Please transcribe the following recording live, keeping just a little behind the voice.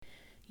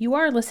You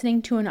are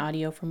listening to an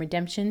audio from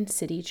Redemption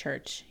City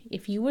Church.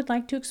 If you would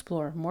like to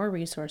explore more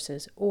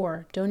resources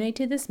or donate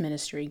to this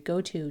ministry,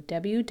 go to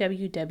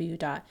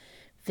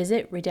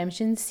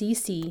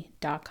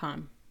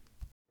www.visitredemptioncc.com.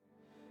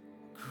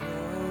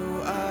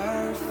 Grow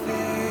our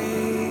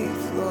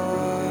faith,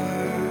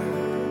 Lord,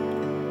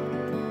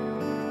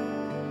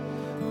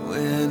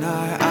 when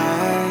our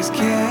eyes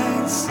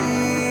can't see.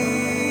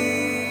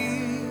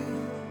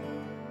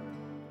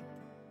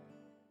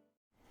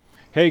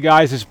 Hey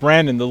guys, it's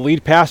Brandon, the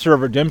lead pastor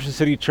of Redemption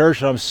City Church,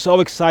 and I'm so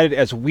excited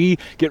as we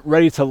get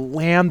ready to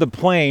land the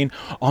plane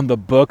on the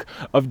book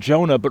of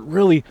Jonah. But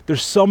really,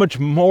 there's so much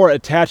more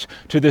attached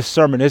to this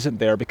sermon, isn't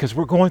there? Because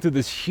we're going through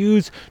this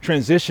huge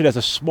transition as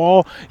a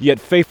small yet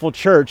faithful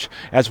church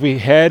as we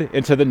head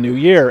into the new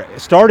year,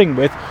 starting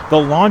with the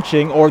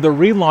launching or the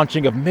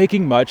relaunching of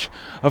Making Much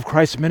of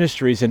Christ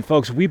Ministries. And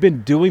folks, we've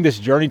been doing this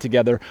journey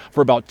together for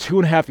about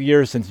 2.5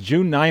 years, since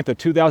June 9th of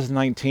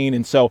 2019.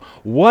 And so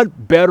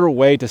what better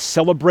way to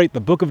celebrate the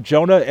book of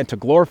Jonah and to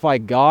glorify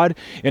God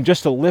and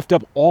just to lift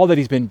up all that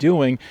he's been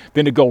doing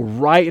than to go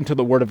right into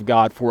the Word of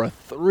God for a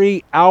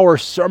 3-hour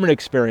sermon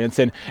experience.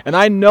 And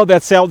I know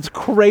that sounds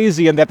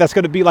crazy and that's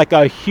going to be like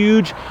a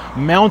huge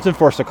mountain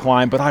for us to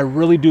climb, but I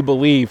really do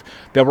believe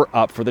that we're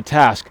up for the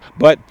task.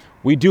 But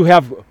we do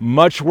have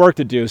much work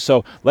to do,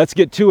 so let's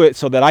get to it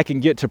so that I can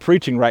get to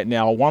preaching right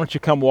now. Why don't you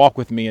come walk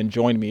with me and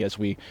join me as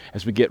we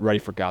get ready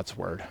for God's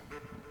Word.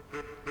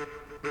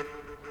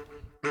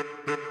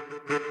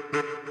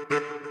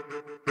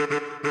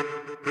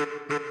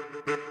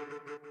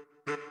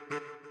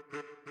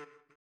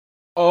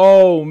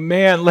 Oh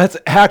man, let's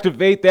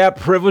activate that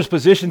privileged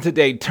position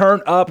today.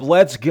 Turn up,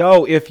 let's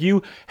go. If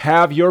you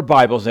have your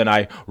Bibles, and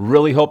I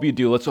really hope you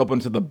do, let's open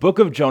to the book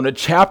of Jonah,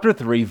 chapter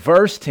 3,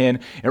 verse 10,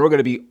 and we're going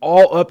to be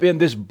all up in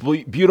this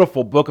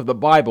beautiful book of the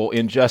Bible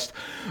in just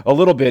a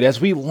little bit.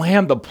 As we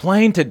land the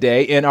plane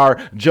today in our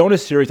Jonah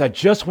series, I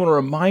just want to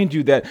remind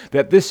you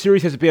that this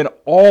series has been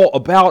all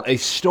about a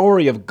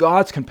story of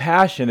God's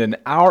compassion and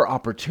our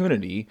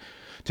opportunity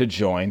to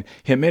join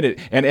him in it.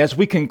 And as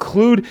we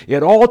conclude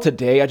it all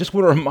today, I just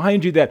want to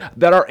remind you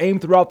that our aim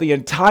throughout the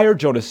entire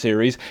Jonah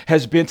series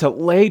has been to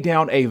lay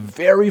down a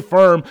very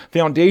firm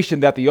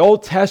foundation that the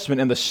Old Testament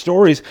and the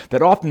stories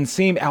that often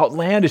seem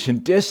outlandish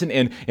and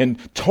distant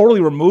and totally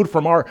removed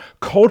from our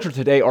culture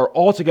today are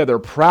altogether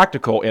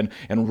practical and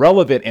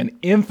relevant and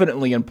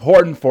infinitely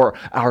important for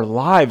our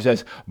lives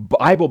as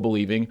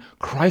Bible-believing,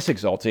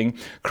 Christ-exalting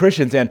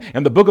Christians.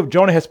 And the book of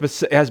Jonah has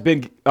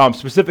been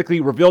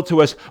specifically revealed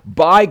to us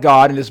by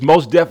God, and is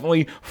most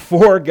definitely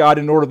for God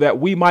in order that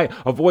we might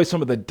avoid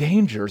some of the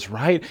dangers,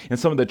 right? And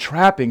some of the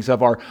trappings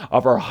of our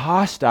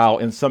hostile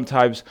and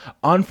sometimes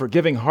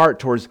unforgiving heart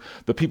towards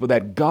the people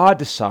that God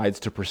decides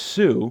to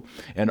pursue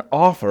and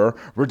offer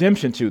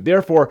redemption to.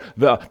 Therefore,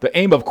 the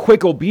aim of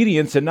quick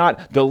obedience and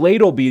not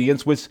delayed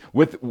obedience,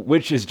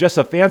 which is just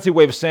a fancy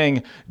way of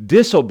saying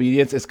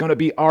disobedience, is going to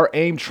be our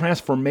aim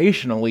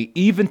transformationally,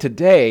 even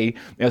today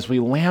as we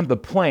land the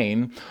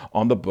plane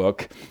on the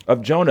book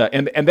of Jonah.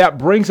 And that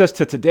brings us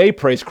to today,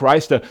 praise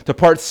Christ, to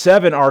part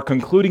 7, our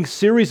concluding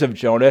series of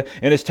Jonah,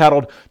 and it's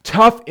titled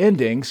Tough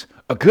Endings,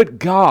 a Good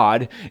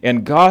God,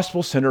 and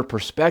Gospel-Centered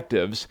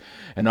Perspectives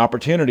and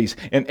Opportunities.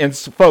 And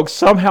folks,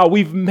 somehow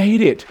we've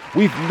made it.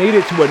 We've made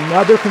it to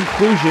another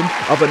conclusion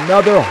of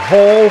another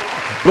whole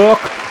book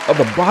of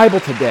the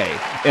Bible today.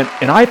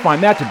 And I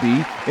find that to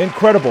be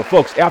incredible.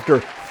 Folks,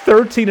 after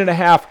 13 and a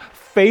half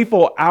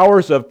faithful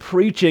hours of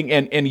preaching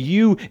and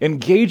you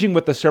engaging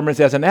with the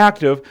sermons as an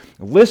active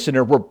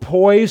listener, we're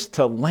poised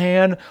to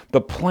land the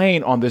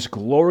plane on this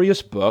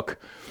glorious book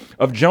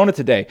of Jonah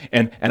today.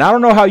 And I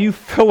don't know how you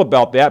feel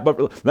about that,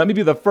 but let me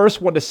be the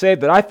first one to say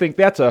that I think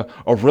that's a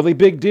really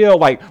big deal.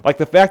 Like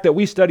the fact that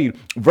we studied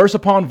verse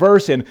upon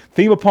verse and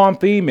theme upon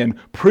theme and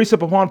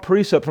precept upon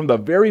precept from the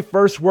very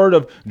first word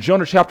of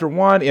Jonah chapter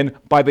 1, and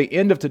by the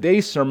end of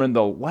today's sermon,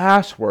 the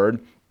last word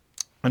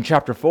in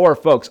chapter 4,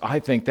 folks, I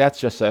think that's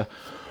just a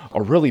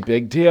really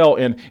big deal.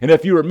 And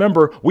if you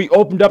remember, we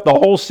opened up the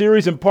whole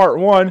series in part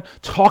 1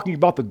 talking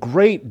about the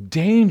great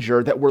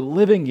danger that we're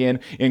living in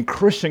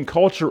Christian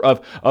culture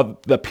of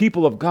the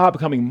people of God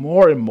becoming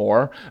more and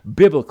more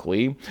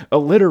biblically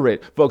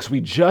illiterate. Folks,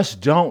 we just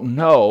don't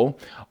know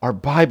our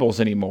Bibles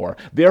anymore.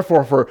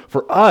 Therefore,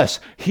 for us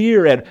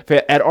here at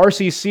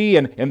RCC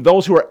and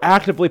those who are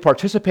actively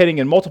participating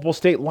in multiple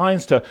state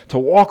lines to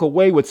walk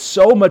away with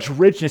so much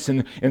richness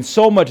and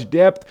so much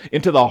depth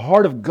into the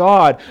heart of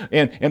God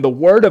and the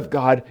Word of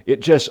God,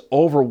 it just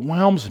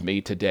overwhelms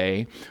me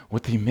today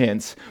with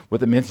immense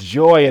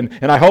joy.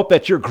 And I hope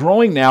that you're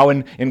growing now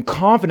in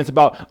confidence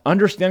about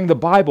understanding the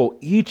Bible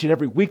each and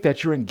every week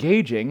that you're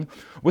engaging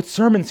with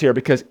sermons here.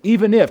 Because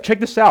even if, check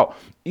this out,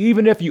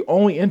 even if you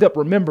only end up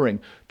remembering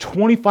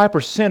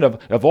 25%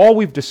 of all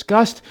we've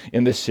discussed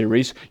in this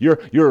series,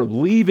 you're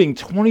leaving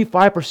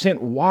 25%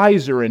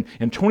 wiser and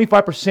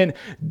 25%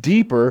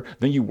 deeper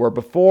than you were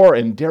before,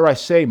 and dare I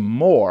say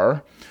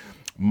more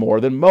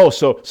more than most.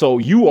 So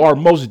you are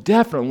most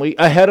definitely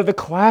ahead of the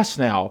class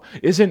now.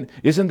 Isn't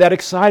that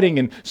exciting?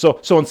 And so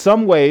in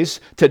some ways,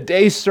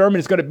 today's sermon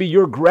is going to be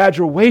your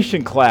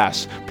graduation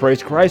class.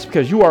 Praise Christ,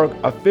 because you are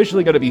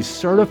officially going to be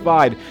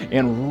certified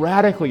and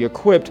radically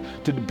equipped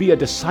to be a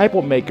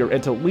disciple maker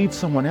and to lead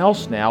someone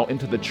else now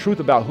into the truth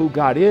about who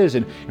God is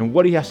and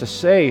what he has to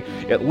say,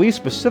 at least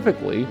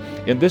specifically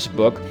in this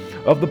book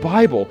of the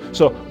Bible.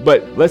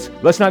 But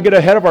let's not get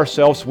ahead of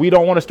ourselves. We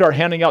don't want to start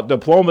handing out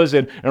diplomas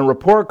and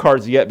report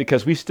cards yet,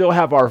 because we still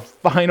have our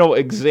final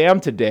exam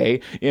today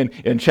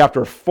in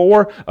chapter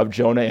 4 of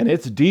Jonah, and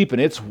it's deep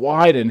and it's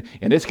wide and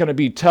it's going to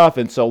be tough.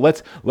 And so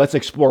let's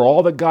explore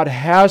all that God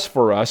has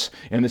for us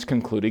in this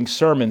concluding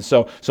sermon.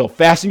 So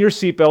fasten your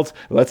seatbelts.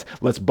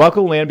 Let's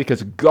buckle in,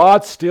 because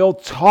God's still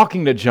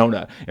talking to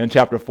Jonah in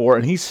chapter 4,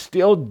 and he's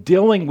still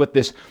dealing with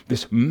this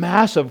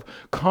massive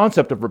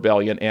concept of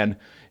rebellion and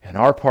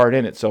our part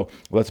in it. So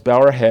let's bow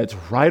our heads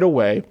right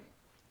away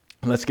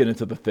and let's get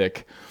into the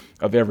thick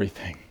of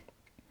everything.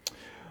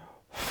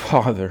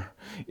 Father,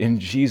 in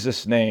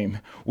Jesus' name,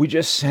 we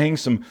just sang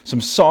some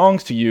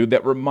songs to you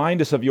that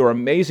remind us of your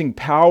amazing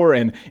power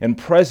and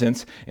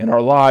presence in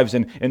our lives.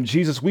 And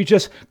Jesus, we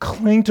just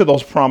cling to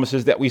those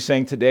promises that we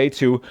sang today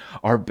to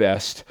our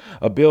best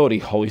ability.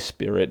 Holy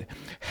Spirit,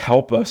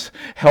 help us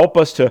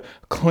to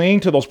cling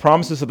to those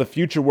promises of the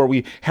future where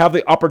we have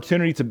the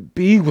opportunity to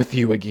be with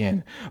you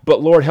again.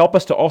 But Lord, help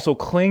us to also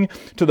cling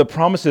to the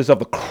promises of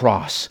the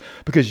cross,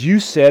 because you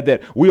said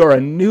that we are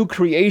a new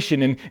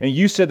creation, and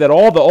you said that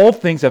all the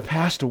old things have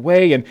passed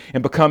away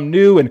and become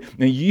new. And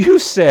you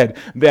said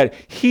that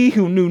he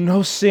who knew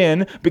no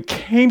sin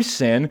became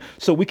sin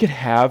so we could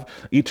have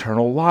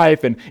eternal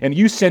life. And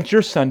you sent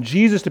your son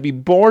Jesus to be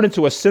born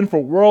into a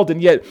sinful world,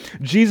 and yet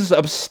Jesus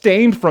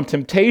abstained from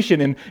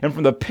temptation and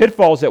from the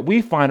pitfalls that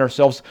we find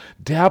ourselves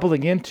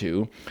dabbling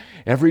into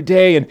every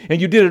day. And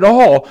you did it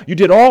all. You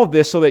did all of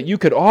this so that you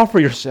could offer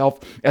yourself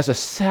as a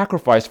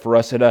sacrifice for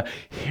us in a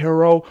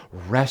hero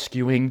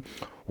rescuing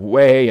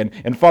way.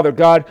 And Father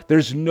God,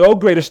 there's no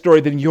greater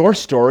story than your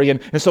story.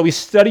 And so we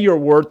study your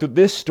word through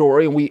this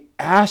story, and we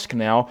ask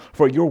now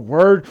for your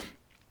word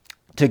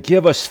to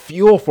give us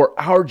fuel for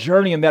our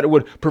journey, and that it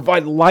would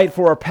provide light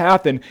for our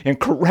path and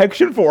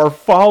correction for our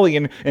folly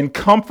and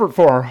comfort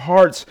for our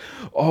hearts.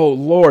 Oh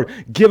Lord,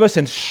 give us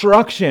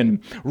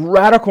instruction,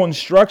 radical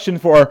instruction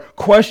for our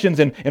questions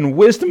and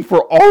wisdom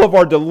for all of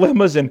our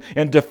dilemmas and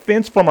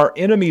defense from our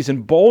enemies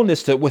and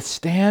boldness to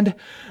withstand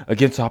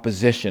against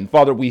opposition.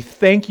 Father, we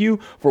thank you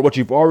for what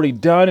you've already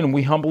done, and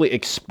we humbly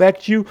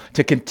expect you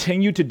to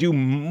continue to do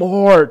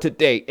more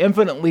today,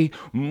 infinitely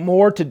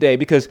more today,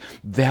 because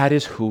that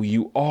is who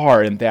you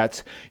are. And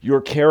that's your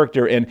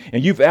character. And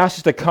you've asked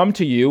us to come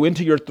to you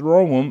into your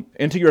throne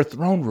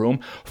room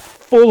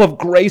full of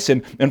grace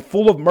and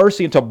full of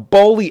mercy, and to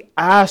boldly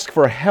ask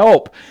for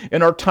help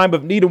in our time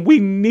of need. And we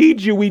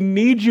need you. We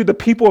need you. The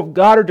people of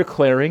God are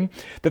declaring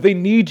that they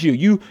need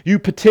you. You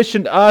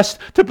petitioned us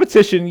to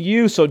petition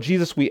you. So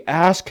Jesus, we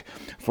ask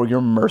for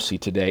your mercy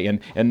today.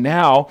 And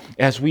now,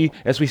 as we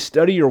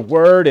study your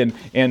word and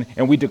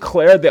we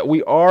declare that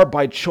we are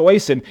by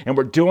choice and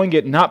we're doing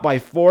it not by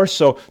force.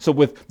 So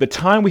with the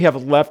time we have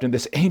left in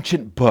this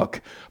ancient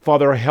book,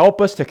 Father,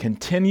 help us to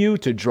continue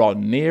to draw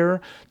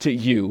near to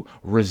you,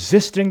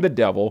 resisting the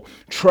devil,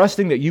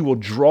 trusting that you will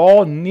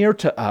draw near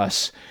to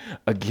us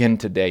again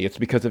today. It's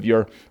because of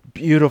your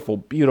beautiful,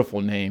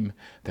 beautiful name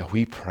that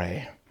we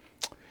pray.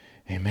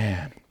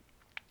 Amen.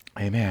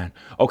 Amen.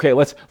 Okay,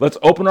 let's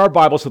open our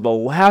Bibles to the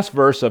last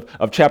verse of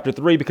chapter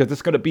 3, because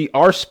it's going to be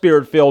our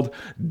spirit-filled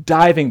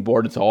diving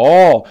board into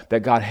all that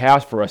God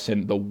has for us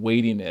in the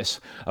weightiness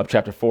of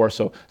chapter 4.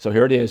 So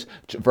here it is,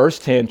 verse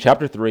 10,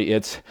 chapter 3.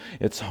 It's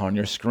on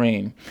your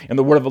screen. And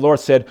the word of the Lord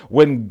said,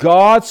 "When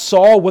God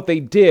saw what they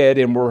did,"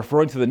 and we're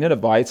referring to the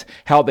Ninevites,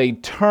 "how they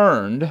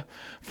turned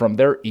from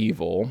their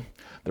evil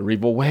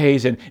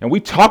ways." And we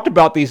talked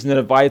about these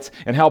Ninevites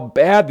and how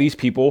bad these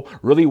people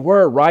really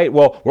were, right?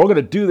 Well, we're going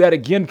to do that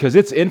again because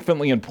it's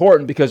infinitely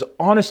important, because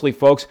honestly,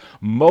 folks,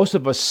 most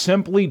of us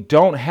simply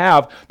don't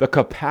have the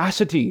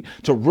capacity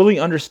to really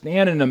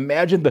understand and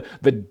imagine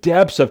the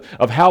depths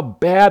of how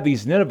bad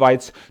these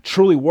Ninevites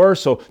truly were.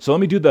 So let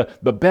me do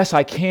the best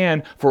I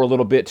can for a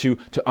little bit to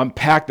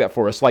unpack that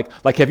for us.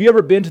 Like have you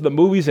ever been to the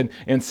movies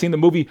and seen the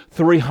movie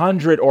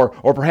 300 or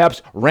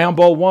perhaps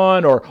Rambo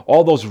 1 or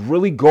all those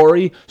really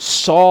gory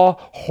Saw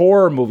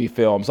horror movie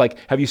films? Like,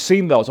 have you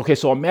seen those? Okay,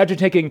 so imagine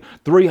taking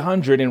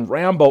 300 and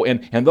Rambo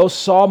and those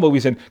Saw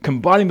movies and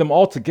combining them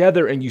all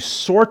together, and you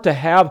sort to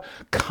have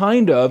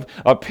kind of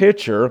a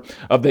picture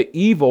of the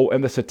evil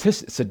and the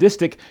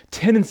sadistic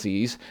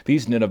tendencies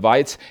these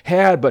Ninevites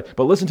had. But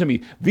listen to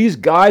me, these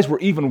guys were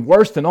even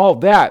worse than all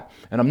that.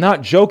 And I'm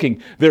not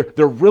joking. There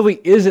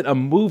really isn't a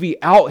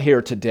movie out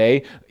here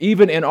today,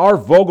 even in our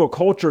vulgar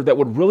culture, that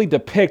would really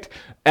depict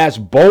as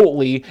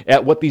boldly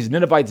at what these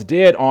Ninevites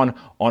did on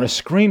a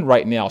screen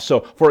right now.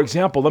 So, for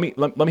example,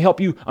 let me help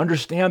you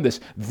understand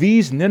this.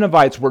 These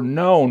Ninevites were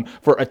known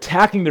for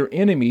attacking their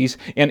enemies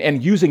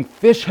and using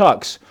fish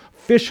hooks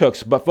fish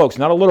hooks, but folks,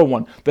 not a little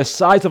one. The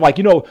size of, like,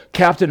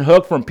 Captain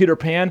Hook from Peter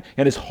Pan,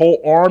 and his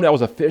whole arm, that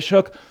was a fish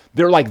hook.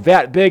 They're like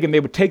that big, and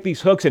they would take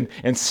these hooks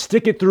and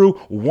stick it through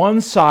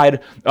one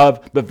side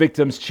of the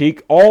victim's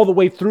cheek, all the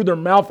way through their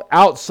mouth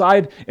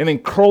outside, and then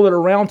curl it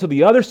around to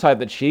the other side of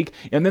the cheek,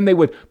 and then they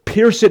would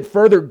pierce it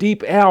further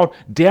deep out,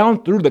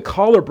 down through the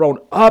collarbone,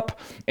 up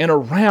and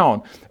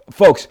around.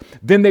 Folks,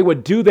 then they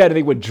would do that, and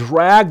they would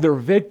drag their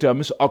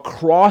victims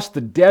across the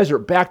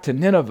desert back to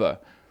Nineveh.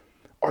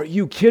 Are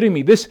you kidding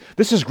me? This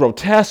is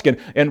grotesque.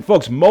 And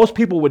folks, most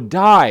people would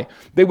die.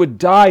 They would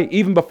die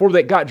even before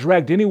they got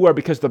dragged anywhere,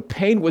 because the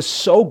pain was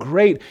so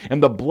great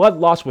and the blood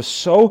loss was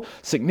so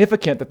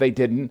significant that they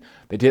didn't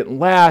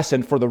last.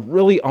 And for the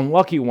really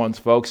unlucky ones,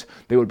 folks,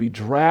 they would be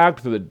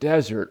dragged through the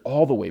desert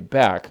all the way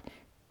back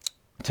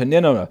to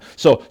Nineveh.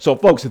 So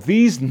folks,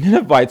 these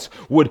Ninevites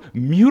would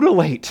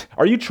mutilate,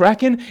 are you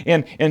tracking?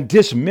 And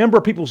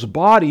dismember people's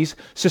bodies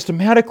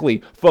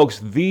systematically. Folks,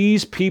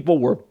 these people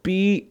were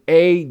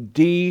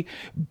B-A-D,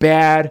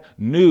 bad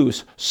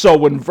news. So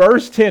when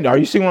verse 10, are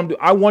you seeing what I'm doing?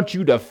 I want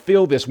you to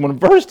feel this. When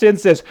verse 10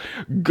 says,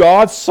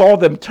 God saw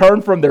them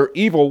turn from their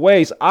evil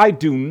ways, I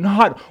do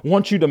not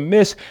want you to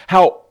miss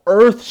how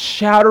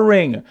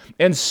earth-shattering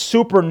and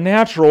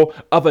supernatural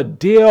of a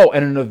deal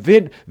and an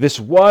event this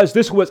was.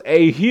 This was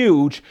a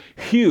huge,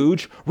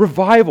 huge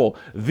revival.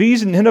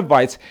 These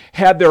Ninevites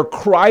had their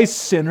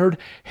Christ-centered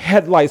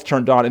headlights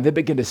turned on, and they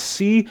began to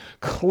see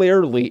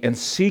clearly and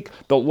seek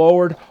the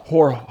Lord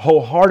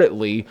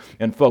wholeheartedly.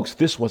 And folks,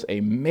 this was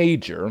a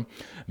major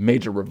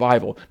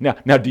revival.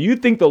 Now, do you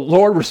think the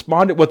Lord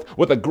responded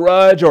with a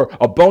grudge or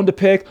a bone to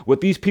pick with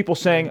these people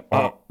saying,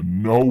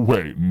 no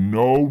way,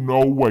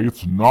 no way,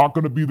 it's not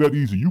going to be that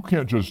easy. You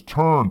can't just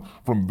turn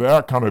from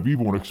that kind of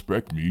evil and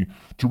expect me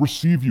to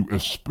receive you,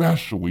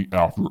 especially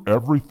after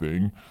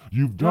everything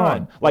you've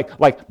done.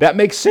 Like that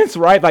makes sense,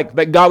 right? Like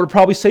that God would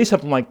probably say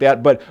something like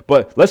that,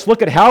 but let's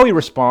look at how he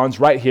responds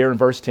right here in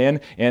verse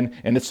 10, and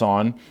it's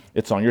on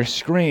your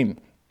screen.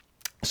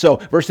 So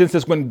verse 10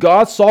 says, when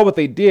God saw what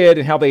they did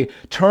and how they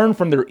turned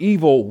from their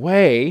evil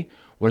way,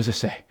 what does it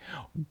say?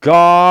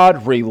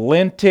 God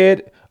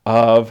relented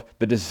of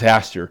the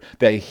disaster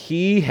that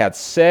he had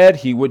said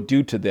he would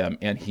do to them,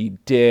 and he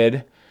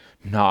did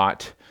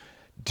not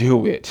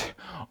do it.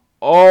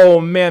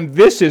 Oh man,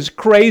 this is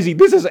crazy.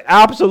 This is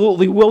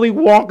absolutely Willy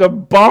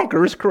Wonka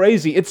bonkers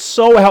crazy. It's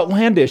so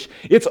outlandish.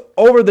 It's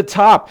over the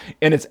top,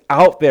 and it's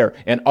out there.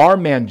 And our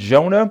man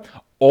Jonah,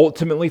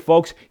 ultimately,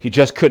 folks, he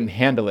just couldn't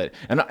handle it.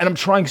 And I'm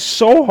trying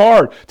so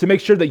hard to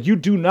make sure that you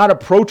do not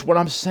approach what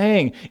I'm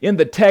saying in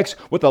the text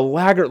with a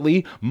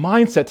laggardly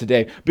mindset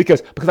today,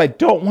 because I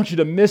don't want you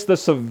to miss the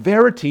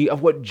severity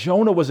of what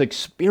Jonah was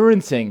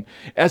experiencing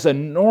as a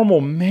normal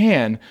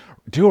man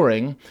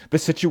during the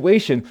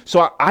situation.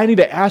 So I need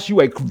to ask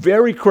you a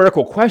very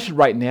critical question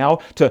right now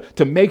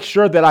to make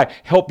sure that I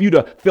help you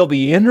to feel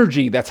the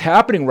energy that's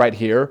happening right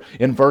here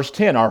in verse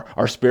 10,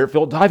 our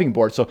spirit-filled diving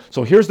board.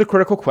 So here's the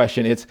critical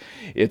question.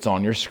 It's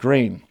on your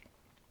screen.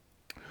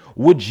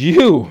 Would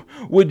you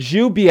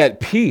be at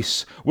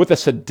peace with a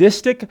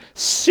sadistic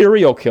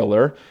serial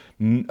killer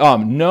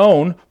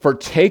known for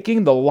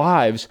taking the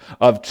lives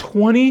of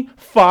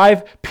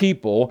 25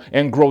 people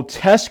and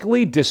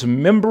grotesquely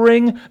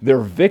dismembering their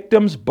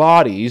victims'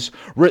 bodies,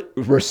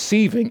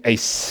 receiving a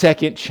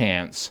second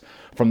chance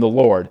from the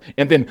Lord,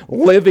 and then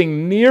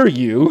living near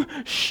you,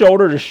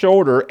 shoulder to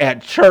shoulder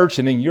at church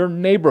and in your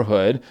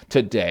neighborhood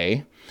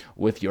today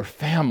with your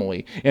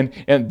family? And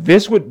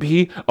this would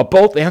be a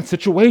both and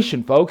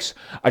situation, folks.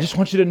 I just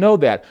want you to know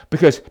that,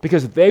 because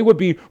they would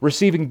be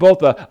receiving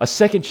both a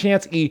second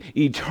chance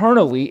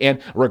eternally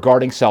and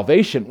regarding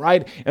salvation,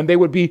 right? And they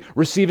would be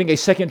receiving a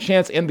second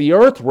chance in the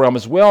earth realm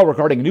as well,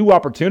 regarding new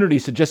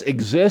opportunities to just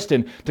exist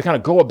and to kind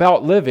of go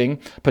about living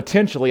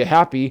potentially a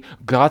happy,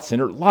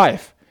 God-centered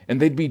life. And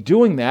they'd be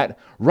doing that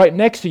right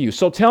next to you.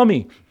 So tell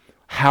me,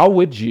 how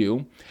would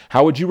you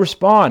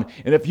respond?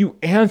 And if you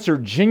answer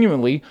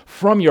genuinely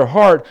from your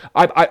heart,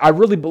 I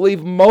really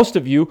believe most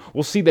of you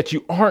will see that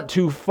you aren't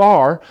too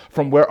far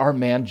from where our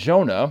man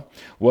Jonah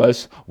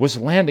was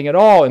landing at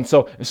all. And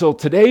so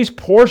today's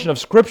portion of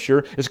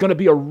Scripture is going to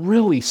be a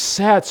really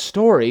sad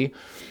story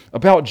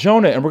about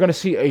Jonah, and we're going to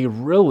see a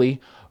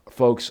really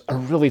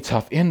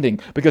tough ending.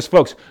 Because,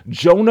 folks,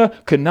 Jonah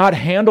could not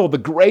handle the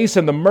grace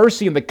and the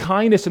mercy and the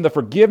kindness and the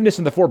forgiveness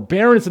and the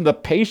forbearance and the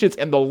patience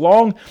and the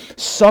long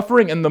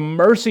suffering and the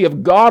mercy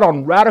of God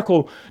on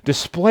radical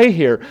display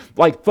here.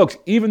 Like, folks,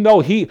 even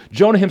though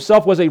Jonah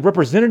himself was a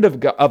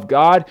representative of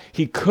God,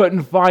 he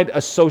couldn't find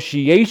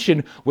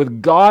association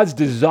with God's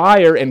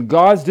desire and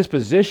God's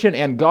disposition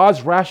and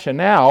God's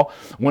rationale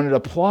when it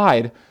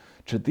applied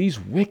to these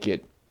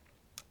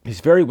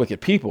very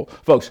wicked people.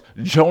 Folks,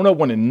 Jonah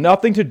wanted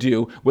nothing to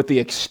do with the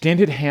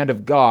extended hand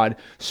of God,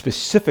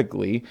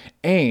 specifically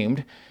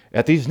aimed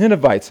at these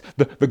Ninevites.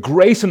 The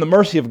grace and the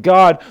mercy of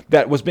God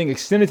that was being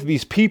extended to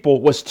these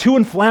people was too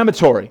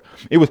inflammatory.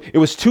 It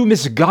was too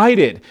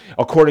misguided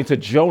according to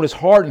Jonah's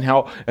heart and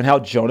how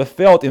Jonah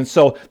felt. And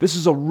so this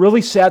is a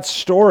really sad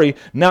story,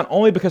 not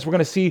only because we're going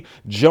to see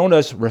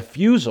Jonah's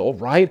refusal,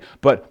 right?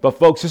 But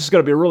folks, this is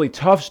going to be a really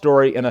tough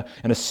story and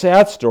a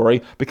sad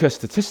story because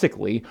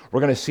statistically,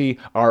 we're going to see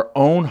our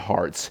own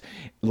hearts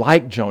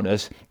like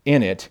Jonah's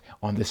in it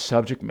on this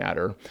subject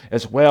matter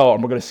as well.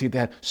 And we're going to see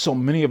that so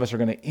many of us are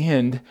going to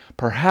end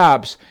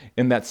perhaps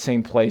in that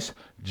same place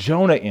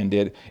Jonah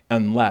ended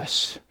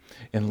unless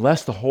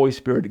the Holy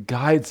Spirit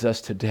guides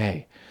us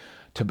today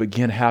to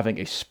begin having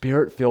a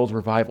Spirit-filled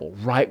revival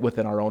right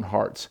within our own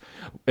hearts.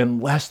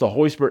 Unless the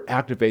Holy Spirit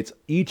activates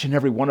each and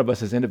every one of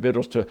us as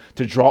individuals to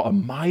draw a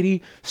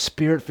mighty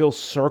Spirit-filled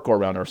circle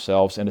around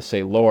ourselves and to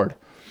say, Lord,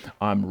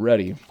 I'm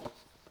ready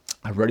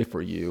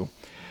for you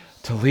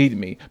to lead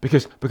me.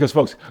 Because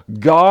folks,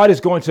 God is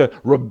going to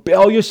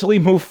rebelliously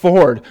move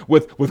forward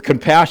with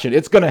compassion.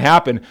 It's going to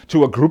happen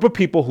to a group of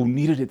people who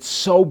needed it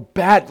so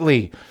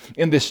badly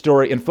in this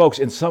story. And folks,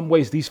 in some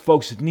ways, these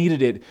folks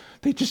needed it.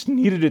 They just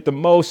needed it the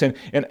most. And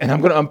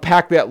I'm going to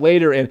unpack that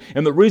later. And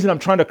the reason I'm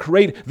trying to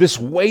create this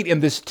weight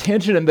and this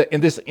tension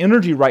and this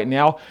energy right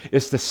now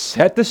is to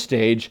set the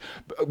stage,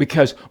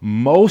 because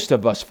most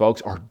of us,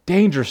 folks, are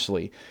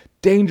dangerously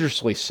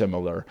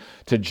similar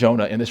to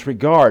Jonah in this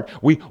regard.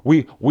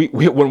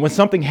 When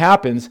something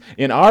happens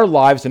in our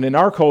lives and in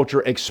our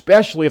culture,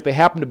 especially if they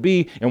happen to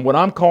be in what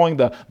I'm calling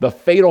the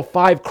fatal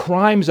 5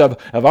 crimes of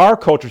our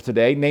culture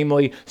today,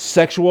 namely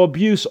sexual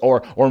abuse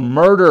or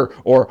murder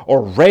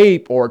or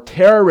rape or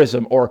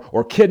terrorism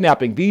or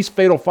kidnapping, these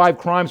fatal 5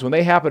 crimes, when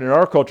they happen in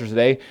our culture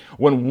today,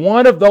 when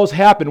one of those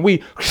happen,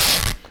 we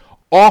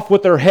off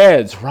with their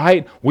heads,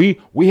 right? We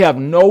have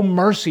no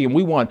mercy, and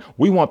we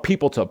want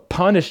people to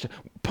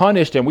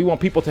punished, and we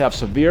want people to have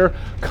severe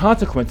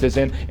consequences,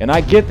 and I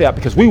get that,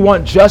 because we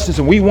want justice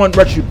and we want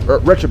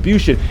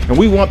retribution and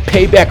we want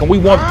payback and we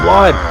want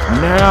blood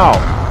now.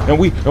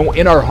 And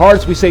in our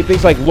hearts we say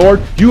things like,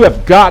 Lord, you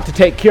have got to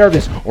take care of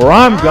this or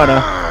I'm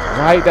gonna,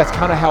 right? That's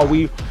kind of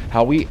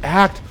how we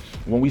act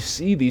when we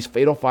see these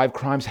fatal 5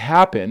 crimes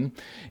happen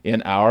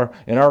in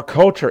our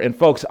culture. And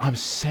folks, I'm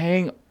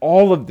saying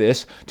all of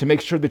this to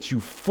make sure that you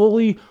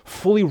fully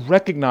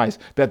recognize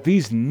that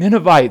these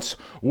Ninevites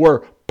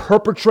were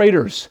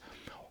perpetrators,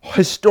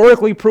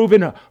 historically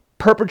proven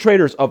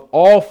perpetrators of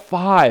all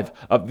 5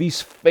 of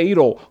these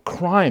fatal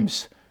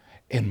crimes,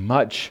 and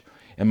much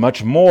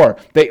more.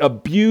 They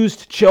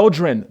abused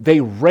children. They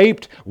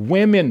raped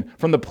women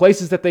from the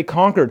places that they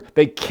conquered.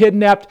 They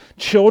kidnapped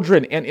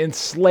children and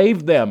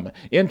enslaved them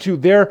into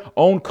their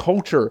own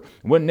culture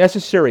when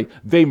necessary.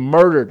 They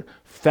murdered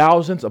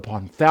thousands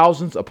upon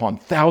thousands upon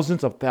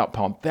thousands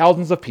upon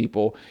thousands of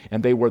people,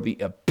 and they were the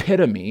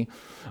epitome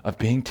of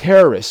being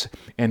terrorists.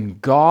 And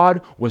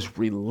God was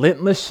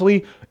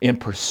relentlessly in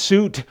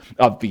pursuit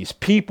of these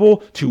people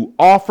to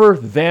offer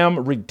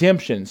them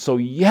redemption. So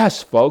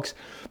yes, folks,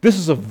 this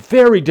is a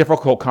very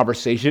difficult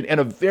conversation and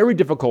a very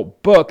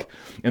difficult book,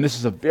 and this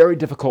is a very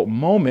difficult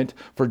moment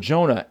for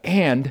Jonah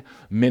and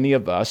many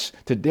of us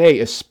today,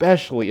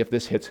 especially if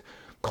this hits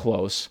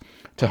close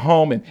to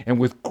home. And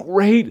with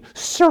great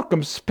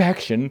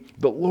circumspection,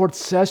 the Lord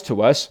says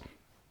to us,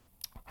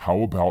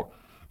 how about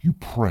you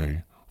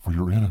pray for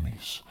your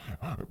enemies?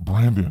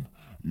 Brandon,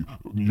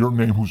 your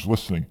name who's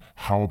listening,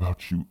 how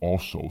about you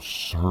also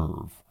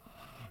serve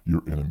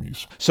your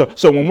enemies? So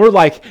when we're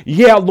like,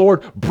 yeah,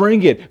 Lord,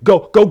 bring it.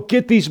 Go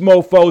get these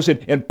mofos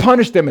and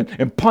punish them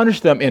and punish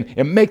them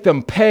and make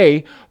them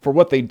pay for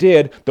what they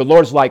did, the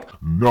Lord's like,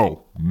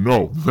 no,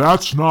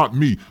 that's not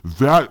me.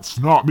 That's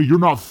not me. You're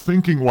not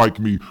thinking like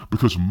me,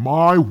 because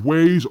my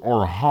ways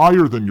are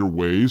higher than your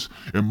ways,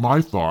 and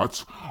my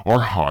thoughts are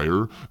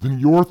higher than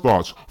your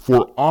thoughts.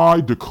 For I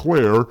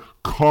declare,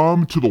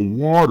 come to the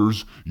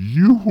waters,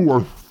 you who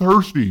are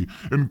thirsty,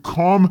 and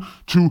come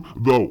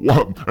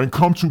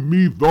to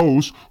me,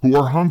 those who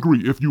are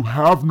hungry. If you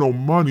have no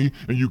money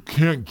and you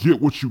can't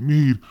get what you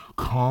need,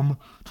 come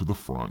to the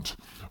front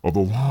of the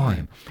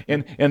line.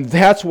 And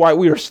that's why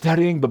we are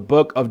studying the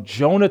book of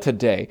Jonah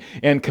today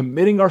and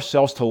committing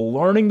ourselves to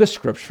learning the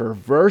scripture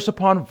verse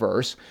upon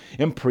verse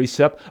and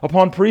precept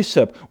upon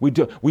precept. We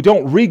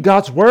don't read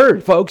God's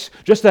word, folks,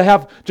 just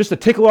to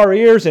tickle our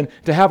ears and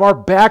to have our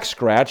back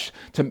scratched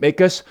to make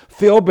us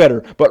feel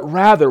better, but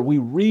rather we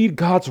read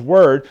God's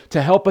word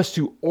to help us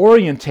to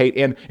orientate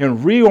and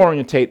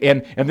reorientate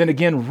and then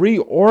again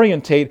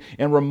reorientate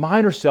and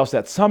remind ourselves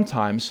that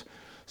sometimes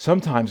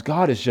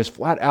God is just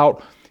flat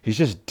out, He's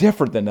just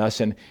different than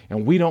us, and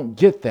we don't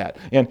get that.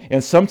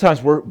 And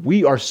sometimes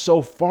we are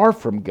so far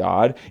from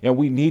God, and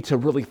we need to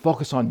really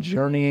focus on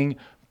journeying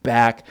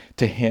back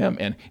to Him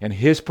and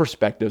His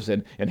perspectives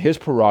and His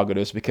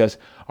prerogatives, because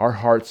our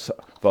hearts,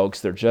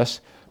 folks, they're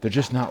just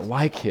not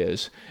like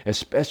His,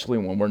 especially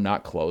when we're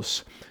not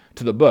close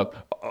to the book.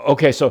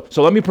 Okay, so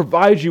let me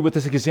provide you with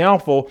this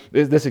example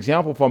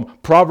from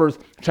Proverbs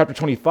chapter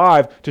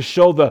 25 to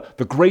show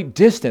the great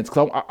distance.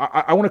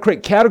 I want to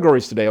create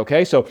categories today,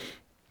 okay? So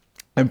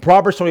In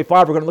Proverbs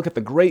 25, we're going to look at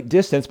the great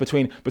distance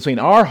between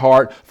our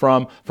heart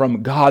from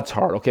God's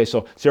heart. Okay,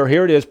 so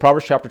here it is,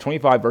 Proverbs chapter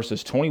 25,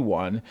 verses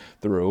 21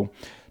 through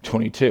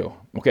 22.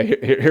 Okay,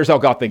 here's how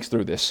God thinks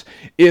through this.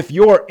 If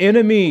your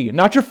enemy,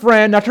 not your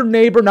friend, not your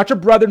neighbor, not your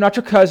brother, not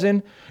your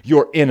cousin,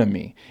 your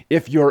enemy,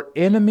 if your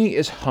enemy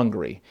is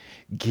hungry,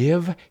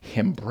 give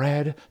him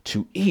bread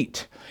to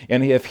eat.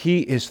 And if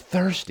he is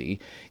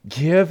thirsty,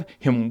 give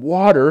him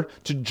water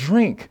to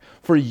drink.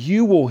 For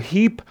you will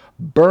heap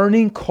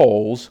burning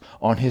coals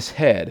on his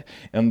head,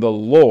 and the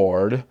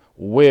Lord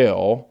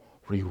will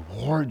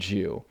reward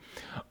you.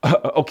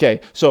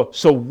 Okay, so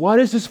what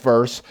is this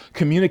verse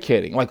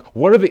communicating? Like,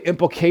 what are the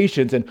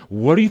implications, and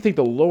what do you think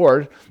the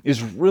Lord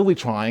is really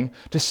trying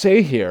to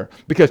say here?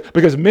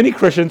 Because many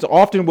Christians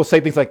often will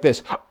say things like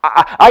this: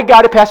 I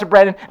got it, Pastor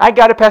Brandon. I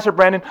got it, Pastor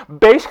Brandon.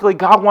 Basically,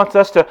 God wants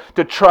us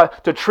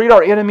to treat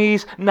our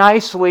enemies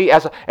nicely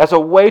as a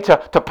way to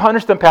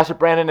punish them, Pastor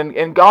Brandon.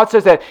 And God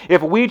says that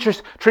if we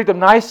just treat them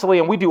nicely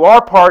and we do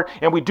our part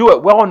and we do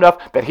it well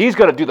enough, that He's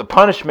going to do the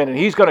punishment, and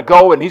He's going to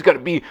go and He's going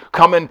to be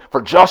coming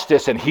for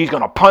justice, and He's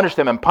going to punish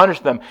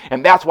them.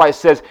 And that's why it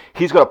says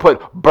He's going to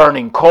put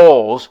burning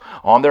coals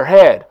on their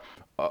head.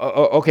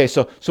 Okay,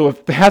 so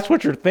if that's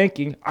what you're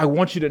thinking, I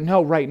want you to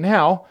know right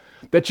now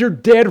that you're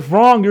dead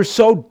wrong. You're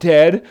so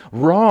dead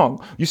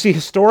wrong. You see,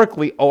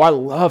 historically, I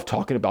love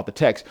talking about the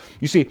text.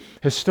 You see,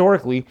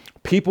 historically,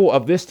 people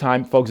of this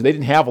time, folks, they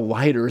didn't have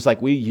lighters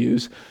like we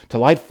use to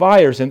light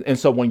fires. And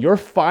so when your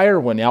fire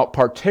went out,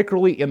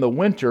 particularly in the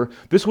winter,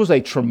 this was a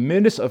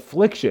tremendous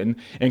affliction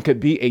and could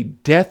be a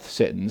death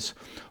sentence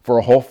for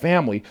a whole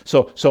family.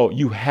 So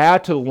you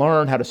had to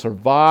learn how to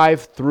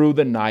survive through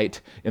the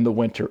night in the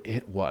winter.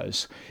 It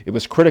was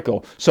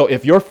critical. So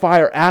if your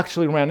fire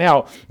actually ran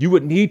out, you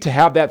would need to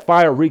have that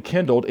fire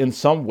rekindled in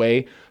some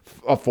way,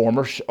 a form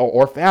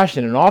or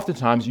fashion. And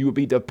oftentimes you would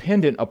be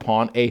dependent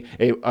upon a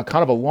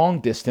kind of a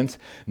long distance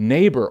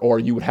neighbor, or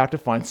you would have to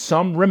find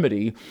some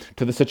remedy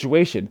to the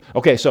situation.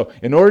 Okay, so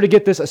in order to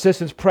get this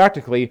assistance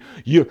practically,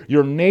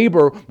 your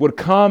neighbor would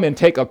come and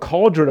take a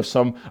cauldron of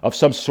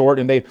some sort,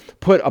 and they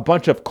put a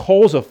bunch of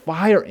coals of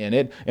fire in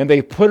it, and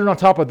they put it on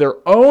top of their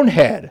own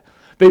head.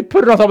 They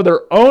put it on top of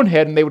their own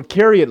head, and they would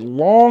carry it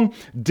long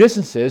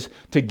distances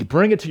to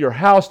bring it to your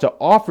house to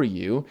offer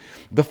you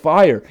the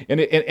fire.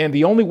 And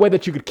the only way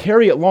that you could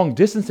carry it long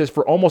distances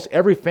for almost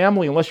every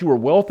family, unless you were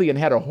wealthy and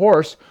had a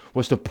horse,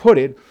 was to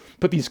put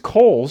these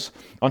coals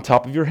on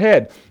top of your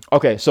head.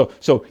 Okay,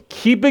 so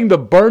keeping the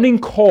burning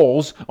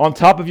coals on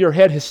top of your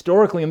head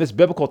historically in this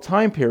biblical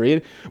time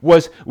period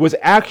was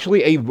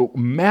actually a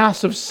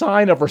massive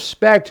sign of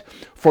respect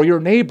for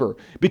your neighbor,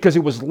 because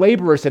it was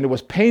laborious and it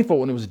was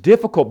painful and it was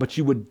difficult, but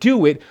you would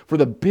do it for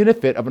the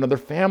benefit of another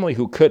family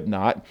who could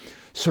not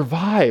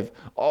survive.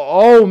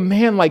 Oh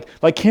man, like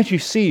can't you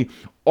see?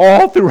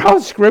 All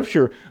throughout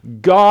Scripture,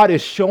 God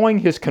is showing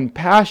His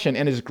compassion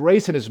and His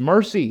grace and His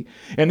mercy.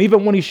 And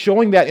even when He's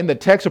showing that in the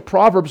text of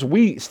Proverbs,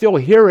 we still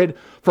hear it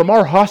from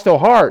our hostile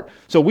heart.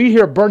 So we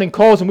hear burning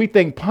coals and we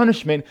think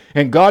punishment,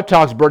 and God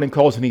talks burning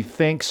coals and He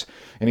thinks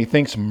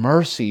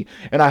mercy.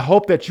 And I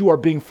hope that you are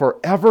being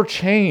forever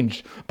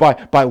changed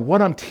by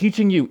what I'm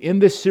teaching you in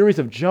this series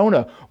of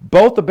Jonah,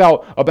 both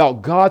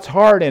about God's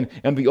heart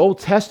and the Old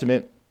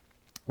Testament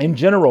in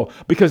general,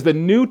 because the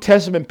New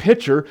Testament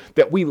picture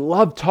that we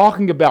love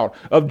talking about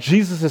of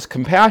Jesus'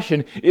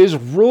 compassion is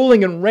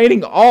ruling and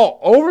reigning all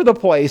over the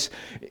place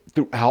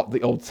throughout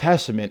the Old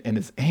Testament, and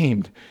it's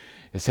aimed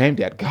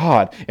at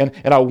God. And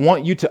I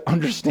want you to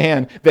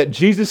understand that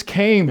Jesus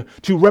came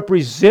to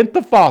represent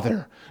the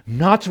Father,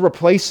 not to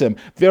replace Him.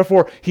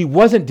 Therefore, He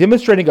wasn't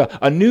demonstrating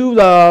a new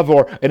love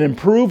or an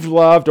improved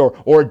love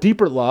or a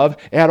deeper love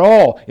at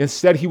all.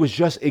 Instead, He was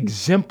just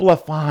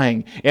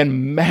exemplifying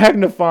and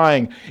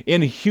magnifying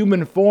in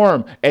human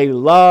form a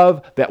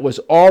love that was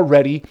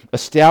already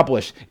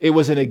established. It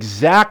was an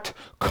exact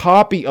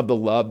copy of the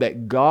love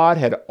that God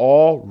had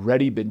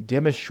already been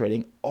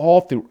demonstrating all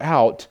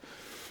throughout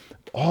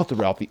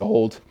the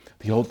Old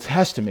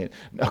Testament.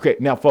 Okay,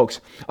 now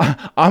folks,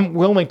 I'm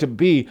willing to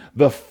be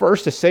the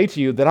first to say to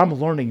you that I'm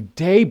learning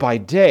day by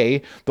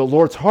day the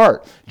Lord's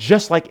heart,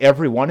 just like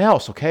everyone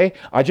else, okay?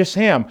 I just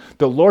am.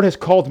 The Lord has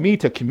called me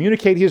to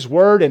communicate His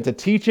word and to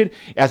teach it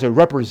as a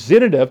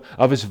representative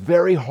of His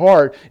very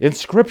heart in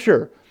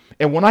Scripture.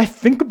 And when I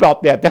think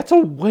about that, that's a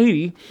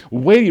weighty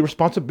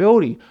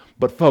responsibility.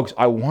 But folks,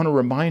 I want to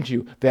remind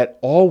you that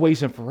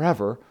always and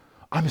forever,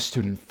 I'm a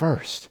student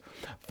first.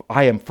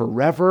 I am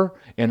forever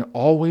and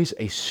always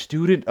a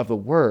student of the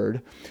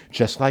Word,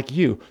 just like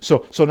you.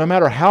 So no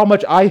matter how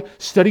much I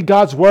study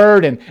God's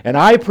Word and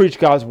I preach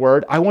God's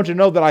Word, I want you to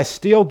know that I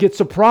still get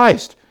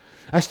surprised.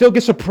 I still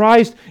get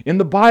surprised in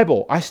the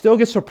Bible. I still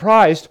get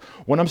surprised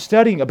when I'm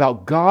studying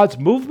about God's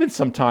movement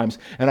sometimes,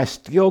 and I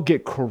still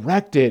get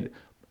corrected.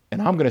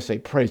 And I'm going to say,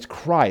 praise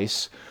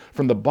Christ,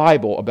 from the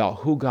Bible about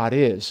who God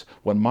is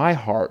when my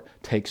heart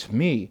takes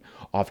me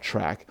off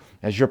track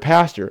as your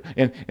pastor.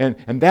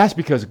 And that's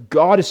because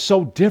God is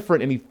so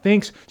different and he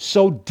thinks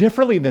so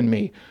differently than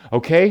me.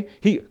 Okay?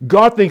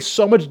 God thinks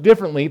so much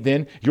differently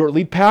than your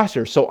lead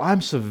pastor. So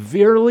I'm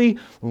severely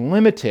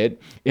limited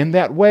in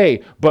that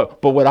way.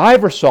 But what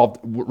I've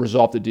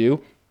resolved to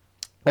do,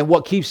 and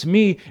what keeps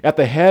me at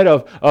the head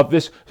of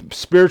this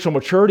spiritual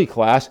maturity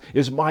class,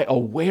 is my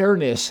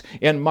awareness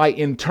and my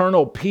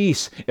internal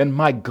peace and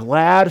my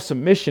glad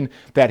submission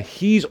that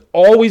he's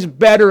always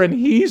better and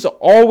he's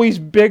always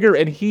bigger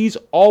and he's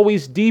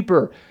always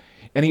deeper.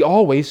 And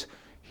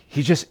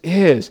he just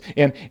is.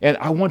 And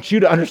I want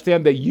you to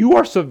understand that you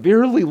are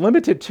severely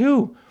limited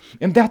too.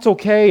 And that's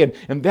okay.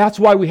 And that's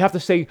why we have to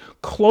stay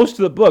close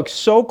to the book,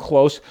 so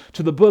close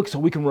to the book, so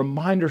we can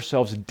remind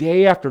ourselves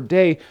day after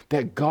day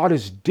that God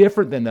is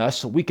different than us,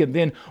 so we can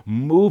then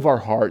move our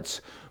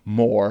hearts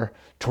more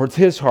towards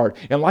his heart.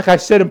 And like I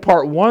said in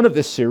part 1 of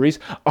this series,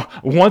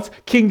 once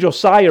King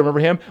Josiah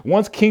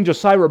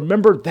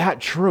remembered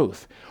that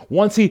truth.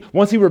 Once he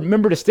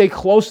remembered to stay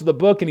close to the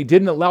book and he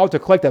didn't allow it to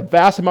collect a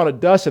vast amount of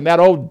dust in that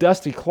old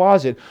dusty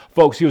closet,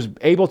 folks, he was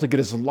able to get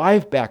his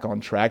life back on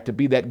track to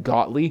be that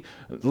godly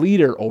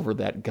leader over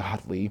that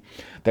godly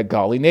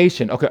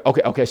nation.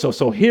 Okay.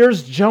 So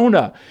here's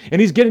Jonah,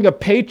 and he's getting a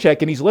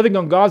paycheck and he's living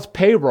on God's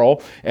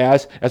payroll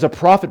as a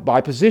prophet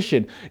by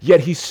position. Yet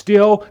he's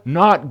still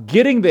not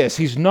getting this.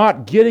 He's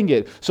not getting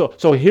it.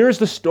 So here's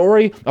the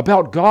story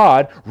about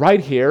God right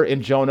here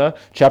in Jonah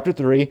chapter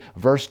 3,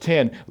 verse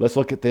 10. Let's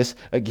look at this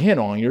again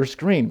on your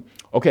screen.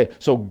 Okay,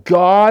 so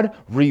God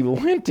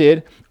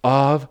relented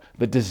of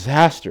the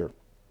disaster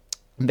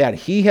that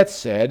he had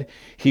said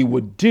he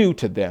would do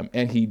to them,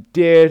 and he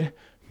did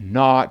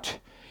not.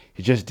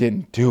 He just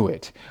didn't do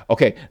it.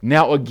 Okay,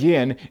 now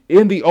again,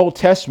 in the Old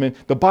Testament,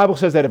 the Bible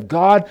says that if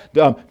God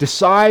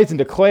decides and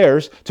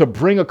declares to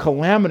bring a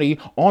calamity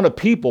on a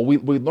people, we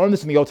learn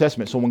this in the Old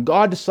Testament. So when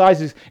God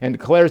decides and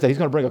declares that he's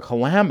going to bring a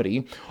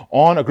calamity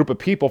on a group of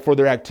people for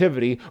their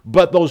activity,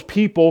 but those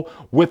people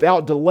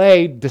without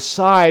delay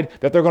decide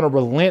that they're going to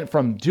relent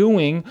from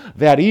doing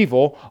that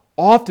evil,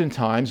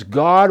 oftentimes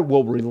God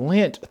will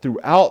relent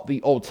throughout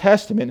the Old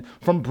Testament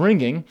from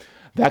bringing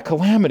that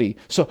calamity.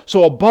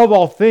 So above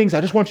all things,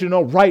 I just want you to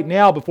know right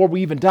now, before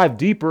we even dive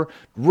deeper,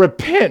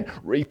 repent.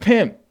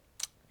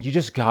 You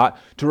just got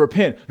to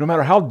repent. No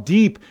matter how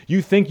deep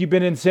you think you've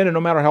been in sin, and no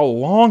matter how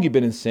long you've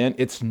been in sin,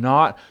 it's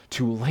not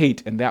too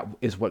late. And that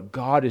is what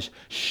God is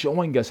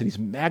showing us, and he's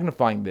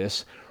magnifying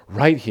this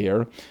right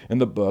here in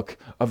the book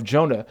of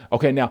Jonah.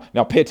 Okay, now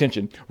pay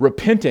attention.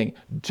 Repenting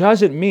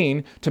doesn't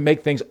mean to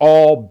make things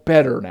all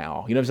better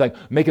now. It's like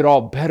make it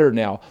all better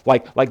now.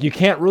 Like you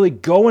can't really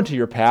go into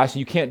your past and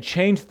you can't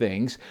change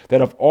things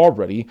that have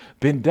already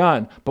been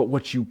done. But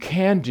what you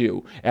can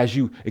do as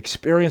you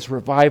experience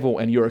revival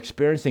and you're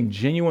experiencing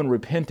genuine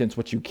repentance,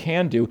 what you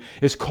can do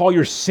is call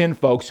your sin,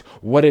 folks,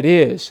 what it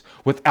is,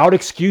 without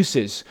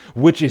excuses,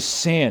 which is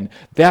sin.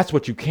 That's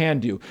what you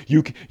can do.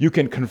 You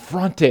can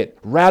confront it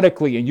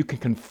radically, and you can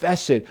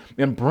confess it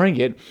and bring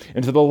it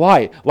into the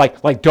light.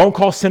 Like don't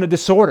call sin a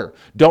disorder.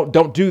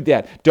 Don't do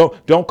that.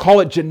 Don't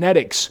call it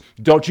genetics.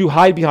 Don't you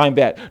hide behind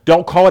that.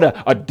 Don't call it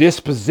a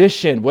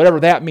disposition, whatever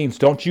that means.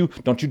 Don't you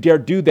dare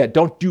do that.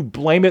 Don't you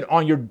blame it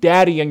on your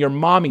daddy and your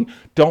mommy.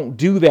 Don't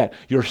do that.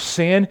 Your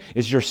sin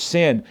is your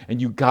sin,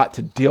 and you got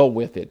to deal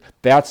with it.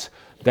 That's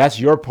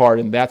your part,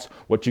 and that's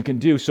what you can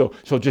do. So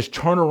just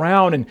turn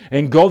around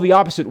and go the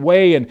opposite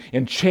way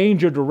and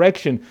change your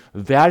direction.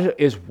 That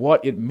is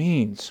what it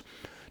means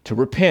to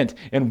repent.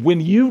 And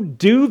when you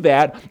do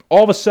that,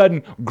 all of a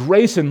sudden,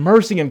 grace and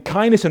mercy and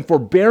kindness and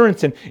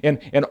forbearance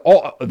and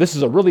all, this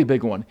is a really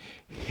big one,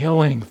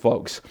 healing,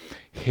 folks.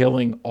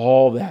 Healing,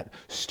 all that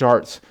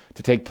starts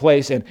to take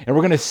place. And we're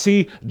going to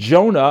see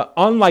Jonah,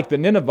 unlike the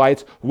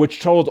Ninevites, which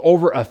totaled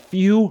over a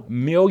few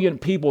million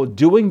people,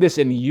 doing this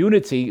in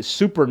unity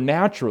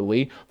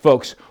supernaturally.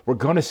 Folks, we're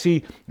going to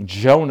see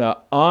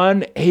Jonah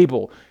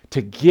unable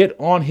to get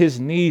on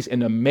his knees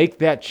and to make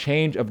that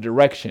change of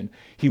direction.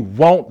 He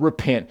won't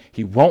repent.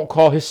 He won't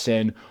call his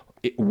sin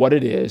what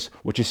it is,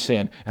 which is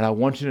sin. And I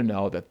want you to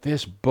know that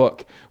this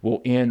book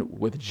will end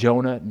with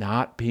Jonah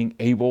not being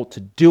able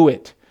to do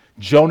it.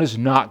 Jonah's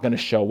not going to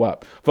show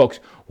up. Folks,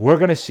 we're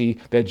going to see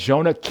that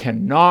Jonah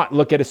cannot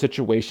look at a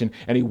situation,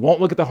 and he won't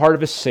look at the heart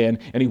of his sin,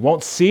 and he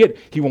won't see it,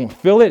 he won't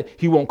feel it,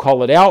 he won't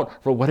call it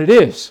out for what it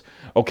is.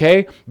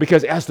 Okay?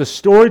 Because as the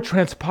story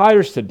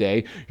transpires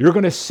today, you're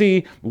going to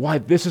see why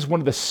this is one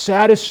of the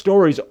saddest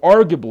stories,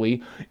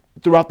 arguably,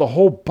 throughout the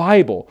whole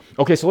Bible.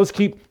 Okay, so let's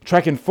keep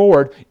trekking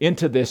forward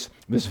into this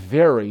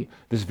very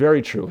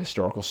true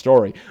historical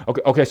story.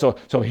 Okay, so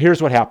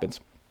here's what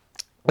happens.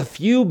 A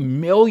few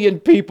million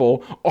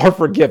people are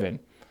forgiven.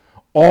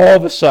 all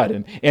of a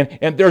sudden.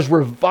 And there's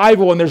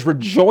revival and there's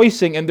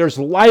rejoicing and there's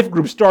life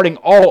groups starting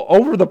all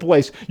over the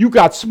place. You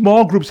got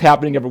small groups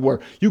happening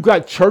everywhere. You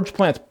got church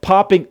plants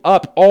popping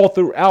up all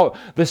throughout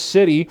the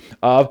city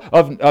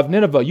of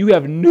Nineveh. You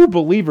have new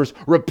believers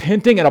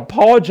repenting and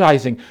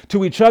apologizing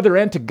to each other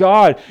and to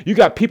God. You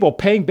got people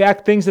paying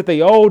back things that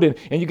they owed,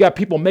 and you got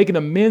people making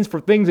amends for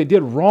things they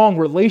did wrong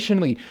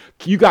relationally.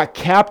 You got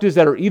captives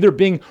that are either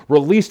being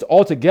released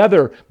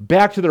altogether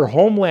back to their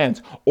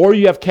homelands, or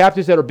you have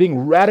captives that are being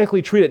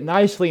radically treated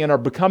nicely and are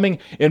becoming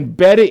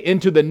embedded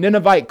into the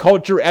Ninevite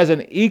culture as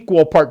an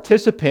equal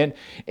participant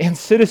and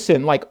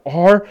citizen. Like,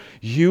 are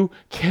you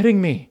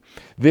kidding me?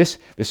 This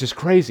is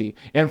crazy.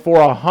 And for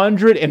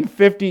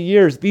 150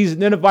 years, these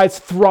Ninevites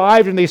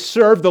thrived and they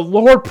served the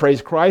Lord,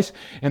 praise Christ,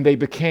 and they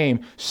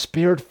became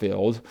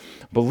Spirit-filled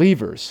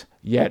believers.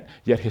 Yet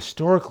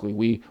historically,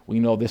 we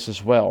know this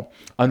as well.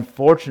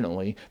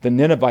 Unfortunately, the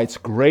Ninevites'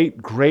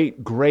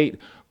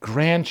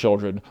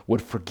 great-grandchildren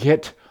would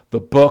forget the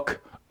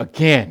book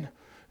again,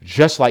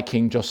 just like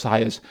King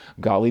Josiah's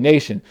godly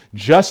nation.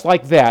 Just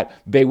like that,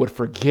 they would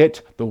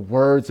forget the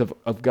words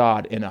of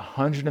God. And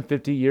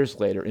 150 years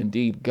later,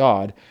 indeed,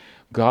 God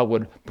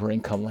would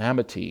bring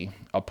calamity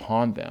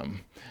upon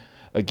them.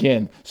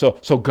 Again, so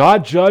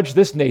God judged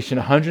this nation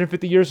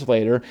 150 years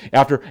later,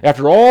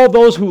 after all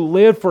those who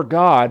lived for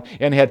God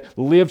and had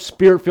lived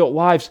Spirit-filled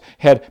lives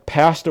had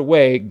passed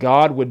away.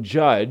 God would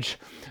judge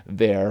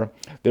their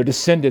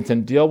descendants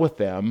and deal with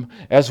them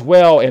as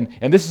well. And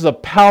this is a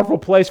powerful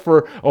place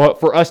for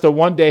us to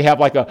one day have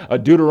like a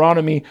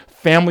Deuteronomy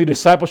family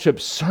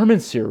discipleship sermon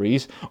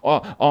series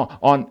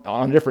on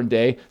a different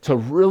day to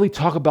really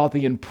talk about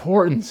the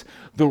importance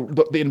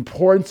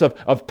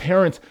of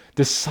parents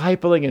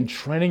discipling and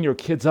training your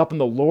kids up in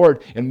the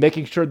Lord and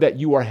making sure that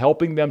you are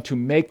helping them to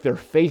make their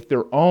faith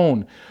their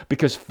own.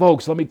 Because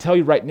folks, let me tell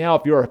you right now,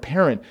 if you're a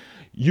parent,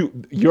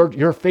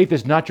 your faith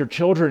is not your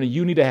children, and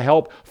you need to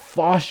help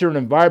foster an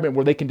environment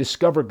where they can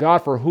discover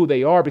God for who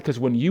they are, because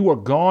when you are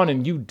gone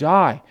and you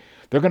die,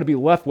 they're going to be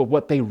left with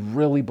what they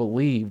really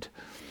believed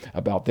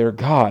about their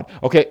God.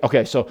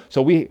 Okay, so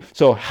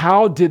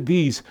how did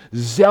these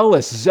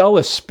zealous,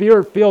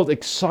 Spirit-filled,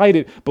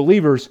 excited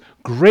believers,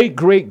 great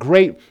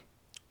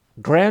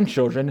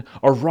grandchildren,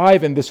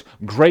 arrive in this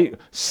great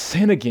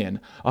sin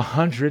again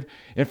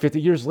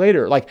 150 years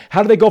later? Like,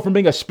 how do they go from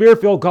being a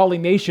Spirit-filled, godly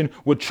nation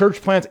with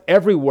church plants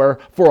everywhere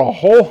for a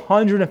whole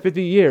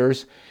 150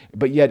 years,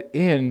 but yet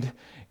end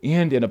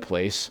in a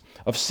place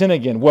of sin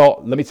again?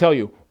 Well, let me tell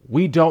you,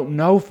 we don't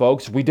know,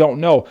 folks. We don't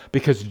know,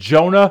 because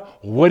Jonah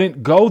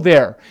wouldn't go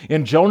there,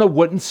 and Jonah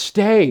wouldn't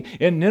stay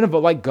in Nineveh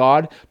like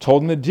God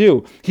told him to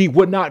do. He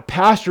would not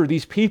pastor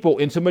these people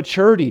into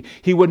maturity.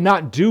 He would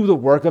not do the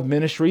work of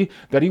ministry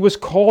that he was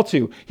called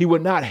to. He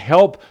would not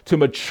help to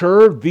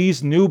mature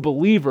these new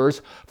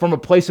believers from a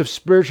place of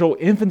spiritual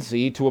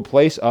infancy to a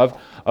place of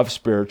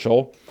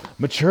spiritual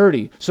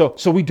maturity. So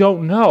we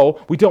don't know.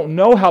 We don't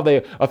know how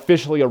they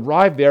officially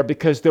arrived there,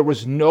 because there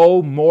was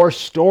no more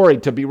story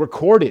to be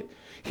recorded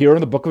here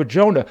in the book of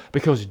Jonah,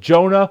 because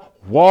Jonah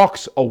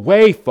walks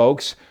away,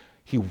 folks.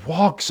 He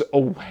walks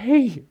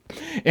away.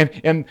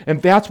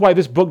 And that's why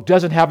this book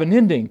doesn't have an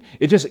ending.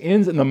 It just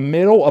ends in the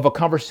middle of a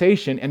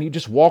conversation, and he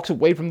just walks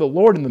away from the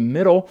Lord in the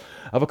middle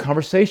of a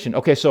conversation.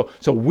 Okay, so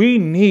we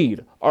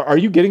need, are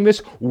you getting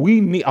this?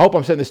 I hope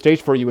I'm setting the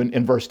stage for you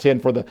in verse 10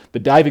 for the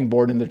diving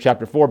board into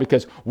chapter 4,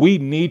 because we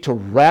need to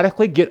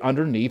radically get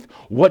underneath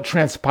what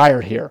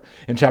transpired here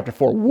in chapter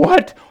 4.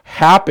 What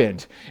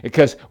happened?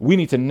 Because we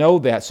need to know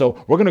that.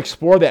 So we're going to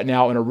explore that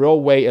now in a real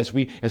way as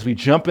we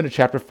jump into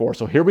chapter 4.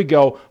 So here we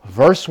go.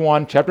 Verse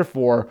 1, chapter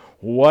 4.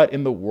 What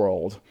in the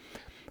world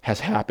has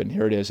happened?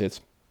 Here it is.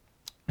 It's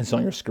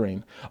on your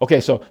screen. Okay,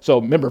 so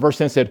remember, verse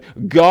 10 said,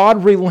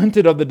 God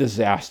relented of the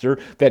disaster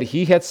that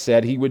he had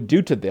said he would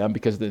do to them,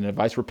 because the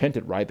Ninevites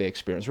repented, right? They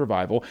experienced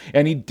revival,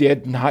 and he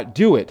did not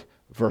do it.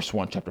 Verse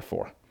 1, chapter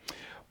 4.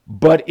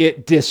 But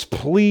it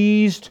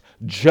displeased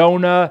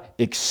Jonah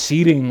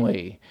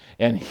exceedingly,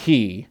 and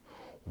he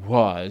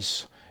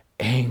was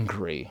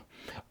angry.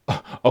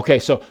 Okay,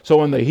 so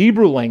in the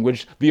Hebrew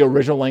language, the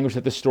original language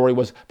that the story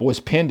was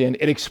penned in,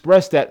 it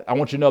expressed that, I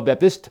want you to know that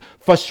this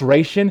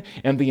frustration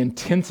and the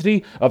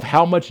intensity of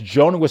how much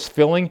Jonah was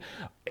feeling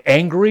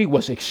angry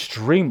was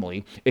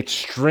extremely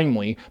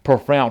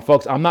profound.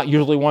 Folks, I'm not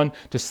usually one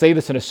to say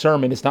this in a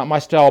sermon. It's not my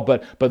style,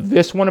 but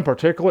this one in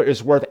particular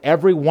is worth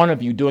every one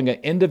of you doing an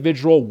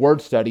individual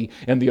word study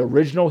in the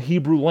original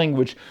Hebrew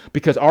language,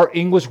 because our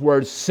English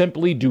words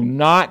simply do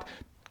not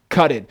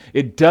cut it.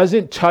 It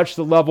doesn't touch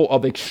the level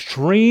of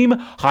extreme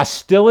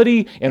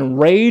hostility and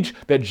rage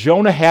that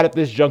Jonah had at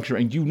this juncture.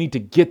 And you need to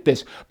get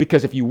this,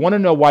 because if you want to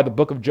know why the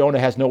book of Jonah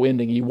has no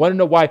ending, and you want to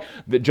know why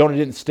that Jonah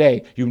didn't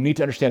stay, you need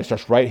to understand it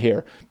starts right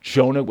here.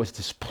 Jonah was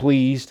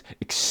displeased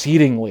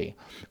exceedingly.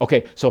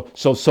 Okay, so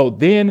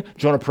then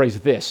Jonah prays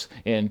this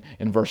in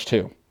verse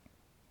 2.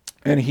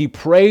 And he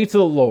prayed to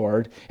the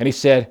Lord, and he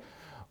said,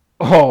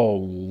 "Oh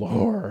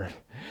Lord,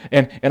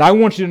 And I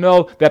want you to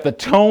know that the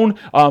tone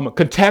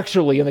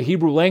contextually in the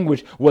Hebrew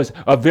language was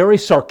a very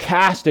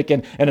sarcastic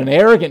and an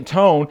arrogant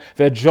tone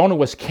that Jonah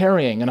was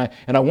carrying. And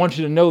I want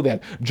you to know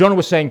that. Jonah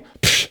was saying,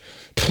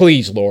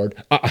 please,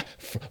 Lord,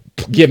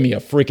 give me a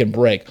freaking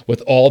break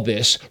with all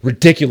this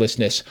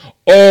ridiculousness.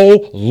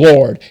 Oh,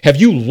 Lord, have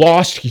you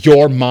lost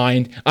your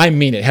mind? I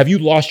mean it. Have you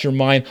lost your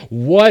mind?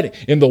 What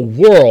in the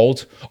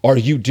world are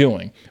you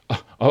doing?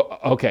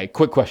 Okay,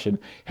 quick question.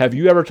 Have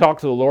you ever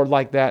talked to the Lord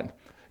like that?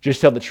 Just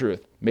tell the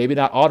truth. Maybe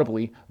not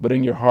audibly, but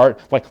in your heart.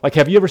 Like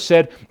have you ever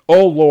said,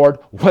 oh Lord,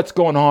 what's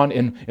going on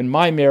in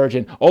my marriage?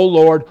 And oh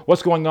Lord,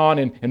 what's going on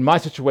in my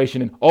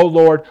situation? And oh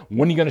Lord,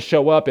 when are you going to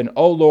show up? And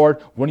oh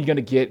Lord, when are you going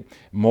to get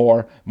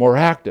more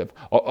active?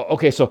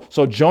 Okay,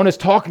 so Jonah's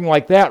talking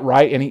like that,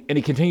 right? And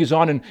he continues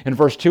on in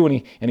verse 2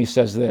 and he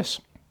says this.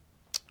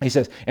 He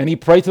says, and he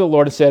prayed to the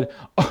Lord and said,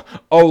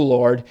 oh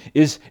Lord,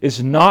 is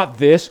not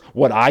this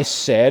what I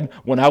said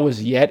when I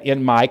was yet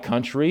in my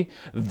country?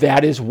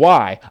 That is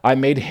why I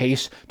made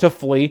haste to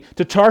flee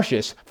to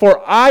Tarshish.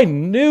 For I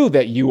knew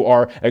that you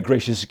are a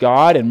gracious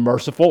God and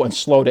merciful and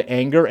slow to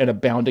anger and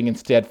abounding in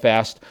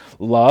steadfast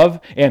love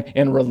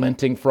and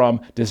relenting from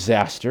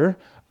disaster.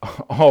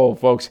 Oh,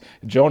 folks,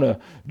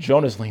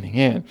 Jonah's leaning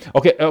in.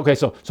 Okay,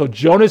 so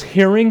Jonah's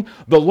hearing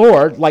the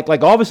Lord, like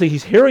obviously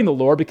he's hearing the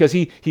Lord because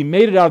he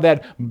made it out of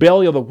that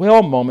belly of the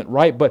whale moment,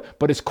 right? But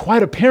it's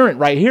quite apparent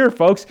right here,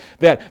 folks,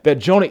 that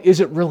Jonah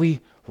isn't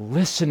really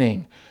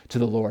listening to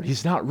the Lord.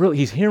 He's not really,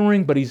 he's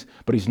hearing, but he's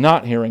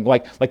not hearing.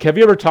 Like have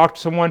you ever talked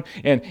to someone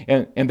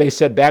and they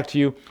said back to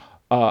you,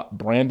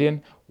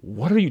 Brandon,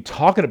 what are you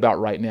talking about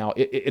right now?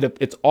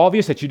 It's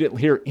obvious that you didn't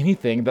hear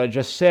anything that I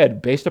just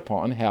said based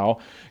upon how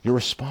you're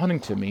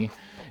responding to me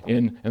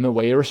in the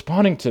way you're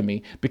responding to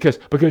me. Because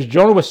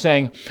Jonah was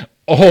saying,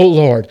 oh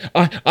Lord,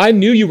 I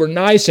knew you were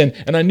nice and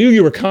I knew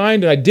you were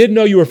kind and I did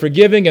know you were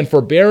forgiving and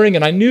forbearing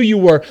and I knew you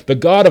were the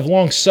God of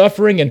long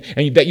suffering and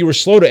that you were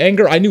slow to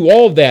anger. I knew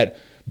all of that.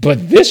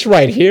 But this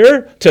right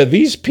here to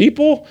these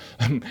people,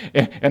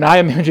 and I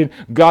imagine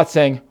God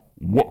saying,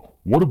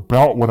 What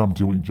about what I'm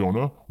doing,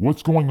 Jonah?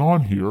 What's going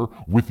on here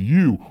with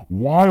you?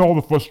 Why all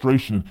the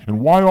frustration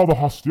and why all the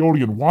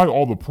hostility and why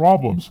all the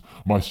problems?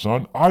 My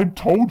son, I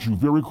told you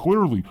very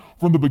clearly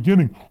from the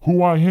beginning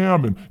who I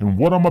am and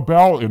what I'm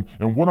about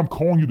and what I'm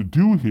calling you to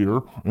do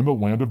here in the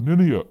land of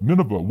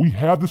Nineveh. We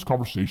had this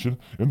conversation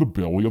in the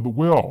belly of the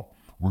whale.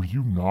 Were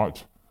you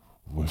not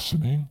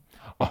listening?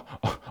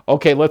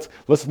 Okay, let's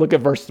look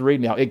at verse 3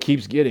 now. It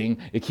keeps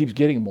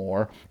getting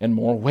more and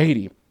more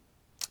weighty.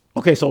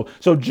 Okay, so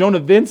Jonah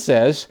then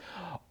says,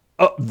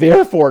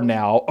 therefore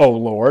now, O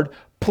Lord,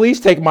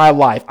 please take my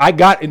life.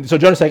 So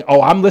Jonah's saying,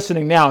 oh, I'm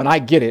listening now and I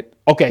get it.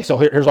 Okay, so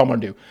here's what I'm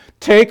going to do.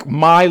 Take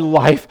my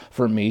life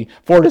from me,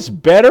 for it is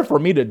better for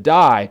me to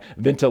die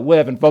than to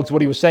live. And folks,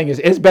 what he was saying is,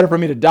 it's better for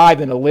me to die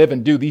than to live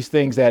and do these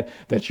things that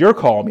you're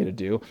calling me to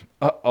do.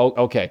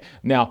 Okay,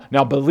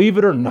 now believe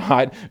it or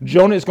not,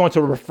 Jonah is going to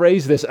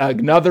rephrase this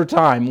another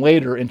time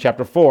later in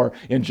chapter 4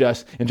 in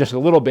just a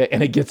little bit,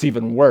 and it gets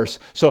even worse.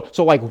 So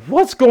like,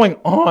 what's going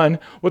on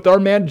with our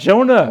man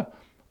Jonah?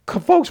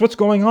 Folks, what's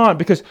going on?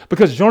 Because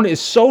Jonah is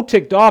so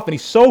ticked off and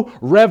he's so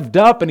revved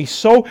up and he's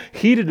so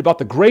heated about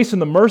the grace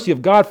and the mercy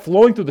of God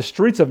flowing through the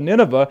streets of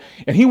Nineveh,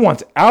 and he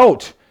wants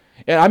out.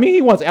 And I mean,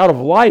 he wants out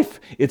of life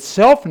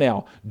itself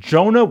now.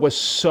 Jonah was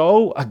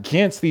so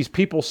against these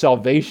people's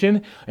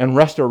salvation and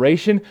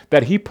restoration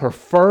that he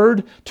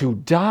preferred to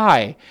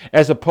die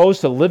as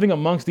opposed to living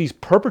amongst these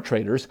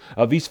perpetrators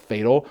of these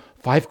fatal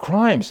 5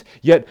 crimes.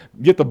 Yet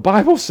the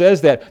Bible says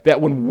that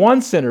when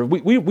one sinner,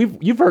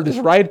 you've heard this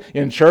right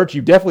in church,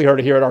 you've definitely heard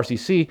it here at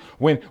RCC,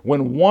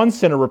 when one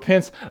sinner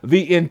repents,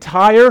 the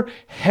entire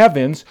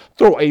heavens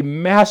throw a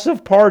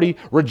massive party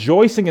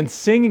rejoicing and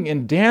singing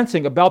and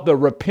dancing about the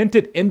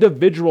repentant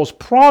individual's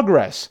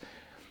progress.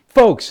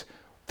 Folks,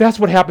 that's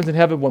what happens in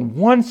heaven when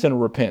one sinner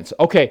repents.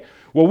 Okay,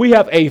 well, we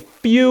have a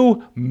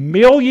few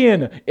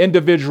million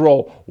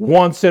individual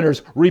one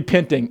sinners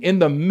repenting in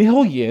the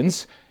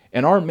millions.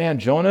 And our man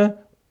Jonah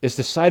is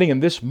deciding in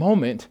this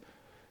moment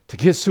to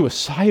get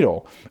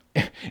suicidal.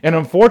 And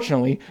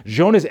unfortunately,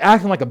 Jonah is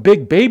acting like a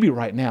big baby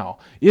right now,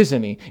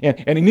 isn't he?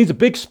 And he needs a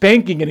big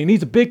spanking and he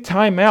needs a big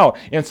timeout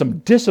and some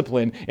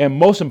discipline. And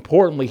most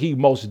importantly, he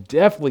most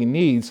definitely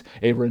needs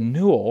a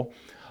renewal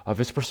of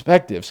his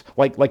perspectives.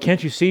 Like,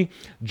 can't you see?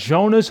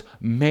 Jonah's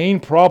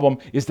main problem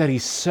is that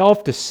he's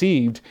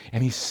self-deceived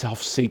and he's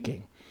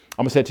self-seeking.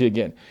 I'm going to say it to you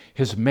again.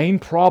 His main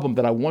problem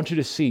that I want you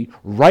to see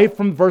right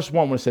from verse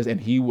 1 when it says,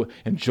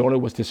 and Jonah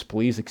was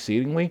displeased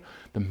exceedingly,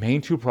 the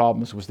main 2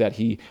 problems was that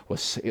he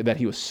was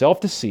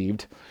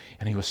self-deceived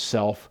and he was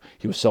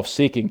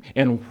self-seeking.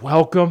 And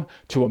welcome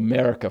to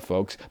America,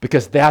 folks,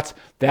 because that's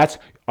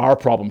our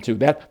problem too.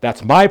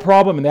 That's my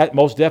problem, and that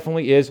most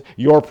definitely is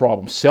your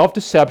problem.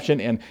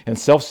 Self-deception and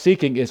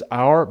self-seeking is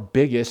our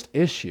biggest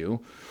issue.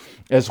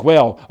 as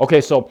well.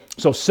 Okay, so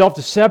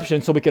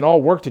self-deception, so we can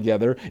all work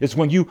together, is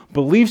when you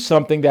believe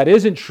something that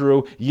isn't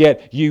true,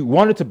 yet you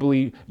want it to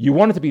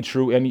be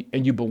true,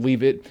 and you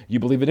believe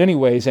it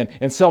anyways.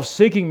 And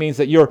self-seeking means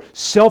that you're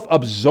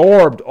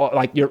self-absorbed,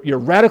 like you're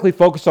radically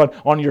focused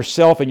on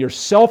yourself, and you're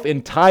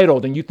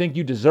self-entitled, and you think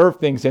you deserve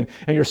things, and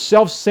you're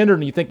self-centered,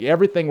 and you think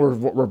everything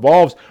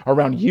revolves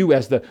around you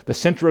as the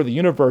center of the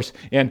universe,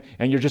 and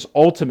you're just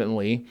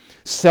ultimately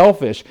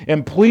selfish.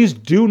 And please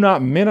do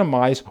not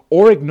minimize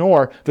or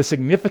ignore the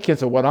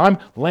significance of what I'm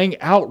laying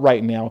out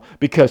right now,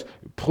 because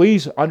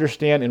please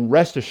understand and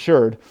rest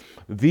assured,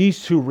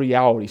 these two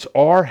realities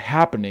are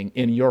happening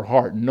in your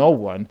heart. No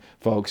one,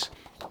 folks,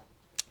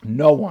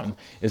 no one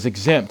is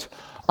exempt.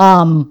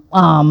 Well,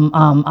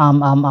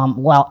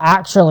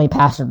 actually,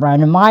 Pastor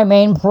Brandon, my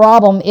main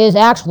problem is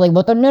actually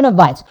with the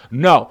Ninevites.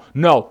 No,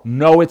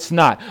 it's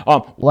not.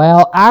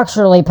 Well,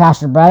 actually,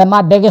 Pastor Brandon,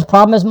 my biggest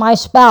problem is my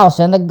spouse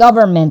and the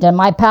government and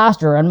my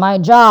pastor and my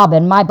job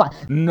and my...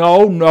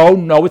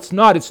 No, it's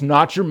not. It's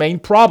not your main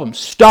problem.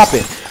 Stop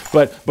it.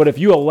 But if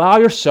you allow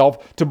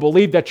yourself to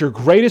believe that your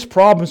greatest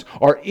problems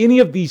are any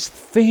of these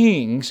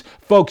things,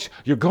 folks,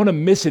 you're going to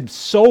miss it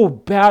so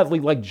badly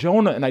like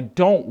Jonah, and I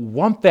don't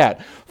want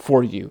that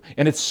for you.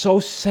 And it's so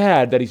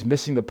sad that he's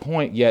missing the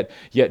point, yet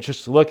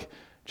just look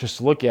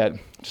at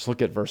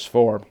verse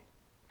 4.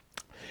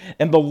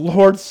 And the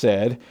Lord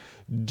said,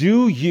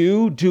 "Do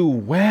you do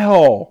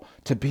well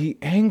to be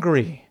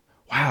angry?"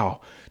 Wow.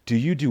 Do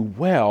you do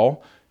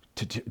well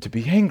to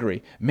be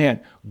angry? Man,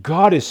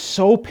 God is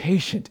so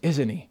patient,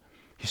 isn't he?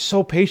 He's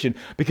so patient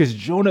because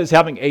Jonah is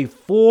having a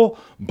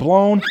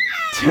full-blown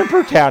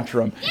temper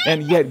tantrum,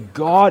 and yet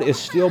God is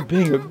still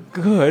being a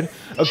good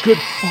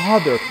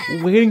father,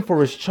 waiting for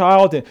his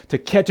child to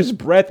catch his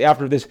breath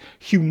after this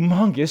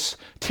humongous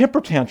temper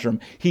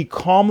tantrum. He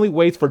calmly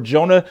waits for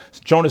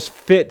Jonah's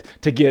fit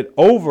to get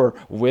over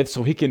with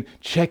so he can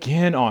check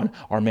in on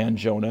our man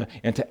Jonah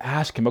and to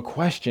ask him a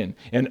question.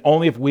 And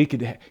only if we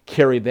could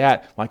carry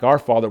that like our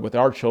Father with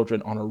our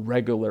children on a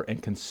regular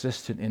and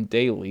consistent and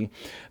daily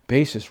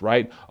basis,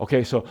 right?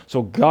 Okay, so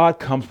God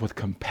comes with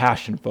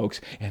compassion,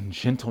 folks, and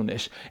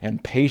gentleness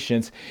and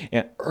patience,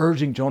 and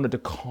urging Jonah to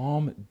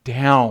calm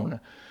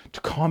down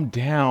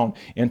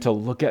and to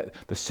look at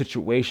the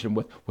situation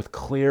with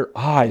clear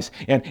eyes.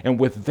 And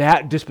with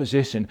that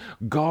disposition,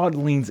 God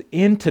leans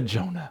into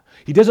Jonah.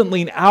 He doesn't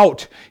lean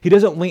out. He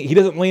doesn't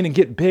lean and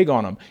get big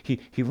on him.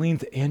 He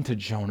leans into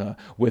Jonah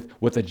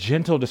with a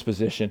gentle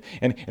disposition,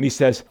 and he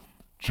says,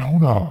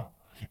 Jonah,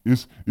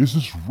 is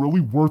this really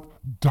worth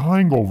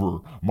dying over,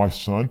 my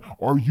son?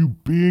 Are you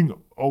being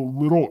a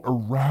little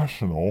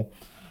irrational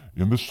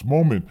in this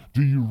moment?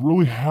 Do you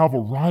really have a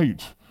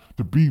right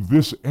to be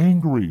this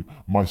angry,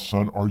 my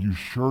son? Are you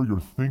sure you're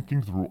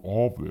thinking through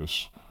all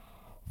this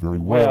very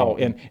well?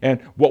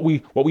 And what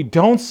we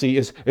don't see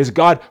is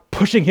God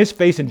pushing his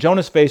face in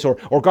Jonah's face,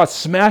 or God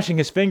smashing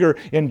his finger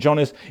in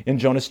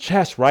Jonah's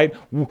chest, right?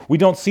 We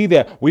don't see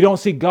that. We don't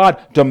see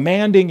God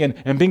demanding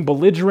and being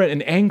belligerent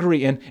and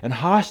angry and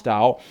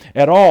hostile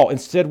at all.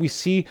 Instead, we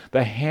see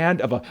the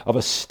hand of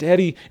a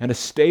steady and a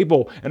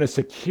stable and a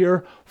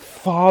secure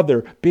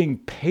Father being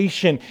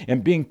patient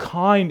and being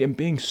kind and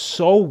being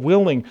so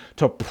willing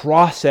to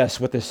process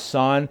with his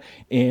son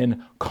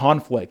in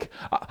conflict.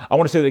 I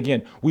want to say that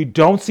again. We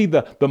don't see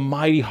the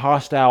mighty,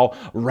 hostile,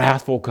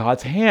 wrathful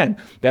God's hand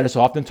that is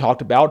often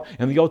talked about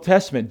in the Old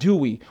Testament, do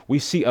we? We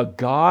see a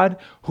God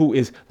who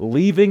is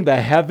leaving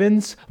the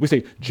heavens. We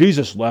say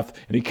Jesus left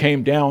and he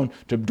came down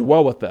to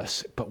dwell with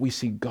us. But we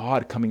see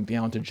God coming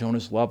down to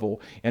Jonah's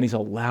level, and he's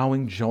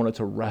allowing Jonah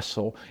to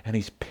wrestle, and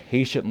he's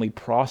patiently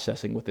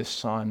processing with his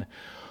son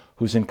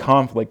who's in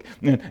conflict.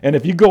 And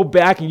if you go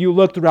back and you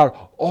look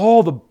throughout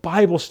all the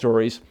Bible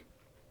stories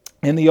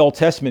in the Old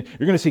Testament,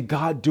 you're going to see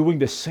God doing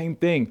the same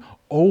thing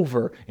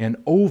over and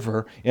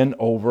over and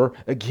over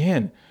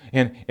again.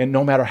 And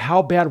no matter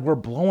how bad we're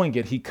blowing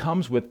it, he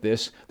comes with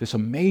this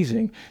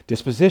amazing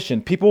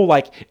disposition. People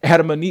like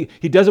Adam and Eve,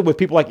 he does it with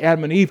people like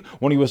Adam and Eve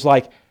when he was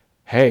like,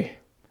 "Hey,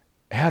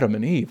 Adam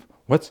and Eve,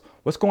 what's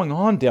going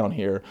on down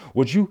here?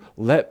 Would you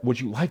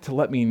like to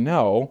let me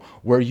know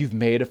where you've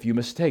made a few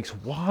mistakes?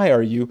 Why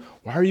are you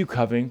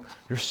covering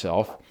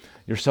yourself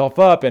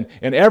up?" And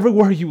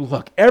everywhere you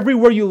look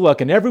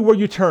and everywhere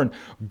you turn,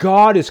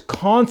 God is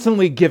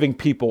constantly giving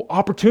people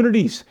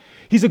opportunities.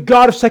 He's a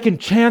God of second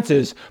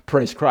chances,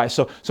 praise Christ.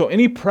 So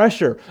any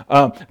pressure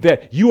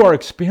that you are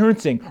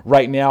experiencing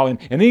right now, and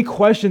any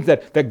questions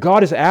that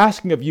God is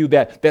asking of you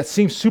that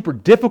seems super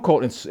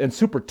difficult and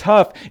super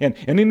tough, and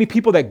any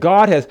people that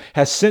God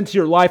has sent to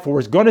your life, or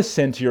is going to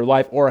send to your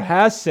life, or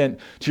has sent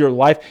to your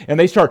life, and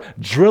they start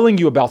drilling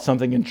you about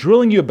something,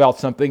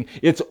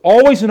 it's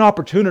always an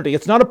opportunity.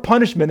 It's not a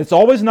punishment. It's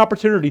always an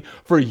opportunity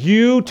for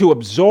you to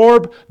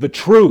absorb the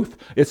truth.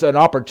 It's an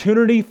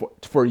opportunity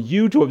for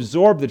you to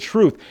absorb the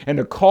truth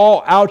and to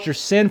call out your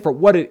sin for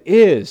what it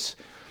is,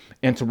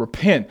 and to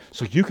repent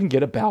so you can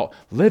get about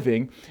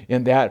living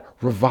in that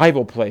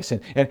revival place.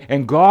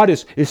 And God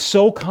is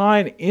so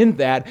kind in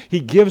that he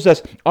gives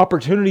us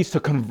opportunities to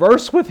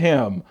converse with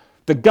him,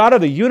 the God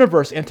of the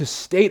universe, and to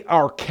state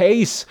our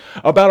case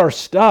about our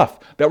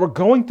stuff that we're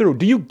going through.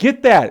 Do you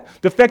get that?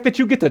 The fact that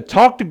you get to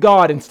talk to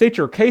God and state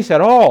your case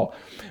at all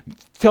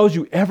tells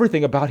you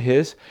everything about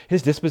his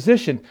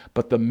disposition.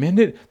 But the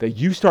minute that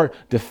you start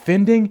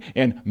defending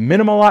and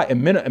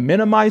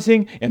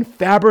minimizing and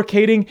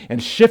fabricating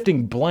and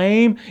shifting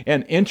blame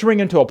and entering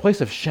into a place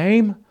of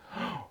shame,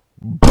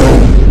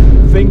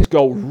 boom, things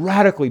go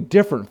radically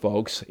different,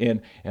 folks,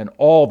 in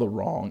all the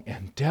wrong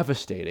and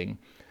devastating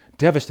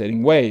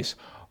ways.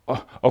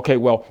 Okay,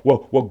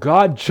 well,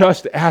 God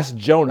just asked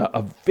Jonah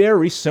a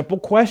very simple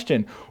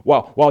question.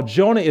 While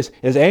Jonah is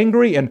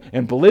angry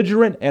and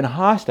belligerent and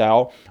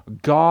hostile,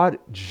 God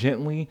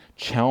gently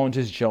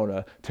challenges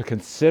Jonah to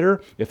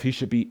consider if he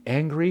should be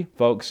angry,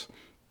 folks,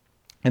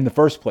 in the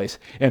first place.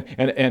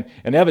 And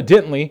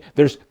evidently,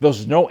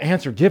 there's no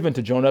answer given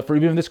to Jonah for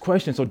even this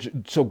question.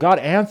 So God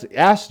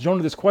asks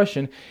Jonah this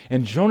question,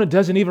 and Jonah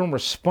doesn't even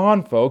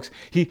respond, folks.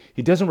 He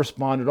doesn't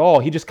respond at all.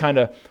 He just kind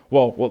of,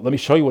 well, let me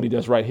show you what he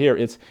does right here.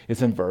 It's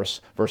in verse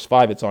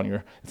 5. It's on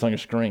your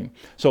screen.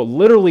 So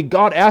literally,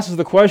 God asks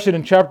the question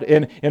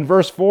in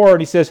verse 4,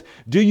 and he says,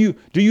 Do you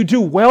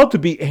do well to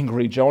be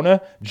angry,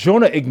 Jonah?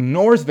 Jonah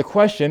ignores the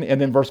question, and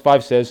then verse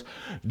 5 says,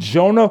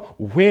 Jonah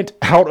went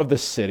out of the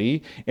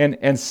city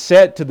and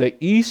set to the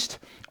east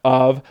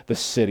of the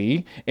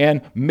city and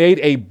made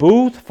a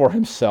booth for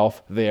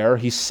himself there.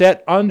 He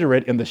sat under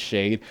it in the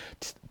shade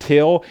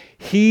till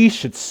he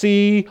should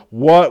see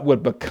what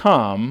would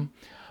become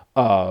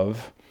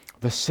of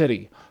the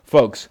city.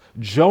 Folks,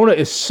 Jonah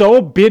is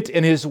so bent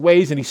in his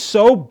ways and he's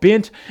so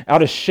bent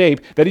out of shape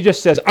that he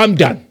just says, I'm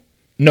done.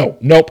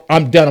 Nope,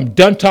 I'm done. I'm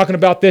done talking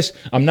about this.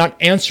 I'm not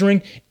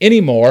answering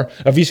any more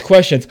of these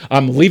questions.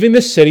 I'm leaving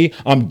this city.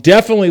 I'm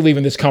definitely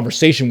leaving this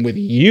conversation with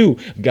you,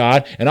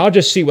 God, and I'll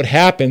just see what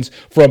happens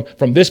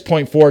from this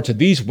point forward to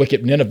these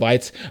wicked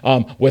Ninevites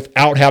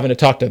without having to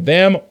talk to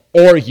them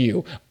or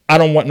you. I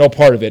don't want no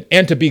part of it.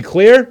 And to be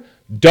clear,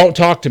 don't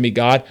talk to me,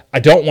 God.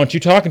 I don't want you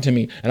talking to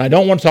me, and I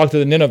don't want to talk to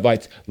the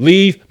Ninevites.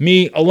 Leave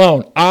me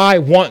alone. I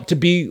want to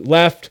be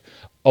left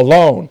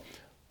alone.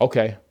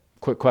 Okay,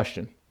 quick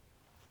question.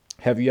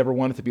 Have you ever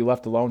wanted to be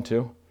left alone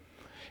too?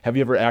 Have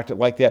you ever acted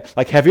like that?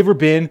 Like, have you ever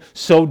been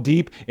so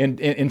deep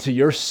into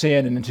your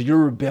sin and into your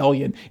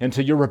rebellion,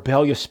 into your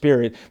rebellious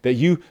spirit that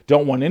you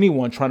don't want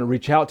anyone trying to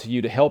reach out to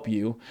you to help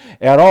you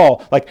at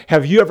all? Like,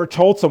 have you ever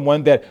told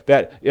someone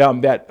have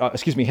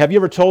you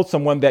ever told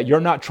someone that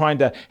you're not trying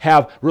to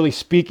have really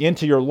speak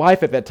into your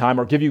life at that time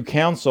or give you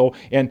counsel,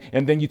 and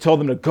then you told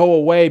them to go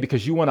away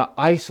because you want to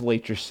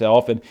isolate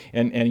yourself and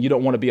you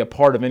don't want to be a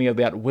part of any of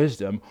that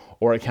wisdom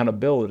or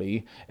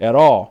accountability at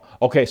all?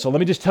 Okay, so let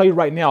me just tell you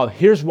right now,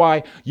 here's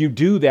why you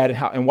do that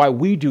and why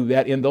we do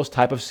that in those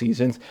type of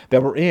seasons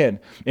that we're in,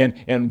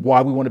 and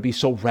why we want to be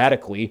so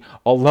radically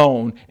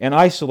alone and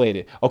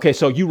isolated. Okay,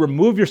 so you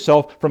remove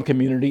yourself from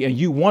community and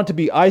you want to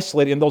be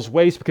isolated in those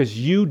ways because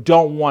you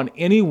don't want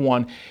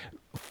anyone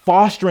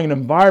fostering an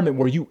environment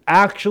where you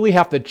actually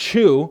have to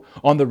chew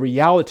on the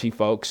reality,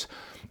 folks,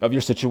 of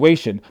your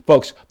situation.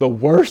 Folks, the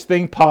worst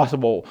thing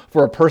possible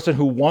for a person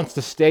who wants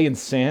to stay in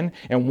sin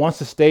and wants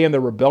to stay in the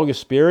rebellious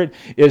spirit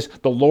is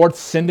the Lord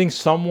sending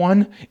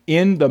someone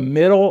in the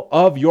middle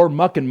of your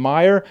muck and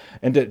mire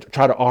and to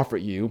try to offer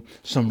you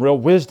some real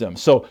wisdom.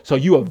 So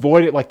you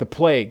avoid it like the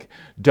plague,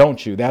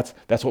 don't you? That's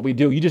what we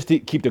do. You just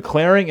keep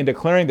declaring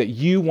that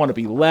you want to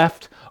be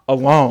left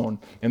alone,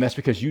 and that's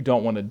because you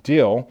don't want to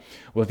deal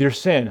with your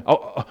sin.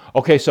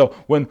 Okay, so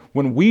when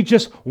we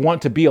just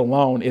want to be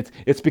alone,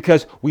 it's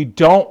because we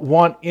don't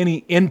want any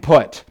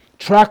input.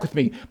 Track with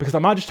me, because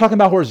I'm not just talking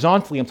about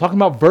horizontally, I'm talking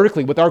about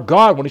vertically with our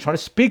God when he's trying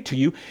to speak to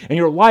you in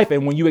your life,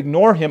 and when you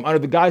ignore him under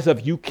the guise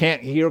of you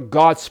can't hear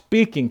God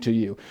speaking to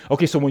you.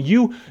 Okay, so when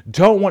you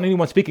don't want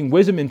anyone speaking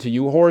wisdom into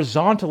you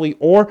horizontally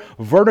or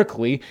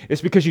vertically, it's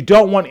because you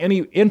don't want any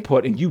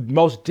input, and you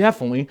most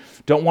definitely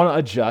don't want to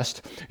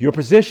adjust your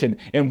position.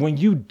 And when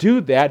you do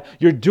that,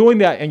 you're doing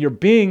that and you're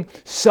being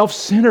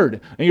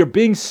self-centered, and you're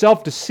being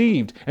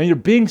self-deceived, and you're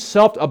being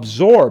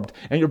self-absorbed,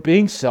 and you're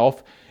being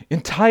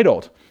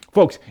self-entitled.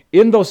 Folks,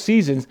 in those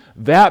seasons,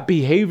 that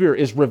behavior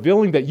is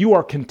revealing that you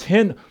are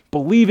content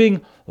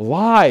believing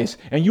lies,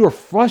 and you are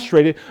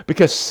frustrated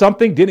because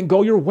something didn't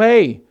go your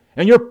way.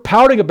 And you're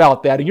pouting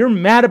about that, and you're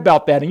mad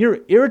about that, and you're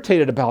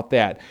irritated about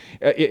that.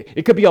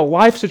 It could be a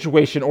life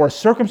situation or a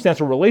circumstance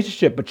or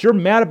relationship, but you're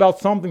mad about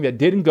something that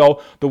didn't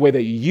go the way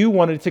that you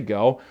wanted it to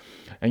go,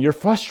 and you're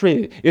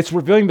frustrated. It's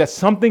revealing that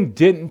something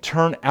didn't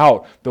turn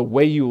out the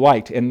way you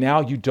liked, and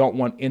now you don't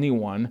want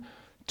anyone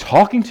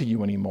talking to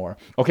you anymore.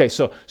 Okay,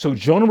 so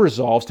Jonah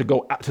resolves to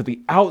go out to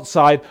the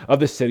outside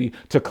of the city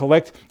to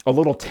collect a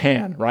little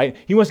tan, right?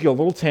 He wants to get a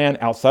little tan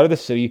outside of the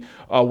city,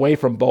 away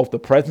from both the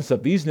presence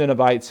of these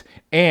Ninevites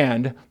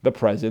and the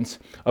presence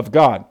of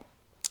God.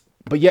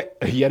 But yet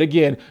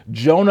again,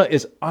 Jonah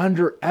is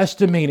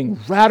underestimating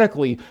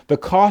radically the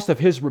cost of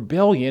his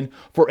rebellion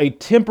for a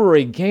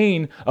temporary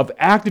gain of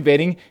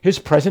activating his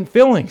present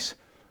feelings.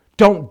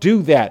 Don't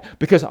do that,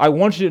 because I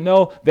want you to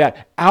know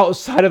that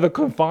outside of the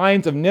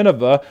confines of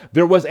Nineveh,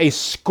 there was a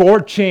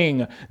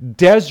scorching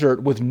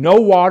desert with no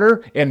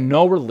water and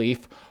no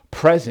relief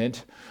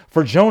present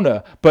for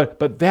Jonah.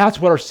 But that's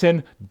what our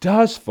sin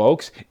does,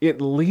 folks.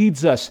 It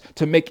leads us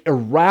to make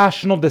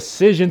irrational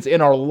decisions in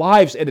our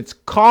lives, and it's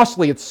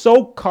costly. It's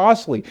so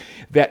costly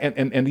that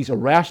and these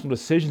irrational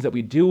decisions that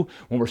we do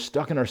when we're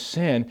stuck in our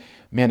sin,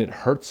 man, it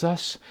hurts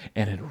us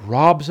and it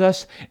robs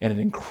us and it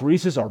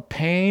increases our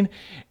pain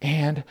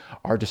and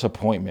our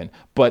disappointment.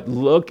 But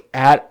look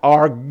at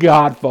our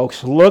God,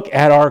 folks. Look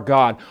at our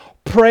God.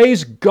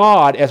 Praise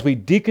God as we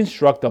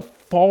deconstruct the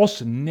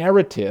false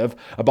narrative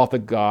about the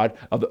God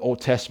of the Old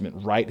Testament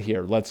right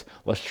here. Let's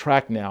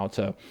track now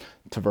to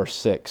verse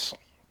 6.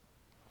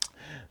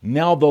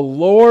 Now the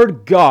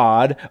Lord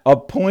God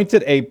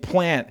appointed a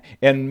plant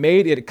and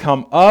made it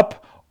come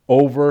up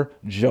over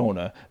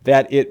Jonah,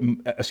 that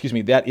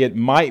it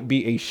might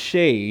be a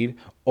shade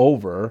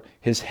over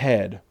his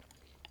head,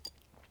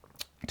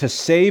 to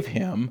save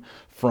him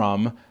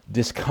from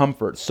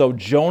discomfort. So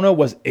Jonah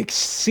was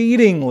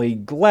exceedingly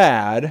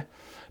glad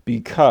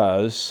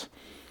because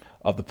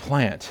of the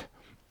plant.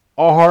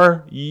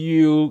 Are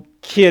you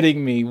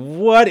kidding me?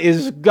 What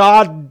is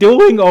God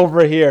doing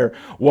over here?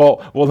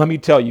 Well, let me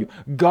tell you.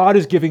 God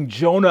is giving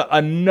Jonah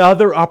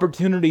another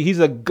opportunity. He's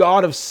a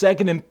God of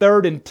second and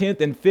third and 10th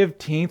and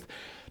 15th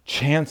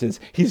chances.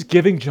 He's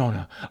giving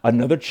Jonah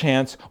another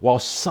chance while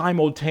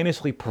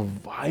simultaneously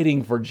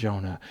providing for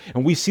Jonah.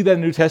 And we see that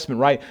in the New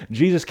Testament, right?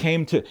 Jesus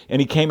came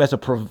as a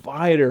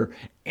provider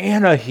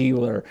and a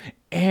healer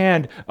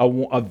and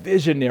a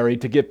visionary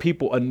to give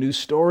people a new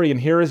story. And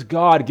here is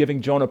God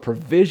giving Jonah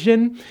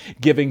provision,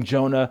 giving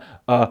Jonah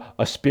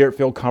a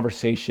spirit-filled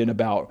conversation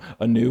about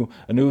a new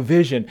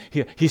vision.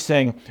 He's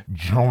saying,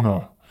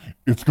 Jonah,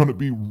 it's going to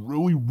be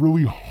really,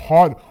 really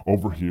hot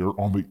over here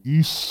on the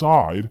east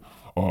side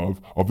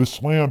of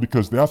this land,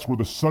 because that's where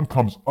the sun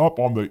comes up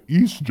on the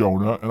east,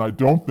 Jonah, and I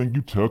don't think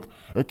you took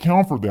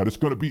account for that. It's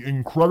going to be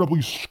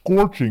incredibly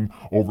scorching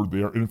over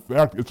there. In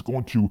fact, it's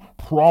going to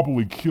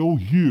probably kill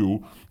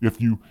you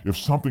if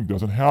something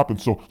doesn't happen.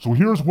 So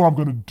here's what I'm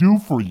going to do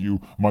for you,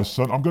 my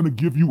son. I'm going to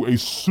give you a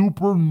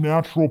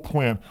supernatural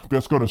plant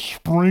that's going to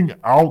spring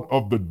out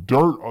of the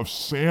dirt of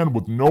sand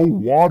with no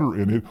water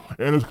in it,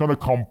 and it's going to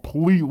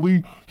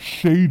completely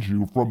shade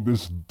you from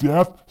this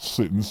death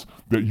sentence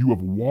that you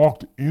have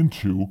walked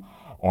into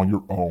on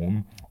your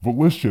own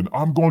volition.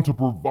 I'm going to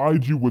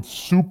provide you with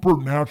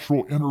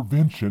supernatural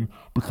intervention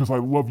because I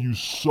love you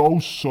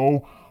so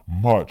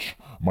much,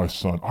 my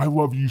son. I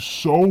love you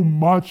so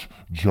much,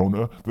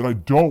 Jonah, that I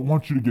don't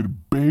want you to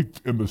get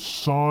baked in the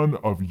sun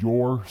of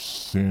your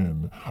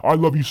sin. I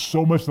love you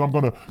so much that I'm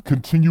going to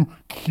continue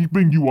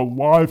keeping you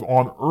alive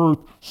on earth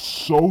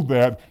so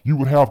that you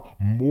would have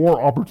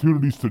more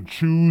opportunities to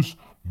choose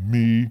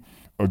me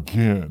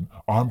again.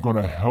 I'm going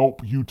to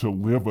help you to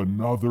live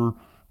another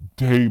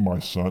day, my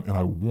son, and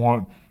I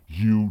want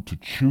you to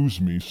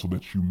choose me so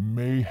that you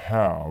may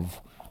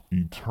have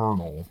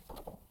eternal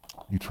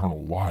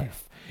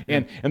life.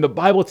 And the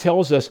Bible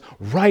tells us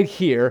right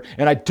here,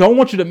 and I don't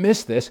want you to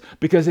miss this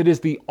because it is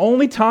the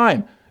only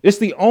time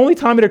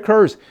it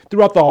occurs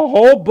throughout the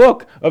whole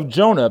book of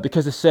Jonah,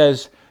 because it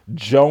says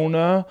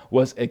Jonah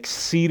was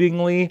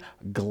exceedingly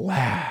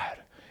glad,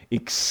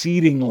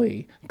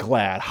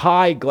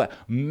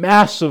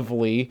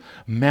 massively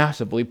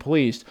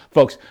pleased.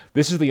 Folks,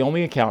 this is the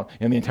only account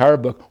in the entire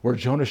book where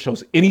Jonah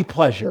shows any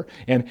pleasure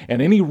and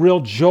any real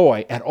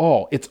joy at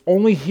all. It's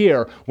only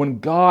here when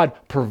God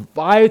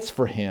provides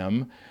for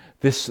him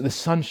this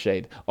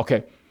sunshade.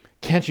 Okay,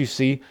 can't you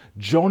see?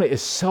 Jonah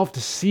is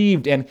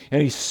self-deceived and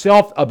he's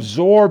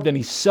self-absorbed and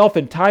he's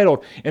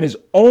self-entitled and is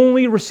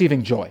only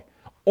receiving joy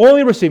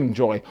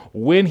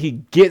when he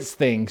gets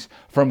things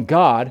from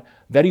God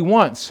that he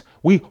wants.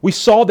 We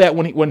saw that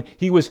when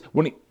he let's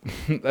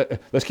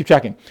keep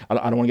checking. I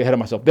don't want to get ahead of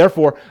myself.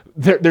 Therefore,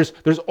 there's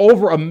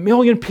over 1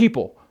 million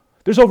people.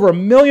 There's over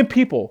 1 million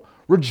people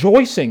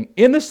rejoicing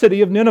in the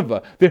city of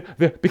Nineveh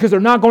because they're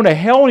not going to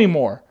hell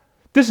anymore.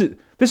 This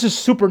is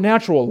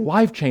supernatural,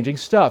 life-changing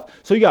stuff.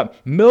 So you got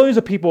millions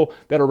of people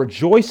that are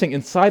rejoicing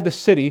inside the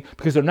city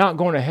because they're not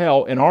going to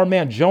hell, and our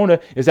man Jonah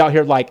is out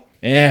here like,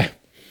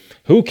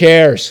 who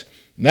cares?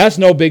 That's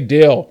no big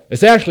deal.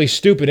 It's actually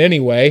stupid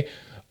anyway.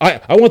 I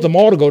want them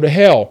all to go to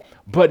hell.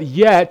 But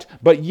yet,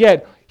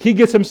 he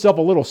gets himself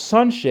a little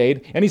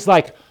sunshade, and he's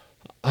like,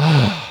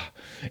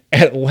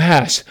 at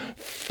last,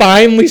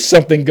 finally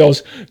something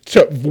goes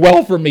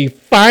well for me.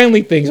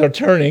 Finally things are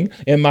turning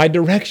in my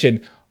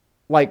direction.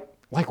 Like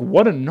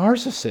what a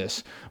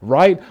narcissist,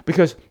 right?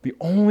 Because the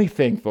only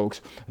thing,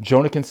 folks,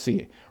 Jonah can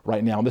see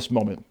right now in this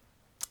moment,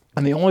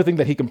 and the only thing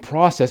that he can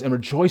process and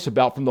rejoice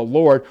about from the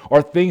Lord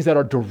are things that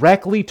are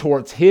directly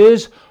towards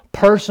his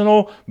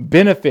personal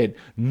benefit,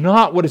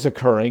 not what is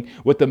occurring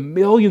with the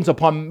millions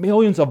upon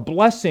millions of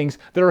blessings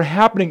that are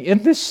happening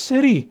in this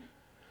city.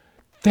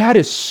 That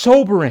is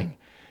sobering.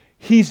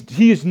 He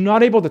is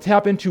not able to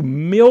tap into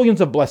millions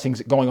of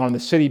blessings going on in the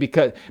city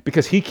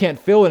because he can't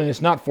feel it and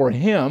it's not for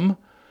him.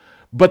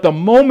 But the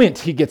moment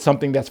he gets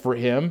something that's for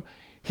him,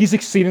 he's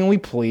exceedingly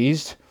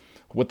pleased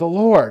with the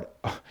Lord.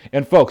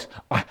 And folks,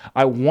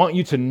 I want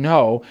you to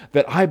know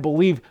that I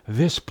believe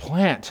this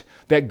plant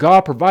that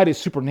God provided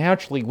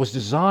supernaturally was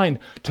designed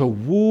to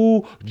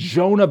woo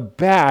Jonah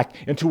back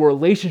into a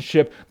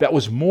relationship that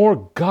was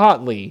more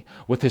godly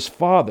with his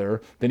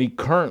father than he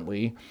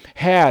currently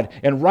had.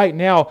 And right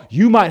now,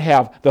 you might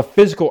have the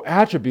physical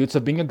attributes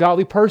of being a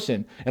godly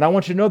person. And I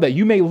want you to know that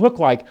you may look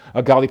like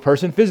a godly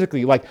person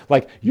physically,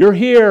 like you're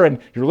here and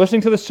you're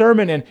listening to the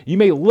sermon and you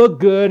may look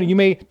good and you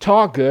may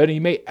talk good and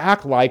you may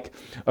act like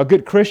a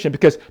good Christian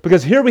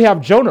because here we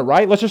have Jonah,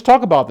 right? Let's just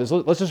talk about this.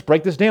 Let's just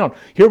break this down.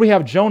 Here we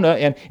have Jonah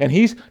and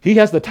he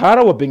has the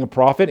title of being a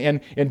prophet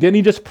and didn't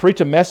he just preach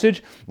a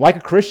message like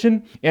a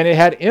Christian and it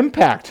had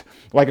impact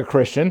like a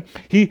Christian?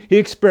 He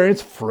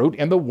experienced fruit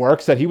in the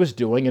works that he was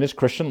doing in his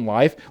Christian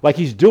life, like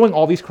he's doing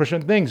all these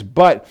Christian things,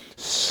 but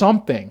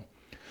something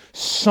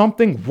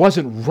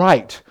wasn't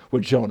right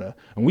with Jonah.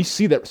 And we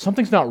see that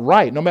something's not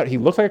right. No matter, he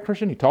looks like a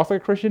Christian, he talks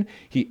like a Christian,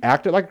 he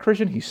acted like a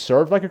Christian, he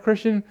served like a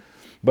Christian,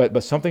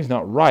 but something's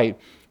not right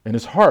in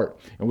his heart.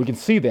 And we can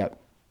see that.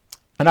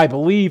 And I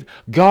believe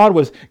God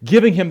was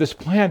giving him this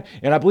plan,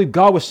 and I believe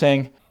God was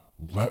saying,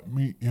 let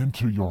me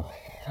into your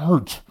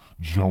heart,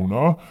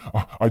 Jonah.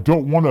 I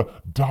don't want to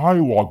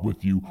dialogue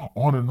with you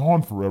on and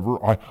on forever.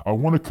 I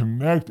want to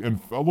connect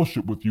and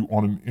fellowship with you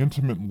on an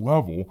intimate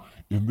level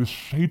in this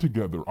shade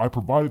together. I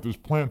provided this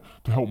plan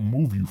to help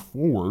move you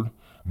forward,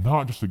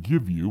 not just to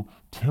give you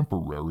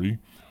temporary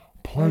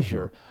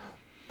pleasure.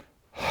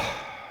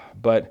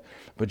 But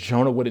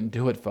Jonah wouldn't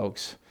do it,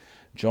 folks.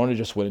 Jonah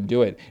just wouldn't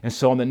do it. And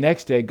so on the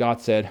next day,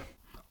 God said,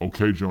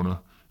 okay,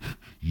 Jonah,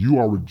 you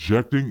are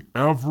rejecting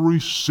every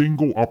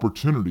single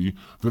opportunity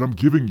that I'm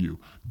giving you,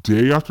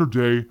 day after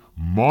day,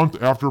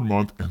 month after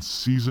month, and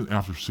season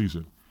after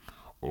season.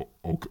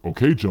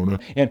 Okay, Jonah.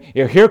 And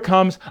here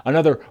comes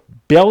another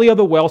belly of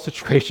the well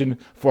situation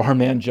for our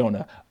man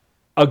Jonah.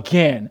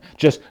 Again,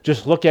 just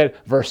look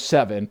at verse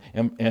 7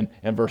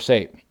 and verse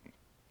 8.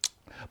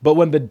 But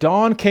when the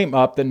dawn came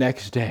up the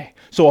next day,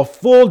 so a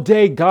full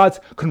day God's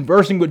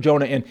conversing with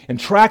Jonah and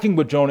tracking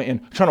with Jonah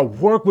and trying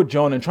to work with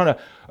Jonah and trying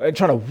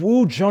to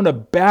woo Jonah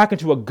back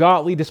into a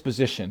godly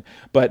disposition.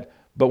 But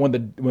when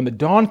the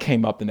dawn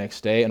came up the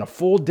next day and a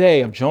full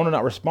day of Jonah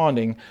not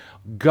responding,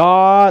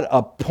 God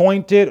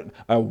appointed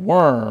a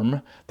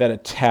worm that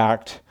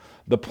attacked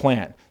the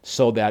plant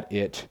so that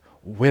it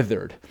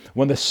withered.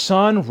 When the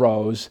sun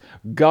rose,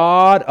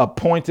 God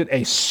appointed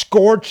a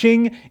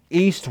scorching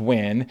east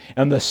wind,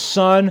 and the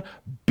sun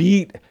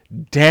beat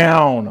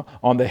down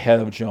on the head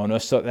of Jonah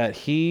so that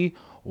he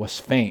was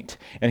faint.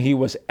 And he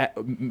was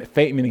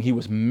faint, meaning he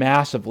was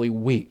massively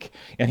weak.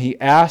 And he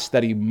asked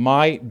that he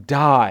might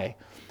die.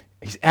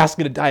 He's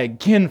asking to die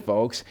again,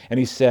 folks. And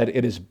he said,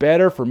 it is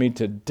better for me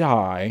to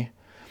die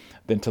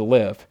than to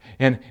live.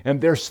 And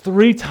there's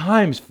 3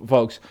 times,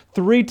 folks,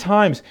 3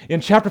 times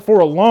in chapter 4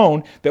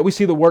 alone that we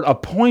see the word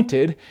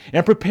appointed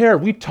and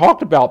prepared. We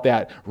talked about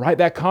that, right?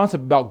 That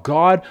concept about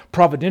God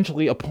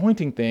providentially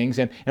appointing things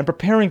and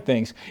preparing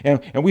things.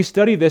 And we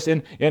studied this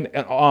in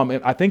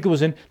I think it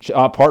was in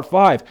part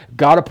 5.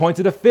 God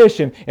appointed a fish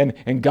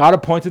and God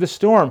appointed a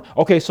storm.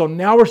 Okay, so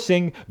now we're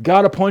seeing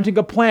God appointing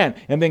a plant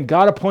and then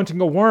God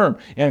appointing a worm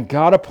and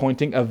God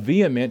appointing a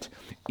vehement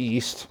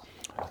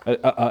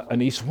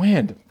an east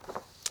wind.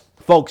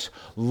 Folks,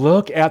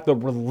 look at the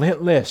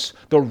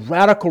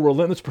radical,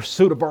 relentless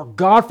pursuit of our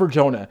God for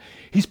Jonah.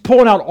 He's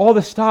pulling out all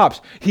the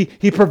stops.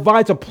 He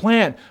provides a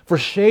plant for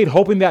shade,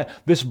 hoping that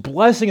this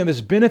blessing and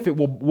this benefit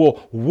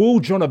will woo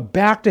Jonah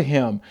back to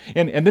him.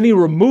 And then he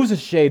removes the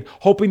shade,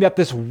 hoping that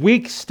this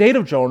weak state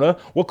of Jonah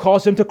will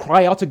cause him to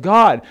cry out to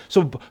God.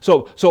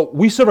 So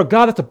we serve a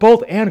God that's a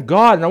both and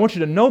God, and I want you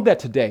to know that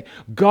today.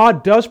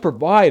 God does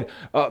provide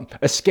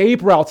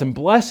escape routes and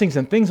blessings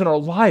and things in our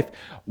life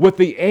with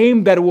the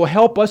aim that it will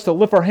help us to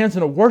lift our hands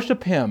and to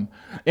worship Him.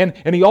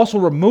 And He also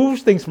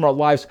removes things from our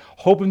lives,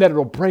 hoping that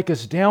it'll break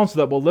us down so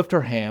that we'll lift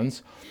our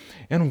hands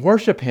and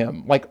worship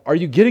Him. Like, are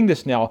you getting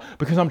this now?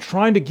 Because I'm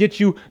trying to get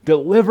you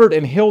delivered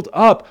and healed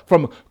up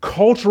from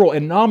cultural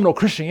and nominal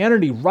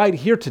Christianity right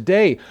here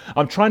today.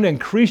 I'm trying to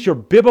increase your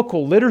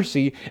biblical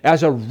literacy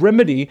as a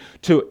remedy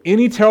to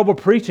any terrible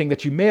preaching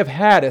that you may have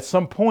had at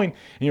some point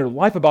in your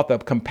life about the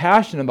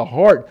compassion and the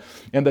heart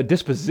and the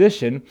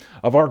disposition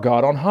of our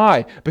God on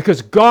high.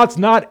 Because God's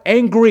not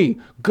angry.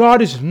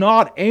 God is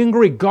not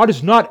angry. God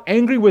is not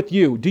angry with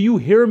you. Do you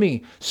hear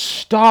me?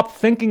 Stop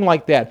thinking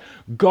like that.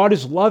 God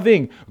is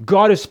loving.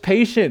 God is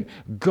patient.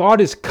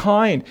 God is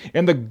kind.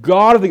 And the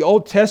God of the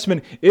Old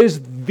Testament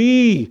is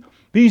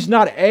He's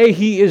not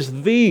He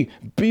is the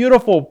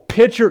beautiful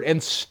picture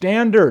and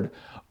standard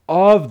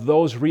of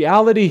those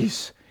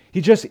realities.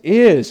 He just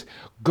is.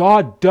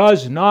 God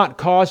does not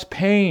cause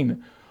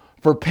pain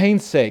for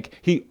pain's sake.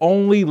 He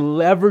only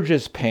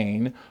leverages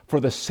pain for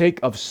the sake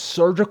of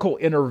surgical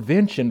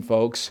intervention,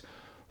 folks,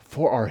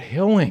 for our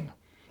healing.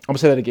 I'm going to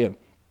say that again.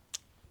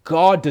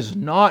 God does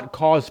not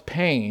cause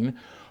pain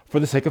for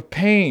the sake of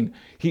pain.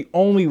 He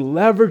only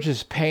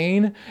leverages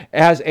pain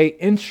as an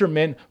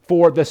instrument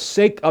for the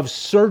sake of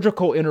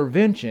surgical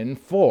intervention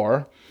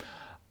for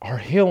our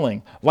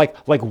healing. Like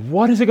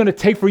what is it going to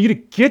take for you to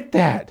get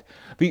that?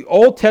 The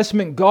Old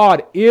Testament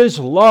God is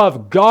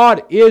love.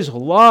 God is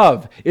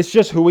love. It's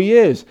just who he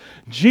is.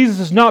 Jesus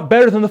is not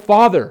better than the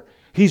Father.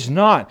 He's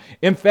not.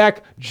 In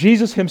fact,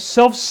 Jesus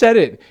himself said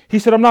it. He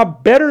said, I'm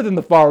not better than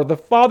the Father. The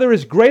Father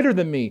is greater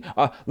than me.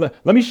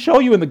 Let me show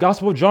you in the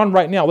Gospel of John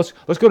right now. Let's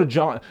go to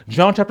John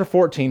chapter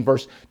 14,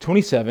 verse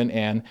 27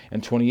 and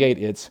 28.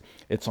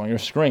 It's on your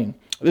screen.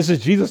 This is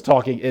Jesus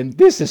talking, and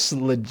this is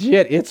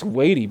legit. It's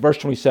weighty. Verse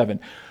 27.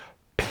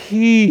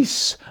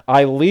 Peace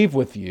I leave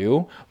with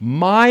you,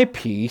 my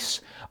peace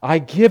I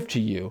give to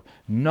you.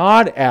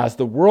 Not as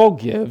the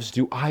world gives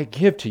do I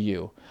give to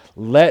you.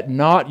 Let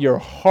not your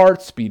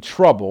hearts be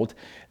troubled,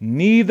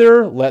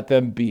 neither let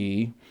them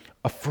be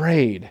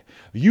afraid.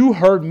 You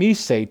heard me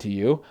say to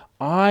you,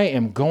 I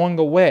am going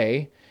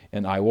away,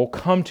 and I will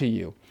come to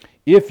you.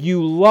 If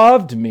you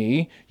loved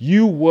me,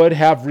 you would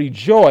have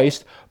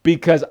rejoiced,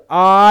 because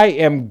I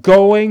am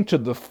going to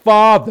the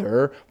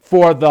Father,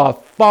 for the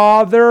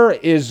Father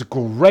is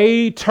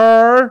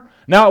greater,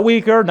 not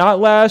weaker, not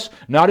less,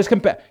 not as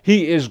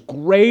he is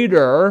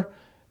greater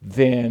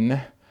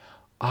than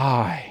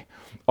I.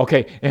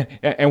 Okay,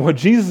 and what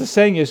Jesus is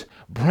saying is,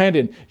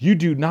 Brandon, you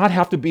do not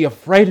have to be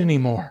afraid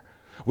anymore.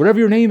 Whatever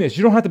your name is,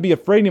 you don't have to be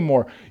afraid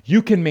anymore.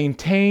 You can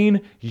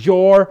maintain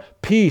your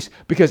peace,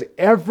 because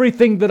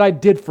everything that I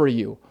did for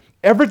you,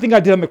 everything I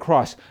did on the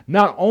cross,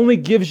 not only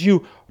gives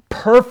you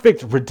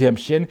perfect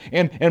redemption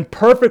and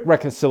perfect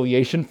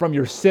reconciliation from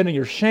your sin and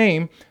your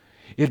shame,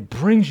 it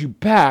brings you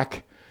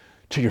back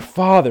to your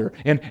Father.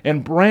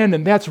 And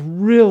Brandon, that's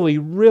really,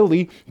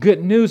 really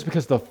good news,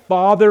 because the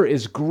Father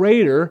is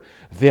greater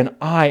than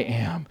I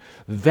am.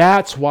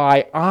 That's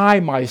why I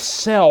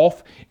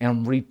myself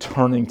am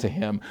returning to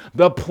him.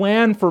 The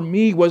plan for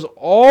me was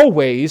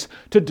always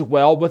to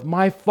dwell with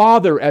my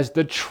Father as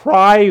the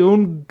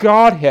triune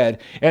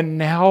Godhead. And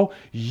now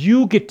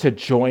you get to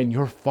join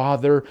your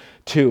Father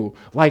too.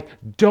 Like,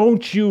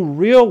 don't you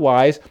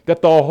realize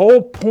that the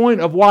whole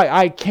point of why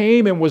I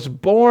came and was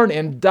born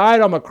and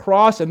died on the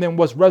cross and then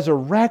was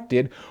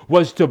resurrected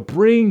was to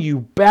bring you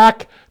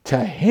back to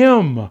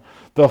him,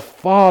 the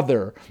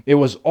Father. It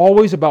was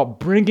always about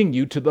bringing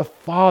you to the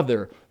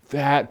Father.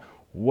 That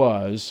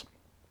was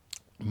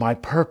my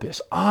purpose.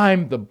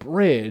 I'm the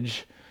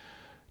bridge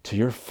to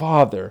your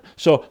Father.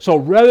 So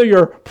whether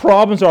your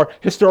problems are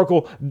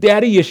historical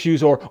daddy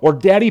issues or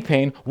daddy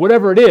pain,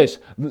 whatever it is,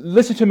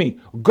 listen to me.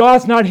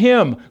 God's not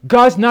him.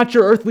 God's not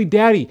your earthly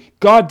daddy.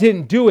 God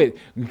didn't do it.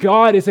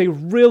 God is a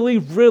really,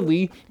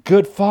 really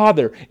good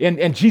Father.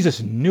 And Jesus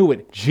knew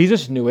it.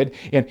 Jesus knew it.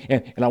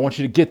 And I want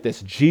you to get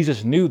this.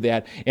 Jesus knew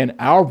that. And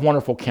our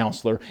wonderful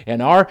counselor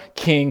and our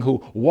King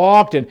who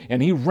walked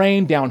and he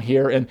reigned down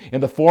here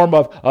in the form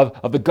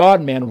of the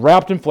God-man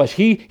wrapped in flesh,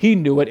 he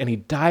knew it, and he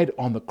died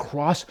on the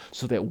cross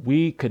so that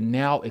we could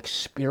now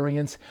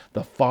experience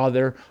the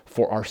Father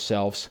for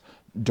ourselves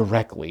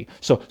directly.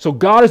 So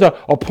God is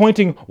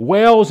appointing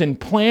whales and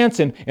plants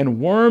and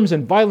worms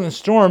and violent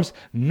storms,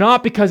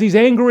 not because he's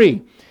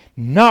angry,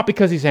 but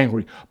because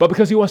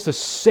he wants to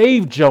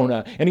save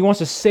Jonah, and he wants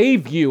to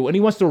save you, and he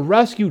wants to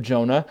rescue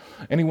Jonah,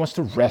 and he wants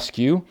to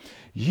rescue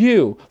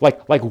you. Like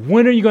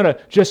when are you going to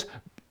just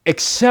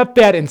accept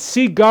that and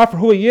see God for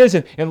who he is,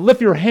 and lift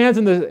your hands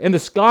in the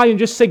sky and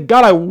just say,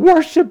 God, I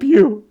worship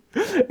you.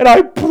 And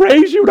I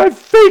praise you, and I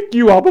thank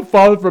you, Abba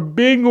Father, for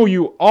being who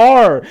you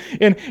are.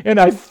 And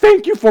I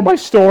thank you for my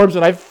storms,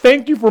 and I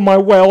thank you for my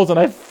wells, and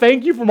I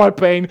thank you for my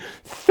pain.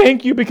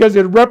 Thank you because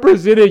it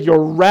represented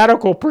your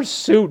radical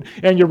pursuit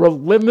and your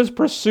relentless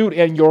pursuit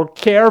and your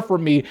care for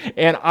me.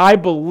 And I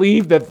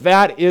believe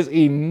that is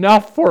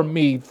enough for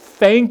me.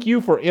 Thank you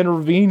for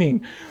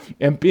intervening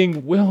and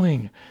being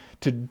willing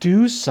to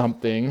do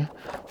something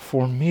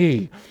for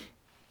me.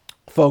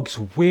 Folks,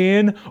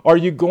 when are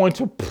you going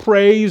to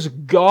praise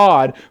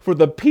God for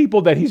the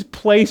people that he's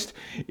placed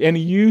and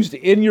used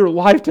in your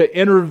life to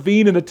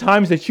intervene in the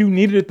times that you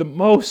needed it the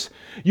most?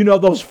 You know,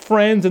 those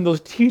friends and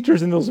those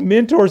teachers and those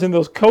mentors and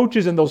those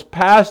coaches and those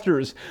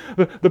pastors,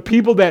 the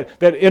people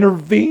that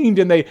intervened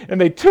and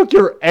they took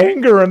your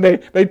anger and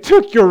they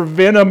took your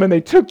venom and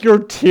they took your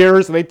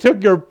tears and they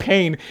took your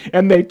pain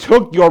and they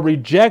took your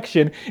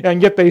rejection,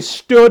 and yet they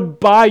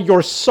stood by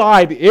your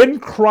side in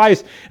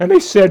Christ and they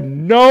said,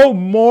 no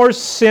more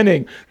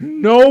sinning,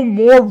 no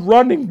more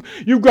running.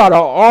 You've got to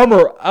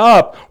armor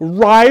up,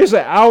 rise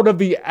out of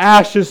the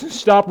ashes and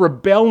stop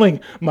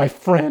rebelling, my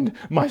friend,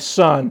 my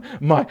son,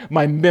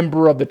 my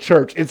member of the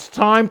church. It's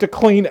time to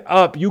clean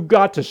up. You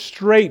got to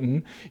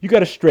straighten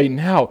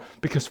out,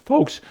 because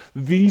folks,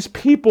 these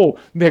people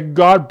that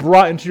God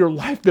brought into your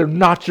life, they're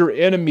not your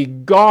enemy.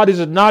 God is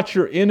not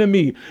your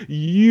enemy.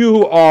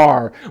 You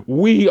are.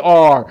 We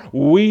are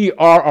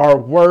our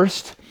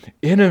worst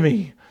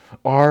enemy.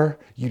 Are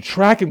you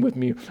tracking with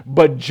me?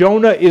 But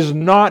Jonah is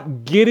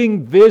not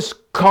getting this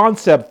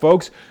concept,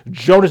 folks.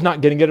 Jonah's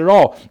not getting it at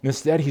all.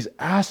 Instead, he's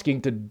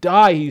asking to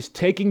die. He's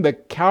taking the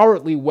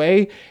cowardly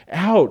way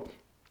out.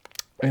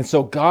 And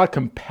so God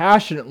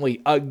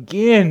compassionately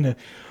again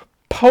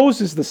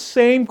poses the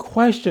same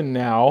question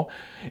now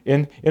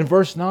in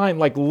verse 9.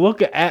 Like,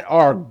 look at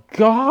our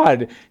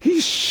God.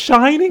 He's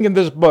shining in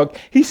this book.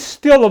 He's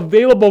still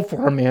available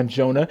for our man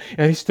Jonah,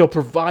 and he's still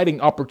providing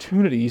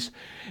opportunities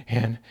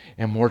and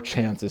more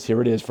chances.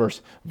 Here it is,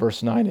 verse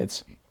 9.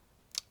 It's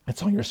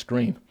on your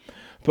screen.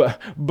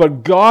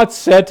 But God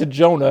said to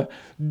Jonah,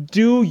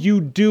 do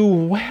you do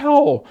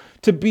well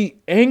to be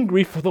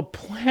angry for the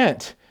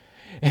plant?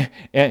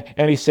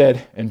 And he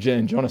said, and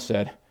Jonah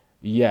said,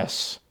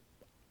 yes,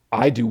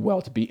 I do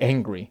well to be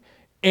angry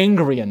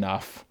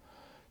enough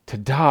to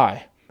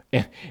die.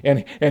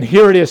 And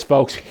here it is,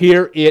 folks.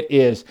 Here it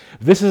is.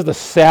 This is the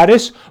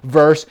saddest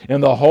verse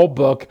in the whole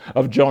book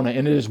of Jonah.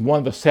 And it is one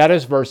of the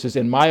saddest verses,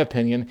 in my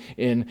opinion,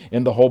 in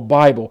the whole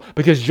Bible.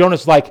 Because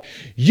Jonah's like,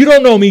 you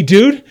don't know me,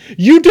 dude.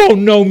 You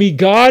don't know me,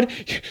 God.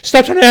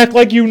 Stop trying to act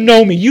like you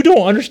know me. You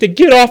don't understand.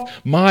 Get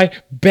off my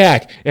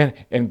back.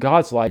 And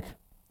God's like,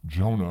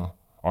 Jonah,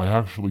 I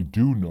actually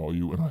do know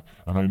you, and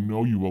I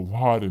know you a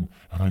lot, and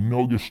I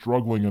know you're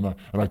struggling, and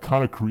I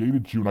kind of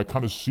created you, and I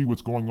kind of see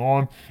what's going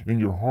on in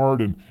your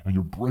heart, and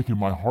you're breaking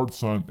my heart,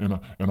 son,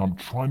 and I'm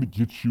trying to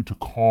get you to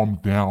calm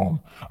down.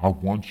 I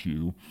want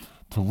you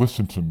to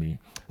listen to me.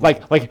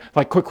 Like,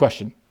 quick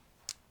question.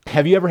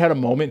 Have you ever had a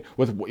moment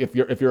with if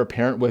you're a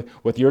parent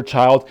with your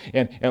child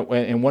and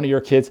one of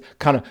your kids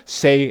kind of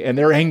say, and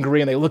they're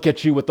angry and they look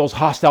at you with those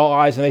hostile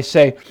eyes and they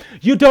say,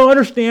 you don't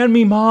understand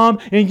me, Mom,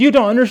 and you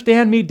don't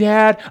understand me,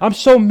 Dad. I'm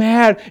so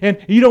mad, and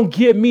you don't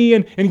get me,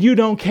 and you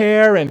don't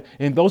care, and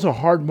those are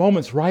hard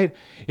moments, right?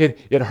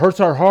 It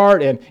hurts our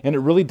heart, and it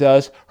really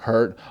does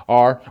hurt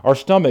our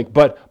stomach.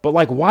 But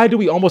like, why do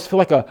we almost feel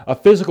like a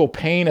physical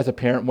pain as a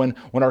parent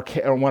when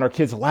our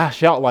kids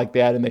lash out like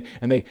that,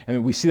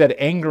 and we see that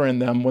anger in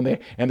them when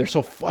they're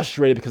so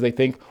frustrated because they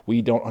think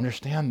we don't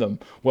understand them?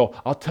 Well,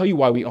 I'll tell you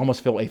why we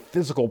almost feel a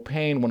physical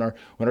pain when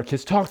our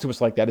kids talk to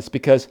us like that. It's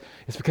because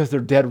they're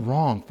dead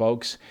wrong,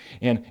 folks,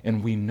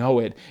 and we know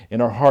it in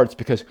our hearts,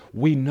 because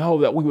we know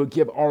that we would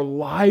give our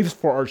lives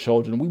for our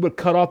children. We would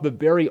cut off the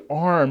very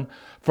arm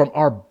from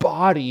our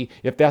body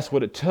if that's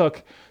what it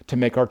took to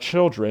make our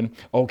children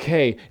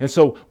okay. And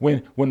so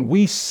when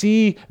we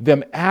see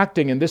them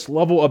acting in this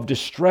level of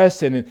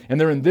distress and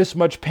they're in this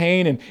much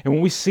pain, and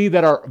when we see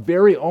that our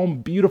very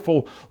own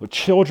beautiful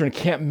children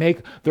can't make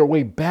their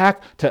way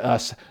back to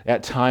us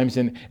at times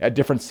and at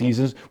different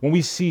seasons, when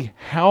we see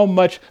how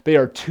much they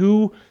are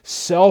too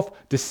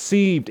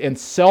self-deceived and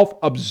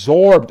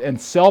self-absorbed and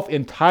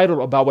self-entitled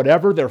about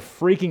whatever they're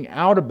freaking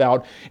out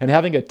about and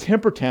having a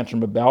temper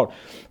tantrum about,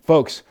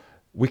 folks,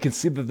 we can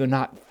see that they're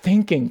not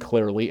thinking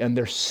clearly, and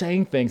they're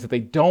saying things that they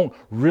don't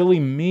really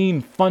mean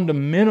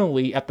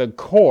fundamentally at the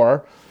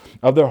core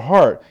of their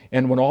heart.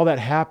 And when all that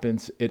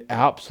happens, it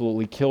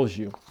absolutely kills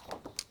you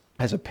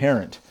as a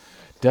parent,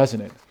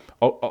 doesn't it?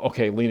 Oh,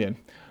 okay, lean in.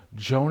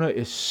 Jonah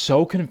is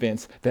so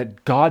convinced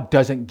that God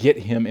doesn't get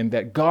him and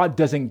that God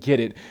doesn't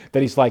get it,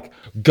 that he's like,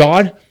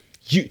 God,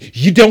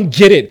 you don't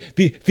get it.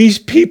 These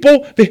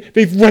people,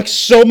 they've wreaked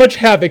so much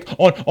havoc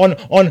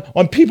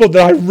on people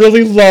that I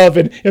really love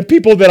and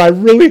people that I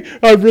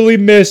really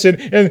miss, and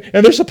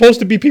they're supposed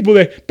to be people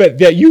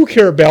that you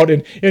care about,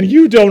 and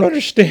you don't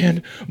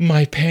understand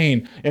my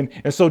pain. And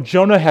so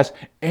Jonah has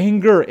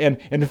anger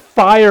and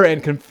fire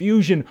and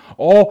confusion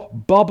all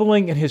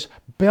bubbling in his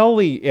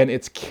belly, and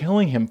it's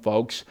killing him,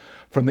 folks,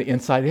 from the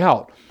inside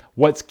out.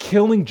 What's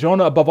killing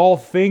Jonah above all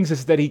things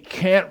is that he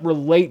can't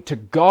relate to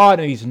God,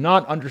 and he's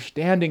not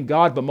understanding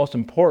God, but most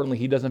importantly,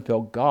 he doesn't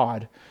feel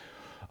God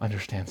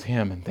understands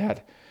him,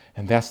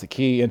 and that's the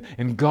key.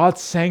 And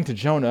God's saying to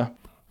Jonah,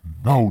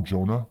 no,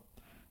 Jonah,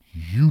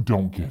 you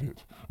don't get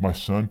it. My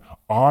son,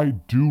 I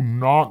do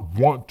not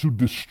want to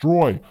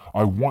destroy.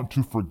 I want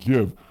to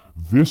forgive.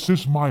 This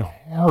is my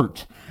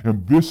heart,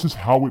 and this is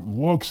how it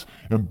looks,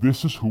 and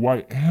this is who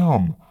I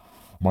am.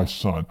 My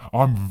son,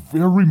 I'm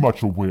very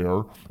much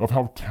aware of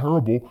how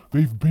terrible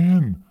they've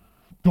been.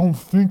 Don't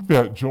think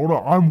that,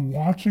 Jonah. I'm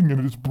watching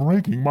and it's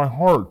breaking my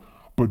heart.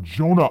 But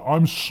Jonah,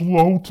 I'm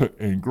slow to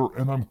anger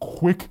and I'm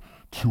quick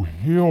to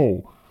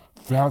heal.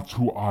 That's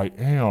who I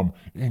am.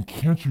 And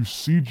can't you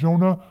see,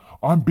 Jonah?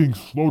 I'm being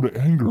slow to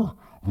anger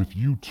with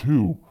you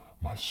too,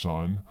 my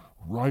son,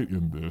 right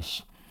in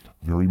this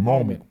very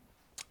moment.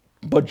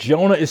 But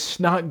Jonah is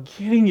not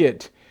getting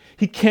it.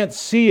 He can't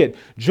see it.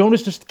 Jonah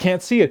just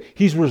can't see it.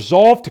 He's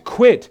resolved to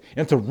quit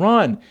and to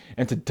run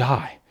and to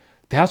die.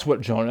 That's what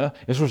Jonah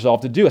is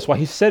resolved to do. That's why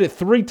he said it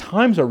 3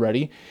 times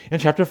already in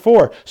chapter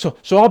 4. So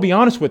I'll be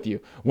honest with you.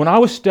 When I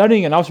was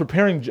studying and I was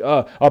preparing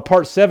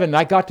part 7, and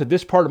I got to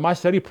this part of my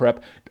study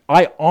prep,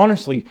 I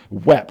honestly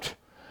wept.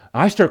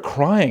 I started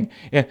crying,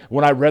 and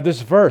when I read this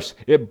verse,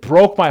 it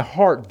broke my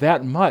heart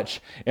that much,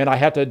 and I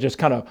had to just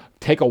kind of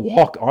take a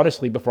walk,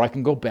 honestly, before I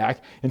can go back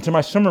into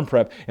my sermon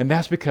prep. And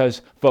that's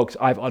because, folks,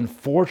 I've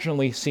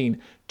unfortunately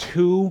seen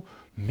too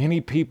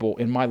many people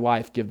in my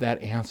life give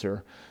that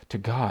answer to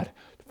God.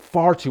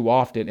 far too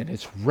often, and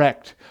it's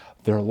wrecked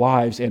their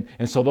lives. And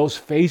so those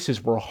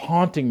faces were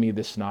haunting me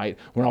this night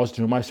when I was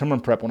doing my sermon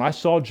prep. When I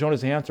saw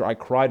Jonah's answer, I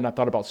cried, and I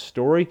thought about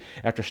story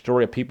after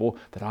story of people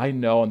that I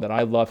know and that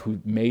I love who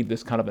made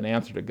this kind of an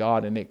answer to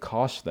God, and it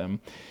cost them,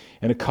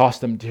 and it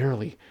cost them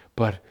dearly.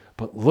 But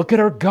look at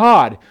our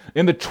God.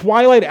 In the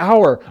twilight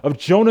hour of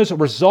Jonah's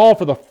resolve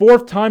for the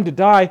fourth time to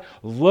die,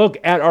 look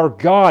at our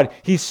God.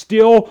 He's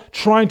still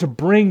trying to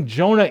bring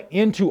Jonah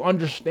into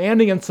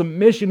understanding and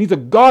submission. He's a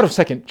God of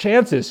second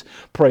chances.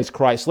 Praise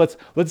Christ.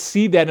 Let's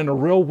see that in a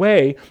real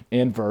way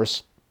in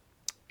verse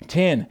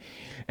 10.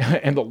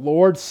 And the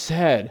Lord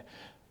said,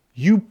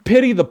 "You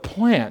pity the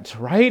plant,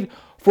 right?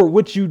 For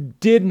which you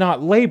did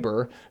not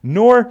labor,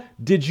 nor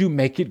did you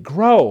make it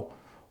grow,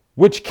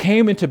 which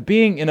came into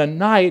being in a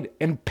night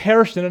and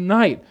perished in a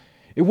night."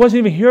 It wasn't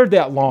even here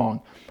that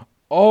long.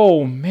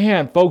 Oh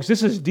man, folks,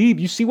 this is deep.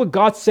 You see what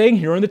God's saying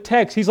here in the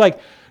text. He's like,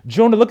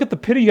 Jonah, look at the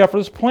pity you have for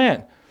this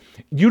plant.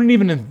 You didn't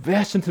even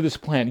invest into this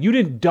plant. You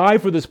didn't die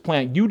for this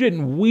plant. You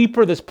didn't weep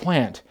for this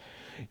plant.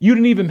 You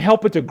didn't even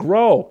help it to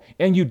grow.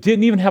 And you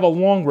didn't even have a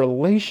long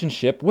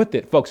relationship with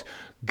it. Folks,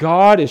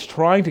 God is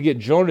trying to get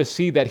Jonah to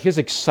see that his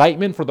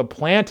excitement for the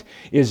plant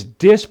is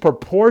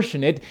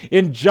disproportionate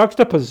in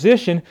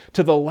juxtaposition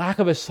to the lack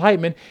of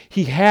excitement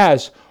he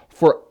has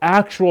for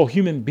actual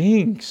human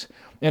beings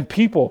and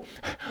people.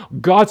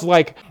 God's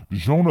like,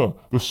 Jonah,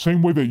 the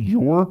same way that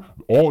you're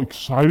all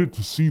excited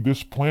to see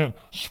this plant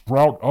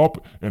sprout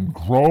up and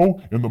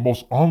grow in the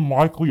most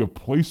unlikely of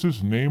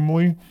places,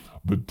 namely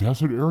the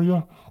desert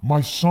area,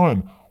 my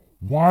son,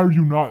 why are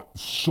you not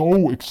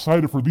so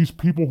excited for these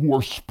people who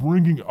are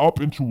springing up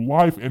into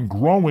life and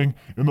growing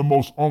in the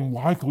most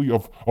unlikely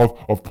of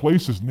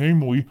places,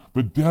 namely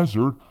the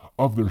desert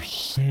of their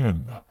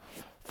sin?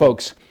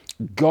 Folks,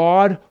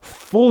 God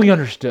fully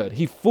understood.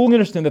 He fully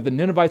understood that the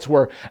Ninevites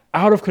were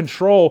out of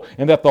control,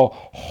 and that the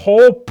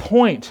whole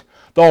point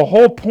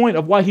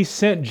of why he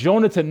sent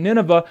Jonah to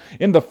Nineveh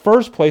in the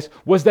first place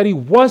was that he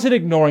wasn't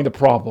ignoring the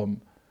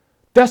problem.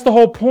 That's the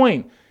whole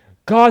point.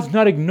 God's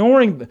not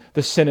ignoring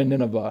the sin in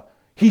Nineveh.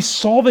 He's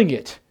solving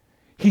it.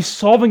 He's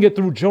solving it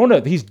through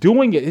Jonah. He's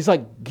doing it.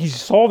 He's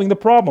solving the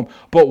problem.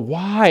 But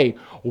why?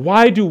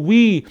 Why do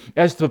we,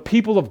 as the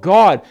people of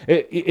God,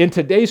 in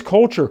today's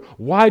culture,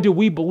 why do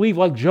we believe,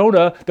 like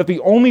Jonah, that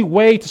the only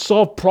way to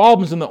solve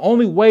problems and the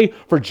only way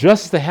for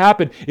justice to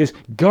happen is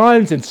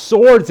guns and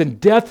swords and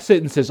death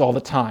sentences all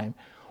the time?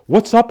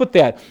 What's up with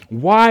that?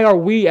 Why are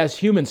we as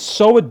humans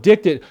so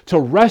addicted to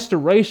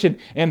restoration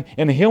and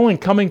healing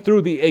coming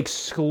through the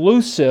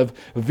exclusive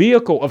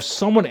vehicle of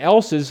someone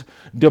else's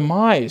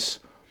demise?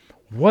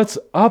 What's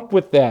up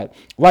with that?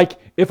 Like,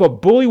 if a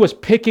bully was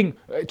picking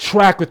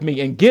track with me,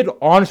 and get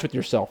honest with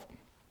yourself.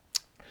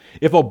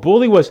 If a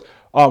bully was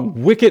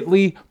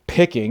wickedly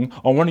picking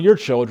on one of your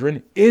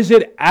children, is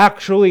it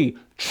actually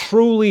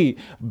truly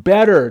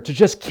better to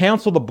just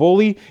cancel the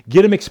bully,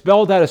 get him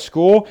expelled out of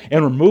school,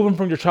 and remove him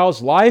from your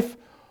child's life?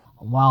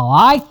 Well,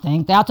 I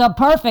think that's a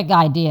perfect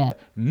idea.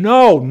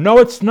 No,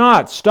 it's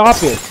not. Stop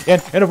it.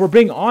 And if we're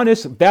being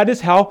honest, that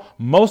is how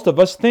most of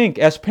us think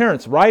as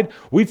parents, right?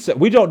 We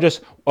don't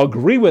just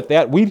agree with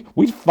that.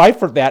 We fight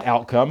for that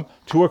outcome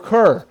to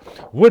occur,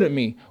 wouldn't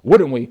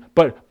we?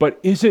 But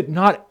is it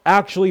not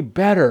actually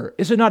better?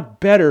 Is it not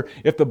better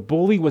if the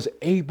bully was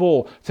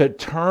able to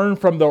turn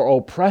from their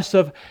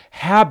oppressive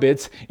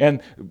habits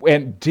and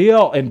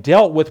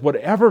dealt with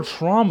whatever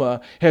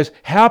trauma has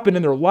happened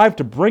in their life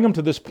to bring them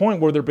to this point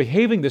where they're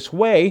behaving this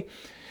way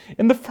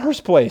in the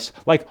first place?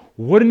 Like,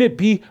 wouldn't it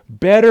be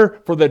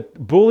better for the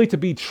bully to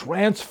be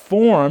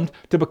transformed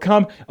to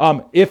become,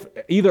 if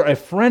either a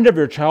friend of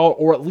your child,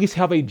 or at least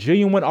have a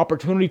genuine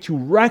opportunity to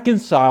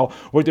reconcile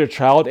with your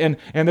child, and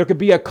there could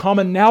be a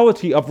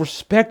commonality of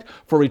respect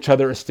for each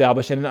other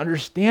established and an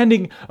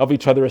understanding of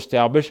each other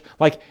established?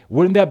 Like,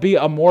 wouldn't that be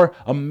a more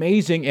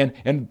amazing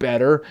and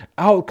better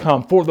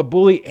outcome for the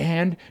bully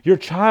and your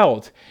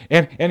child?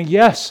 And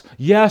yes,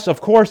 of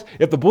course,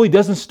 if the bully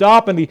doesn't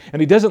stop and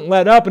he doesn't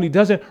let up and he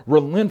doesn't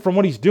relent from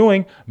what he's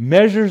doing,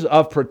 measures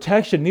of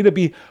protection need to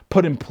be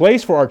put in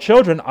place for our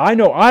children. I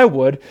know I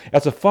would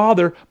as a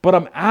father, but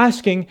I'm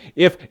asking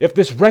if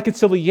this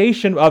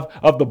reconciliation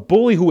of the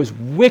bully who is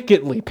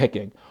wickedly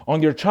picking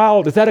on your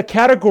child, is that a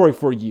category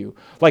for you?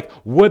 Like,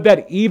 would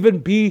that even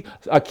be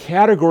a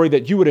category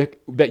that you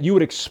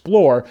would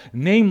explore,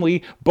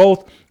 namely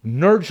both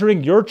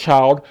nurturing your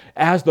child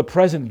as the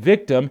present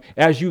victim,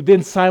 as you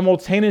then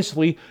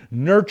simultaneously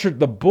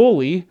nurtured the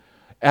bully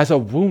as a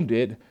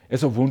wounded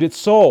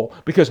soul?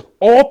 Because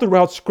all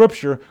throughout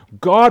Scripture,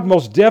 God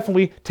most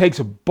definitely takes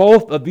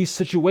both of these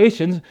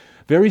situations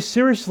very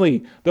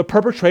seriously, the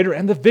perpetrator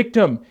and the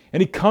victim,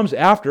 and he comes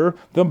after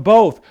them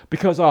both.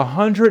 Because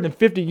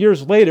 150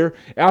 years later,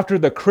 after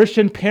the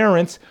Christian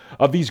parents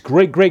of these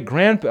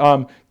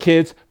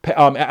great-great-grandkids,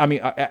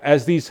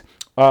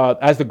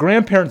 as the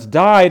grandparents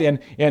died and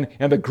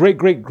the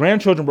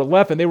great-great-grandchildren were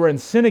left and they were in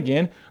sin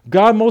again,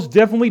 God most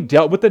definitely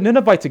dealt with the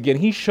Ninevites again.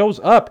 He shows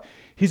up.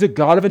 He's a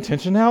God of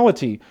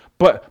intentionality.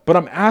 But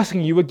I'm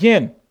asking you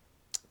again,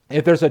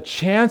 if there's a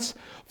chance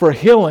for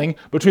healing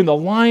between the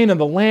lion and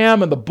the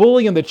lamb and the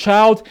bully and the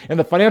child and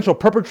the financial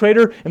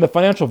perpetrator and the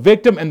financial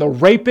victim and the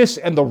rapist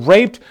and the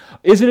raped,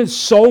 isn't it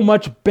so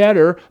much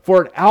better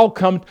for an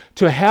outcome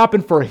to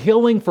happen for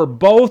healing for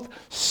both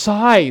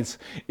sides?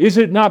 Is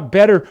it not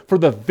better for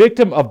the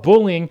victim of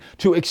bullying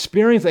to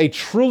experience a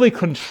truly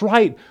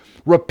contrite,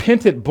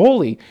 repentant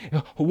bully,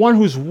 one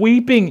who's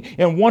weeping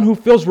and one who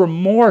feels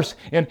remorse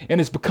and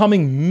is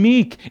becoming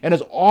meek and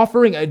is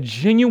offering a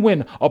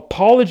genuine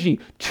apology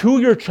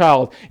to your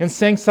child and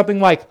saying something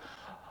like,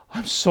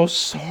 I'm so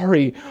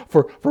sorry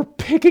for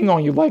picking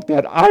on you like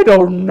that. I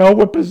don't know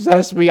what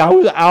possessed me. I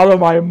was out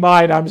of my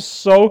mind. I'm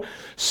so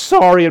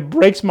sorry. It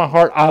breaks my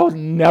heart. I'll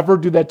never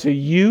do that to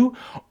you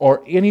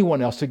or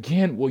anyone else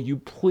again. Will you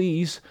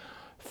please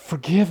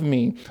forgive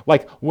me?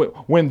 Like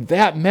when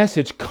that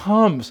message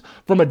comes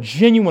from a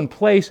genuine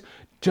place,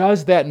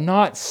 does that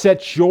not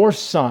set your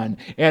son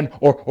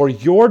or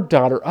your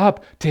daughter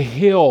up to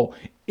heal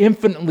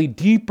infinitely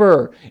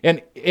deeper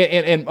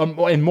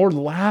and more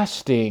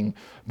lasting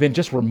than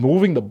just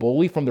removing the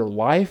bully from their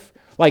life?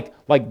 Like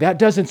that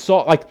doesn't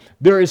solve, like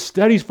there is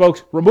studies,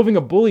 folks, removing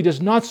a bully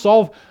does not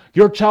solve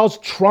your child's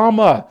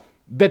trauma.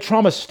 That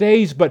trauma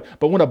stays, but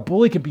when a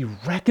bully can be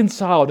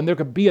reconciled and there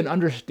can be an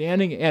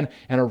understanding and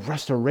a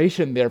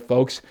restoration there,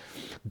 folks,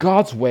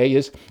 God's way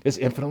is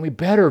infinitely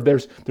better.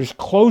 There's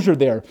closure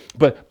there,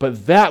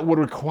 but that would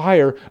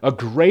require a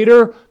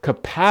greater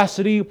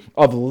capacity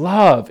of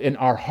love in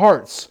our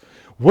hearts,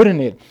 wouldn't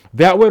it?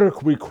 That would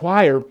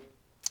require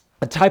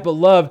a type of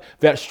love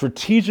that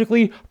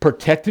strategically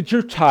protected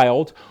your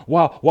child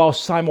while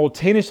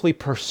simultaneously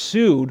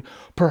pursued,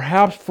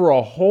 perhaps for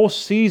a whole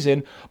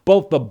season,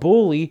 both the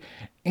bully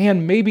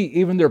and maybe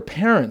even their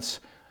parents.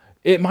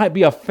 It might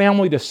be a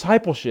family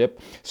discipleship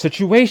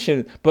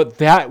situation, but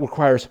that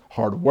requires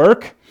hard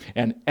work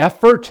and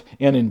effort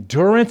and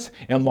endurance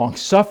and long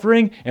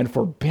suffering and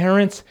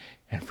forbearance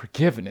and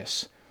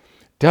forgiveness,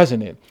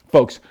 doesn't it?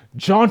 Folks,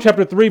 John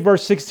chapter 3,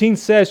 verse 16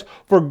 says,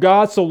 for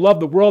God so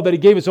loved the world that he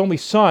gave his only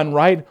son,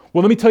 right?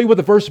 Well, let me tell you what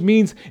the verse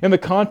means in the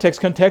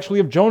context, contextually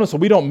of Jonah, so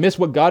we don't miss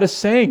what God is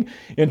saying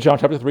in John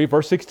chapter 3,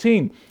 verse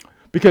 16.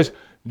 Because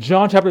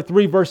John chapter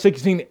 3, verse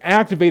 16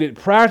 activated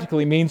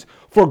practically means,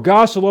 for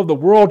God so loved the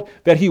world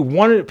that he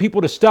wanted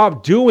people to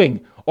stop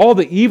doing all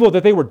the evil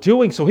that they were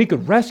doing so he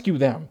could rescue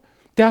them.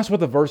 That's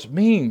what the verse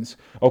means,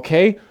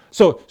 okay?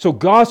 So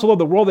God so loved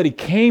the world that he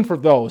came for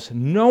those,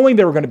 knowing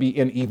they were going to be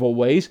in evil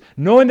ways,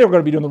 knowing they were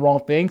going to be doing the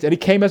wrong things, and he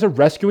came as a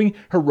rescuing,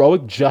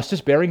 heroic,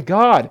 justice-bearing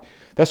God.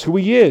 That's who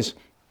he is.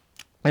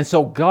 And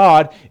so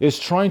God is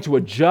trying to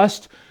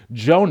adjust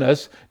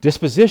Jonah's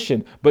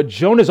disposition, but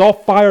Jonah's all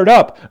fired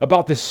up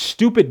about this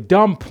stupid,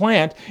 dumb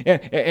plant,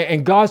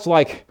 and God's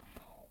like,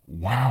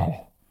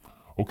 wow.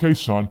 Okay,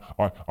 son,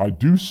 I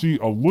do see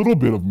a little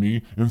bit of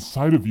me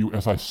inside of you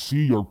as I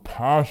see your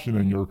passion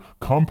and your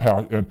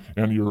compassion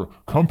and your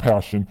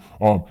compassion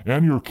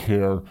and your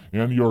care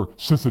and your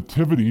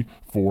sensitivity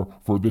for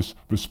this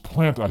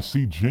plant. I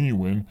see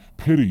genuine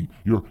pity.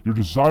 Your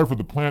desire for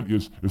the plant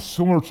is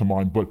similar to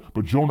mine,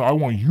 but Jonah, I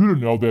want you to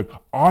know that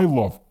I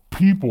love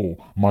people,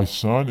 my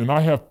son, and I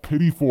have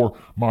pity for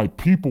my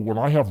people, and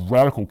I have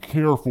radical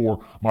care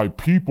for my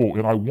people,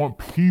 and I want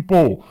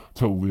people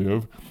to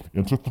live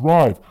and to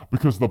thrive,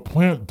 because the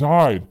plant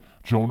died,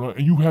 Jonah,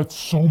 and you had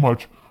so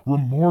much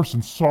remorse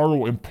and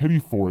sorrow and pity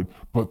for it,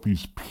 but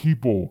these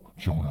people,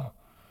 Jonah,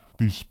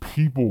 these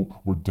people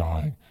were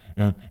dying,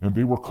 and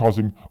they were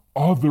causing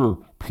other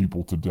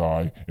people to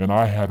die, and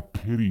I had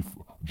pity,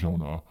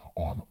 Jonah,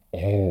 on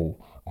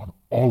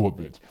all of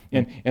it.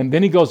 And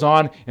then he goes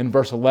on in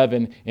verse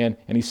 11 and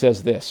he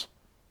says this.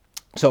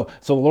 So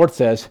the Lord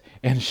says,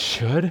 and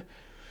should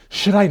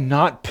I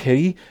not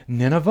pity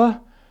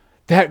Nineveh,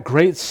 that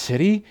great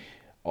city?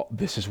 Oh,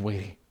 this is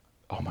weighty.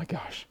 Oh my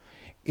gosh.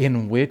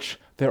 In which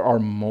there are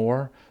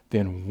more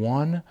than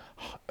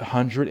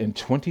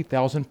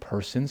 120,000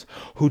 persons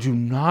who do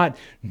not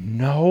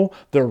know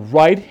their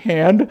right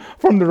hand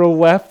from their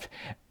left,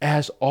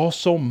 as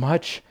also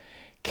much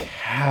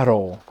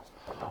cattle.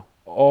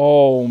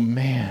 Oh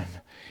man.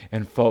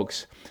 And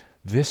folks,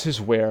 this is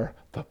where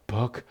the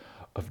book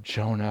of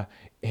Jonah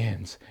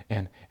ends.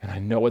 And I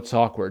know it's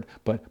awkward,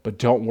 but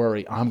don't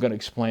worry, I'm going to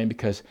explain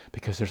because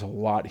there's a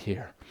lot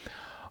here.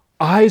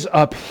 Eyes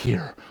up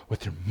here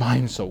with your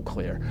mind so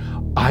clear.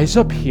 Eyes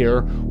up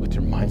here with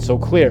your mind so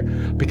clear.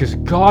 Because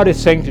God is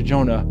saying to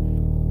Jonah,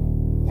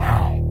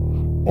 wow,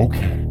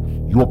 okay,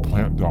 your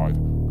plant died.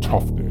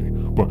 Tough day.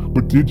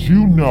 But did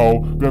you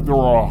know that there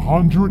are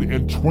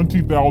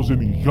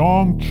 120,000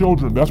 young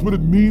children? That's what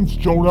it means,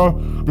 Jonah,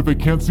 that they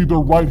can't see their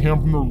right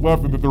hand from their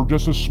left, and that they're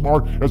just as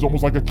smart as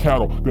almost like a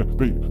cattle.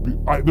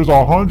 There's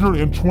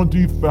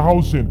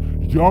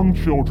 120,000 young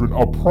children,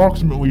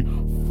 approximately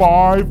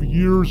 5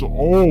 years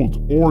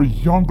old or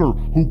younger,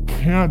 who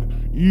can't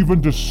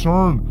even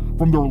discern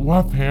from their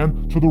left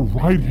hand to the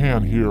right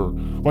hand here.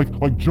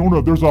 Like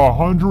Jonah, there's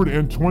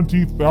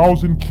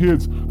 120,000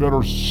 kids that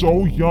are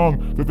so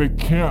young that they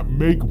can't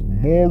make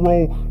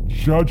moral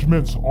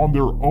judgments on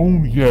their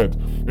own yet,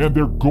 and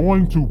they're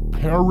going to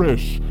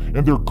perish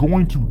and they're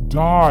going to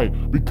die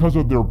because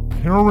of their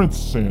parents'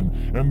 sin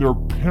and their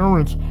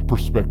parents'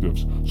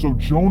 perspectives. So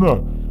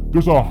Jonah,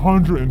 there's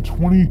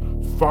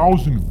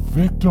 120,000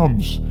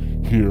 victims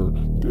here.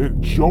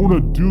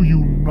 Jonah, do you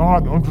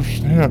not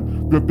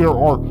understand that there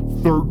are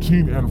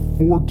 13 and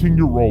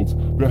 14-year-olds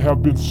that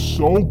have been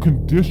so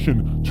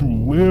conditioned to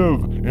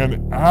live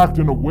and act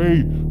in a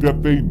way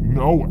that they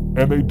know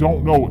and they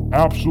don't know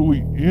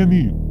absolutely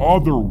any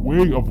other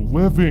way of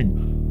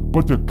living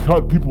but to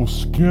cut people's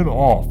skin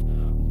off?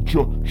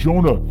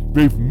 Jonah,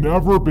 they've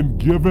never been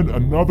given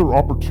another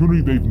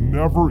opportunity. They've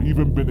never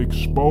even been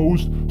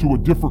exposed to a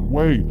different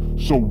way.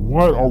 So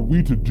what are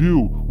we to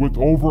do with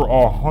over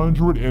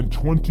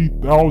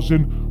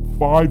 120,000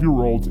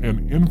 5-year-olds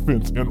and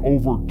infants and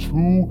over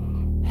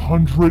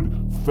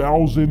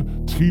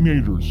 200,000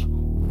 teenagers?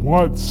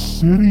 What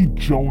city,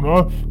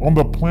 Jonah, on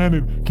the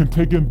planet can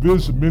take in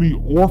this many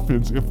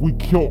orphans if we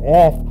kill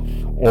off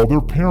all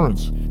their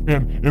parents?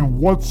 And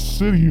what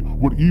city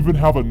would even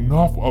have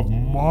enough of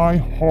my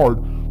heart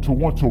to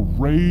want to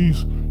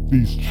raise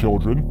these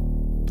children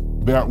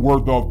that were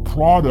the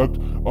product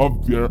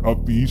of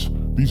these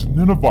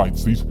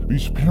Ninevites,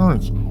 these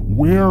parents?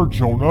 Where,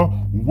 Jonah?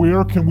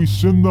 Where can we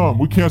send them?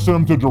 We can't send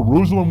them to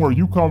Jerusalem where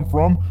you come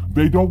from.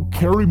 They don't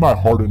carry my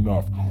heart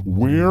enough.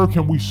 Where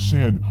can we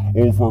send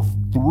over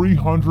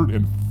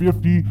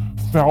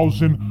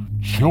 350,000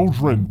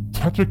 children,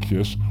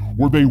 Tychicus,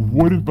 where they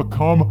wouldn't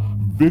become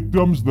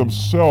victims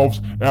themselves,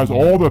 as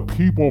all the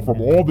people from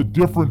all the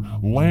different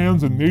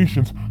lands and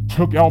nations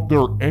took out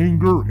their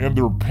anger and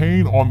their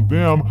pain on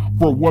them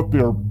for what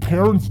their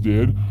parents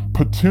did,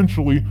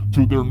 potentially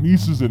to their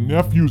nieces and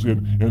nephews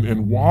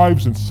and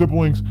wives and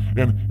siblings,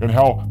 and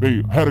how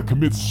they had to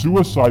commit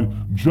suicide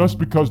just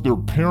because their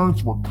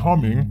parents were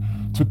coming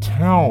to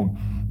town.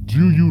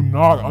 Do you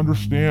not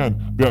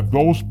understand that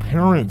those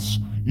parents,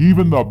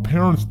 even the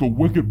parents, the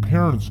wicked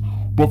parents,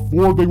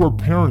 before they were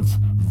parents,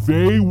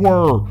 they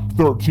were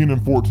 13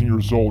 and 14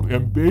 years old,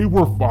 and they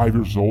were 5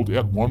 years old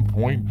at one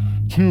point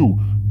too?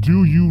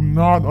 Do you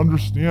not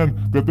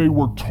understand that they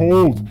were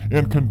told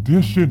and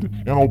conditioned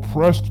and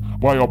oppressed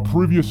by a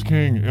previous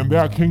king, and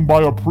that king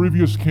by a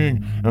previous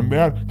king, and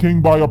that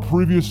king by a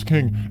previous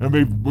king, and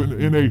they've been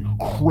in a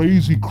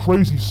crazy,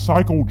 crazy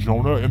cycle,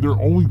 Jonah, and they're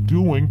only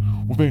doing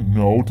what they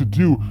know to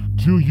do?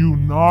 Do you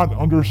not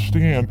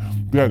understand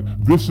that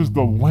this is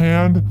the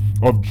land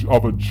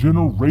of a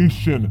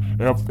generation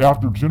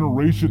after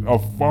generation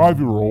of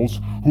 5-year-olds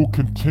who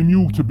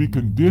continue to be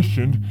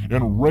conditioned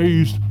and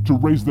raised to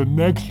raise the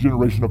next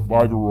generation of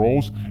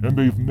 5-year-olds, and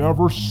they've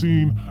never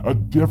seen a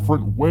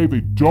different way?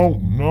 They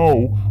don't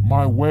know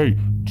my way.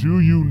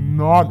 Do you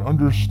not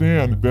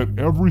understand that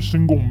every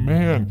single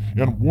man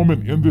and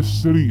woman in this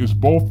city is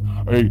both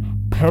a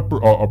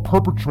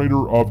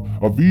perpetrator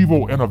of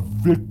evil and a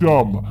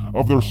victim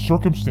of their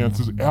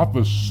circumstances at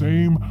the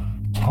same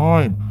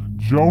time?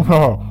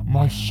 Jonah,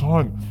 my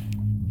son,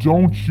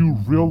 don't you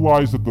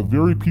realize that the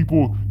very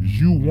people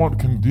you want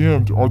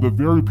condemned are the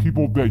very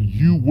people that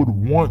you would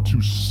want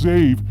to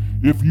save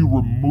if you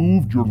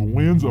removed your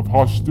lens of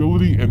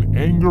hostility and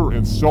anger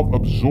and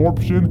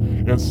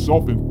self-absorption and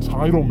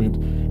self-entitlement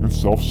and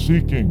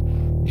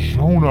self-seeking?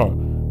 Jonah,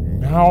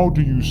 now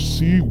do you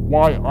see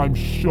why I'm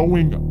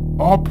showing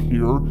up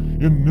here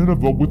in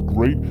Nineveh with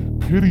great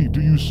pity?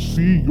 Do you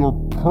see your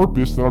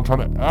purpose that I'm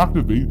trying to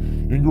activate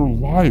in your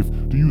life?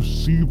 Do you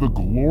see the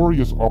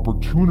glorious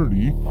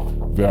opportunity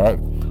that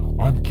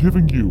I'm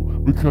giving you?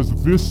 Because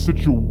this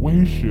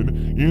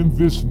situation in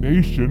this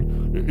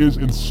nation is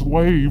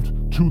enslaved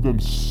to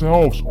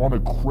themselves on a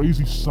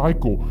crazy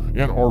cycle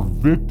and are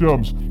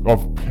victims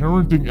of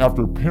parenting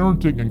after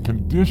parenting and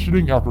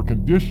conditioning after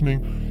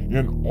conditioning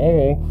in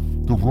all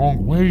the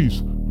wrong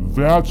ways.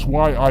 That's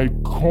why I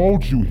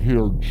called you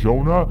here,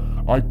 Jonah.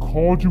 I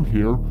called you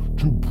here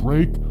to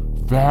break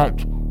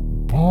that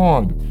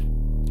bond.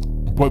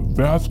 But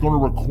that's going to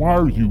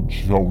require you,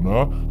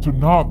 Jonah, to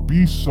not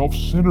be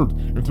self-centered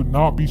and to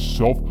not be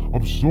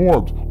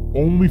self-absorbed,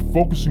 only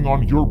focusing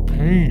on your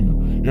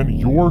pain and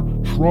your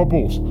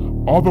troubles.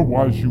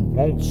 Otherwise, you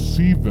won't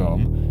see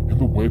them in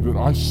the way that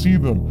I see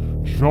them.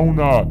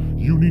 Jonah,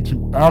 you need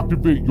to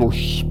activate your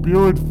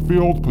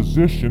spirit-filled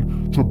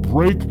position to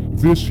break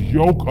this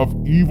yoke of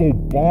evil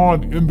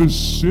bond in this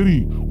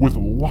city with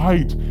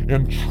light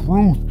and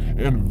truth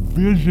and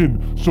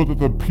vision, so that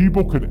the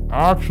people can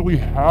actually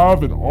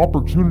have an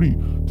opportunity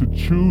to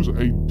choose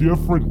a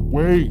different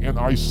way. And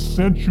I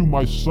sent you,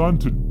 my son,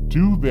 to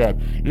do that.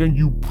 And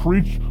you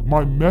preached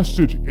my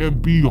message,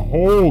 and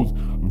behold,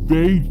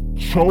 they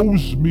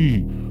chose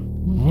me.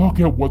 Look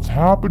at what's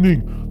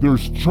happening.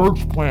 There's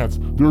church plants,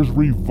 there's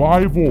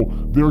revival,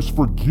 there's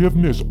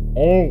forgiveness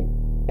all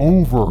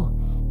over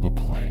the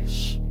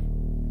place.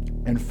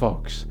 And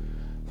folks,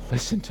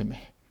 listen to me.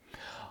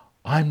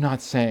 I'm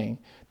not saying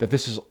that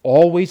this is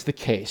always the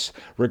case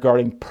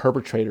regarding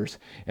perpetrators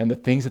and the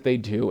things that they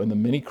do and the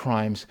many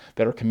crimes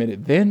that are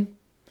committed then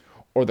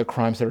or the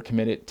crimes that are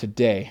committed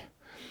today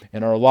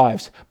in our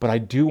lives. But I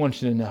do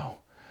want you to know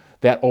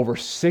that over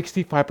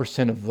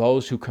 65% of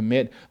those who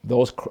commit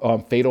those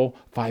fatal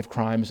 5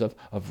 crimes of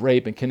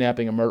rape and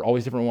kidnapping and murder, all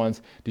these different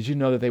ones, did you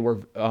know that they were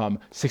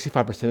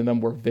 65% of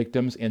them were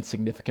victims in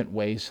significant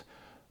ways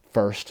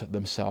first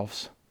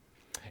themselves?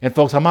 And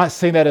folks, I'm not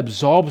saying that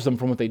absolves them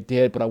from what they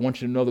did, but I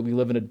want you to know that we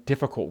live in a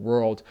difficult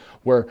world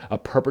where a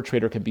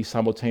perpetrator can be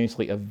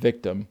simultaneously a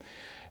victim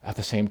at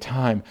the same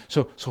time.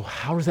 So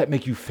how does that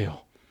make you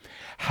feel?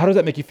 How does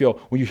that make you feel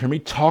when you hear me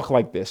talk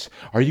like this?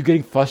 Are you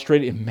getting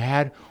frustrated and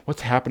mad?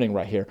 What's happening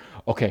right here?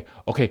 Okay,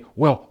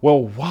 well,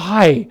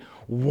 why?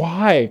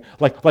 Why?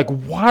 Like,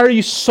 why are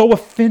you so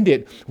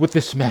offended with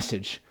this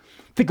message?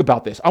 Think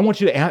about this. I want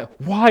you to ask,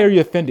 why are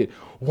you offended?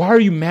 Why are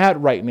you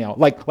mad right now?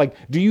 Like,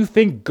 do you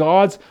think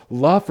God's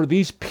love for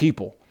these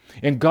people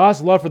and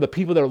God's love for the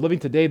people that are living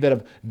today that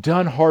have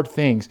done hard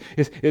things,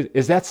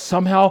 is that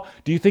somehow,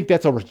 do you think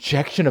that's a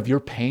rejection of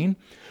your pain?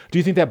 Do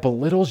you think that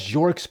belittles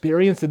your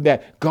experience and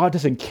that God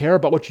doesn't care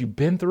about what you've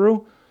been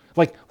through?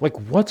 Like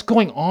what's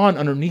going on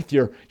underneath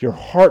your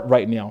heart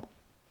right now?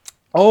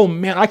 Oh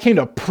man, I came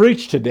to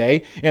preach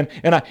today, and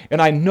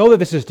I know that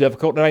this is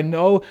difficult, and I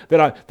know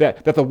that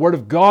that the word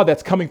of God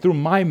that's coming through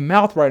my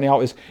mouth right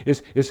now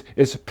is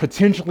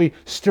potentially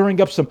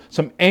stirring up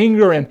some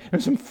anger and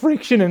some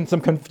friction and some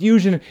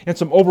confusion and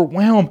some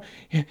overwhelm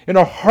in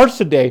our hearts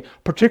today,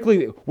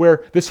 particularly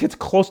where this hits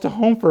close to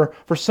home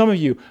for some of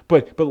you.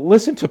 But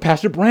listen to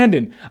Pastor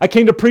Brandon. I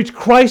came to preach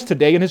Christ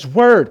today and His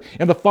Word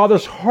and the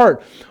Father's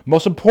heart,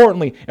 most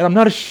importantly, and I'm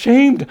not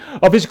ashamed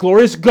of His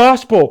glorious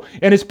gospel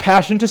and His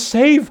passion to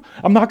save.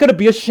 I'm not going to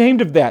be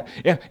ashamed of that.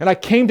 And I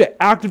came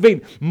to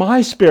activate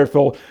my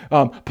spiritual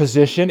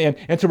position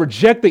and to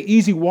reject the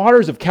easy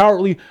waters of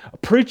cowardly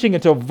preaching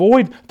and to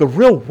avoid the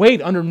real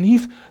weight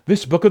underneath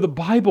this book of the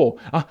Bible.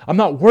 I'm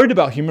not worried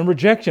about human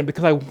rejection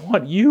because I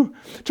want you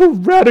to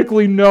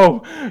radically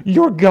know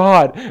your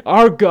God,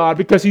 our God,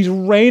 because He's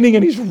reigning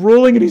and He's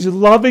ruling and He's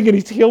loving and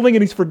He's healing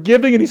and He's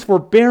forgiving and He's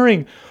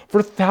forbearing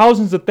for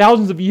thousands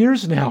of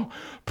years now.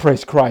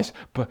 Praise Christ.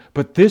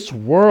 But this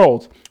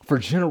world for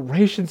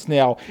generations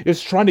now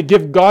is trying to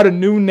give God a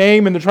new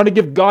name and they're trying to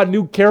give God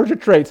new character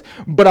traits,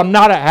 but I'm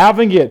not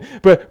having it.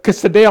 But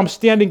because today I'm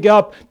standing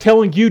up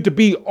telling you to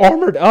be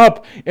armored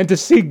up and to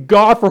see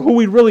God for who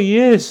He really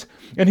is.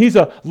 And He's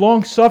a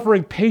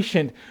long-suffering,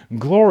 patient,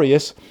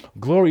 glorious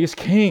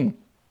King.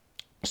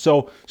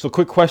 So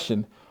quick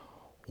question.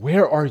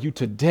 Where are you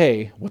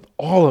today with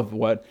all of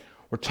what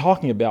we're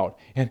talking about?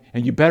 And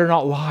you better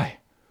not lie.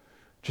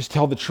 Just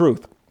tell the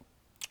truth.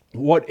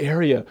 What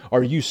area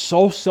are you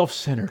so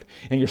self-centered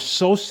and you're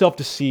so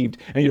self-deceived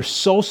and you're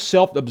so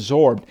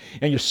self-absorbed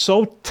and you're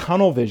so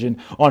tunnel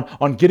vision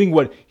on getting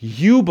what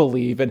you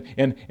believe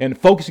and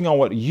focusing on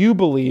what you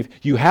believe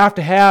you have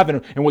to have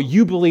and what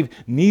you believe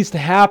needs to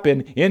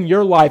happen in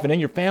your life and in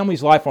your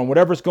family's life on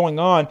whatever's going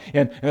on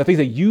and the things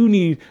that you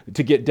need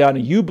to get done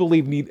and you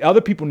believe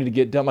other people need to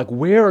get done? Like,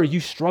 where are you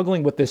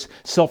struggling with this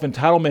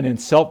self-entitlement and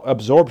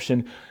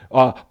self-absorption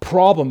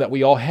problem that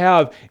we all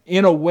have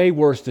in a way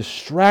where it's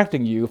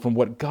distracting you from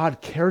what God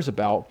cares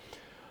about,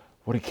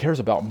 what He cares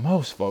about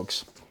most,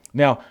 folks?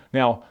 Now,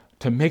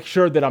 to make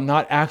sure that I'm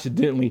not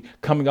accidentally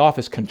coming off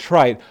as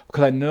contrite,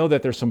 because I know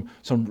that there's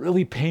some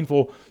really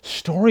painful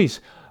stories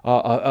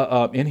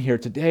in here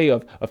today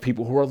of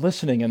people who are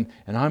listening, and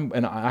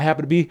I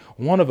happen to be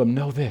one of them.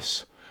 Know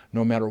this: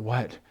 no matter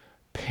what,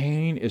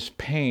 pain is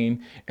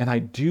pain, and I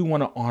do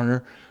want to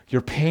honor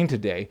your pain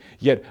today.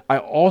 Yet I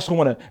also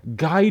want to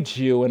guide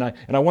you, and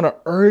I want to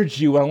urge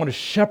you, and I want to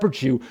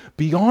shepherd you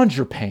beyond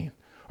your pain.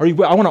 I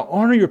want to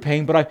honor your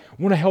pain, but I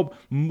want to help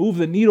move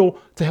the needle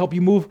to help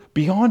you move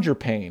beyond your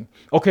pain.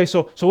 Okay,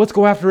 so let's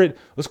go after it.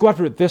 Let's go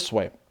after it this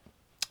way.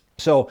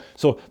 So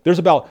there's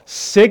about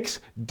 6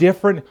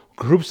 different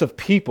groups of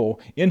people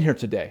in here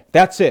today.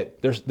 That's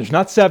it. There's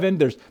not 7.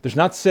 There's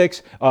not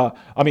 6.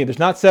 There's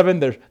not 7.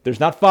 There's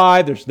not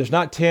 5. There's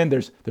not 10.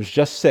 There's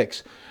just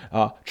 6.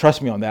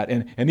 Trust me on that.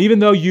 And even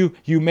though you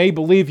may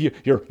believe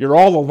you're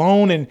all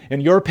alone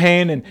in your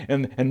pain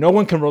and no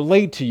one can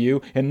relate to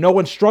you and no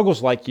one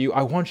struggles like you,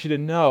 I want you to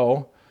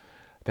know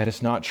that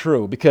it's not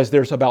true, because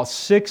there's about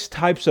 6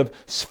 types of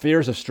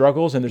spheres of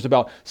struggles, and there's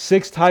about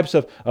 6 types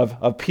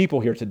of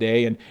people here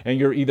today, and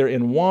you're either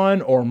in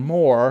one or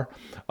more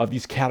of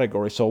these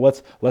categories. So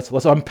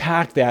let's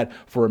unpack that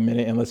for a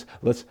minute, and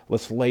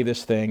let's lay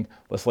this thing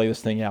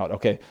out.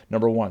 Okay,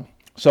 number 1.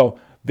 So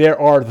there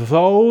are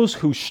those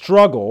who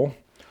struggle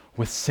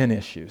with sin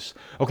issues.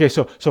 Okay,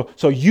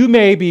 so you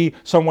may be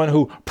someone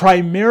who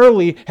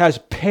primarily has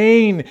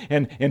pain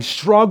and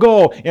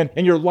struggle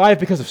in your life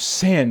because of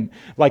sin.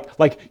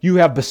 Like you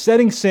have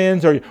besetting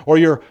sins, or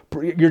you're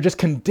just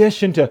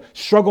conditioned to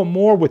struggle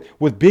more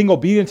with being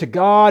obedient to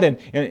God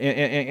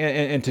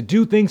and to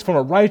do things from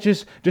a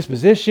righteous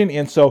disposition,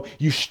 and so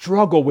you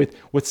struggle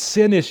with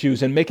sin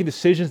issues and making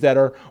decisions that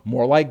are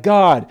more like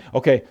God.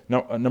 Okay,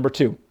 number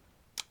 2.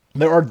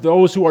 There are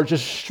those who are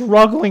just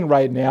struggling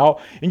right now,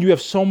 and you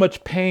have so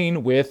much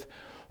pain with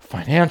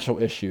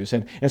financial issues.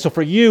 And so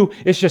for you,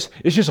 it's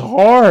just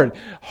hard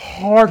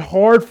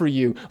for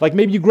you. Like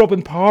maybe you grew up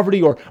in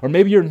poverty, or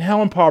maybe you're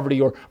now in poverty,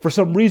 or for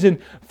some reason,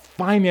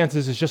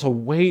 finances is just a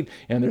weight,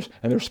 and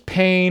there's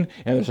pain,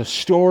 and there's a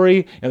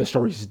story, and the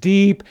story's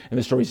deep, and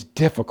the story's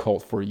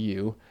difficult for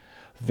you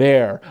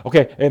there.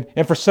 Okay,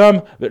 and for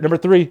some, number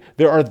 3,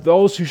 there are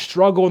those who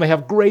struggle and they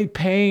have great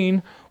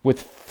pain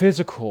with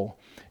physical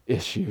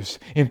issues,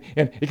 and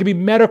it can be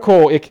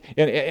medical.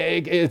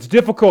 It's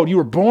difficult. You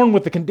were born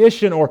with the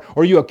condition,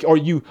 or you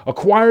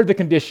acquired the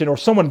condition, or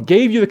someone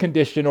gave you the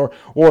condition, or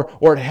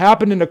it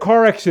happened in a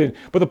car accident.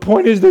 But the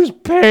point is, there's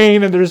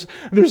pain, and there's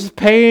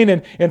pain,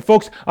 and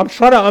folks, I'm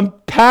trying to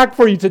unpack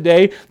for you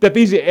today that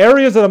these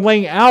areas that I'm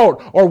laying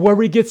out are where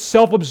we get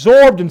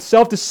self-absorbed and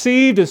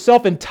self-deceived and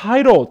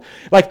self-entitled.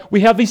 Like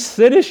we have these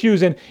sin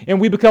issues, and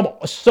we become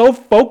so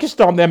focused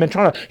on them and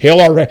trying to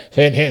heal our I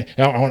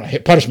want to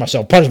punish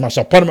myself.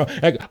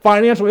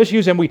 Financial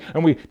issues, and we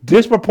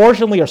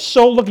disproportionately are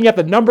so looking at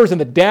the numbers and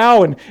the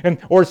Dow, and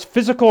or it's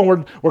physical,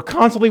 and we're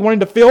constantly wanting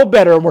to feel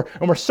better, and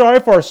we're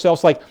sorry for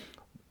ourselves. Like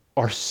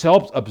our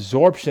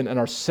self-absorption and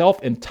our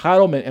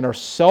self-entitlement and our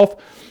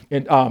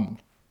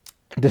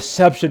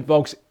self-deception,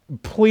 folks.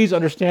 Please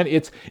understand,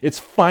 it's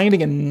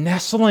finding and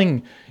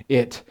nestling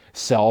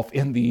itself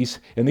in these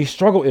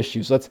struggle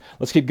issues.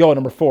 Let's keep going.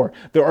 Number 4,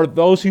 there are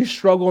those who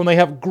struggle and they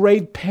have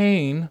great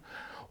pain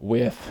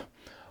with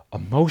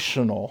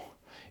emotional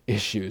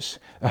issues.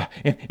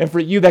 And for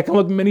you, that can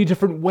look many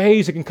different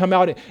ways. It can come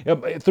out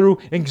through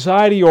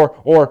anxiety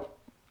or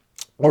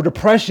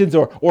depressions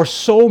or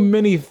so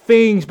many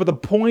things. But the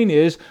point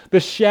is, the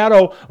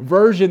shadow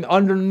version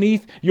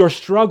underneath your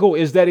struggle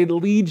is that it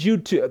leads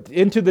you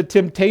into the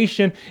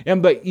temptation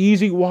and the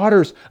easy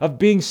waters of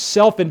being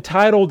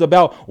self-entitled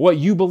about what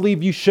you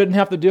believe you shouldn't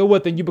have to deal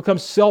with, and you become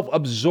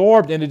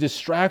self-absorbed, and it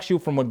distracts you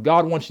from what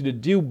God wants you to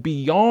do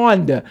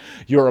beyond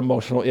your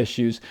emotional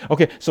issues.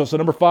 Okay, so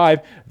number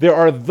 5, there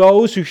are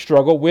those who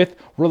struggle with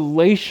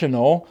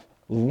relational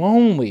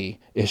lonely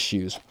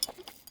issues.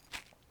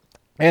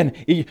 And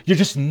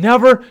it's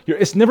never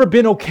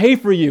been okay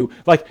for you.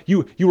 Like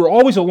you were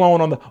always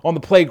alone on the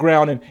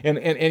playground,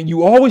 and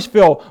you always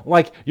feel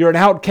like you're an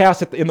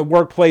outcast in the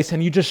workplace,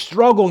 and you just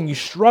struggle and you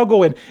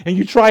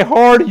you try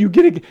hard, and you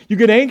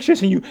get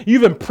anxious, and you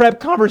even prep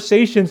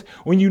conversations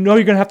when you know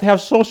you're gonna have to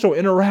have social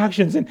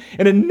interactions, and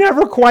it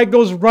never quite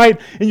goes right,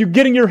 and you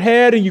get in your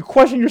head and you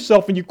question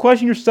yourself, and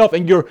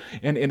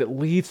it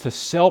leads to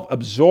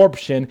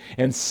self-absorption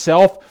and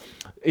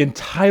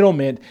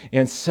self-entitlement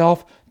and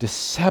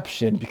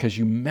self-deception because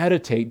you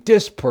meditate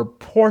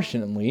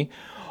disproportionately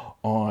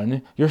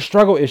on your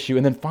struggle issue.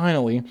 And then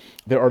finally,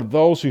 there are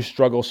those who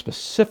struggle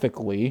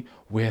specifically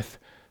with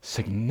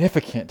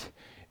significance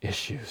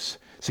issues,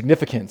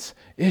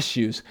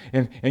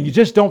 and you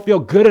just don't feel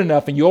good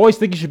enough, and you always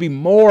think you should be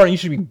more, and you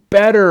should be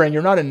better, and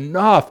you're not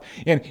enough,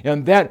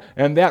 and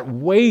that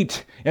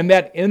weight and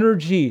that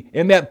energy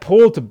and that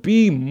pull to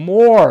be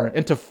more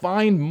and to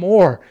find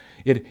more.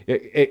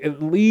 It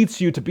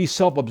leads you to be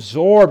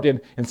self-absorbed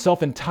and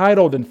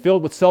self-entitled and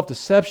filled with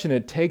self-deception.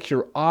 It takes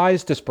your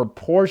eyes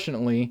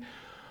disproportionately.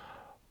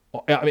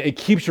 It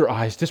keeps your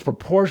eyes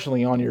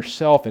disproportionately on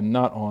yourself and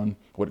not on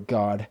what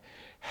God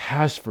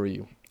has for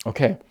you.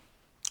 Okay,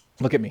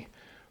 look at me.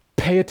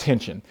 Pay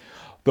attention.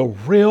 The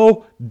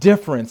real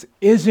difference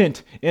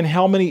isn't in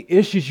how many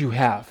issues you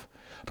have,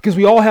 because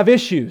we all have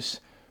issues.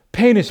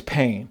 Pain is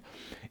pain.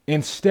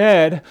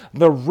 Instead,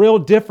 the real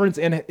difference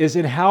is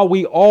in how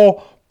we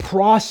all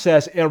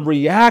process and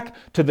react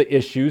to the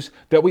issues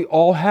that we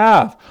all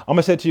have. I'm going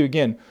to say it to you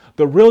again.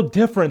 The real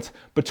difference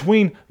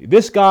between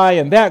this guy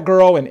and that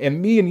girl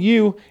and me and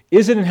you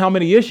isn't in how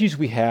many issues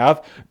we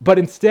have, but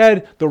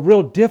instead the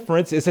real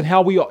difference is in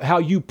how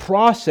you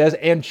process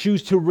and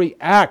choose to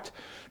react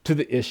to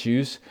the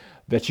issues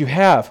that you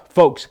have.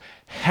 Folks,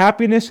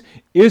 happiness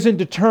isn't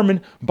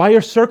determined by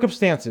your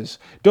circumstances.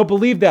 Don't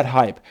believe that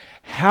hype.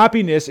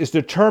 Happiness is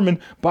determined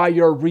by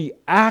your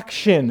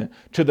reaction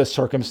to the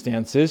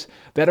circumstances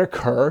that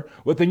occur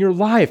within your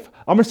life.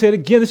 I'm going to say it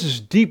again. This is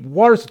deep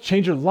waters to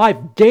change your life,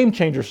 game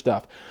changer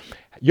stuff.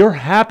 Your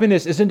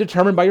happiness isn't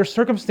determined by your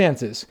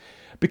circumstances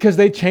because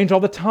they change all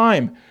the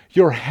time.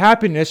 Your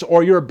happiness,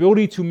 or your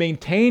ability to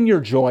maintain your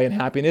joy and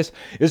happiness,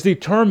 is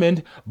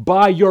determined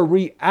by your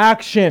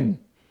reaction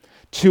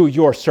to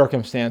your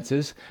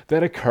circumstances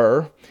that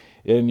occur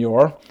in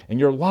your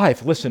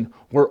life. Listen,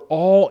 we're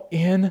all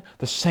in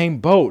the same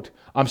boat.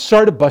 I'm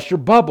sorry to bust your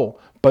bubble,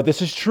 but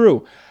this is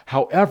true.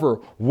 However,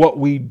 what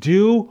we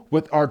do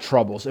with our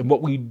troubles and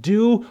what we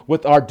do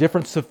with our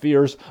different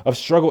spheres of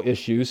struggle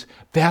issues,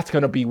 that's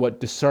going to be what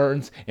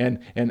discerns and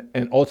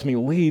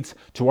ultimately leads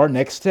to our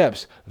next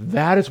steps.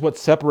 That is what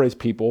separates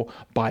people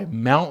by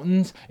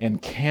mountains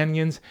and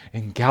canyons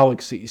and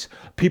galaxies.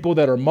 People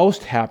that are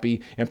most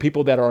happy and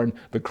people that are in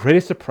the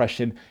greatest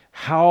depression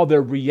how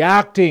they're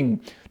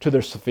reacting to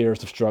their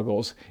spheres of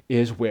struggles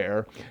is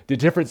where the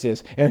difference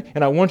is.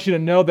 And I want you to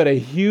know that a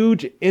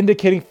huge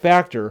indicating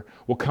factor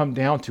will come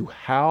down to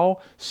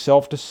how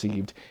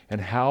self-deceived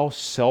and how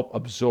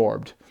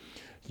self-absorbed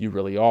you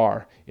really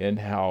are in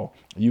how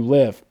you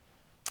live.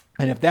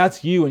 And if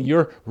that's you and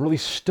you're really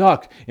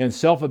stuck in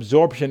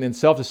self-absorption and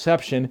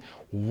self-deception,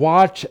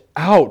 watch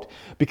out,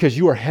 because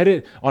you are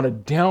headed on a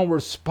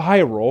downward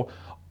spiral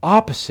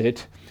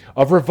opposite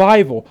of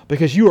revival,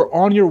 because you are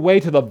on your way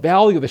to the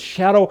valley of the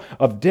shadow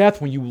of death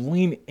when you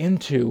lean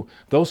into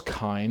those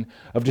kind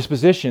of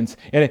dispositions.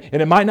 And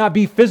it might not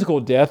be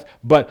physical death,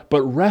 but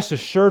rest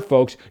assured,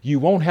 folks, you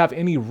won't have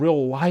any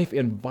real life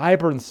and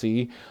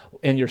vibrancy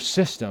in your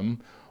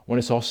system when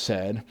it's all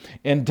said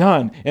and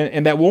done.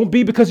 And that won't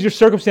be because of your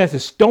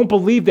circumstances. Don't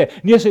believe that.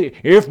 And you say,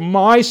 if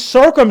my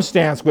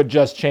circumstance would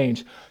just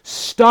change.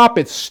 Stop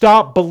it.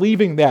 Stop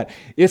believing that.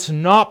 It's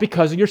not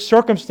because of your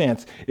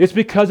circumstance. It's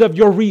because of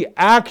your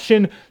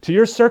reaction to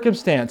your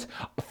circumstance.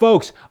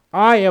 Folks,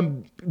 I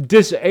am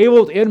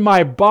disabled in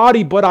my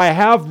body, but I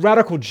have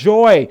radical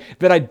joy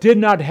that I did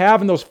not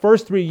have in those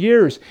first 3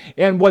 years.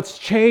 And what's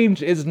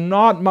changed is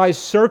not my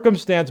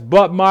circumstance,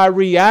 but my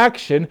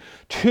reaction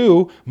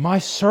to my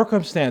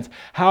circumstance.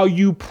 How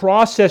you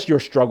process your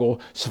struggle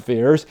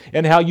spheres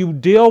and how you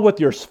deal with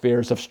your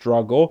spheres of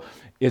struggle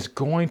is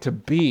going to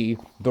be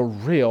the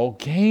real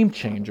game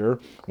changer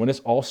when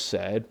it's all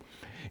said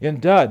and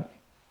done.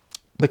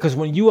 Because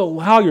when you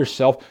allow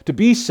yourself to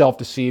be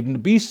self-deceived and to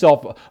be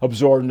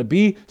self-absorbed and to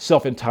be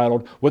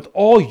self-entitled with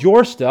all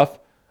your stuff,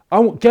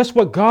 guess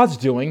what God's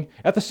doing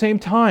at the same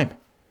time?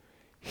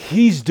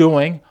 He's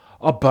doing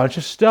a bunch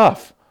of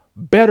stuff.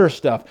 Better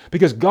stuff,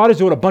 because God is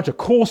doing a bunch of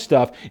cool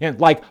stuff and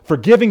like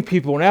forgiving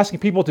people and asking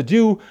people to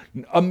do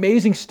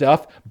amazing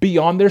stuff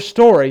beyond their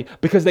story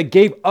because they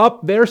gave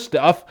up their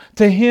stuff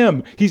to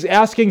Him. He's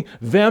asking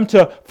them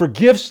to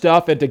forgive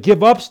stuff and to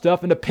give up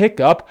stuff and to pick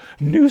up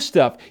new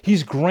stuff.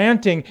 He's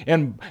granting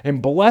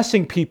and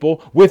blessing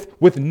people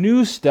with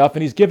new stuff,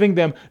 and He's giving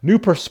them new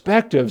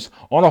perspectives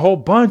on a whole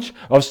bunch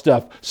of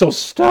stuff. So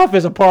stuff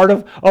is a part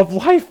of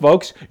life,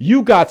 folks.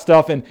 You got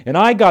stuff and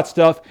I got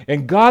stuff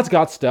and God's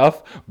got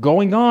stuff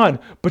going on,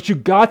 but you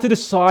got to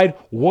decide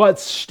what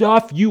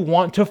stuff you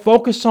want to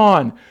focus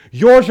on.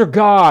 Yours or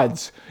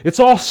God's.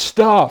 It's all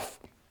stuff.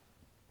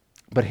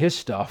 But His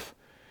stuff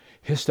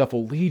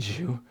will lead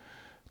you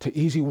to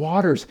easy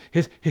waters.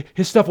 His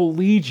stuff will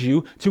lead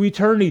you to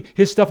eternity.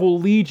 His stuff will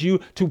lead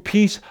you to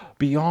peace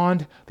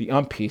beyond the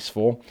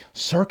unpeaceful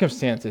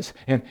circumstances.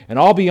 And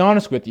I'll be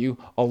honest with you,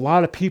 a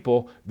lot of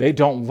people, they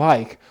don't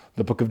like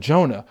the book of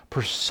Jonah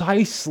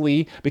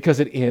precisely because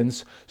it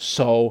ends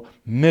so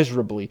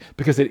miserably,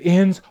 because it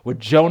ends with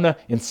Jonah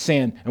in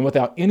sin and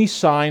without any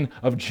sign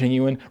of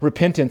genuine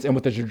repentance and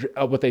with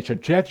a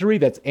trajectory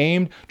that's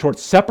aimed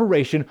towards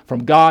separation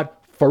from God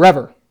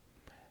forever.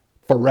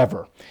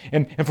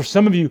 And for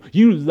some of you,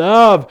 you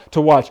love to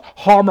watch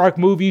Hallmark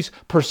movies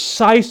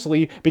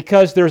precisely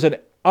because there's an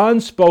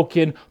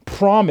unspoken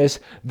promise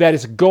that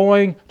it's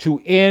going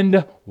to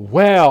end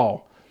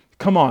well.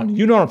 Come on,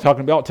 you know what I'm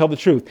talking about. Tell the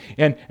truth.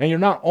 And you're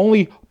not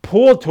only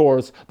pulled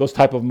towards those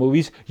type of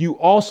movies, you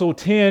also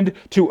tend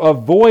to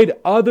avoid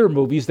other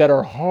movies that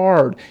are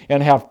hard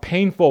and have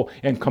painful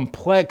and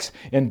complex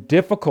and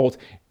difficult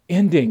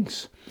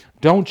endings,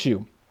 don't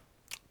you?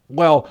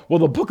 Well,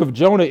 the book of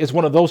Jonah is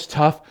one of those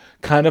tough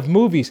kind of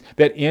movies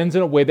that ends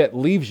in a way that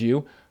leaves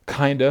you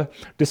kind of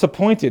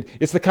disappointed.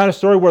 It's the kind of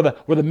story where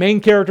the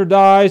main character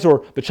dies,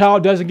 or the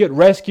child doesn't get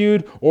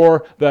rescued,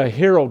 or the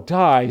hero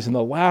dies in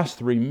the last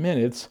 3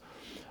 minutes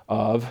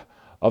of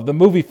the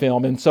movie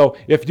film. And so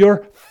if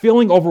you're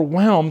feeling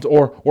overwhelmed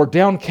or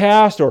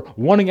downcast or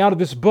wanting out of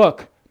this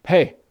book,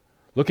 hey,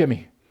 look at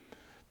me.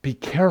 Be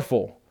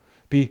careful.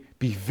 Be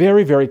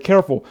very, very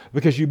careful,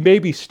 because you may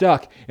be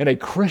stuck in a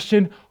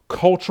Christian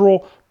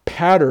cultural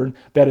pattern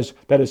that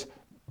is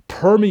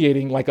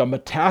permeating like a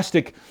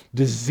metastatic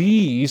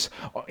disease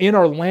in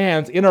our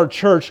lands, in our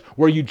church,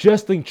 where you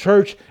just think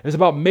church is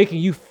about making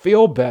you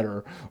feel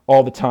better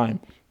all the time.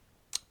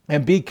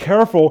 And be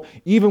careful,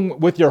 even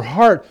with your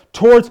heart,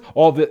 towards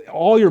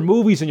all your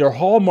movies and your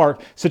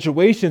Hallmark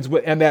situations,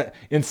 and that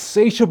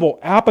insatiable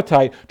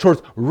appetite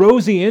towards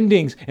rosy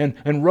endings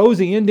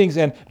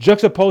and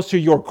juxtaposed to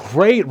your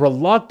great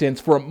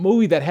reluctance for a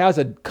movie that has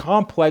a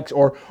complex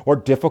or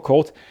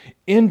difficult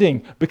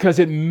ending, because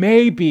it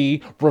may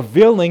be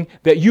revealing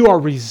that you are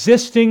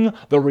resisting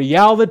the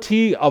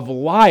reality of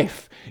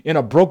life in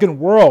a broken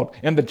world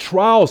and the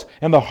trials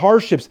and the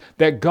hardships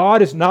that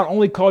God has not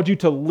only called you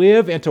to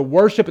live and to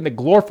worship and to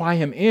glorify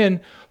Him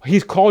in,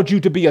 He's called you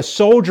to be a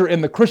soldier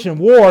in the Christian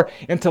war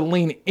and to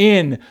lean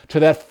in to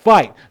that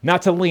fight,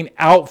 not to lean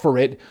out for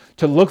it,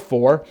 to look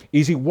for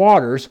easy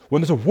waters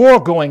when there's a war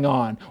going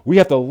on. We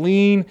have to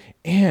lean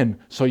in.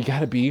 So you got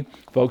to be,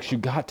 folks, you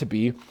got to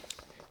be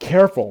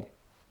careful.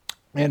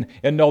 And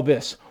know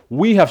this,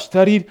 we have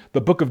studied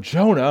the book of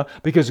Jonah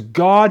because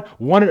God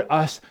wanted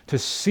us to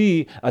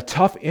see a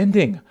tough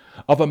ending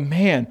of a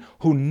man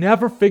who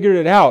never figured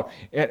it out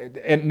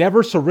and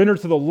never surrendered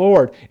to the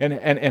Lord,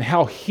 and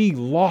how he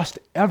lost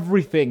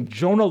everything.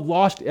 Jonah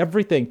lost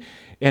everything.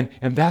 And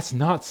that's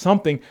not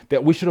something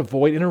that we should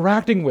avoid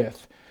interacting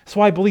with. That's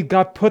why I believe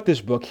God put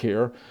this book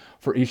here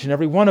for each and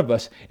every one of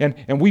us.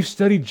 And we've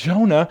studied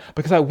Jonah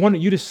because I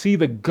wanted you to see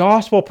the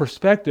gospel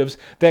perspectives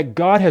that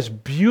God has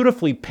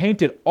beautifully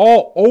painted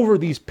all over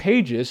these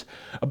pages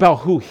about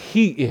who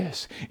he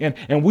is.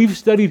 And we've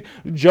studied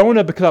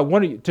Jonah because I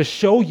wanted to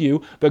show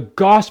you the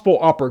gospel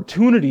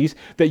opportunities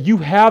that you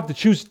have to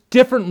choose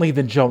differently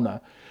than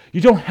Jonah. You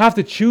don't have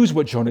to choose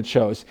what Jonah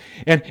chose.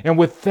 And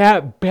with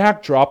that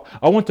backdrop,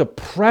 I want to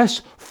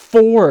press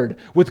forward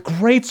with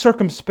great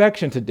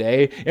circumspection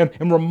today and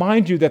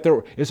remind you that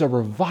there is a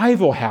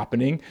revival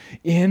happening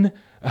in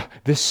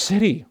this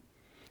city.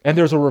 And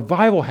there's a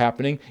revival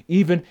happening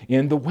even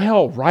in the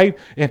well, right?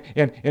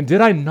 And did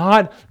I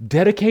not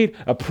dedicate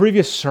a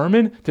previous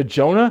sermon to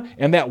Jonah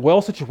and that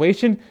well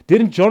situation?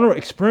 Didn't Jonah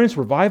experience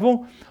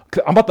revival?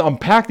 I'm about to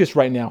unpack this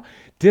right now.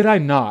 Did I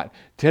not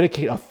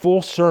dedicate a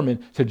full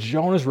sermon to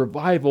Jonah's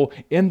revival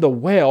in the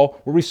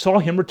well where we saw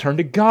him return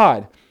to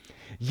God?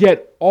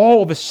 Yet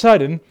all of a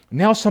sudden,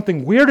 now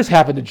something weird has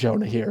happened to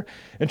Jonah here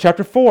in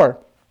chapter 4.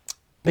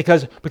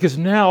 Because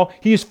now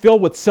he is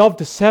filled with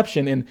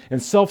self-deception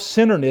and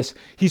self-centeredness.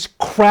 He's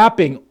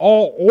crapping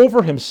all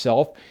over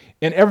himself,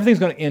 and everything's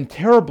going to end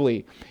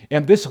terribly.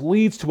 And this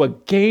leads to a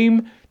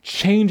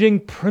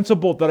game-changing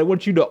principle that I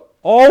want you to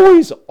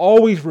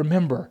always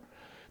remember.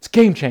 It's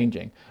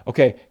game-changing.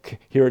 Okay,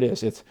 here it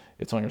is. It's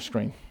on your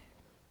screen.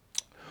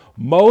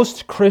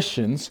 Most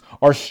Christians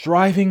are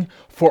striving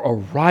for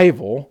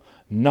arrival,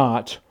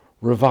 not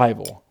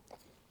revival.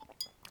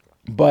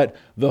 But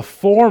the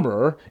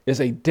former is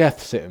a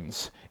death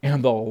sentence,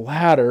 and the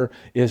latter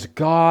is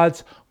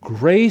God's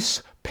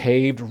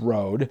grace-paved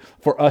road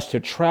for us to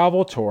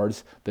travel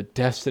towards the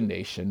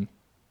destination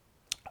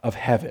of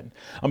heaven.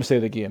 I'm going to say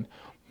it again.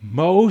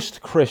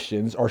 Most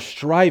Christians are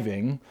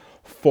striving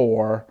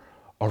for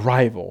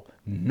arrival,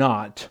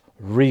 not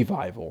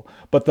revival.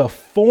 But the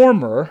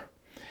former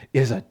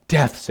is a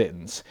death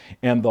sentence,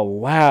 and the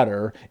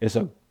latter is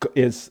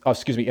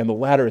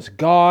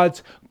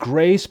God's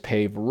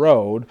grace-paved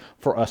road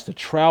for us to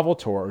travel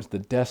towards the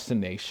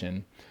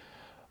destination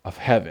of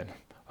heaven.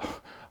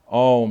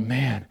 Oh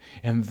man,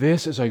 and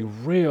this is a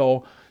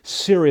real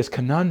serious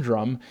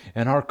conundrum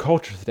in our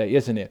culture today,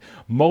 isn't it?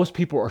 Most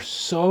people are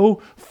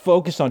so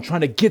focused on trying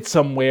to get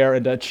somewhere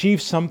and to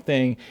achieve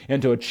something and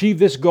to achieve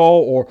this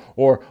goal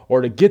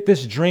or to get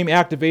this dream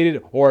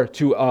activated or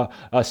to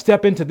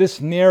step into this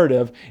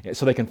narrative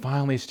so they can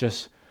finally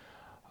just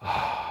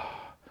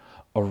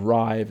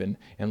arrive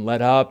and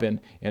let up and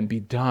be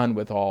done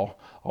with all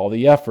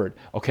the effort.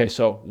 Okay,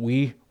 so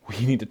we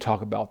need to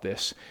talk about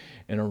this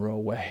in a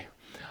real way.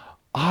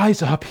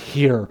 Eyes up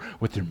here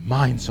with your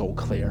mind so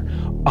clear.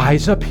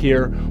 Eyes up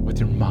here with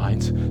your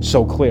minds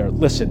so clear.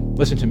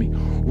 Listen to me.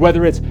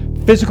 Whether it's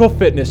physical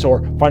fitness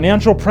or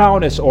financial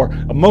prowess or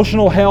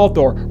emotional health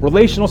or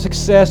relational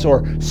success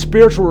or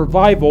spiritual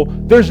revival,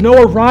 there's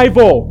no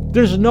arrival.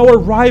 There's no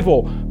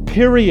arrival.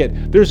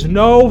 Period. There's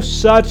no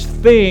such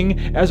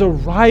thing as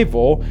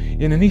arrival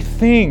in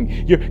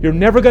anything. You're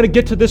never going to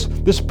get to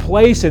this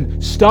place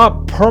and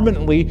stop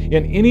permanently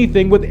in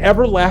anything with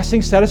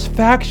everlasting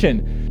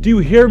satisfaction. Do you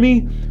hear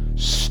me?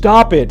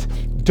 Stop it.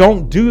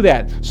 Don't do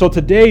that. So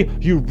today,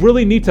 you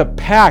really need to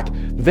pack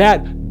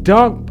that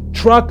dump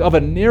truck of a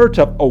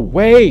narrative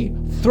away.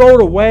 Throw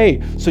it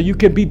away so you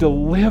can be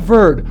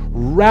delivered,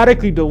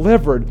 radically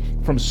delivered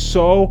from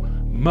so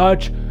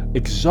much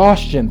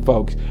exhaustion,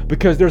 folks,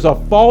 because there's a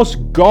false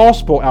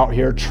gospel out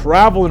here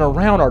traveling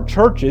around our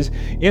churches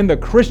in the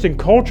Christian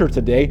culture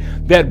today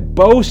that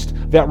boasts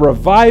that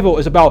revival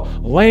is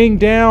about laying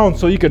down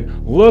so you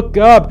can look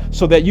up,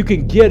 so that you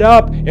can get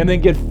up and then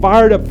get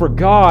fired up for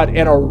God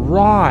and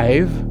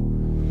arrive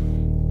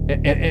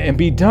and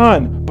be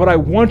done. But I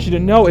want you to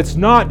know it's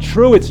not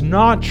true. It's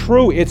not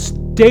true. It's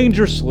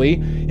dangerously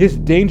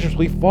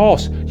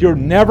false. You're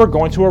never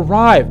going to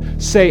arrive.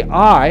 Say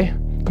I.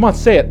 Come on,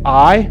 say it.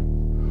 I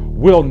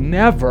will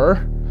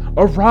never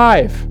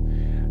arrive.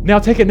 Now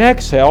take an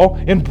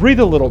exhale and breathe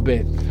a little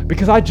bit,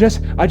 because I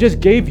just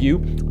gave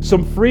you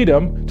some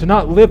freedom to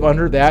not live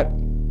under that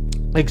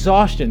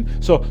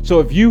exhaustion. So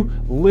if you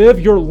live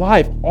your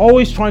life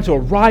always trying to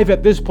arrive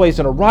at this place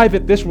and arrive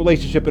at this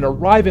relationship and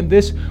arrive in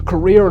this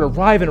career and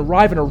arrive,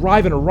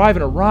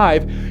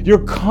 you're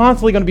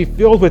constantly going to be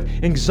filled with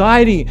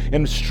anxiety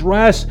and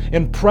stress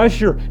and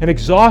pressure and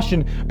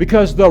exhaustion,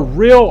 because the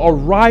real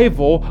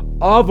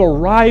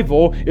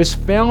arrival is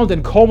found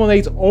and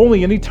culminates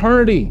only in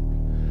eternity.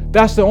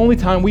 That's the only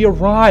time we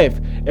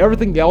arrive.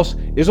 Everything else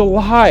is a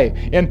lie.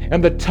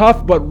 And the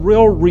tough but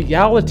real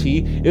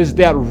reality is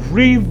that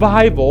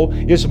revival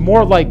is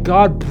more like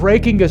God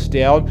breaking us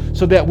down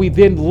so that we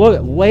then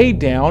lay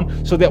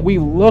down, so that we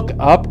look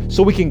up,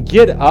 so we can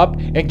get up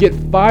and get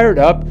fired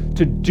up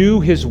to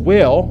do His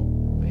will.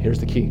 Here's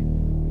the key.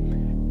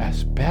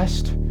 As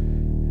best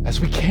as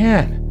we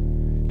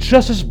can.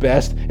 Just as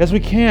best as we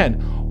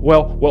can.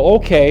 Well,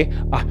 okay,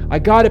 I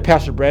got it,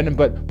 Pastor Brandon,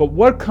 but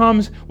what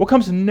comes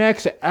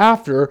next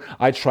after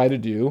I try to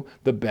do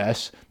the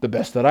best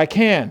that I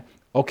can?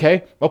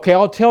 Okay,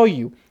 I'll tell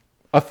you.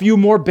 A few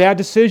more bad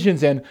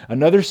decisions and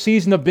another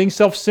season of being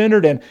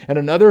self-centered and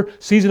another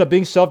season of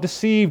being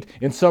self-deceived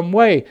in some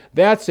way.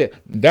 That's it.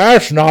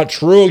 That's not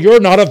true. You're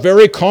not a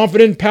very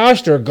confident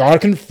pastor. God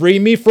can free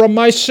me from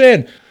my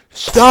sin.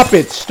 Stop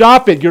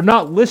it. You're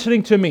not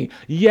listening to me.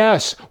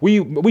 Yes,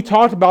 we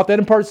talked about that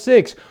in part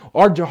 6.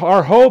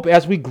 Our hope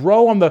as we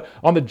grow on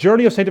the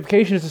journey of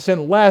sanctification is to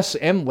sin less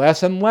and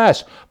less and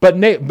less. But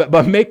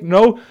make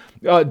no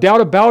doubt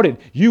about it.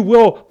 You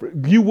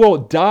will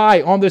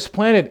die on this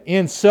planet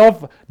in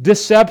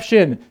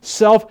self-deception,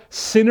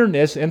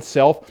 self-centeredness, and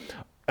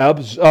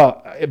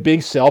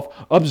being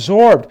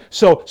self-absorbed.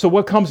 So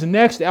what comes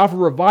next after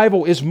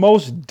revival is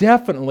most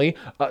definitely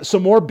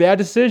some more bad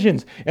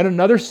decisions and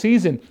another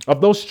season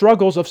of those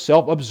struggles of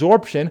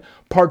self-absorption,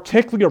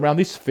 particularly around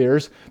these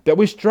spheres that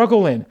we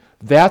struggle in.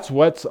 That's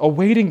what's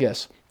awaiting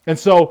us. And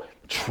so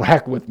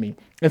track with me.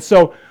 And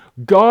so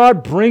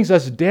God brings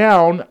us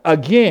down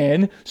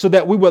again so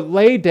that we would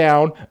lay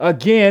down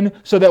again,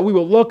 so that we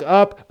would look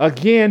up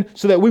again,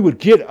 so that we would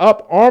get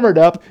up, armored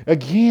up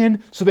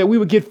again, so that we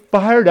would get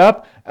fired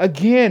up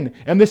again.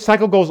 And this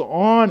cycle goes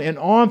on and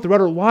on throughout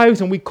our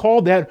lives, and we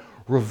call that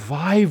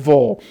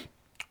revival.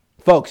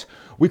 Folks,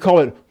 we call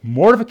it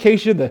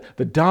mortification,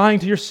 the dying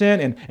to your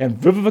sin, and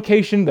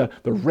vivification, the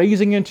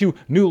raising into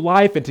new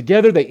life. And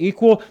together they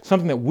equal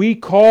something that we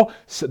call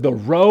the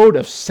road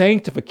of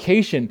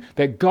sanctification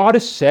that God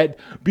has set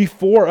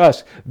before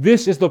us.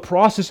 This is the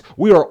process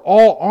we are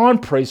all on,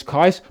 praise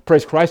Christ,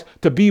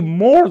 to be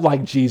more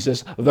like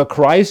Jesus, the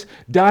Christ,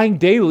 dying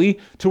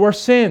daily to our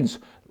sins.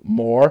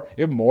 More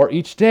and more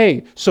each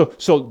day.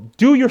 So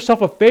do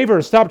yourself a favor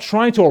and stop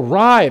trying to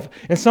arrive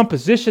in some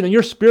position in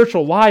your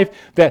spiritual life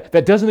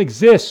that doesn't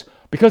exist,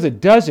 because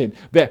it doesn't.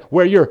 That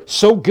where you're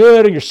so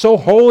good and you're so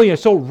holy and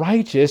so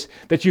righteous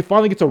that you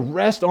finally get to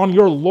rest on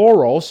your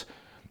laurels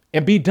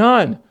and be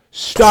done.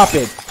 Stop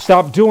it.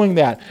 Stop doing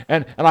that.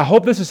 And I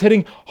hope this is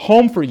hitting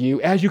home for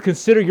you as you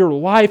consider your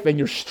life and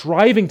your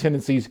striving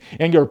tendencies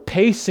and your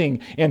pacing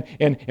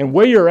and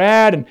where you're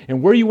at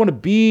and where you want to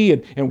be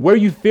and where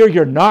you fear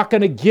you're not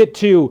going to get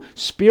to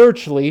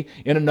spiritually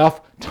in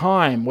enough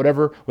time,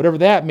 whatever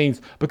that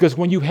means. Because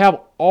when you have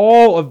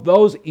all of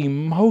those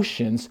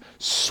emotions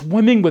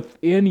swimming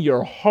within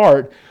your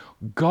heart,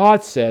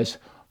 God says,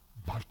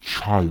 My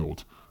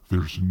child,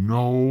 there's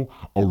no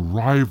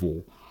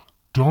arrival.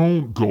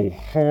 Don't go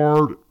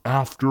hard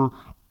after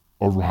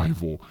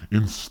arrival.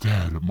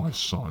 Instead, my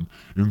son,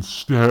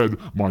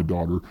 my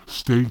daughter,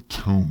 stay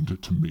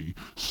tuned to me.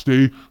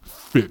 Stay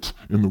fit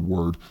in the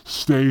word.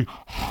 Stay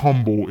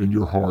humble in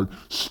your heart.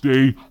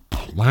 Stay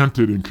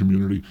planted in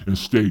community and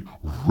stay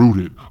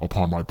rooted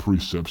upon my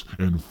precepts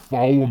and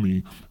follow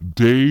me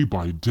day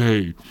by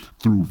day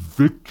through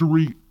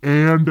victory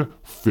and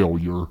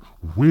failure,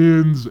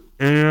 wins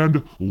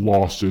and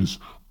losses,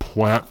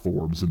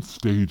 platforms and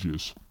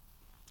stages,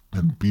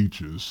 and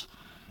beaches,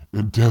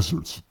 and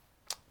deserts.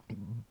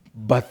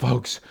 But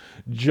folks,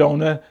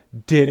 Jonah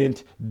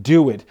didn't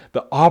do it.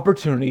 The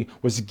opportunity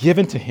was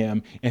given to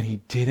him, and he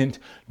didn't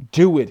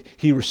do it.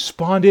 He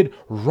responded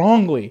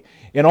wrongly.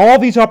 And all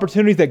these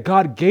opportunities that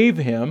God gave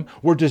him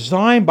were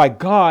designed by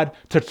God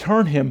to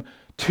turn him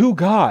to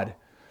God.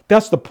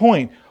 That's the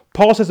point.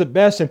 Paul says it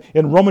best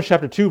in Romans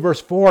chapter 2,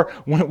 verse 4,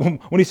 when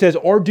he says,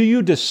 or do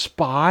you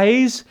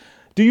despise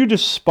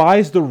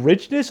the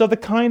richness of the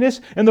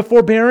kindness and the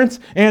forbearance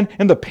and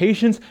the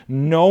patience,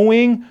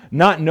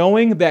 not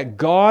knowing that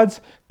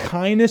God's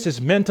kindness is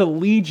meant to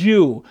lead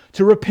you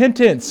to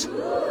repentance?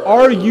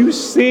 Are you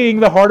seeing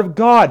the heart of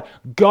God?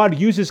 God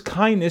uses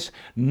kindness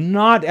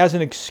not as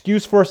an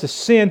excuse for us to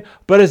sin,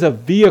 but as a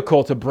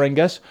vehicle to bring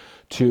us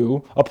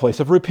to a place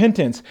of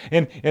repentance.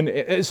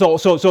 And so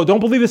don't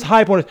believe this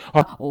hype on it.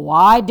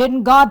 Why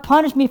didn't God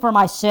punish me for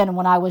my sin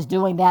when I was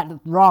doing that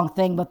wrong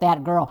thing with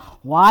that girl?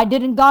 Why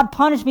didn't God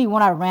punish me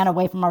when I ran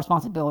away from my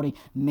responsibility?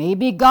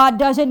 Maybe God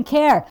doesn't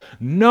care.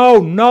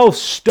 No,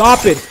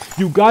 stop it.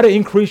 You got to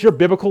increase your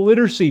biblical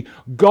literacy.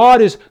 God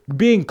is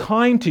being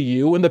kind to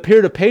you in the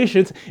period of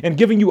patience and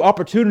giving you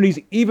opportunities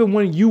even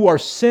when you are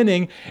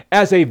sinning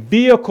as a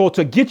vehicle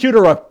to get you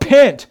to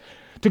repent.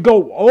 To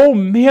go, oh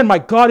man, my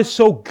God is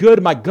so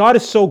good. My God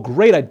is so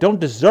great. I don't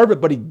deserve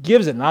it, but He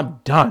gives it and I'm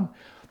done.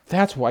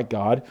 That's why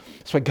God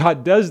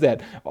does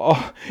that.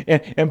 Oh,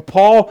 and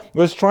Paul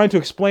was trying to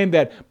explain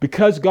that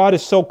because God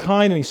is so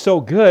kind and He's so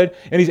good,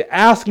 and He's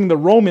asking the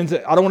Romans,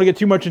 I don't want to get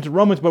too much into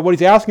Romans, but what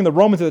He's asking the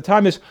Romans at the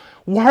time is,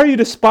 why are you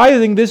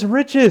despising this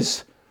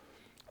riches?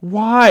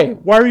 Why?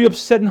 Why are you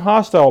upset and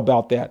hostile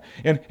about that?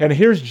 And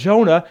here's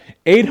Jonah,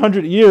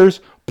 800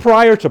 years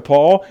prior to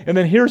Paul, and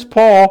then here's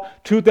Paul,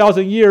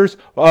 2,000 years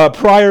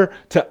prior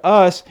to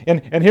us,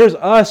 and here's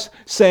us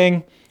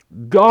saying,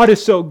 God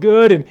is so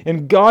good,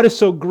 and God is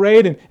so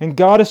great, and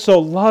God is so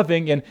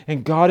loving,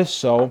 and God is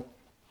so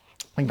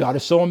And God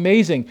is so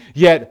amazing.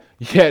 Yet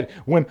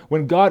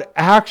when God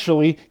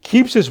actually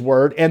keeps his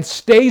word and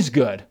stays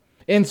good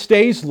and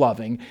stays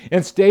loving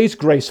and stays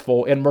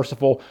graceful and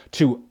merciful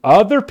to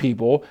other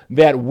people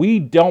that we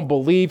don't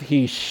believe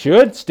he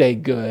should stay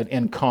good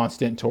and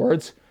constant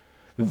towards,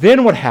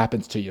 then what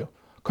happens to you?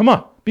 Come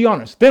on, be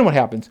honest. Then what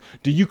happens?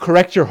 Do you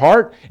correct your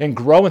heart and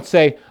grow and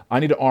say, I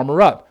need to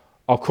armor up?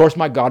 Of course,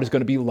 my God is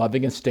going to be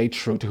loving and stay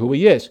true to who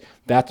he is.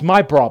 That's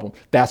my problem.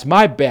 That's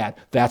my bad.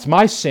 That's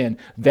my sin.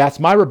 That's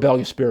my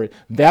rebellious spirit.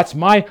 That's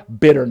my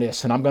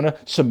bitterness. And I'm going to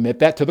submit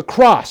that to the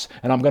cross.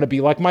 And I'm going to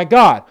be like my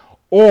God.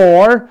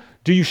 Or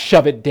do you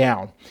shove it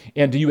down?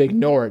 And do you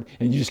ignore it?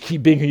 And you just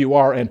keep being who you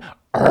are and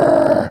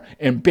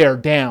bear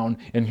down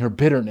in your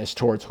bitterness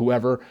towards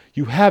whoever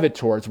you have it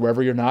towards,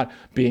 wherever you're not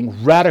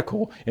being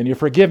radical in your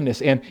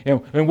forgiveness. And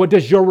what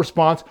does your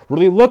response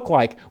really look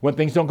like when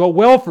things don't go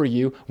well for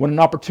you, when an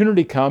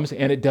opportunity comes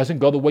and it doesn't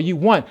go the way you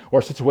want, or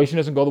a situation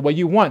doesn't go the way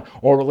you want,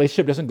 or a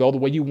relationship doesn't go the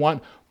way you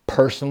want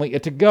personally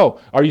it to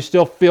go? Are you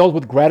still filled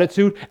with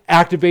gratitude,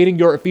 activating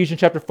your Ephesians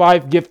chapter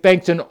 5, give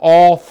thanks in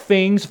all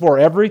things for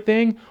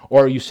everything?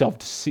 Or are you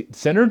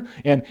self-centered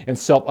and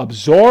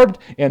self-absorbed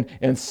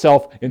and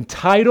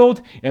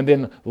self-entitled and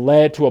then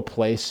led to a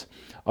place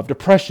of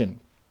depression?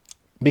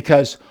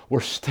 Because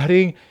we're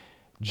studying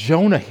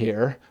Jonah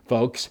here,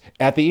 folks,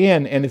 at the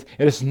end, and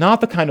it's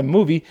not the kind of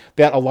movie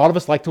that a lot of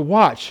us like to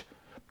watch,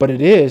 but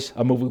it is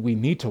a movie we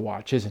need to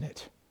watch, isn't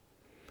it?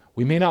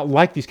 We may not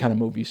like these kind of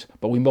movies,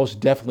 but we most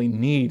definitely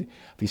need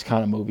these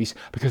kind of movies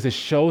because it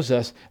shows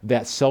us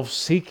that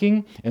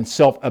self-seeking and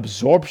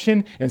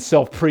self-absorption and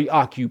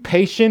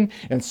self-preoccupation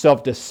and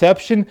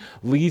self-deception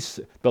leads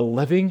the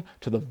living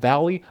to the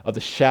valley of the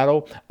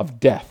shadow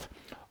of death.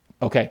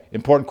 Okay,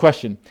 important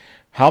question.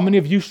 How many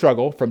of you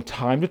struggle from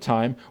time to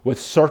time with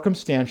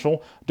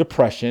circumstantial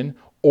depression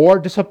or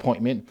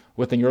disappointment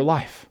within your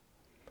life?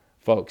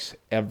 Folks,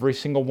 every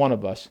single one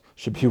of us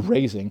should be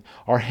raising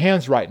our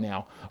hands right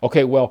now.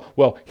 Okay,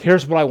 well,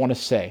 here's what I want to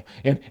say.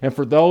 And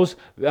for those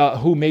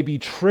who may be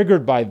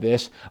triggered by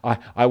this,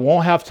 I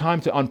won't have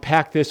time to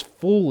unpack this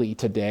fully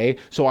today,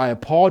 so I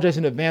apologize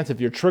in advance if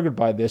you're triggered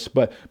by this,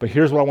 but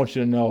here's what I want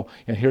you to know,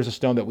 and here's a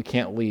stone that we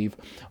can't leave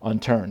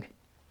unturned.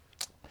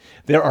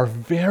 There are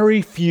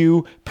very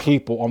few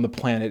people on the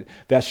planet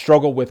that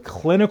struggle with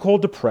clinical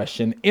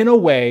depression in a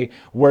way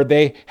where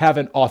they have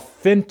an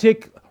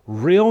authentic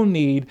real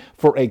need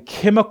for a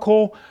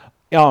chemical,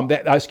 they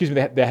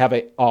have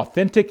an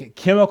authentic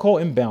chemical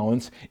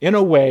imbalance in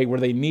a way where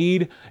they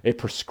need a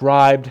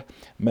prescribed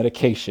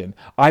medication.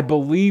 I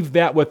believe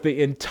that with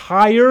the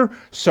entire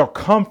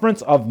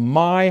circumference of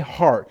my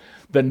heart,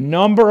 the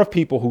number of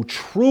people who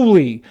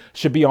truly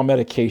should be on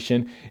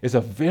medication is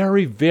a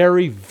very,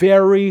 very,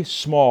 very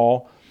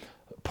small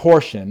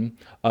portion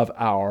of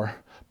our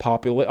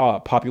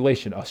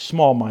population, a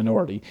small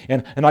minority.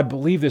 And I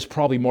believe this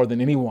probably more than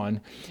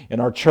anyone in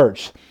our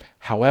church.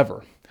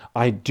 However,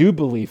 I do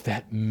believe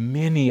that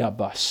many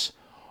of us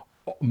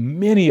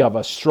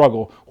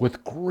struggle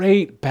with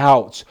great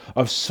bouts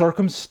of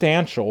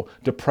circumstantial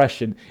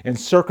depression and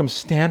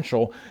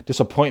circumstantial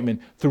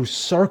disappointment through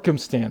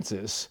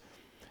circumstances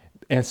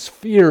and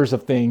spheres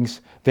of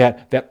things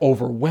that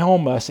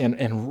overwhelm us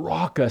and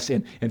rock us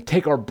and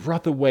take our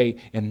breath away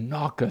and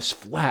knock us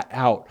flat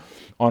out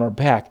on our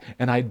back.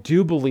 And I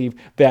do believe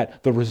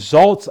that the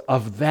results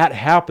of that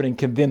happening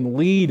can then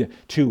lead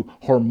to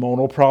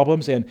hormonal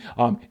problems and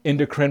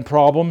endocrine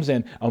problems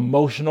and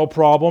emotional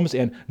problems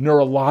and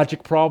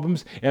neurologic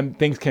problems, and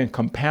things can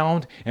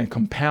compound and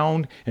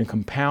compound and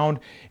compound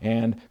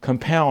and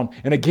compound.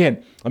 And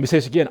again, let me say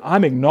this again,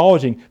 I'm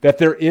acknowledging that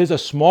there is a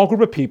small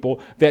group of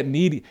people that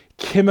need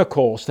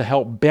chemicals to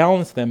help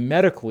balance them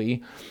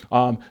medically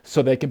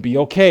so they can be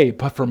okay.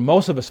 But for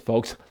most of us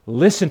folks,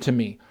 listen to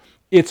me.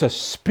 It's a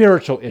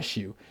spiritual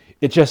issue.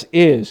 It just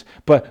is.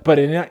 But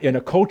in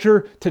a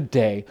culture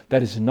today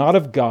that is not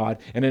of God,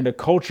 and in a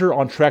culture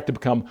on track to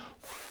become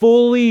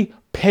fully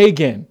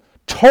pagan,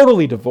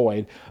 totally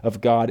devoid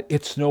of God,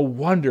 it's no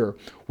wonder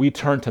we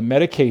turn to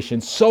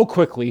medication so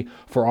quickly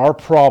for our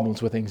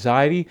problems with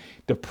anxiety,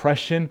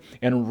 depression,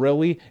 and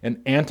really an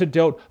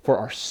antidote for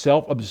our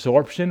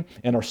self-absorption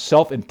and our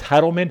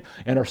self-entitlement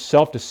and our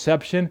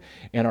self-deception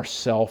and our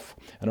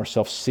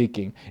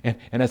self-seeking. And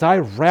as I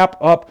wrap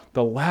up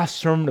the last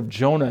sermon of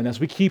Jonah, and as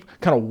we keep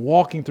kind of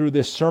walking through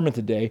this sermon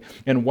today,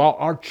 and while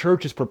our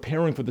church is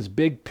preparing for this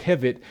big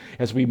pivot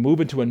as we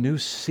move into a new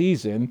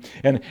season,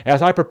 and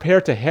as I prepare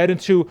to head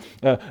into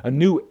a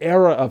new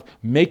era of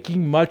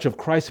making much of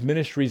Christ's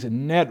Ministry's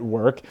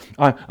network,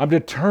 I'm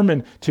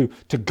determined to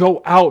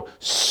go out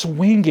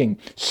swinging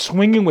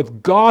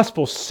with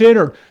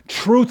gospel-centered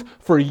truth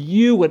for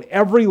you and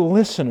every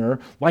listener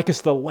like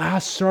it's the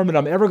last sermon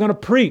I'm ever going to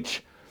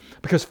preach.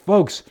 Because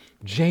folks,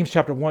 James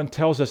chapter 1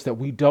 tells us that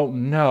we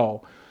don't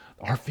know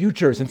our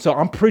futures. And so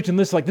I'm preaching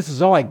this like this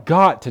is all I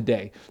got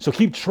today. So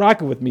keep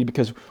tracking with me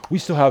because we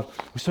still have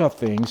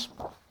things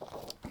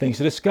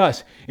to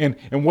discuss. And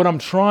what I'm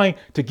trying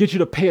to get you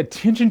to pay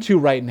attention to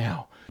right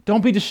now,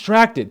 don't be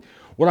distracted.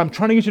 what I'm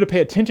trying to get you to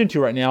pay attention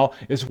to right now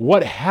is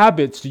what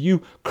habits do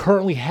you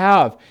currently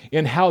have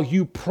in how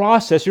you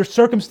process your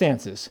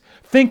circumstances.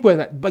 Think with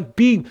that, but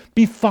be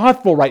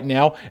thoughtful right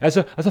now as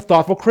a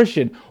thoughtful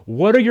Christian.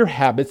 What are your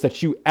habits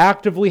that you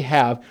actively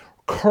have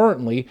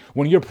currently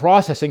when you're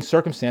processing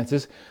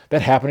circumstances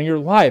that happen in your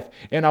life?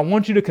 And I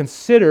want you to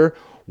consider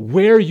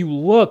where you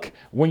look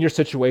when your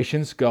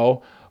situations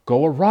go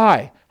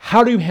awry.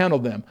 How do you handle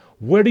them?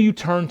 Where do you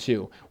turn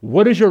to?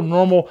 What is your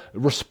normal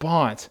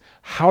response?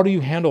 How do you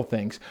handle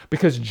things?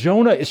 Because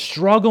Jonah is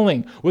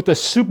struggling with a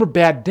super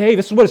bad day.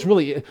 This is what it's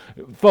really,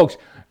 folks,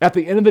 at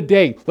the end of the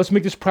day, let's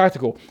make this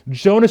practical.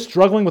 Jonah's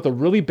struggling with a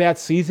really bad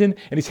season,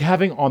 and he's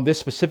having on this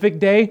specific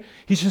day,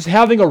 he's just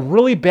having a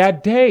really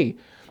bad day.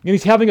 And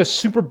he's having a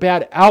super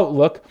bad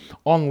outlook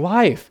on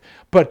life.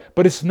 But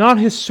it's not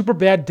his super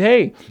bad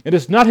day. It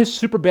is not his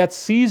super bad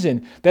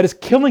season that is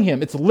killing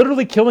him. It's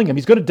literally killing him.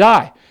 He's going to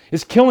die.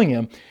 It's killing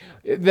him.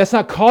 That's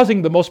not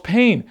causing the most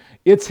pain.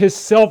 It's his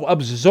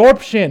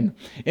self-absorption,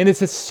 and it's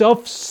his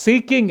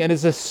self-seeking, and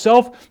it's his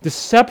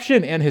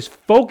self-deception, and his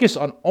focus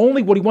on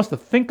only what he wants to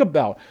think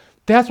about.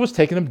 That's what's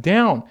taking him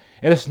down,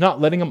 and it's not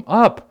letting him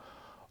up.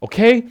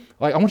 Okay?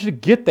 Like, I want you to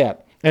get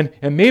that.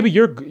 And maybe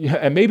you're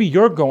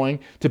going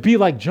to be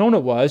like Jonah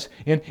was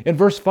in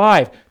verse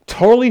 5,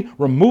 totally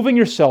removing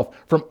yourself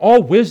from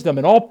all wisdom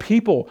and all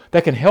people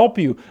that can help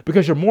you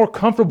because you're more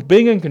comfortable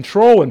being in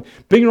control and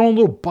being your own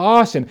little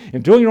boss and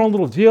doing your own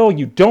little deal, and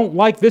you don't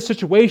like this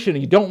situation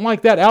and you don't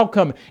like that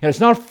outcome, and it's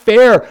not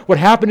fair what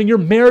happened in your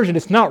marriage, and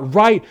it's not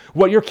right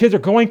what your kids are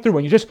going through,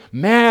 and you're just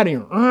mad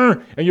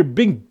and you're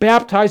being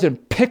baptized in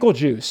pickle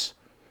juice.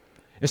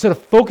 Instead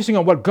of focusing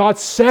on what God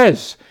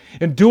says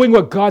and doing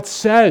what God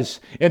says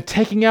and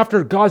taking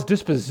after God's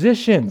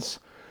dispositions.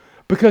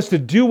 Because to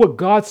do what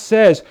God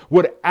says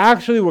would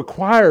actually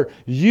require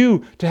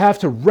you to have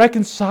to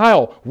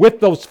reconcile with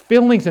those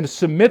feelings and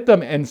submit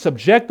them and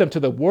subject them to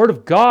the Word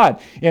of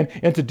God. And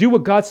to do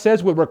what God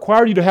says would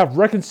require you to have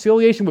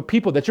reconciliation with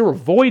people that you're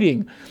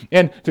avoiding.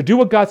 And to do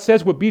what God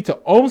says would be to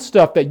own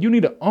stuff that you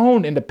need to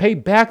own and to pay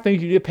back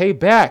things you need to pay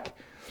back.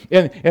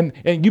 And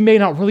you may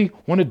not really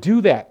want to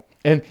do that.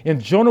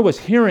 And Jonah was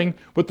hearing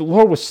what the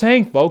Lord was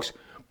saying, folks,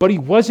 but he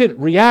wasn't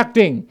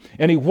reacting,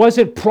 and he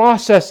wasn't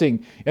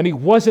processing, and he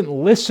wasn't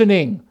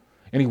listening,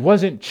 and he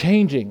wasn't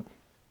changing.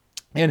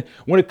 And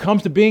when it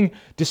comes to being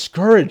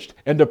discouraged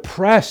and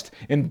depressed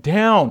and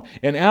down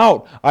and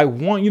out, I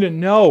want you to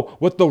know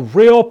what the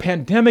real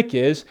pandemic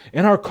is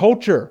in our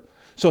culture.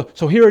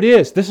 So here it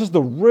is. This is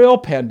the real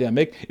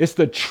pandemic. It's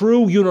the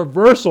true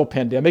universal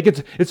pandemic.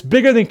 It's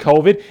bigger than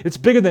COVID. It's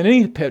bigger than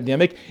any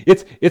pandemic.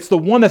 It's the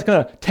one that's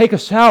going to take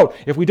us out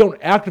if we don't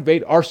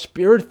activate our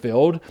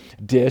spirit-filled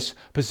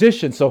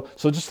disposition. So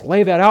just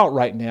lay that out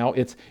right now.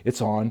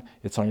 It's on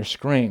your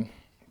screen.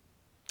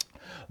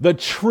 The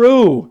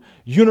true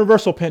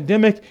universal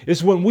pandemic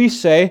is when we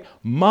say,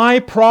 my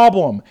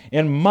problem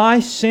and my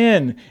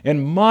sin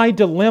and my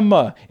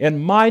dilemma and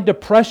my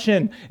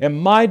depression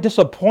and my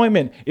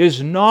disappointment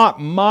is not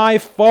my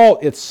fault.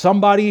 It's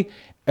somebody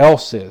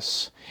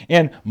else's.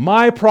 And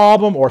my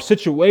problem or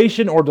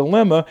situation or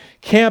dilemma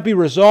can't be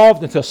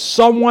resolved until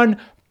someone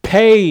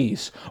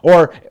pays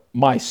or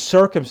my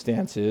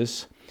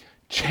circumstances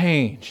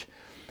change.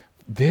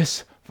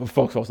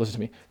 Folks, listen to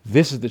me.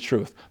 This is the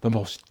truth. The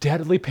most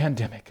deadly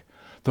pandemic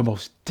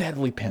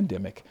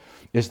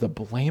is the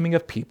blaming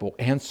of people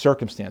and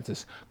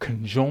circumstances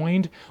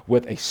conjoined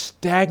with a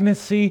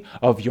stagnancy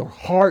of your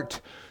heart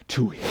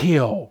to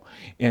heal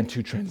and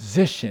to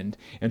transition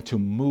and to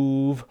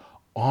move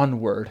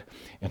onward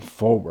and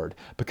forward.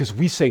 Because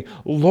we say,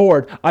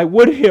 Lord, I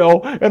would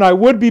heal and I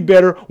would be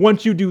better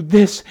once you do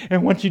this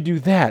and once you do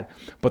that.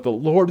 But the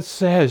Lord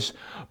says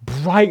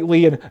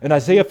brightly in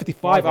Isaiah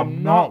 55,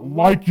 I'm not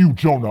like you,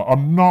 Jonah.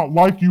 I'm not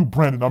like you,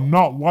 Brandon. I'm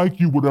not like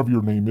you, whatever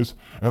your name is.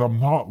 And I'm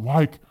not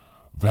like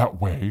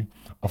that way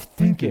of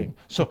thinking.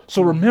 So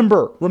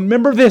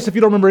remember this if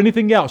you don't remember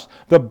anything else.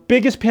 The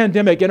biggest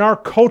pandemic in our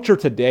culture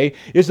today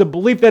is the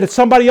belief that it's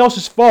somebody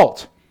else's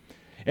fault.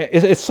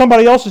 It's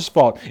somebody else's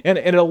fault. And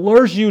it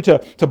allures you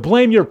to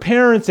blame your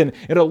parents, and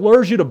it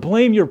allures you to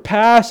blame your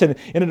past, and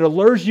it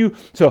allures you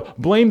to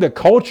blame the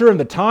culture and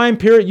the time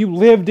period you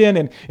lived in,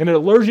 and it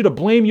allures you to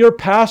blame your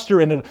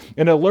pastor, and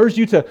it allures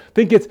you to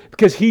think it's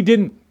because he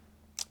didn't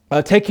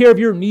take care of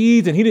your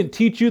needs and he didn't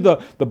teach you the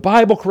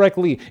Bible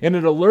correctly, and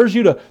it allures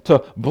you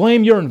to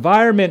blame your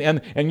environment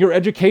and your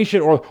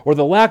education or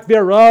the lack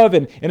thereof,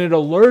 and it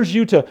allures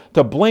you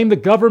to blame the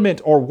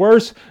government, or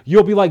worse,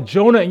 you'll be like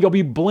Jonah and you'll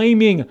be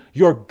blaming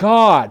your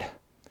God.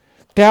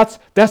 That's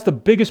the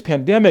biggest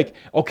pandemic.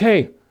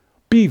 Okay,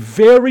 be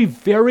very,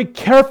 very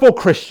careful,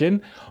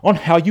 Christian, on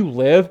how you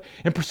live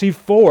and proceed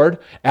forward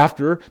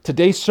after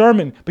today's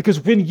sermon. Because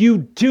when you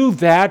do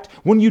that,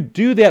 when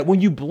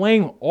you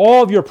blame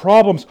all of your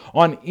problems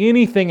on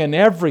anything and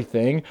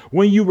everything,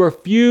 when you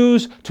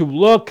refuse to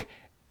look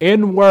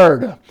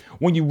inward,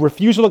 when you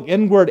refuse to look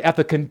inward at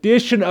the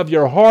condition of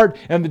your heart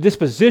and the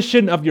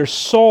disposition of your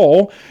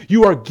soul,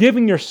 you are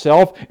giving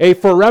yourself a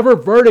forever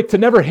verdict to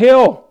never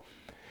heal.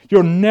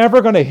 You're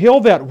never going to heal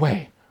that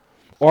way.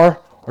 Or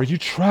Are you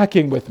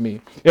tracking with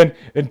me? And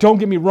don't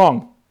get me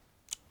wrong,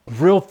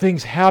 real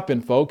things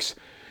happen, folks,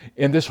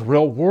 in this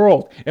real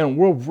world. And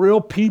we're real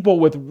people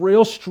with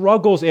real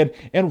struggles and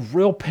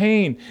real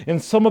pain.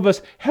 And some of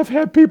us have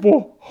had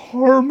people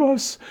harm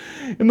us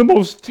in the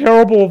most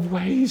terrible of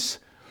ways.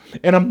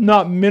 And I'm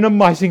not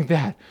minimizing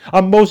that.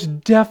 I'm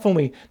most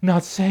definitely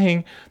not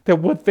saying that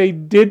what they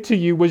did to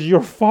you was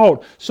your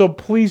fault. So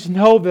please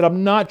know that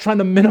I'm not trying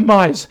to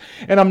minimize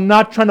and I'm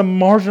not trying to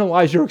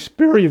marginalize your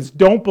experience.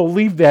 Don't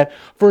believe that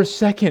for a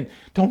second.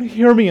 Don't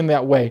hear me in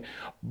that way.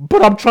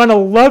 But I'm trying to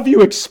love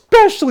you,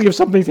 especially if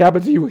something's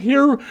happened to you.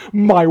 Hear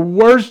my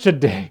words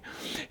today.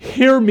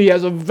 Hear me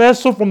as a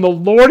vessel from the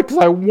Lord, because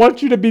I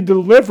want you to be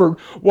delivered.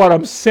 What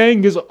I'm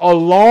saying is,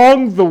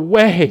 along the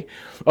way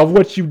of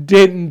what you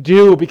didn't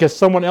do because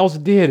someone else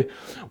did,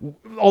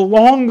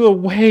 along the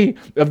way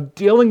of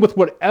dealing with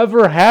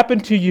whatever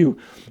happened to you,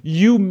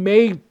 you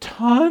made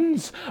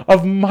tons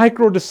of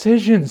micro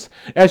decisions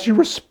as you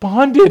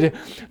responded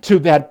to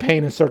that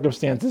pain and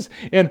circumstances.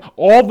 And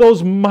all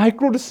those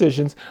micro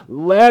decisions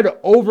led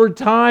over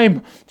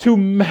time to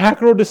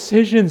macro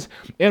decisions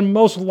and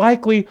most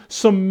likely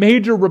some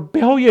major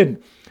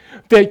rebellion.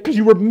 Because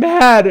you were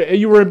mad, and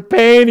you were in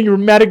pain, and you were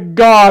mad at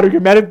God, or you're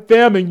mad at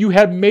them, and you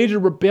had major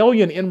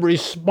rebellion in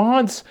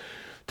response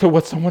to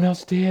what someone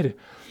else did.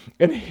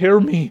 And hear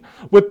me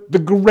with the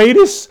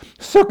greatest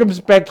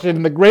circumspection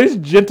and the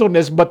greatest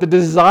gentleness, but the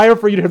desire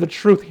for you to hear the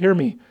truth. Hear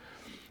me.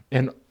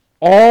 And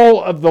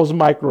all of those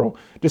micro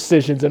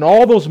decisions and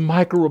all those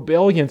micro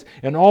rebellions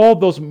and all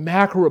those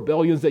macro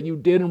rebellions that you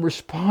did in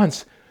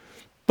response,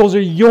 those are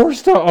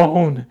yours to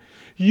own.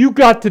 You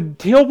got to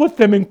deal with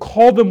them and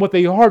call them what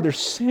they are. They're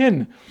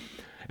sin.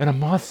 And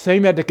I'm not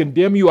saying that to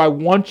condemn you. I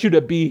want you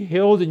to be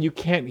healed, and you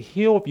can't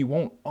heal if you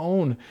won't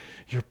own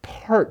your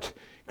part,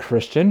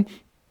 Christian.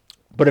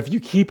 But if you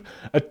keep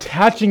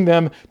attaching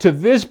them to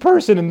this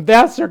person and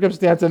that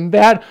circumstance and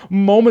that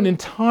moment in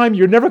time,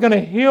 you're never going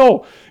to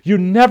heal. You're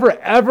never,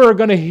 ever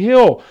going to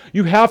heal.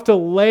 You have to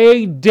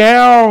lay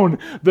down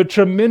the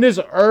tremendous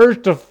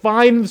urge to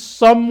find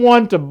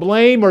someone to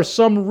blame or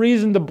some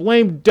reason to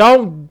blame.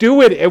 Don't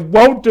do it. It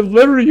won't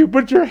deliver you.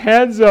 Put your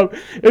hands up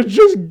and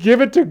just give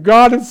it to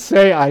God and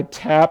say, I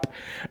tap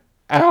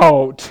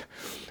out.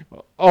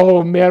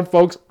 Oh, man,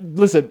 folks,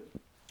 listen.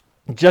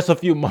 Just a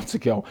few months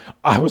ago,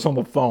 I was on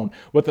the phone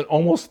with an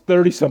almost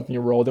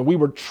 30-something-year-old, and we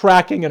were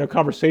tracking in a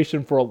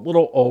conversation for a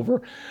little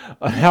over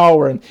an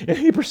hour, and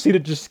he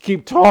proceeded to just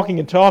keep talking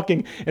and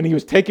talking, and he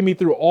was taking me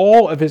through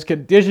all of his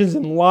conditions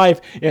in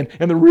life, and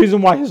the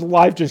reason why his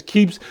life just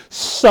keeps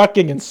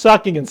sucking and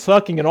sucking and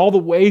sucking, and all the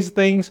ways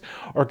things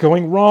are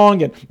going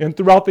wrong, and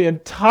throughout the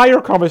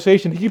entire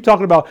conversation, he keeps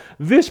talking about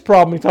this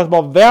problem, he talks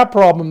about that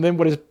problem, then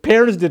what his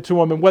parents did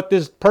to him, and what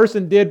this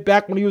person did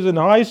back when he was in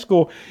high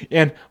school,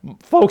 and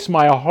folks,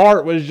 my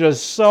heart was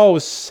just so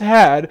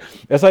sad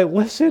as I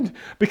listened,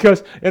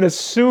 because as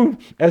soon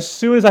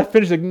as I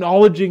finished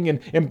acknowledging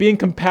and being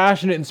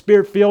compassionate and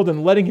spirit-filled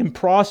and letting him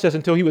process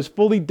until he was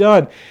fully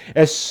done,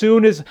 as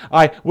soon as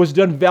I was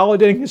done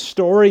validating his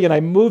story and I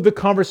moved the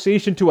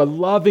conversation to a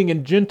loving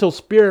and gentle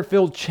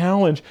spirit-filled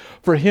challenge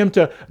for him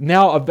to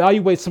now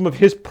evaluate some of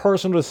his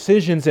personal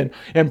decisions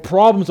and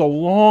problems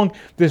along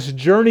this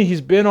journey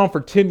he's been on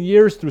for 10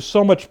 years through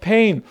so much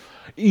pain,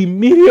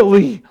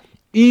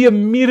 he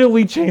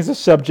immediately changed the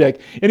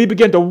subject, and he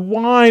began to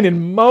whine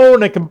and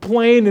moan and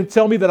complain and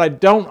tell me that I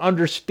don't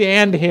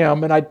understand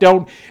him and I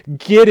don't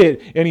get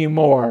it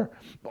anymore.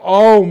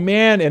 Oh,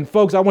 man. And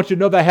folks, I want you to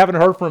know that I haven't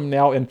heard from him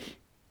now in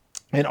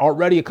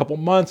already a couple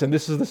months, and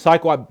this is the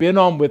cycle I've been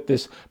on with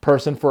this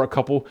person for a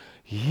couple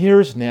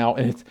years now,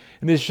 and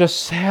it's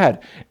just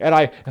sad. And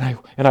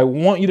I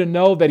want you to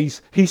know that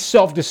he's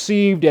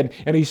self-deceived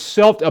and he's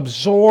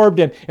self-absorbed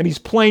and he's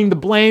playing the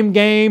blame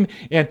game,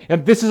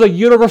 and this is a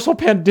universal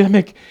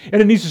pandemic,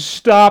 and it needs to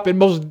stop, and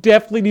most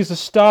definitely needs to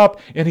stop,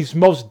 and he's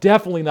most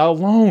definitely not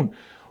alone.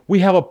 We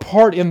have a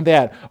part in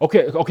that.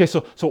 Okay,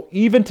 so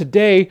even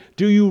today,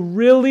 do you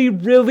really,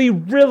 really,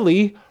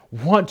 really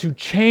want to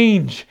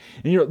change?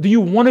 Do you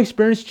want to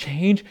experience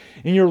change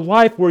in your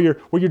life where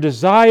your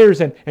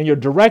desires and your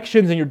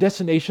directions and your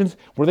destinations,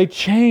 where they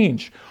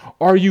change?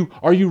 Are you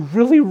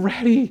really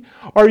ready?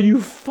 Are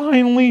you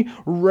finally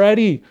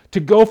ready to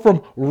go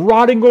from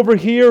rotting over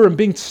here and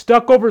being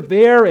stuck over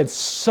there and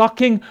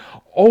sucking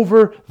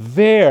over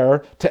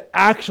there to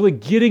actually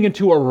getting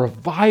into a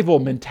revival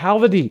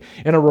mentality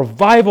and a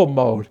revival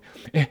mode?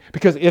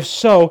 Because if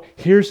so,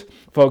 here's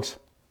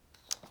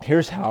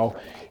how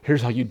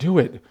you do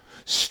it.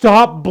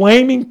 Stop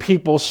blaming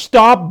people.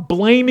 Stop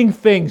blaming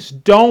things.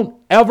 Don't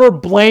ever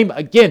blame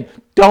again.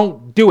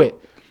 Don't do it.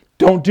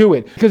 Don't do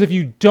it. Because if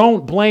you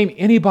don't blame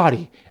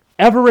anybody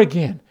ever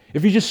again,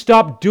 if you just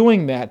stop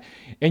doing that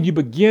and you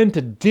begin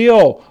to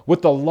deal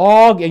with the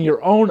log in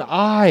your own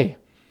eye,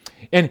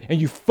 and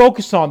you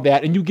focus on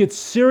that, and you get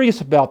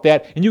serious about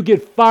that, and you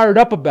get fired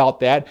up about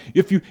that,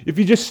 if you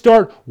just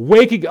start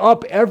waking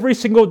up every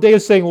single day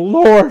and saying,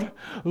 Lord,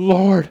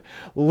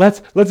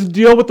 let's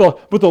deal with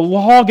the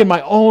log in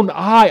my own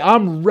eye.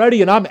 I'm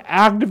ready and I'm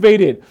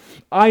activated.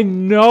 I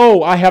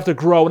know I have to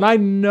grow, and I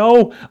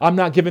know I'm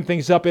not giving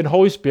things up, and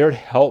Holy Spirit,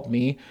 help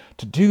me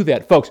to do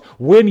that. Folks,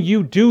 when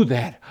you do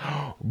that,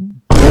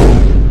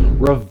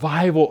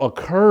 revival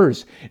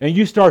occurs, and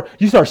you start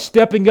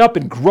stepping up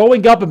and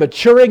growing up and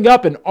maturing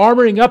up and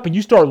armoring up, and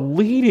you start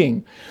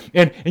leading,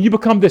 and you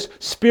become this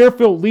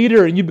spirit-filled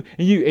leader, and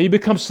you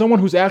become someone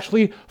who's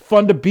actually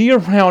fun to be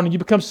around, and you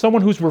become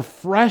someone who's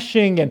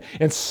refreshing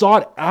and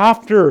sought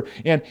after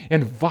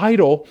and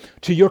vital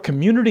to your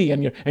community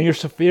and your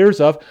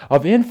spheres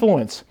of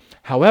influence.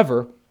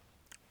 However,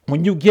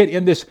 when you get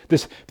in this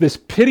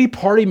pity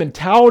party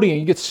mentality and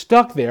you get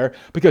stuck there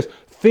because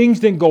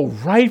things didn't go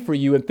right for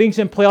you and things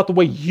didn't play out the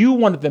way you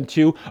wanted them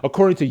to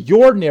according to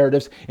your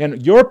narratives,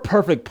 and your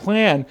perfect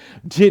plan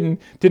didn't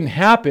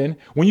happen,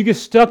 when you get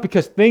stuck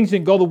because things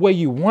didn't go the way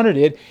you wanted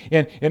it,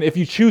 and if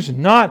you choose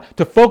not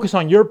to focus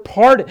on your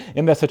part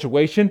in that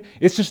situation,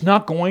 it's just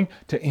not going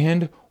to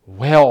end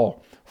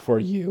well for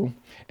you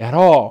at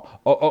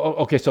all.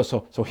 Okay,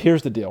 so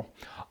here's the deal.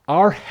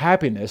 Our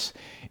happiness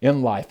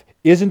in life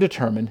isn't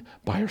determined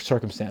by our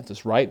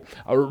circumstances, right?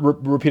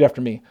 Repeat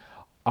after me.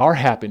 My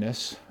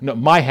happiness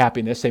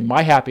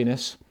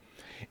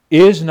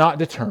is not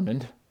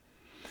determined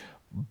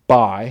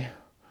by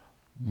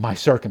my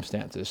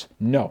circumstances.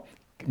 No,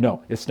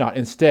 it's not.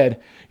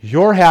 Instead,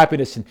 your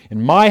happiness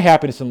and my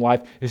happiness in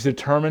life is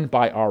determined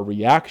by our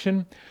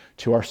reaction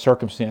to our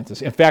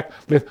circumstances. In fact,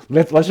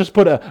 let's just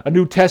put a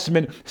New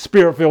Testament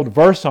spirit-filled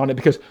verse on it,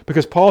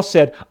 because Paul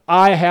said,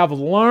 I have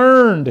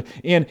learned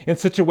in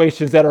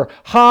situations that are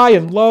high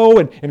and low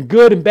and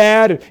good and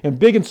bad and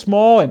big and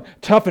small and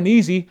tough and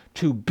easy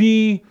to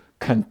be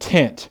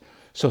content.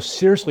 So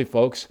seriously,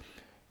 folks,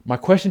 my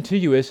question to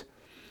you is,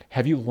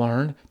 have you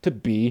learned to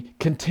be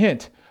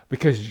content?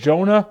 Because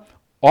Jonah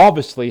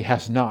obviously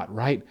has not,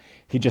 right?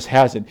 He just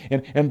hasn't.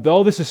 And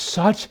though this is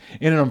such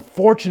an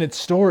unfortunate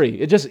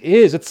story, it just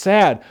is, it's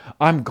sad,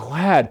 I'm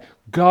glad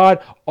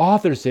God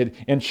authors it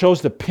and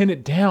chose to pin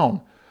it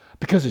down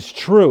because it's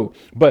true.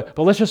 But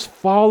let's just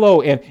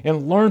follow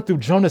and learn through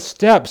Jonah's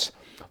steps.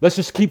 Let's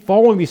just keep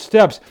following these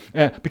steps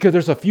because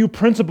there's a few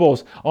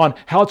principles on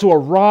how to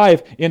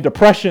arrive in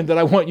depression that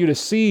I want you to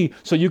see,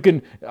 so you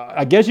can,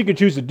 I guess you can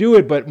choose to do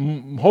it, but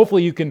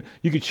hopefully you can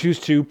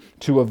choose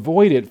to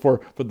avoid it for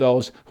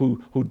those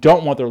who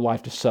don't want their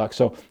life to suck.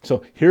 So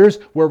here's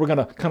where we're going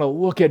to kind of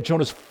look at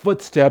Jonah's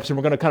footsteps, and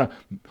we're going to kind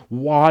of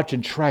watch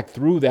and track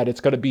through that.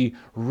 It's going to be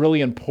really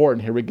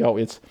important. Here we go.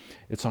 It's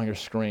on your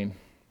screen.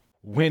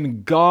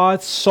 When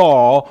God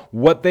saw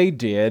what they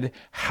did,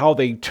 how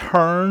they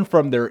turned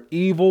from their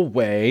evil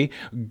way,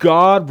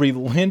 God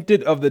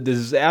relented of the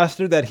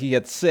disaster that he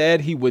had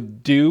said he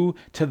would do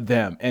to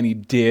them, and he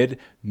did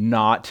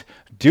not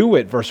do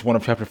it. Verse 1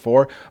 of chapter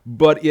 4,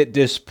 but it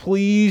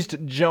displeased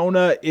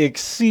Jonah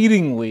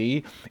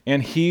exceedingly,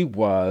 and he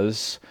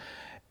was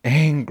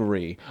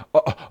angry.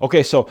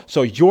 Okay, so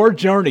your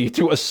journey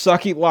to a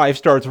sucky life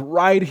starts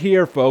right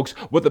here, folks,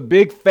 with a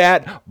big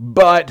fat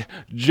but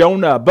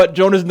Jonah. But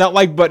Jonah's not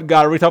like but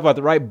God. We talked about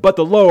that, right? But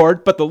the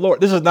Lord.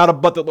 This is not a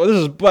but the Lord. This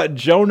is but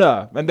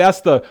Jonah. And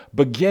that's the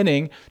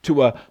beginning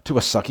to a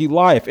sucky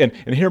life. And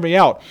hear me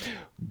out.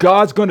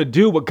 God's going to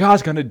do what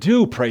God's going to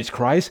do, praise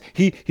Christ.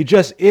 He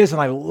just is, and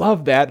I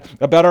love that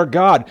about our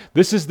God.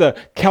 This is the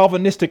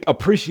Calvinistic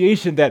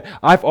appreciation that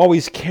I've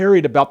always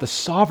carried about the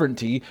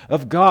sovereignty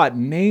of God,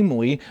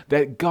 namely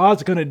that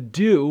God's going to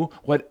do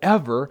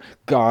whatever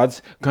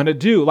God's going to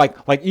do. Like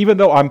even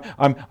though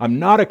I'm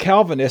not a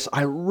Calvinist,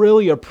 I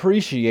really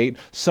appreciate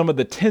some of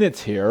the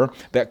tenets here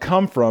that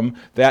come from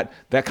that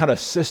kind of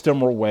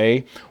system or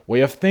way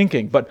of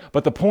thinking. But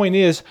the point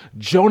is,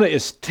 Jonah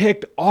is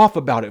ticked off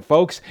about it,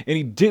 folks, and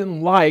he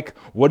didn't like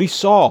what he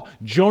saw.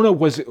 Jonah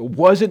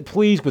wasn't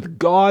pleased with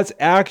God's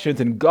actions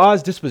and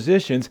God's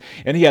dispositions,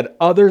 and he had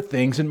other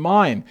things in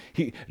mind.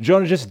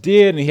 Jonah just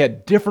did, and he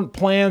had different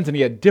plans, and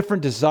he had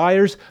different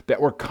desires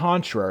that were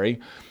contrary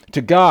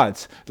to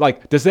God's.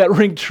 Like, does that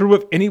ring true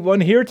of anyone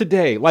here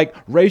today? Like,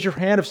 raise your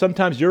hand if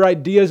sometimes your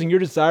ideas and your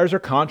desires are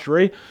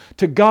contrary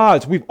to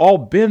God's. We've all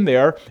been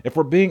there, if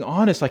we're being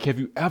honest. Like, have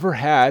you ever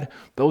had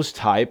those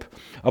type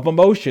of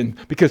emotion?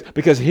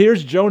 Because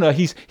here's Jonah.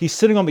 He's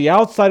sitting on the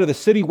outside of the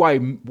city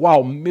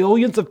while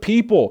millions of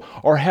people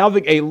are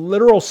having a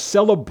literal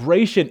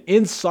celebration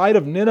inside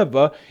of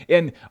Nineveh,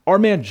 and our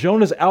man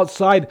Jonah's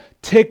outside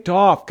ticked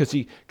off because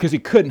he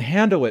couldn't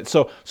handle it.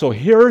 So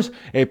here's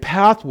a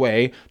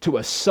pathway to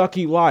a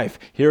sucky life.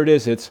 Here it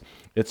is.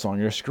 It's on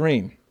your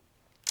screen.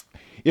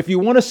 If you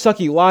want a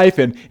sucky life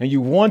and you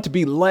want to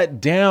be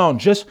let down,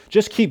 just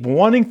keep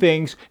wanting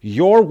things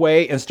your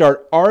way and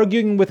start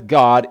arguing with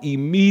God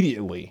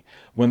immediately.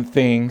 when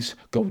things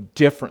go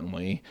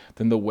differently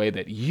than the way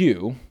that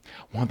you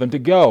want them to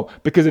go.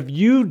 Because if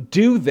you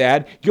do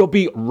that, you'll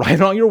be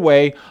right on your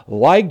way,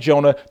 like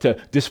Jonah, to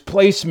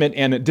displacement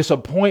and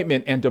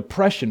disappointment and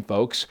depression,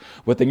 folks,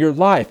 within your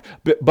life.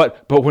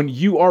 But when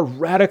you are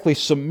radically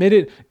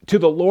submitted to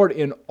the Lord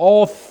in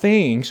all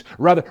things,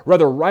 rather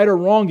right or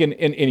wrong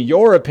in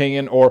your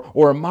opinion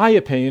or in my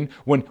opinion,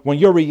 when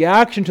your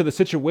reaction to the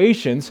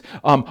situations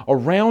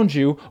around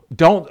you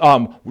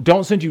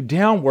don't send you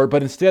downward,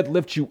 but instead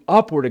lift you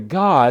upward to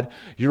God,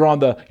 you're in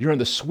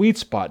the sweet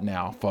spot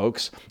now,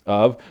 folks,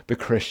 of the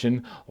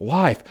Christian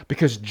life.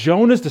 Because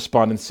Jonah's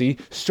despondency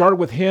started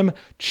with him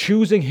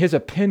choosing his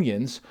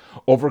opinions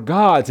over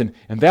God's, and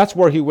that's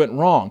where he went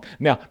wrong.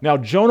 Now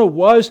Jonah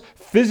was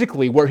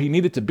physically where he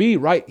needed to be,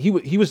 right? He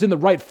was in the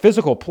right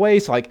physical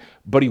place,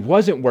 but he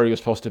wasn't where he was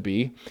supposed to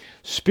be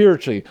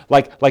spiritually.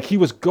 Like he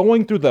was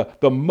going through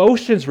the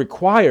motions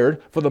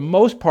required for the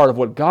most part of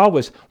what God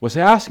was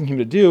asking him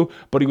to do,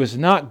 but he was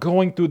not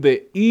going through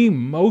the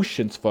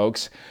emotions,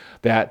 folks,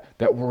 that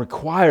were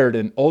required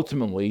and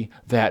ultimately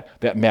that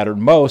mattered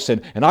most.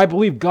 And I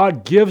believe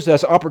God gives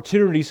us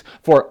opportunities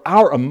for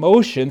our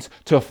emotions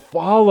to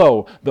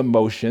follow the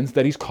motions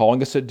that he's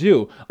calling us to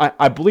do.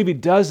 I believe he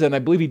does that, and I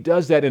believe he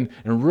does that in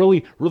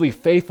really, really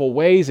faithful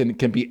ways, and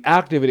can be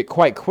activated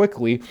quite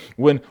quickly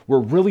when we're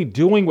really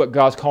doing what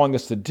God's calling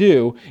us to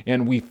do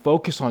and we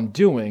focus on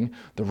doing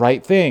the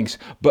right things.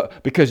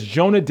 But because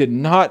Jonah did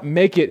not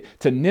make it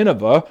to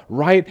Nineveh,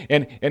 right?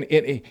 And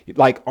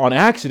like on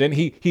accident,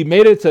 he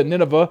made it to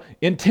Nineveh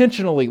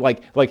intentionally,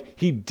 like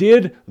he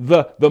did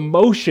the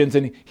motions,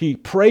 and he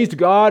praised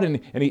God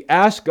and he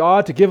asked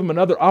God to give him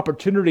another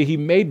opportunity. He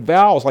made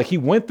vows, like he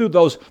went through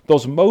those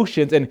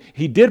motions, and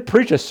he did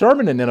preach a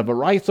sermon in Nineveh,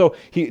 right? So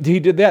he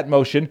did that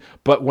motion,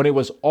 but when it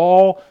was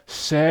all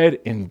said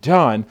and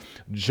done,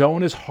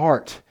 Jonah's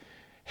heart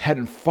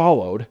hadn't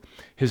followed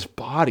his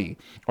body.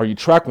 Are you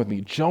tracking with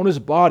me? Jonah's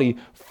body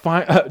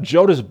finally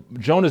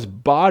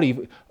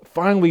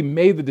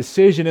made the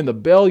decision in the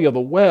belly of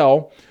the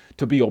whale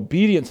to be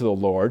obedient to the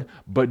Lord,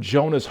 but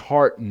Jonah's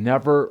heart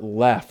never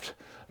left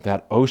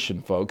that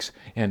ocean, folks,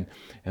 and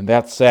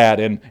that's sad.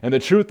 And the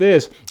truth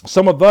is,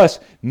 some of us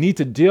need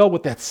to deal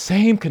with that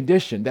same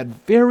condition, that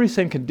very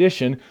same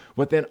condition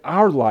within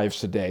our lives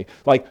today.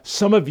 Like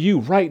some of you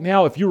right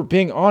now, if you were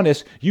being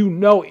honest, you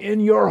know in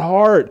your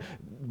heart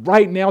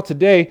right now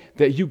today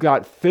that you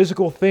got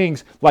physical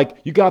things, like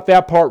you got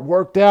that part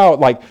worked out,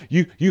 like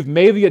you've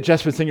made the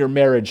adjustments in your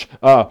marriage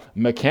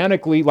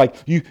mechanically, like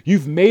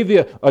you've made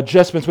the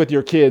adjustments with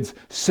your kids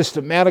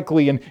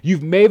systematically, and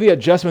you've made the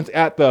adjustments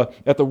at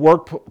the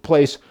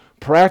workplace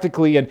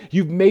practically, and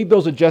you've made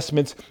those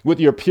adjustments with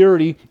your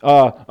purity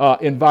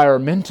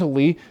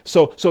environmentally.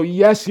 So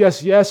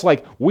yes,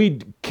 like we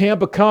can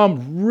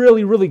become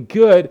really, really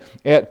good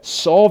at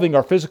solving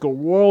our physical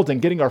world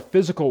and getting our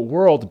physical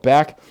world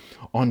back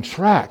on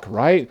track,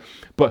 right?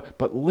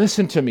 But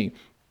listen to me.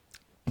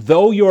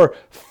 Though your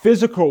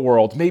physical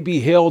world may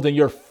be healed and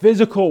your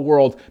physical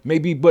world may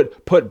be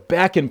put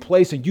back in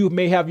place, and you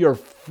may have your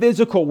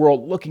physical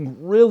world looking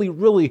really,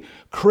 really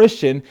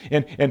Christian,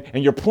 and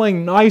you're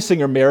playing nice in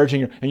your marriage,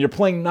 and you're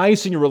playing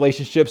nice in your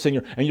relationships,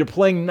 and you're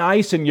playing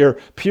nice in your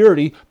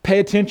purity, pay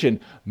attention.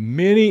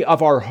 Many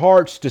of our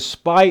hearts,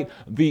 despite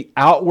the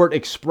outward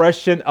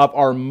expression of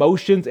our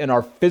emotions and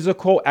our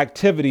physical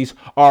activities,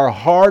 our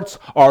hearts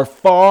are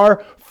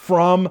far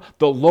from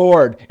the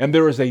Lord, and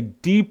there is a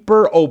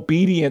deeper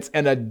obedience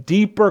and a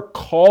deeper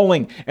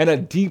calling and a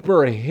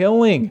deeper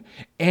healing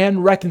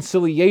and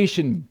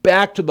reconciliation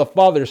back to the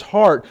Father's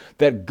heart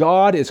that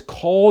God has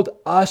called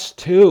us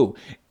to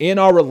in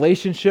our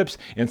relationships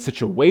and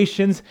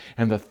situations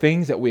and the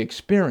things that we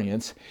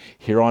experience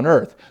here on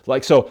earth.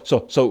 Like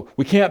so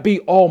we can't be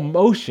all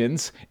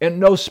motions and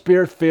no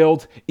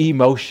spirit-filled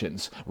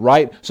emotions,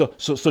 right? So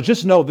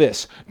just know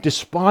this: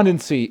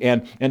 despondency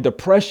and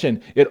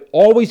depression, it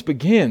always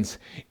begins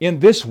in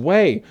this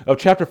way of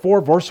chapter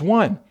 4, verse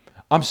 1.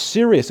 I'm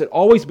serious. It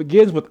always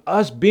begins with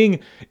us being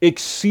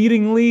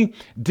exceedingly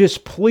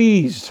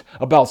displeased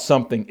about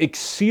something,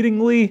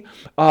 exceedingly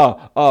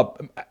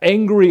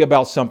angry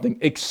about something,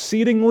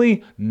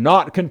 exceedingly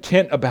not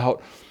content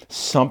about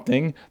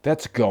something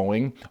that's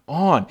going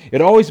on.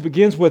 It always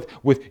begins with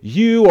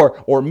you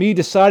or me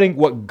deciding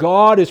what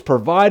God is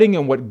providing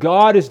and what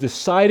God is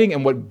deciding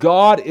and what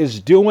God is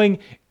doing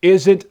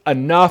isn't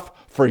enough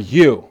for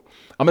you.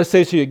 I'm going to say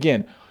this to you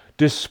again.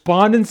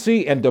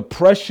 Despondency and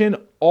depression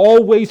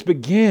always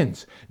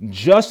begins,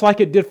 just like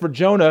it did for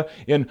Jonah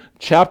in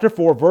chapter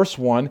 4, verse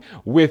 1,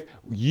 with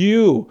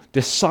you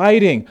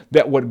deciding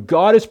that what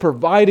God is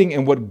providing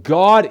and what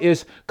God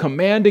is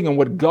commanding and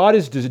what God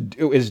is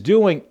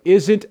doing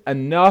isn't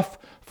enough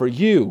for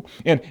you.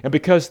 And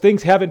because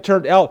things haven't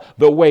turned out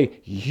the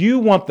way you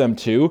want them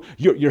to,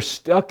 you're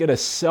stuck in a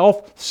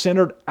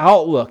self-centered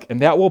outlook, and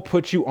that will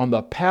put you on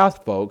the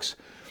path, folks,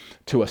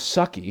 to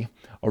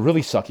a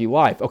really sucky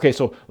life. Okay,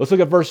 so let's look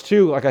at verse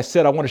 2. Like I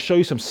said, I want to show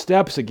you some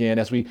steps again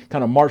as we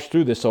kind of march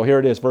through this. So here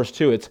it is, verse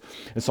 2.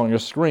 It's on your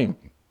screen.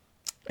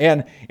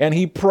 And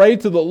he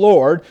prayed to the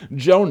Lord,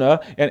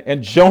 Jonah,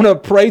 and Jonah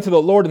prayed to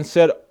the Lord and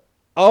said,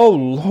 "Oh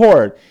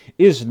Lord,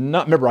 is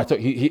not," remember I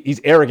told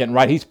he's arrogant,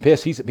 right? He's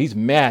pissed, he's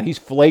mad, he's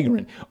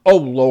flagrant. "Oh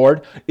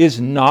Lord, is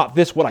not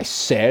this what I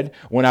said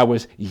when I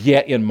was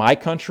yet in my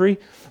country?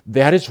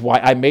 That is why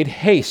I made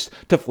haste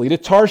to flee to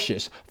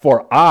Tarshish,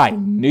 for I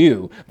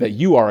knew that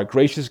you are a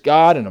gracious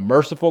God and a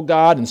merciful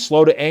God and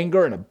slow to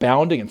anger and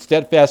abounding in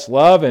steadfast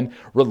love and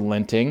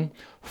relenting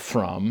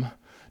from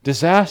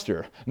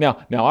disaster." Now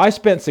I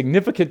spent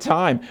significant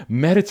time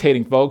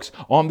meditating, folks,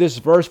 on this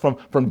verse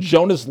from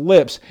Jonah's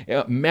lips,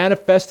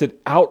 manifested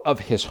out of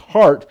his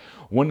heart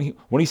when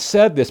he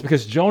said this,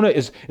 because Jonah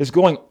is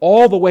going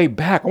all the way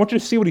back. I want you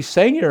to see what he's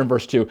saying here in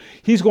verse 2.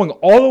 He's going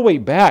all the way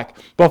back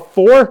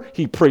before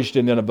he preached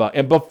in Nineveh,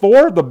 and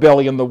before the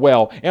belly and the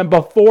well, and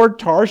before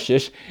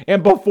Tarshish,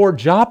 and before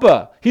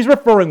Joppa. He's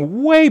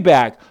referring way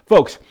back.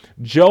 Folks,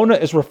 Jonah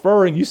is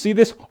referring, you see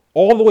this,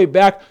 all the way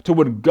back to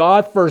when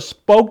God first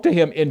spoke to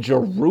him in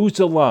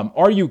Jerusalem.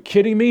 Are you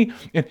kidding me?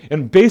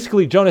 And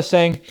basically Jonah's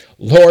saying,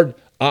 "Lord,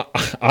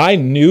 I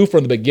knew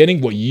from the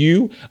beginning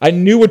I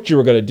knew what you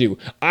were going to do.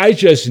 I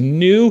just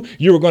knew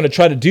you were going to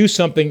try to do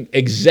something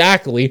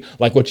exactly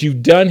like what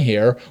you've done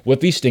here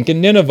with these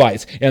stinking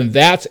Ninevites. And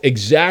that's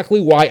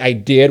exactly why I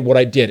did what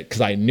I did,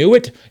 because I knew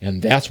it,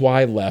 and that's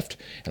why I left.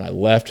 And I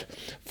left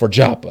for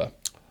Joppa."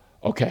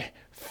 Okay.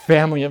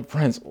 Family and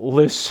friends,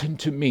 listen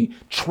to me,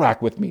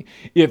 track with me.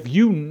 If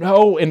you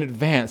know in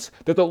advance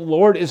that the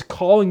Lord is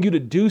calling you to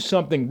do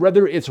something,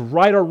 whether it's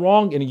right or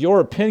wrong in your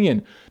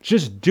opinion,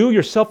 just do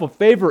yourself a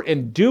favor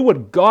and do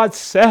what God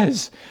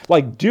says.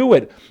 Like, do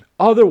it.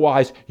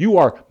 Otherwise, you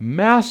are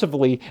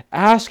massively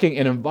asking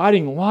and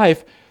inviting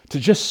life to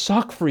just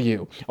suck for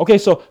you. Okay,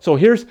 so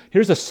here's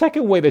a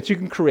second way that you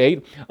can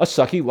create a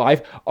sucky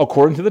life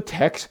according to the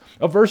text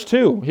of verse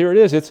 2. Here it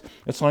is.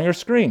 It's on your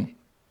screen.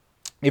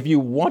 If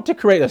you want to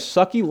create a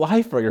sucky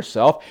life for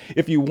yourself,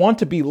 if you want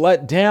to be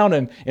let down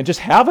and just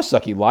have a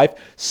sucky life,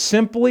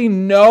 simply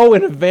know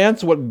in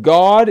advance what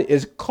God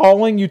is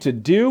calling you to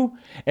do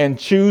and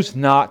choose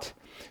not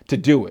to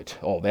do it.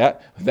 Oh,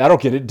 that'll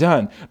get it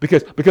done.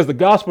 Because the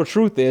gospel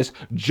truth is,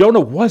 Jonah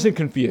wasn't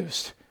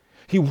confused.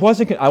 He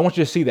wasn't. I want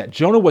you to see that.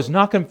 Jonah was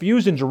not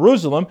confused in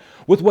Jerusalem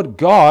with what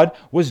God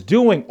was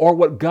doing or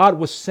what God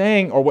was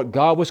saying or what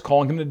God was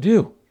calling him to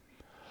do.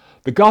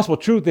 The gospel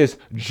truth is,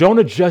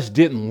 Jonah just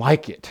didn't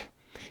like it.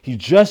 He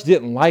just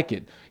didn't like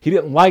it. He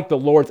didn't like the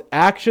Lord's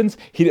actions.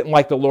 He didn't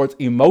like the Lord's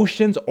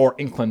emotions or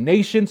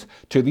inclinations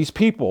to these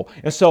people.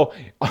 And so,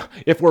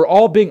 if we're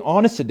all being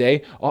honest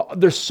today,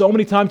 there's so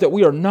many times that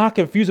we are not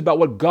confused about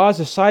what God's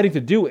deciding to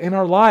do in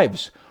our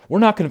lives. We're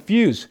not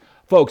confused.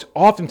 Folks,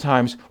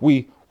 oftentimes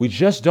we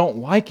just don't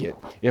like it.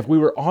 If we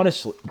were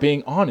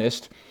being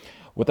honest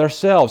with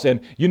ourselves. And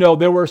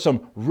there were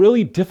some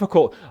really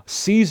difficult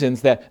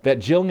seasons that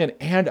Jillian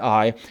and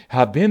I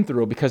have been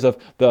through because of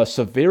the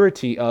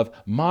severity of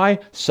my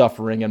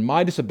suffering and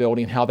my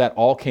disability and how that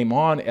all came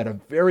on at a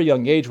very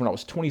young age when I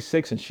was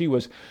 26 and she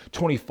was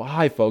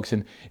 25, folks.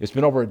 And it's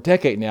been over a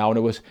decade now,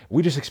 and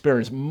we just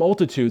experienced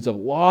multitudes of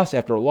loss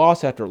after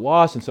loss after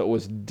loss. And so it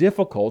was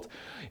difficult.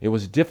 It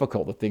was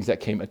difficult, the things that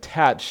came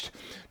attached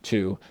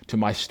to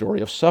my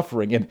story of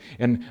suffering.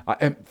 And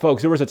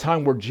folks, there was a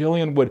time where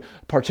Jillian would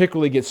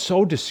particularly get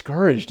so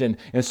discouraged and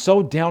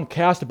so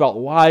downcast about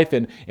life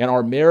and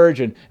our marriage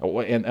and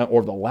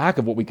or the lack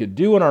of what we could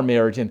do in our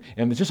marriage and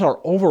just our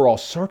overall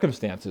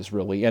circumstances,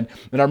 really. And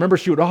I remember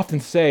she would often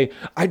say,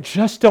 "I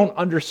just don't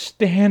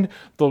understand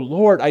the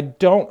Lord. I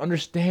don't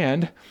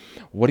understand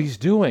what he's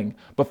doing."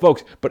 But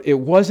folks, it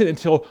wasn't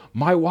until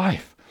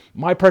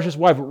my precious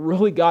wife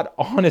really got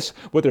honest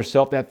with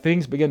herself that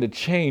things began to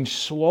change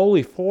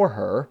slowly for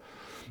her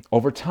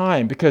over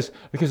time, because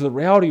the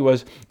reality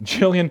was,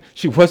 Jillian,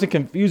 she wasn't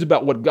confused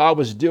about what God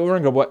was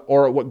doing or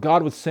what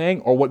God was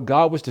saying or what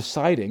God was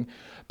deciding,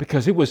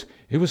 because it was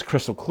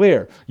crystal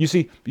clear. You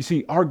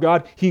see, our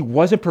God, he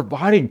wasn't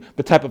providing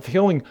the type of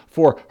healing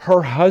for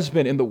her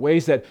husband in the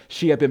ways that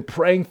she had been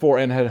praying for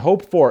and had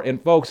hoped for.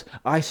 And folks,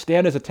 I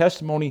stand as a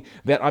testimony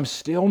that I'm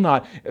still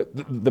not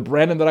the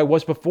Brandon that I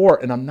was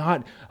before, and I'm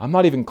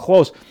not even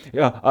close.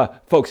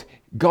 Folks,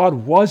 God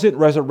wasn't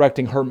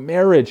resurrecting her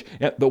marriage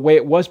the way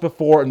it was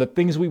before, and the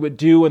things we would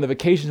do and the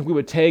vacations we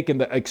would take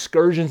and the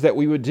excursions that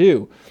we would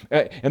do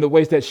and the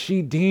ways that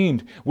she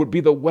deemed would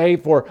be the way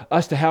for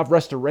us to have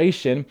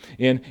restoration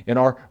in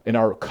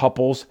our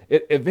couples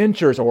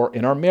adventures or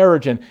in our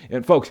marriage. And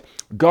folks,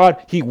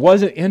 God, he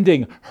wasn't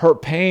ending her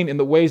pain in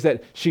the ways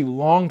that she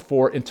longed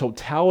for in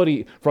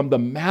totality from the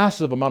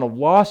massive amount of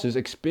losses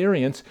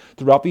experienced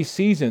throughout these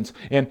seasons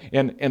and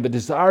the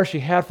desire she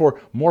had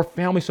for more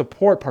family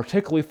support,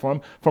 particularly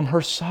from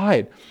her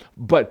side.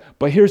 But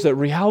here's the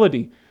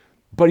reality.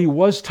 But he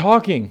was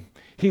talking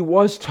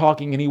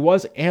and he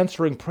was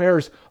answering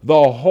prayers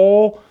the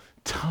whole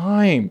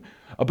time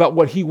about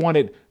what he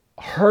wanted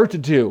her to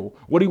do,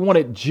 what he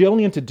wanted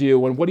Jillian to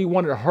do, and what he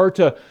wanted her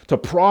to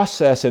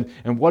process, and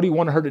what he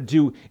wanted her to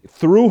do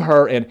through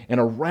her and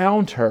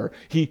around her.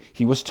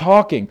 He was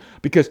talking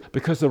because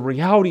the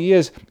reality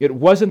is, it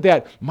wasn't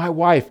that my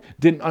wife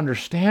didn't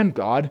understand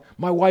God.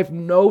 My wife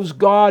knows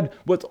God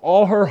with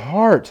all her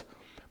heart,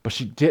 but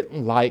she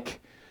didn't like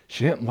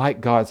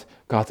God's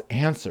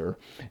answer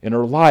in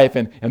her life.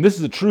 And this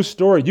is a true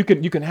story. You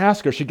can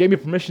ask her. She gave me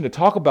permission to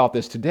talk about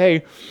this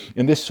today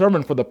in this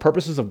sermon for the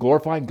purposes of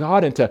glorifying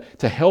God and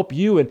to help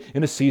you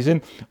in a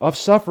season of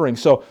suffering.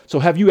 So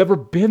have you ever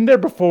been there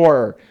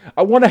before?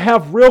 I want to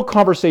have real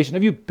conversation.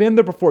 Have you been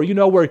there before?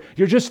 Where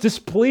you're just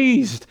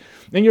displeased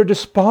and you're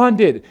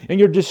despondent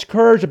and you're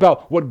discouraged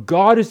about what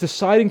God is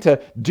deciding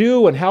to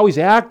do and how he's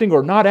acting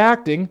or not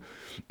acting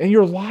in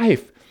your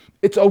life.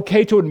 It's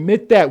okay to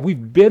admit that.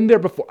 We've been there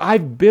before.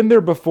 I've been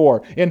there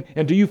before. And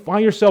do you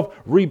find yourself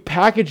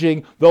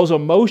repackaging those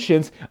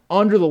emotions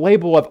under the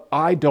label of,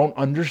 I don't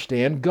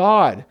understand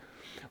God,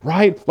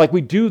 right? Like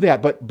we do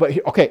that. But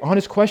okay,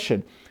 honest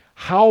question.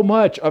 How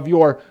much of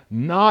your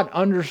not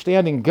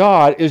understanding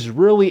God is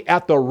really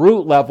at the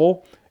root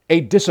level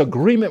a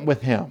disagreement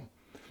with him?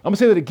 I'm going to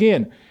say that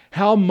again.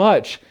 How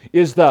much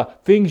is the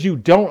things you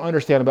don't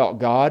understand about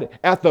God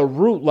at the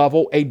root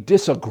level a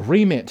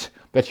disagreement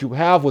that you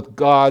have with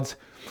God's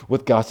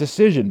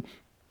decision?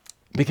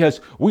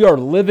 Because we are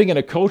living in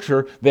a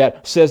culture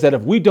that says that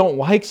if we don't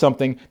like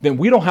something, then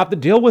we don't have to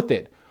deal with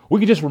it. We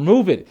can just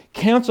remove it,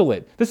 cancel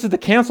it. This is the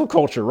cancel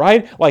culture,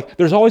 right? Like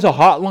there's always a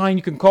hotline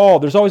you can call.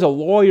 There's always a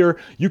lawyer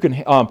you can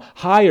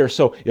hire.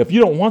 So if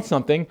you don't want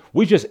something,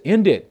 we just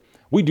end it.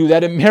 We do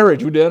that in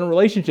marriage. We do that in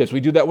relationships.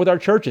 We do that with our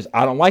churches.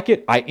 I don't like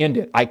it. I end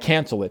it. I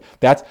cancel it.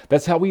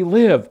 That's how we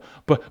live.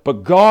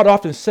 But God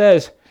often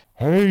says,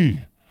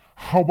 hey,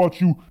 how about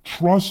you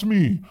trust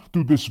me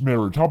through this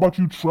marriage? How about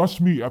you trust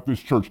me at this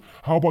church?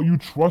 How about you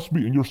trust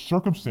me in your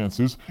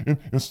circumstances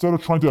instead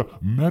of trying to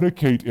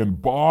medicate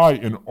and buy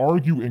and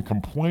argue and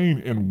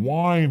complain and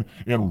whine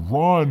and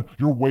run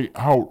your way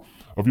out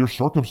of your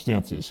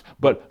circumstances?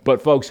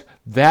 But folks,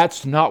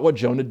 that's not what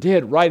Jonah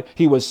did, right?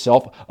 He was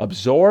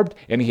self-absorbed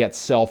and he had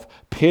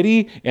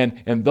self-pity,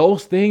 and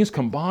those things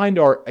combined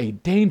are a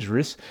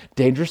dangerous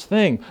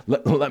thing.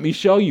 Let me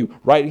show you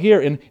right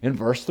here in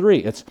verse 3.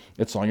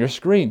 It's on your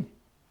screen.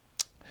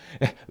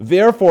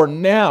 Therefore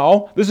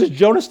now, this is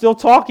Jonah still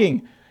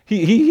talking.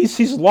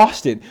 He's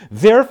lost it.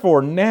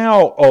 Therefore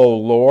now, O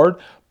Lord,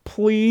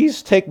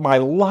 please take my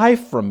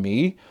life from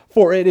me,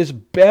 for it is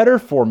better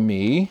for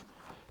me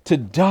to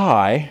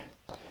die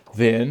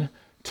than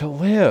to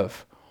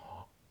live.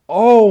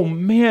 Oh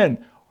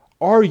man,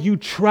 are you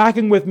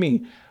tracking with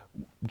me?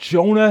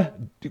 Jonah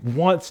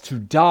wants to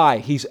die.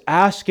 He's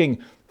asking,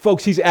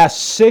 folks, he's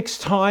asked 6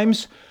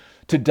 times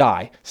to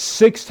die.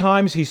 6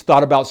 times he's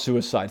thought about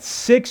suicide.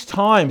 6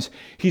 times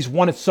he's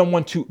wanted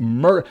someone to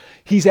murder.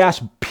 He's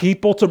asked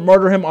people to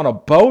murder him on a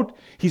boat.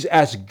 He's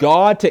asked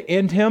God to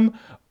end him.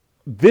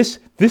 This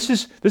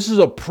is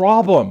a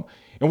problem.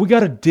 And we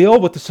got to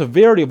deal with the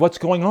severity of what's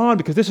going on,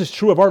 because this is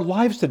true of our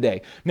lives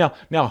today. Now,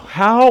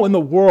 how in the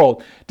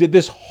world did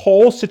this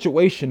whole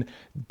situation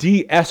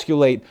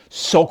de-escalate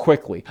so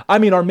quickly? I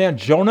mean, our man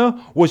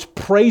Jonah was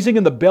praising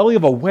in the belly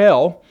of a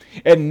whale,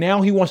 and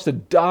now he wants to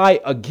die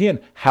again.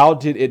 How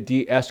did it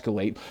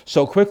de-escalate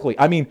so quickly?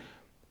 I mean,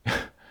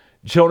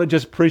 Jonah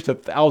just preached to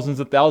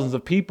thousands and thousands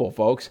of people,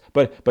 folks.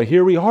 But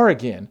here we are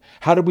again.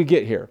 How did we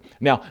get here?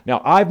 Now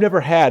I've never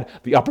had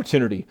the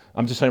opportunity,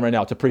 I'm just saying right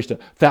now, to preach to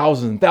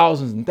thousands and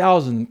thousands and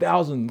thousands and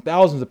thousands and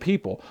thousands of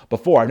people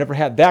before. I've never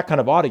had that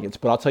kind of audience.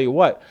 But I'll tell you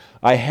what,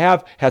 I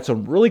have had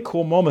some really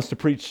cool moments to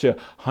preach to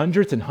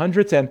hundreds and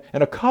hundreds and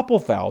a couple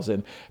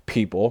thousand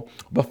people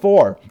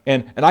before.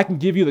 And I can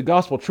give you the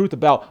gospel truth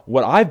about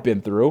what I've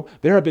been through.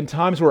 There have been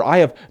times where I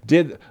have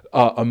did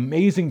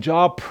amazing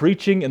job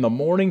preaching in the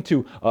morning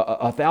to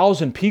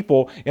 1,000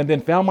 people, and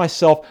then found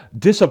myself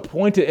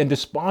disappointed and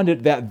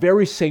despondent that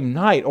very same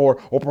night, or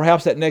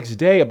perhaps that next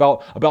day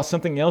about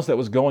something else that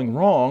was going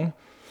wrong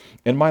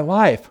in my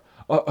life.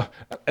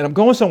 And I'm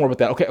going somewhere with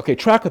that. Okay,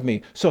 track with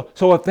me.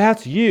 So if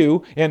that's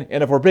you, and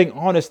if we're being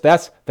honest,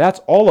 that's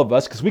all of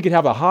us, because we could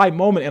have a high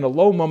moment and a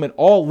low moment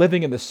all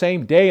living in the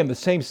same day and the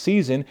same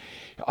season.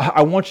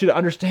 I want you to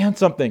understand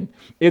something.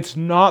 It's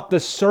not the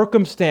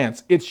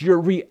circumstance. It's your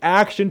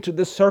reaction to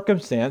the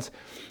circumstance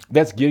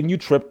that's getting you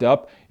tripped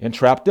up and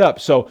trapped up.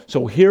 So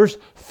here's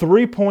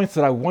 3 points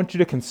that I want you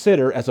to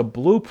consider as a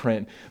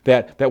blueprint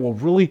that will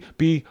really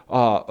be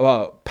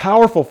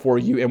powerful for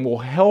you and will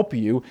help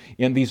you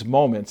in these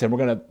moments. And we're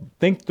going to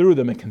think through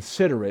them and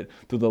consider it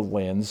through the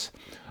lens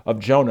of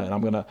Jonah. And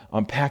I'm going to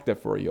unpack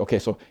that for you. Okay,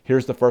 so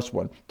here's the first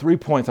one. 3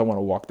 points I want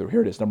to walk through.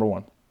 Here it is. Number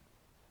 1.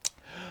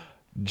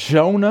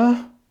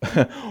 Jonah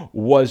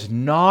was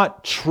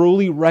not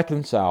truly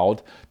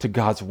reconciled to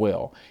God's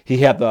will. He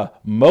had the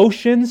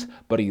motions,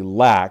 but he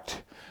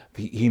lacked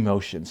the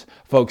emotions.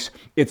 Folks,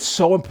 it's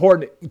so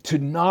important to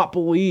not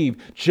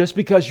believe just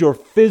because your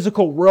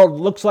physical world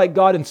looks like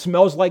God and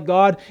smells like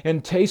God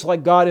and tastes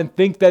like God and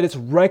think that it's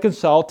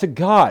reconciled to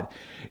God.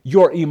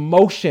 your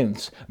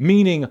emotions,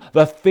 meaning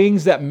the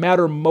things that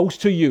matter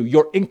most to you,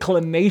 your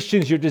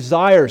inclinations, your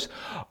desires.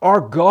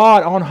 Our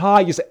God on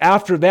high is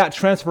after that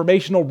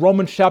transformational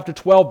Romans chapter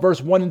 12,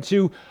 verse 1 and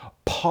 2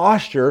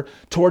 posture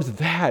towards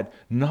that,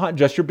 not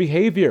just your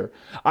behavior.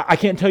 I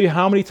can't tell you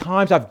how many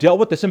times I've dealt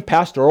with this in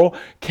pastoral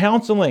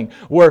counseling,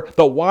 where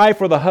the wife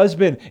or the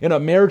husband in a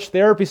marriage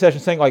therapy session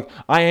saying like,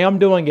 I am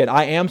doing it.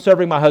 I am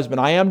serving my husband.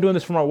 I am doing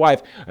this for my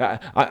wife.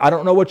 I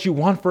don't know what you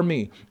want from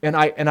me. And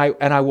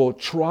I will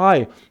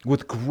try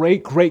with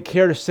great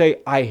care to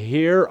say, I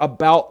hear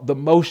about the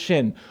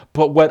motion,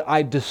 but what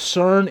I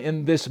discern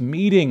in this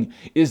meeting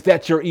is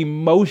that your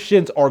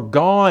emotions are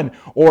gone,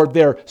 or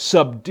they're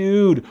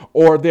subdued,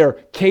 or they're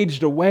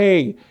caged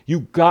away.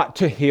 You got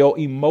to heal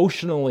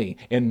emotionally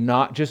and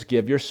not just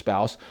give your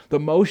spouse the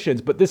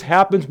motions. But this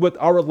happens with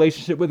our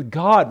relationship with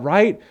God,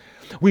 right?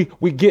 We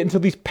get into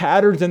these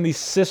patterns and these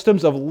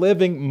systems of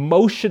living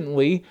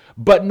motionally,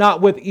 but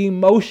not with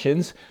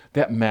emotions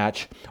that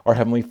match our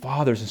Heavenly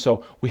Father's. And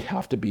so we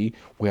have to be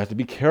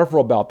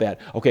careful about that.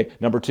 Okay,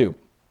 number 2.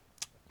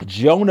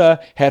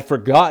 Jonah had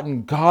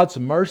forgotten God's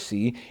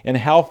mercy and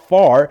how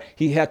far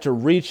he had to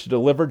reach to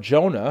deliver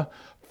Jonah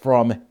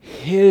from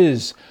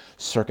his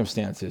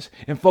circumstances.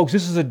 And folks,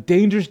 this is a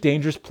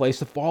dangerous place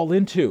to fall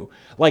into.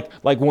 Like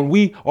when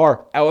we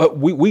are,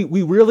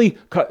 we really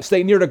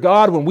stay near to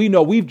God when we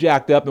know we've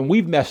jacked up and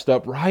we've messed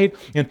up, right?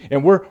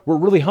 And we're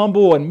really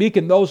humble and meek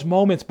in those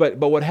moments. But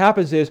what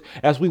happens is,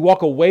 as we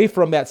walk away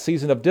from that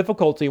season of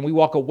difficulty and we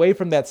walk away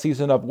from that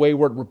season of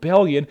wayward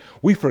rebellion,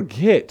 we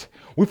forget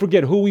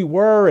who we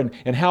were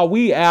and how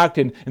we act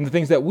and the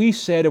things that we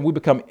said, and we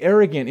become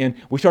arrogant and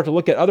we start to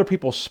look at other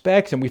people's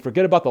specks and we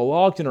forget about the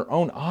logs in our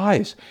own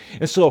eyes.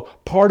 And so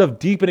part of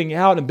deepening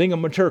out and being a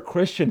mature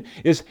Christian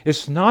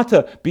is not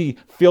to be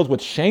filled with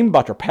shame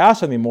about your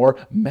past anymore,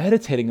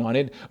 meditating on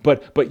it,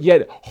 but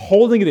yet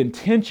holding it in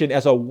tension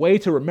as a way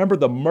to remember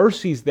the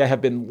mercies that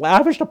have been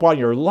lavished upon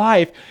your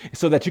life,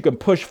 so that you can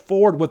push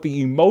forward with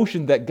the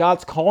emotion that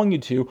God's calling you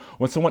to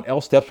when someone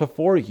else steps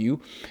before you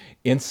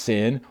in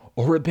sin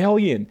or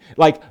rebellion.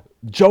 Like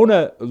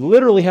Jonah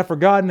literally had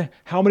forgotten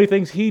how many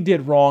things he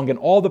did wrong, and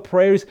all the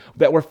prayers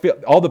that were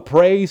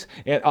prayers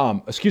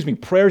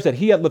that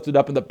he had lifted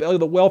up in the belly of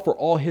the well for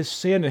all his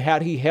sin. And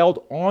had he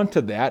held on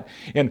to that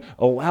and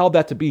allowed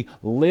that to be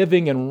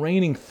living and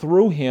reigning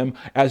through him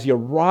as he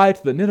arrived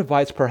to the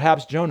Ninevites,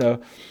 perhaps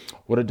Jonah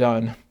would have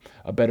done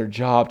a better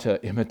job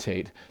to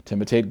imitate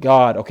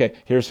God. Okay,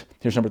 here's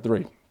number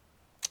 3.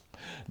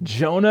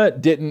 Jonah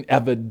didn't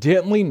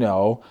evidently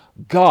know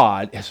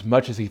God as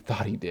much as he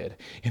thought he did.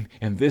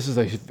 And this is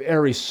a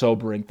very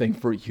sobering thing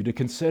for you to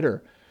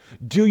consider.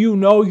 Do you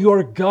know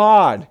your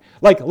God?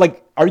 Like,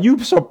 are you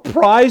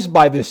surprised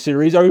by this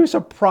series? Are you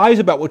surprised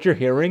about what you're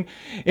hearing?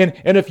 And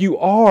if you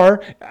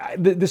are,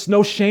 there's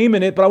no shame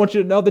in it, but I want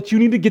you to know that you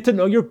need to get to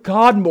know your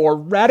God more.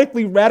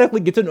 Radically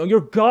get to know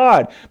your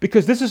God.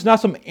 Because this is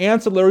not some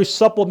ancillary,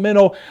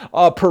 supplemental,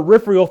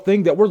 peripheral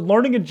thing that we're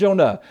learning in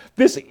Jonah.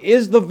 This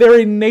is the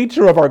very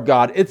nature of our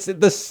God. It's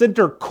the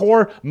center,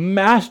 core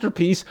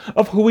masterpiece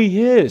of who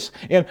he is.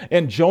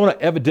 And Jonah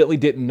evidently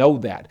didn't know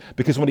that.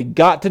 Because when he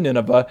got to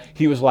Nineveh,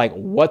 he was like,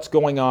 what's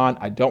going on?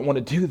 I don't want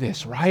to do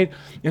this, right?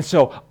 And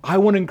so I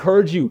want to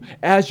encourage you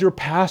as your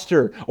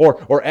pastor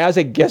or as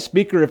a guest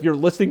speaker, if you're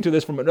listening to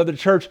this from another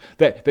church,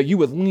 that you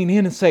would lean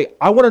in and say,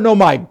 I want to know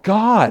my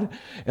God,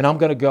 and I'm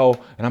going to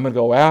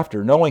go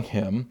after knowing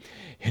him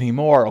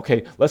anymore.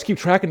 Okay, let's keep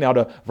tracking now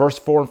to verse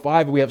 4 and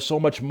 5. We have so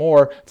much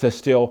more to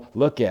still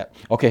look at.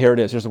 Okay, here it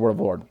is. Here's the word of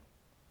the Lord.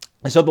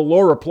 And so the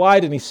Lord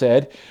replied and he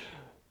said,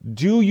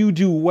 do you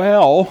do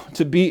well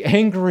to be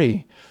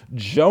angry?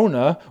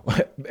 Jonah,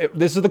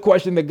 this is the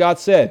question that God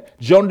said.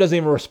 Jonah doesn't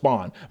even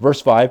respond. Verse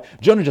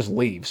 5, Jonah just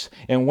leaves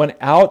and went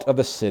out of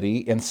the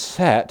city and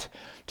sat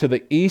to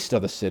the east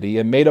of the city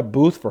and made a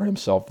booth for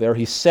himself there.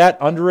 He sat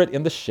under it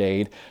in the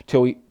shade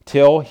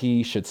till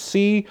he should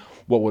see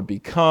what would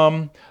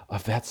become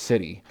of that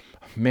city.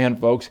 Man,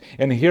 folks,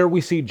 and here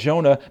we see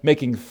Jonah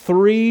making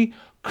 3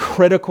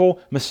 critical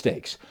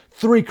mistakes.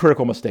 3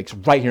 critical mistakes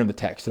right here in the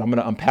text, and I'm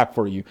going to unpack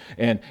for you,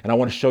 and I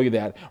want to show you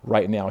that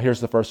right now.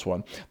 Here's the first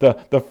one.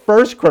 The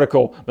first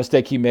critical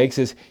mistake he makes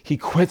is he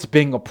quits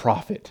being a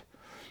prophet.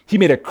 He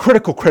made a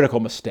critical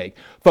mistake.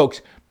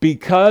 Folks,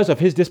 because of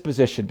his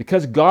disposition,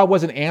 because God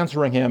wasn't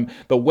answering him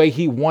the way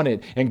he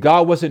wanted, and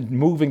God wasn't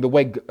moving the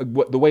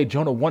way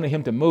Jonah wanted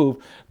him to move,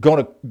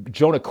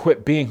 Jonah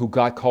quit being who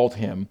God called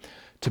him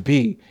to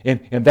be.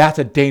 And that's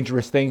a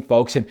dangerous thing,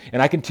 folks. And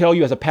I can tell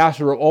you as a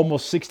pastor of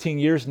almost 16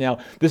 years now,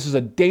 this is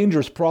a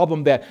dangerous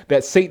problem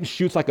that Satan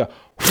shoots like a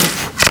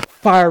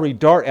fiery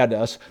dart at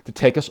us to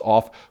take us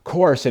off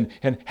course. And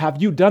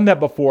have you done that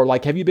before?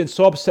 Like, have you been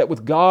so upset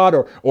with God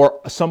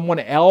or someone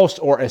else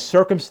or a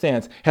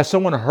circumstance? Has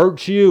someone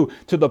hurt you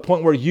to the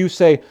point where you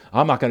say,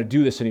 I'm not going to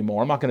do this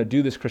anymore. I'm not going to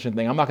do this Christian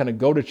thing. I'm not going to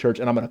go to church,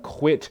 and I'm going to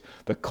quit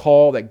the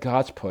call that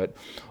God's put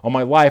on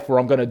my life, or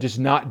I'm going to just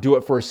not do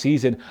it for a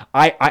season.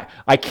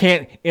 I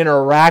can't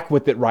interact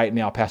with it right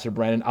now, Pastor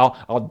Brandon.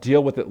 I'll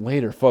deal with it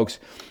later. Folks,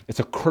 it's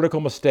a critical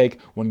mistake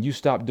when you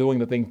stop doing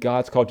the thing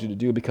God's called you to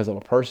do because of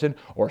a person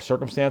or a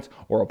circumstance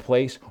or a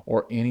place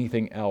or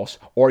anything else,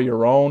 or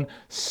your own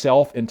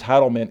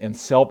self-entitlement and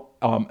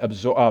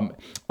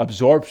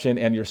absorption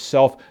and your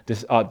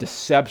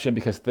self-deception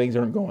because things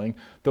aren't going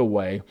the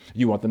way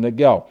you want them to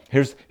go.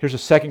 Here's a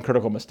second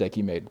critical mistake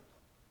he made.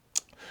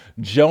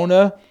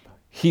 Jonah,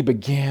 he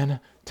began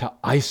to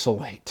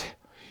isolate.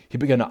 He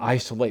began to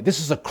isolate. This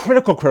is a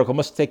critical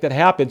mistake that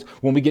happens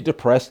when we get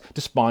depressed,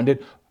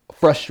 despondent,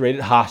 frustrated,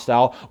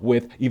 hostile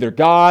with either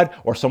God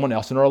or someone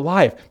else in our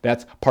life.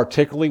 That's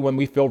particularly when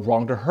we feel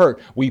wronged or hurt.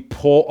 We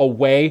pull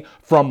away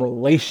from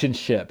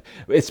relationship.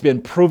 It's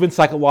been proven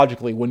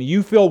psychologically. When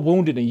you feel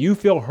wounded and you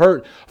feel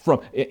hurt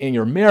in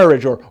your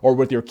marriage or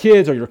with your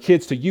kids or your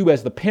kids to you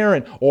as the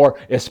parent, or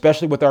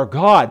especially with our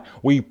God,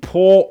 we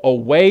pull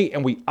away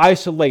and we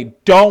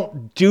isolate.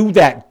 Don't do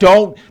that.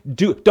 Don't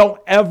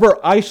ever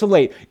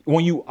isolate.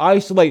 When you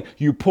isolate,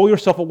 you pull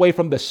yourself away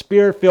from the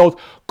Spirit-filled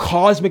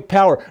cosmic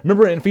power.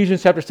 Remember in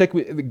Ephesians chapter 6,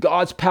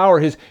 God's power,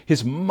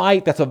 his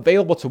might that's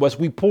available to us,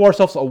 we pull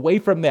ourselves away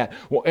from that.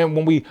 And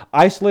when we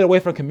isolate away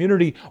from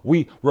community,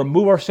 we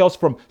remove ourselves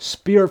from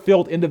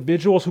Spirit-filled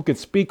individuals who can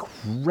speak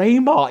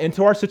rhema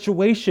into our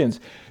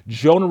situations.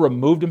 Jonah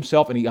removed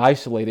himself and he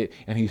isolated,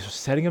 and he's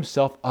setting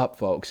himself up,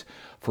 folks,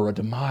 for a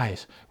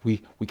demise.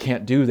 We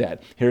can't do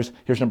that. Here's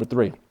number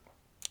 3.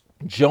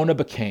 Jonah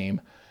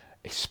became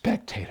a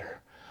spectator.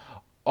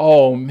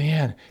 Oh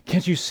man,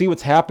 can't you see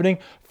what's happening?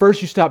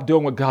 First, you stop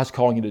doing what God's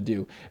calling you to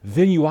do.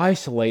 Then you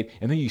isolate,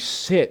 and then you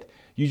sit.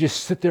 You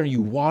just sit there and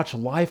you watch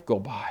life go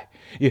by.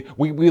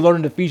 We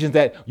learned in Ephesians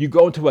that you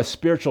go into a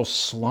spiritual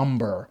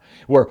slumber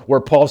where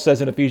Paul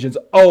says in Ephesians,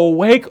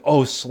 awake,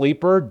 O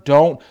sleeper,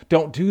 don't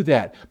do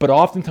that. But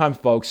oftentimes,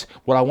 folks,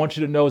 what I want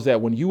you to know is that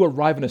when you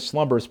arrive in a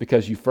slumber, it's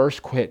because you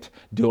first quit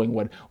doing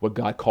what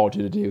God called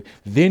you to do.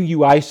 Then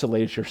you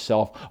isolated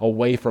yourself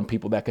away from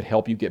people that could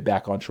help you get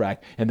back on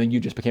track. And then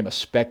you just became a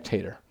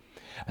spectator.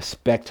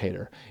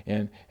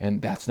 And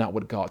that's not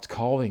what God's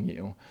calling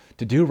you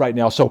to do right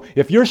now. So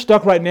if you're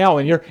stuck right now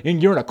and you're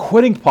in a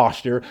quitting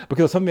posture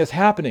because of something that's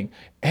happening,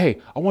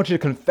 hey, I want you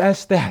to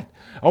confess that.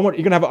 You're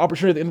going to have an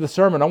opportunity at the end of the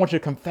sermon. I want you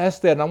to confess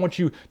that, and I want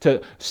you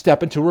to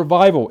step into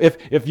revival.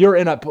 If you're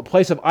in a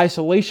place of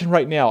isolation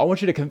right now, I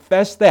want you to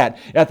confess that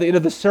at the end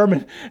of the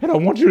sermon, and I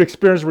want you to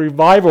experience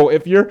revival.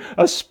 If you're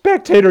a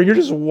spectator, you're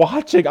just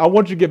watching, I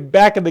want you to get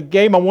back in the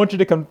game. I want you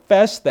to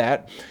confess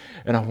that,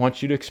 and I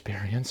want you to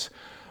experience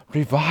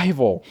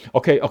revival.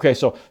 Okay,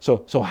 so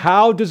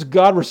how does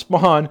God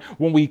respond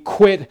when we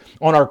quit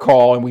on our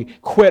call and we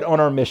quit on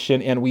our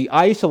mission and we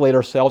isolate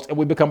ourselves and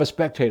we become a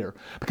spectator?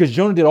 Because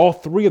Jonah did all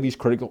 3 of these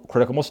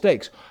critical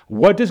mistakes.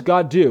 What does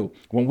God do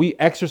when we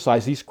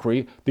exercise these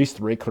 3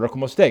 critical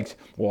mistakes?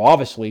 Well,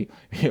 obviously,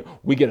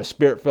 we get a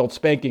Spirit-filled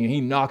spanking and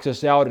he knocks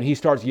us out and he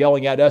starts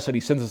yelling at us and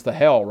he sends us to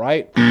hell,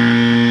 right?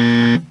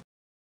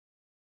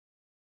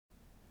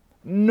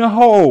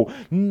 No,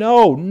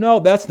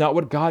 that's not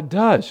what God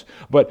does.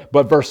 But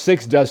verse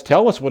 6 does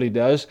tell us what he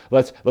does.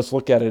 Let's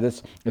look at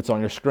it. It's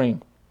on your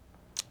screen.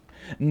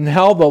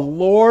 Now the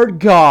Lord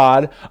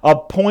God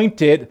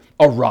appointed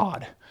a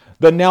rod.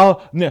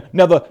 Now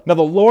the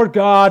Lord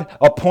God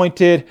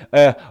appointed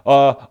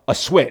a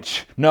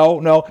switch. No.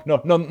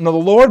 The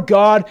Lord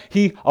God,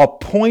 he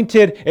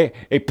appointed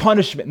a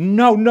punishment.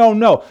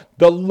 No.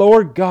 The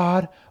Lord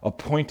God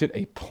appointed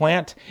a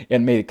plant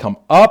and made it come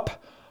up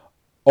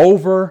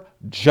over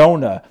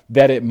Jonah,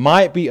 that it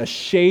might be a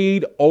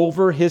shade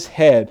over his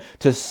head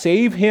to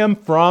save him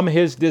from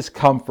his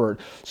discomfort.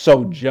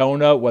 So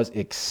Jonah was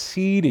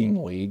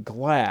exceedingly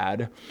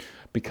glad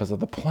because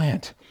of the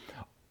plant.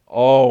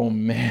 Oh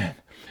man.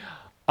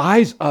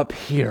 Eyes up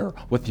here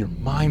with your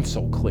mind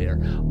so clear.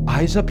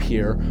 Eyes up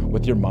here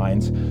with your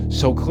minds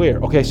so clear.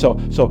 Okay, so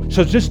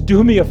just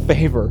do me a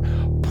favor.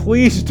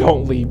 Please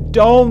don't leave.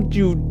 Don't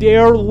you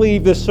dare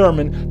leave this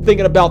sermon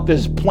thinking about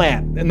this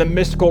plant and the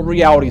mystical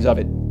realities of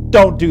it.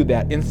 Don't do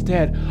that.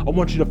 Instead, I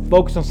want you to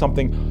focus on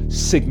something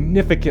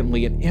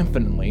significantly and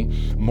infinitely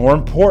more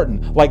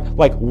important. Like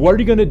what are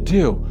you going to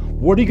do?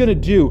 What are you going to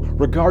do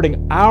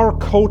regarding our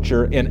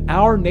culture and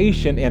our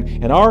nation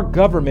and our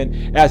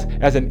government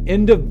as an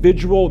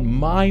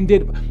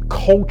individual-minded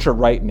culture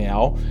right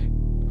now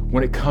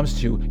when it comes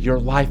to your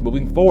life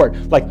moving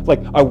forward? Like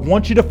I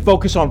want you to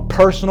focus on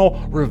personal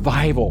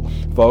revival,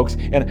 folks,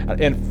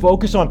 and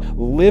focus on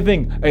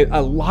living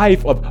a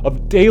life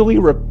of daily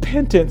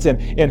repentance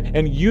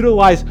and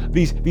utilize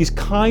these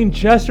kind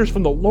gestures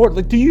from the Lord.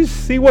 Like, do you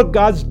see what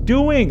God's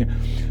doing?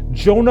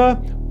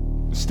 Jonah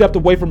stepped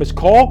away from his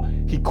call.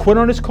 He quit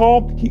on his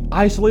call. He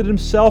isolated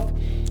himself.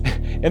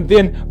 And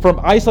then from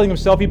isolating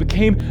himself, he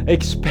became a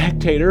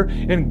spectator,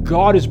 and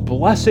God is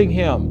blessing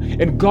him.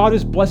 And God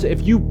is blessing.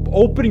 If you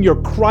open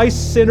your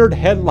Christ-centered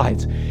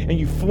headlights and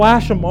you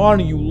flash them on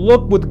and you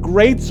look with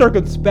great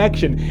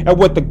circumspection at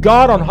what the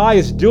God on high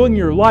is doing in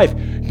your life,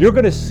 you're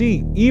going to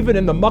see, even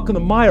in the muck and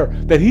the mire,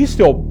 that he's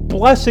still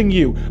blessing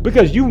you,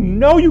 because you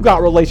know you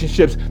got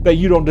relationships that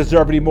you don't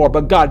deserve anymore,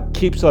 but God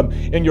keeps them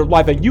in your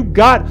life. And you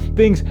got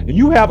things, and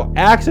you have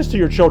access to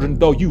your children,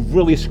 though you've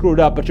really screwed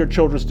up, but your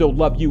children still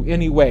love you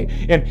anyway.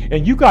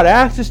 And you got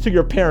access to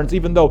your parents,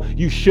 even though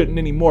you shouldn't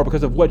anymore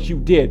because of what you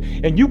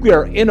did. And you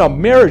are in a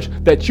marriage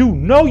that you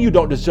know you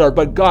don't deserve,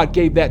 but God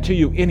gave that to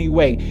you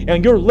anyway.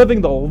 And you're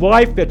living the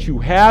life that you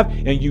have,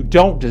 and you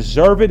don't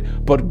deserve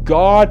it, but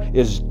God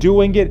is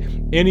doing it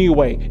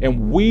anyway.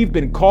 And we've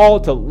been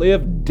called to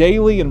live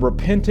daily in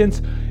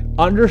repentance,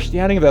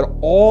 understanding that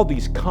all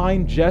these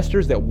kind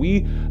gestures that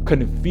we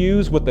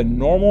confuse with the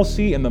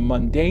normalcy and the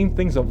mundane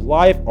things of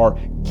life are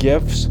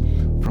gifts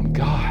from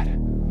God.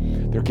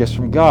 They're gifts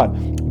from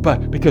God.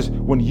 But because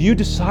when you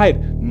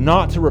decide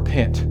not to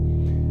repent,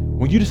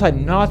 when you decide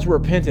not to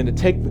repent and to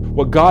take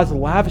what God's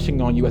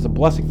lavishing on you as a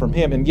blessing from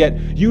him, and yet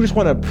you just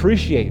want to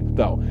appreciate,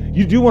 though.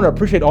 You do want to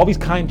appreciate all these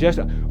kind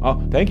gestures.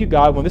 Oh, thank you,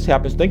 God, when this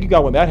happens. Thank you,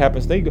 God, when that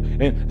happens. Thank you.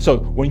 And so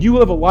when you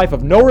live a life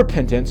of no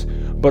repentance,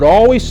 but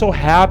always so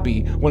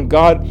happy when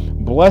God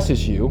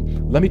blesses you,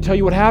 let me tell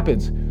you what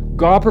happens.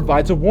 God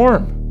provides a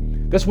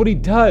worm. That's what he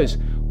does.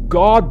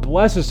 God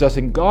blesses us,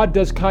 and God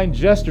does kind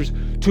gestures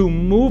to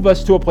move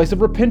us to a place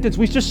of repentance.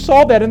 We just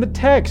saw that in the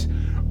text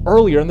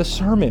earlier in the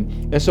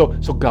sermon. And so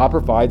God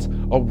provides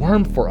a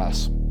worm for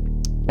us.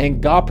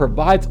 And God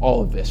provides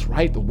all of this,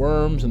 right? The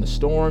worms and the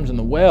storms and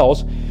the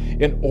wells,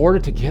 in order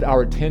to get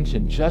our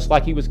attention, just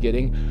like he was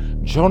getting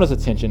Jonah's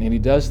attention. And he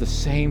does the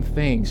same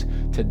things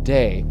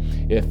today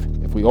if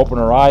we open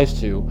our eyes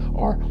to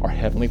our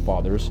Heavenly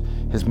Father's,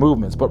 his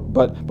movements.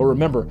 But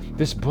remember,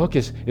 this book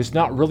is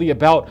not really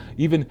about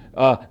even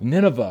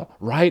Nineveh,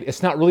 right?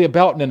 It's not really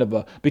about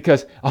Nineveh,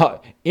 because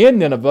in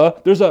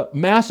Nineveh, there's a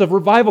massive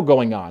revival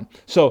going on.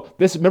 So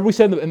this, remember we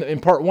said in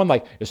part 1,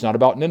 like, it's not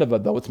about Nineveh,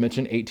 though it's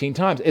mentioned 18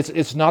 times.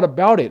 It's not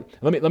about it.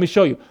 Let me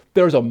show you.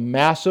 There's a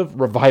massive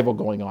revival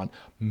going on.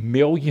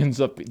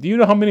 Millions of people. Do you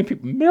know how many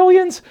people?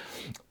 Millions?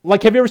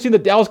 Like, have you ever seen the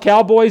Dallas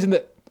Cowboys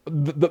and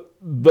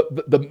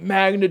the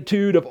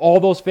magnitude of all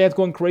those fans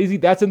going crazy?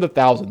 That's in the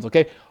thousands,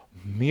 okay?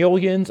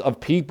 Millions of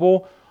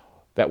people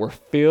that were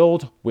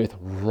filled with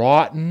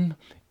rotten,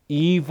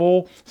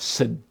 evil,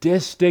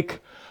 sadistic,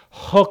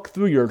 hook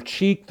through your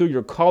cheek, through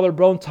your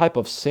collarbone type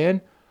of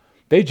sin.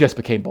 They just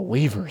became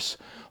believers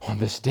on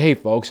this day,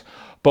 folks.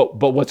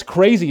 But what's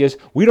crazy is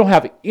we don't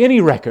have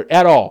any record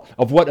at all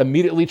of what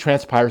immediately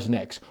transpires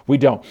next. We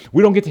don't.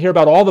 We don't get to hear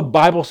about all the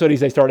Bible studies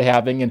they started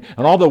having and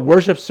all the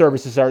worship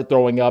services started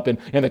throwing up and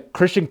the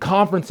Christian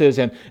conferences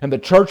and the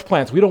church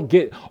plants. We don't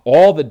get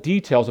all the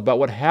details about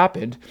what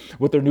happened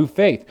with their new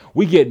faith.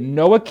 We get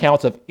no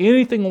accounts of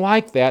anything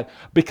like that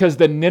because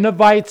the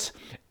Ninevites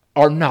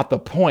are not the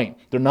point.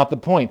 They're not the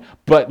point.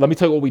 But let me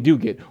tell you what we do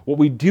get. What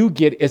we do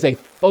get is a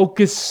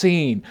focus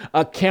scene,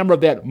 a camera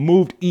that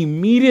moved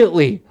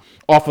immediately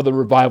off of the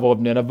revival of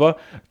Nineveh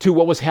to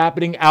what was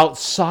happening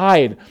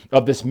outside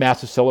of this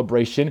massive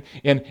celebration.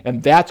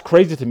 And that's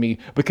crazy to me,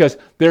 because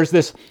there's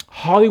this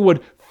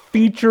Hollywood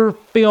feature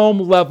film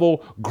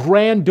level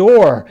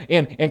grandeur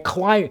and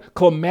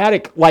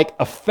climatic like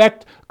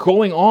effect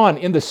going on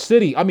in the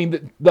city. I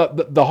mean,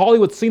 the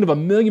Hollywood scene of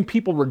 1 million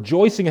people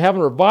rejoicing and having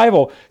a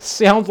revival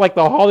sounds like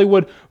the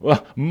Hollywood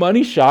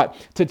money shot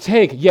to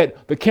take.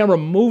 Yet the camera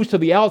moves to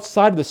the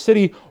outside of the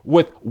city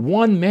with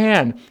one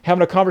man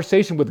having a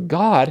conversation with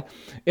God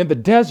in the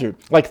desert.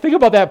 Like, think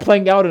about that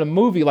playing out in a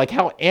movie. Like,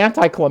 how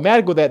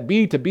anticlimactic would that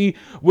be to be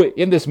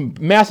in this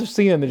massive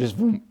scene and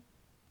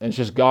it's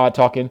just God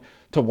talking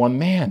to one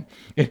man.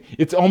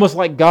 It's almost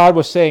like God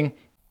was saying,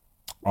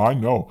 I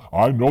know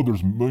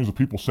there's millions of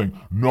people saying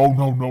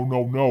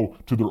no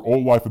to their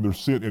old life and their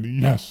sin, and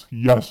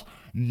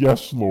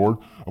yes, Lord,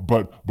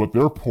 but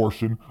their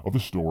portion of the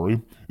story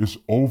is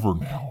over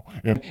now.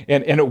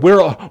 And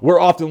we're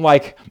often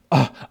like,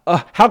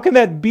 how can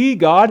that be,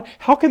 God?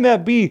 How can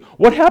that be?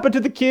 What happened to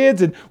the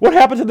kids, and what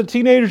happened to the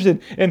teenagers,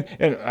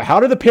 and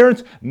how did the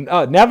parents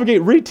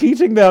navigate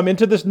reteaching them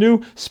into this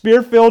new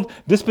spirit-filled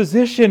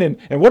disposition?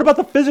 And what about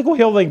the physical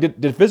healing?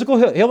 Did physical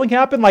healing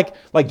happen like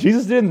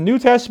Jesus did in the New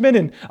Testament?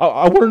 And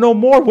I want to know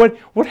more.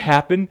 What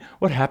happened?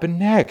 What happened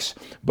next?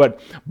 But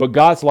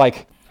God's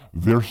like,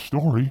 their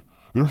story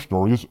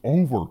is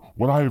over.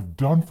 What I have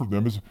done for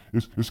them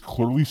is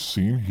clearly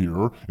seen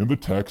here in the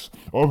text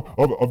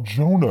of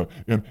Jonah.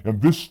 And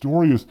this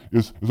story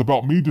is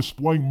about me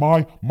displaying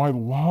my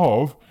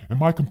love and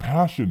my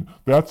compassion.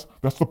 That's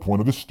the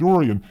point of the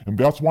story. And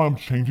that's why I'm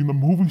changing the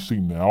movie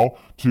scene now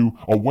to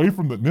away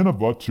from the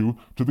Nineveh to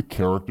the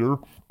character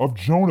of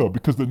Jonah,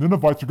 because the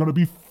Ninevites are going to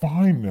be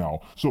fine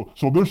now. So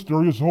their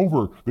story is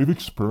over. They've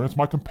experienced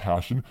my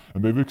compassion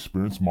and they've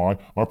experienced my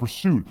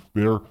pursuit.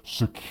 They're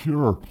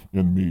secure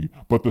in me.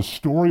 but the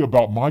story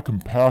about my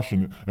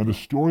compassion and the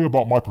story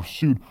about my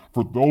pursuit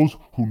for those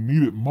who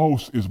need it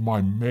most is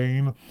my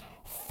main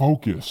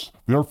focus.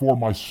 Therefore,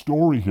 my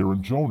story here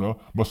in Jonah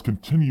must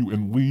continue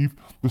and leave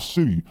the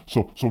city.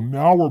 So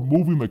now we're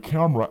moving the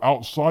camera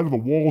outside of the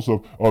walls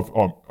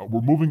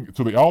we're moving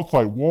to the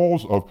outside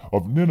walls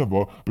of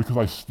Nineveh, because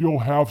I still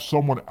have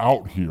someone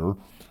out here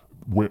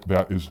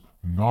that is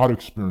not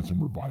experiencing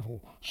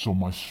revival. So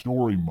my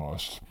story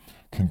must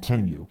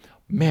continue.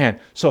 Man,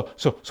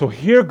 so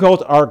here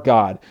goes our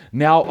God.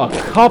 Now a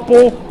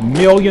couple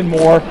million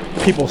more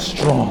people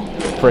strong.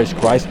 Praise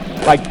Christ.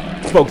 Like,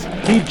 folks,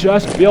 he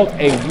just built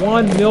a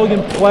 1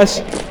 million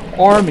plus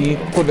army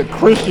for the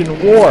Christian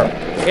war.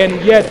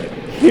 And yet,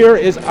 here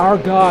is our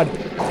God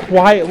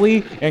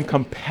quietly and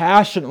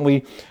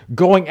compassionately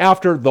going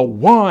after the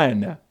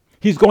one.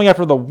 He's going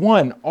after the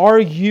one. Are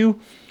you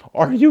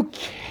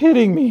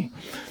kidding me?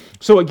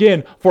 So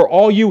again, for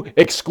all you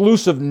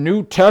exclusive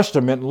New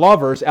Testament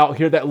lovers out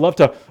here that love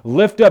to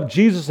lift up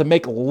Jesus and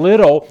make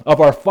little of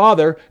our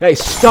Father, hey,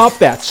 stop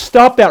that.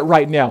 Stop that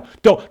right now.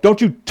 Don't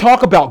you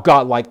talk about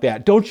God like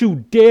that. Don't you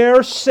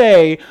dare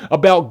say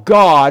about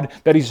God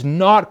that he's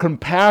not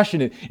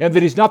compassionate and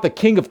that he's not the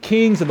King of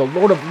Kings and the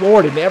Lord of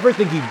Lords and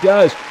everything he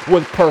does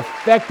with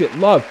perfected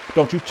love.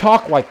 Don't you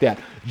talk like that.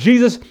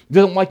 Jesus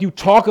doesn't like you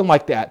talking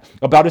like that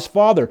about his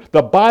Father.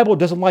 The Bible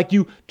doesn't like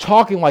you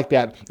talking like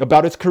that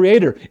about its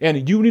Creator.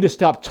 And you need to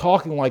stop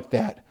talking like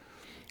that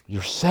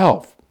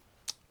yourself.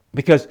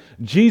 Because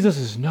Jesus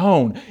is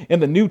known in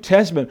the New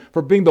Testament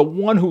for being the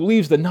one who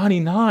leaves the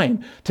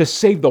 99 to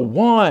save the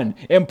one.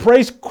 And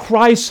praise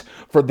Christ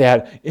for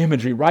that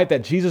imagery, right?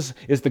 That Jesus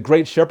is the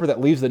great shepherd that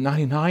leaves the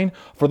 99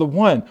 for the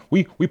one.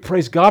 We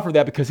praise God for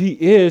that, because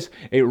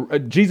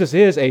Jesus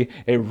is a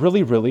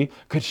really, really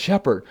good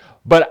shepherd.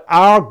 But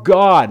our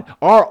God,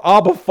 our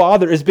Abba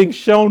Father, is being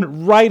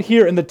shown right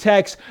here in the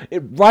text,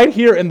 right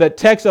here in the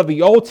text of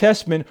the Old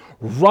Testament,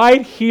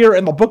 right here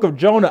in the book of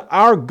Jonah.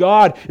 Our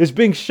God is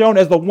being shown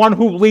as the one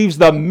who leaves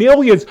the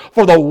millions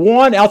for the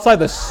one outside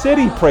the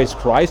city, praise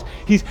Christ.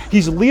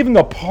 He's leaving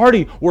a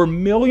party where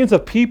millions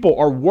of people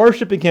are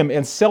worshiping him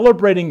and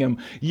celebrating him,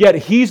 yet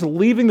he's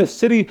leaving the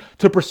city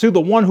to pursue the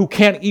one who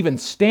can't even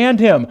stand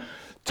him.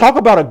 Talk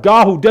about a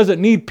God who doesn't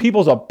need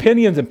people's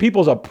opinions and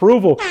people's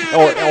approval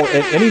or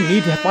any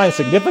need to find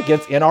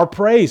significance in our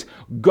praise.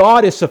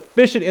 God is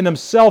sufficient in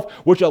himself,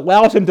 which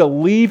allows him to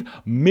leave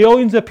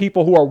millions of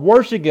people who are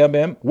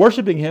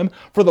worshiping him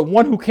for the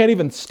one who can't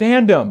even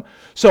stand him.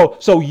 So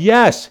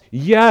yes,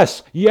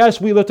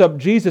 we lift up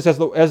Jesus as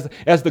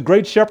the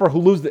great shepherd who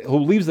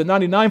leaves the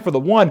 99 for the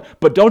one.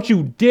 But don't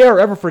you dare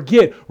ever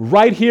forget,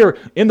 right here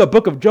in the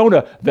book of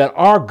Jonah, that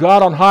our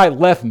God on high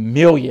left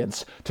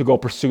millions to go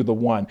pursue the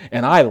one.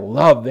 And I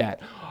love that.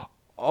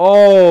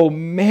 Oh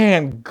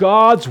man,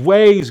 God's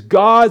ways,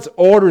 God's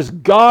orders,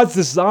 God's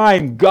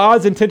design,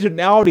 God's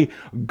intentionality,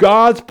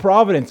 God's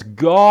providence,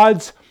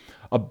 God's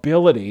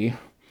ability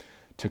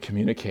to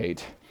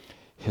communicate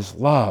his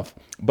love.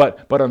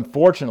 But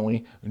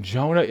unfortunately,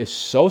 Jonah is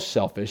so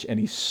selfish and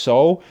he's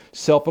so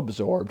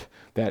self-absorbed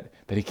that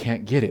he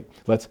can't get it.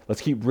 Let's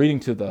keep reading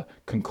to the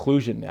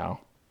conclusion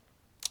now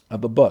of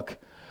the book.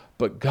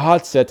 But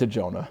God said to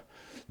Jonah,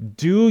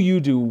 "Do you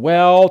do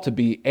well to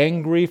be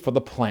angry for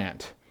the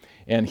plant?"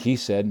 And he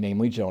said,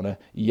 namely Jonah,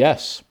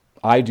 "Yes,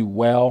 I do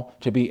well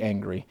to be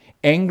angry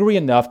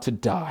enough to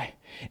die."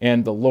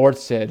 And the Lord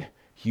said,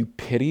 "You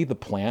pity the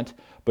plant,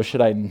 but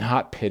should I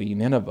not pity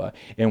Nineveh,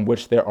 in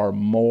which there are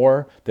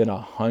more than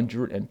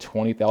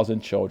 120,000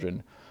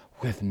 children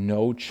with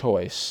no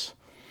choice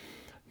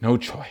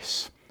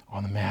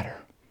on the matter?"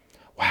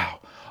 Wow.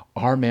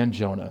 Our man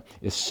Jonah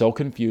is so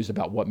confused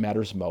about what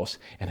matters most,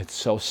 and it's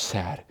so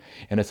sad,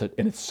 and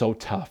it's so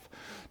tough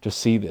to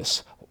see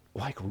this.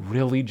 Like,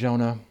 really,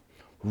 Jonah?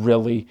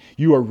 Really?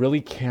 You are really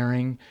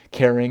caring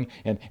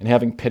and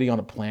having pity on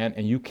a plant,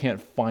 and you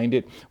can't find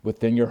it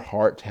within your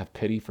heart to have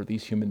pity for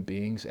these human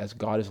beings as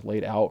God has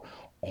laid out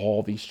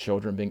all these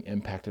children being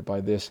impacted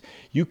by this?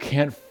 You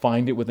can't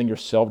find it within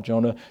yourself,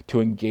 Jonah,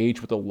 to engage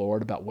with the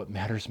Lord about what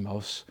matters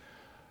most?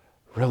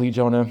 Really,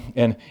 Jonah?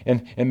 And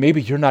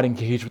maybe you're not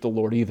engaged with the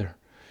Lord either.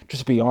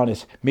 Just be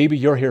honest. Maybe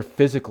you're here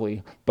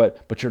physically,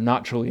 but you're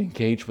not truly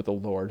engaged with the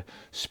Lord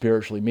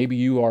spiritually. Maybe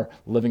you are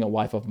living a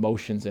life of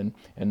motions and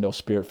no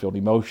spirit-filled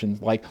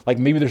emotions. Like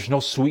maybe there's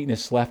no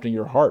sweetness left in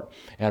your heart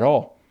at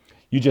all.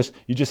 You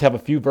just have a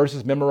few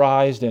verses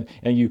memorized and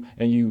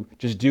you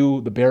just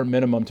do the bare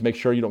minimum to make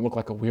sure you don't look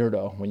like a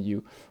weirdo when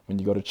you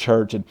go to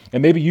church. And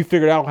maybe you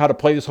figured out how to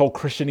play this whole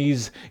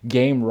Christianese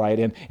game right,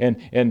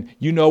 and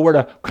you know where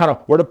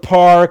to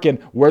park and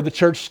where the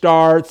church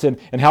starts and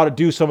how to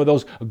do some of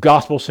those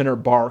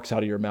gospel-centered barks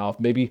out of your mouth.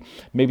 Maybe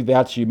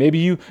that's you. Maybe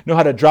you know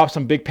how to drop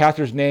some big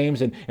pastors'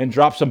 names and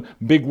drop some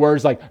big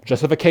words like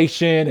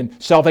justification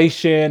and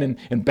salvation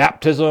and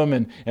baptism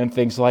and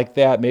things like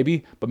that.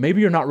 But maybe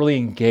you're not really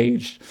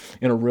engaged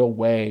in a real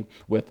way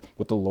with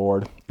the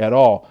Lord at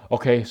all.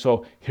 Okay,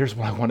 so here's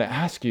what I want to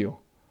ask you.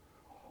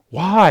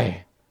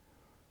 Why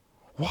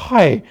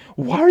Why?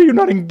 Why are you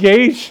not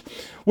engaged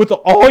with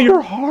all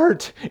your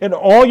heart and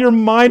all your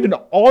mind and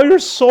all your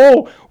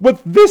soul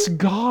with this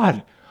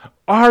God,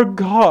 our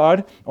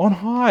God on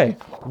high?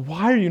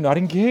 Why are you not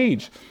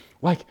engaged?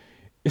 Like,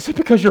 is it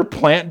because your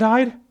plant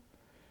died?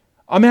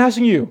 I'm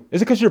asking you,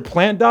 is it because your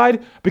plant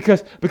died?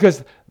 Because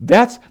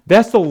that's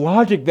the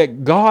logic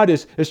that God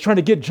is trying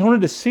to get Jonah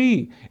to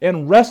see.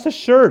 And rest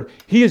assured,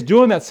 he is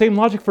doing that same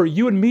logic for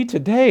you and me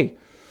today.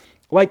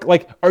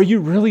 Like, are you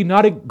really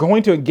not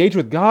going to engage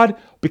with God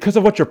because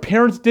of what your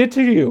parents did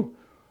to you?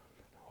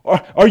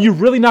 Are you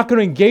really not going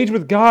to engage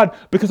with God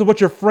because of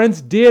what your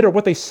friends did or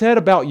what they said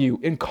about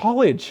you in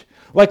college?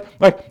 Like,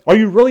 are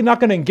you really not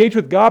going to engage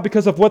with God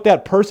because of what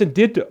that person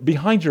did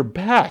behind your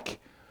back?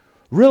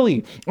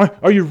 Really?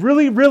 Are you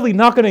really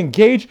not going to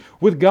engage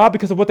with God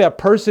because of what that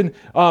person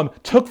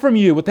took from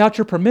you without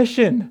your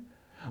permission?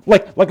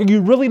 Like, are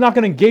you really not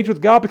going to engage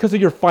with God because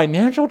of your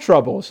financial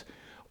troubles?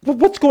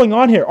 What's going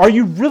on here? Are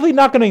you really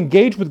not going to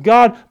engage with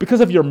God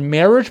because of your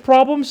marriage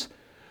problems?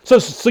 So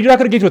you're not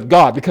going to engage with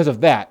God because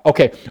of that.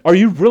 Okay. Are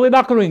you really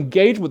not going to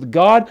engage with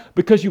God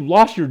because you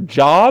lost your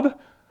job?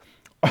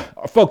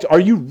 Folks, are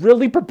you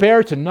really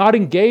prepared to not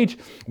engage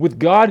with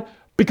God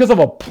because of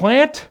a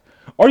plant?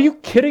 Are you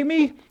kidding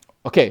me?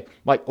 Okay,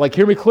 like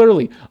hear me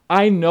clearly.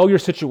 I know your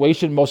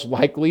situation most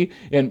likely,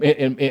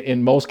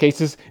 in most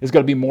cases, is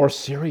going to be more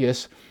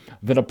serious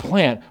than a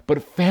plant.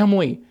 But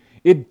family,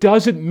 it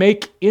doesn't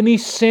make any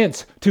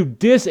sense to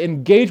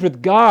disengage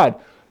with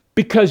God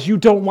because you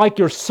don't like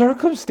your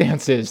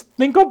circumstances.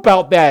 Think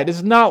about that.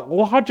 It's not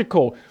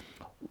logical.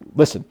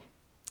 Listen,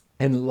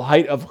 in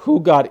light of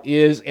who God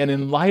is and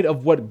in light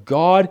of what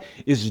God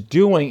is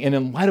doing and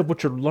in light of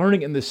what you're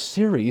learning in this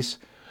series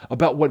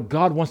about what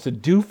God wants to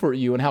do for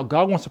you and how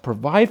God wants to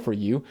provide for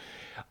you,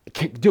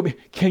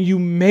 can you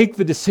make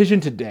the decision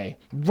today,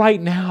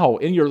 right now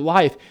in your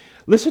life?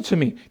 Listen to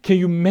me. Can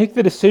you make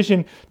the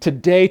decision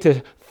today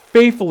to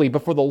faithfully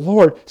before the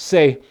Lord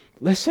say,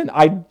 listen,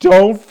 I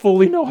don't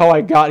fully know how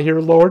I got here,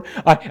 Lord.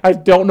 I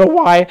don't know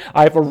why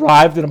I've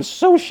arrived and I'm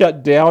so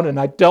shut down, and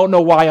I don't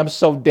know why I'm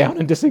so down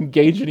and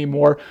disengaged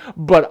anymore,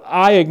 but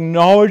I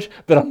acknowledge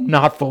that I'm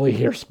not fully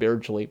here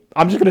spiritually.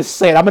 I'm just going to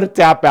say it. I'm going to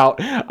tap out.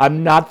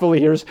 I'm not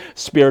fully here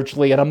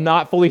spiritually, and I'm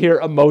not fully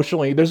here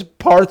emotionally. There's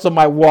parts of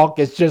my walk,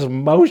 it's just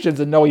motions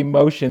and no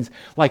emotions.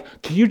 Like,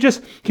 can you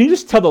just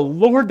tell the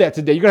Lord that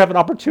today? You're going to have an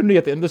opportunity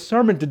at the end of the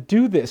sermon to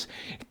do this,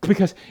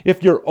 because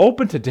if you're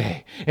open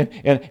today, and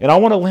I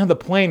want to land the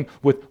plane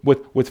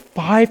with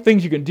 5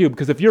 things you can do,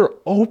 because if you're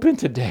open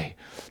today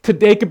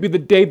could be the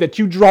day that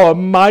you draw a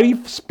mighty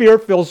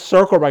spirit-filled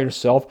circle around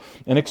yourself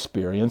and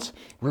experience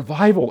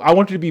revival. I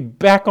want you to be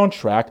back on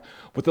track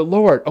with the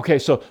Lord. Okay,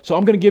 so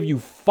I'm going to give you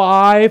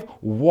 5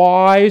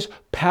 wise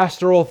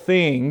pastoral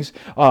things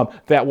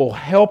that will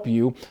help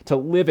you to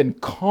live in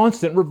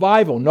constant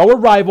revival. No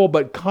arrival,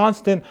 but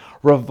constant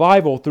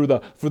revival through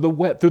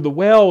the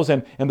wells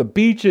and the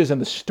beaches and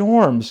the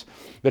storms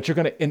that you're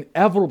going to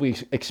inevitably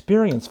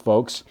experience,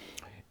 folks,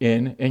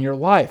 in your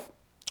life.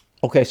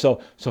 Okay, so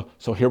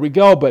here we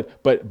go,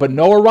 but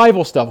no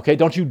arrival stuff. Okay,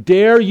 don't you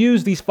dare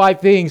use these 5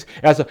 things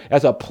as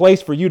a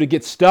place for you to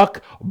get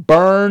stuck,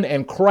 burn,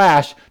 and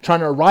crash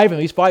trying to arrive in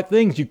these 5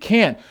 things. You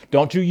can't.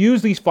 Don't you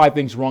use these 5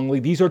 things wrongly.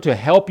 These are to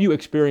help you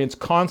experience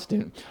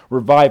constant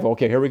revival.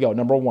 Okay, here we go.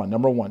 Number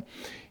one.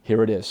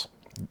 Here it is.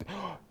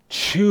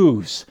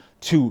 Choose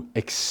to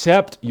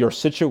accept your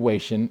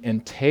situation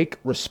and take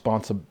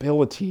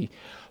responsibility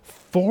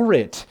for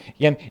it.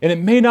 And it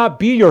may not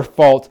be your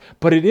fault,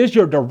 but it is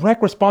your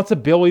direct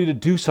responsibility to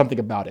do something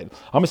about it.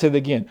 I'm going to say that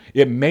again.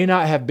 It may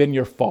not have been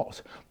your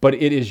fault, but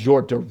it is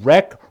your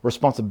direct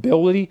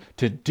responsibility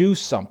to do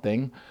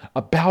something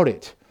about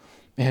it.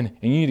 And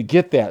you need to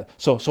get that.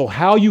 So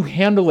how you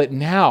handle it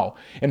now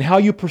and how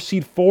you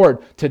proceed forward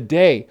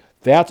today,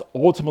 that's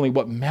ultimately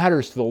what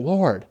matters to the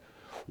Lord.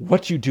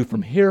 What you do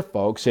from here,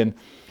 folks, and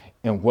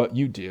what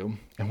you do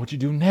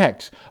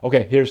next.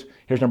 Okay, here's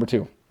number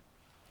 2.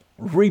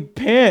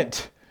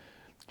 Repent.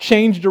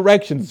 Change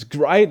directions,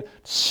 right?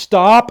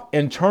 Stop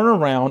and turn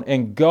around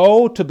and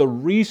go to the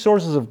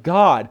resources of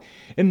God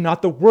and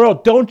not the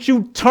world. Don't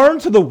you turn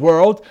to the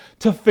world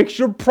to fix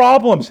your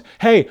problems.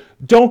 Hey,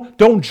 don't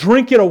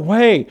drink it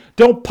away.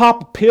 Don't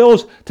pop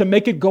pills to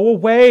make it go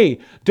away.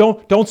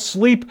 Don't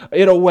sleep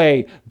it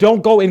away.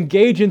 Don't go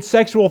engage in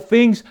sexual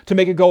things to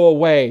make it go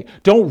away.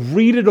 Don't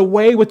read it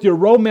away with your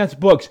romance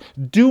books.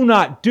 Do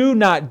not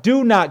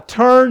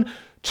turn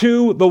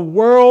to the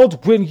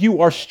world when you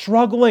are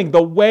struggling.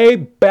 The way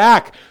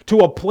back to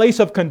a place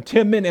of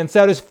contentment and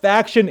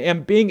satisfaction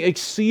and being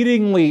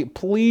exceedingly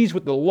pleased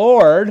with the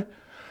Lord,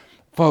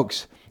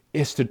 folks,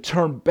 is to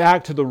turn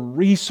back to the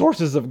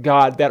resources of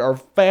God that are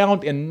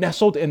found and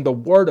nestled in the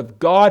Word of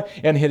God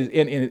and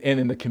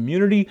in the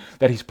community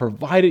that He's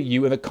provided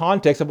you in the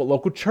context of a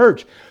local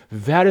church.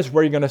 That is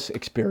where you're going to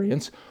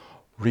experience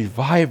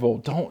revival.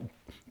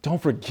 Don't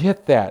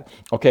forget that.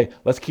 Okay,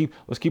 let's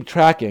keep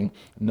tracking.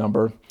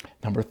 Number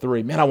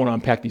 3. Man, I want to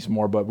unpack these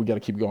more, but we got to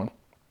keep going.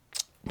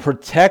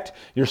 Protect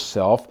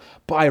yourself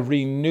by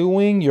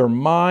renewing your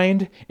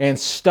mind and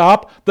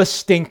stop the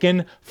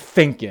stinking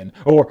thinking.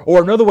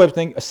 Or another way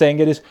of saying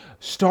it is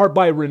start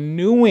by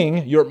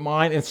renewing your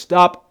mind and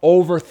stop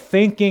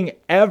overthinking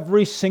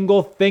every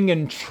single thing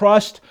and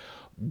trust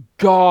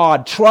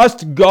God.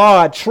 Trust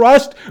God.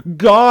 Trust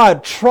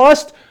God.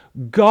 Trust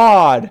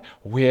God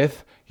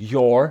with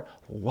your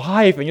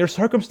life and your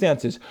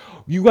circumstances.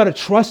 You got to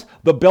trust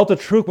the belt of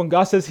truth when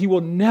God says he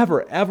will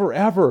never, ever,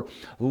 ever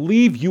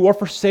leave you or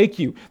forsake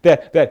you.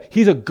 That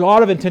he's a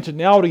God of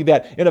intentionality,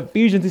 that in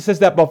Ephesians he says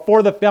that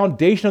before the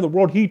foundation of the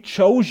world, he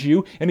chose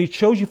you, and he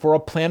chose you for a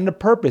plan and a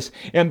purpose,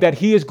 and that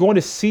he is going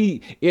to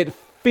see it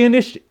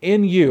finished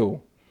in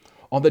you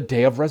on the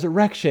day of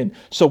resurrection.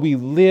 So we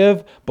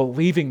live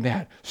believing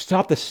that.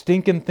 Stop the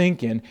stinking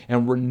thinking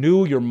and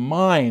renew your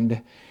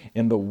mind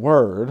in the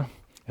Word,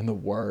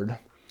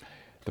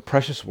 the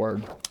precious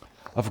Word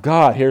of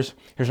God. Here's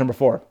number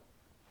 4.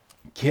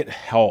 Get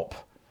help.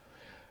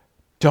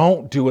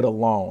 Don't do it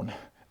alone.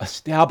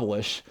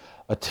 Establish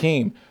a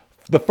team.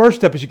 The first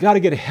step is you got to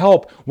get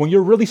help. When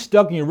you're really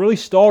stuck and you're really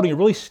stalled and you're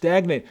really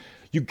stagnant,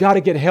 you got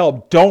to get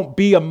help. Don't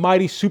be a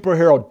mighty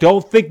superhero.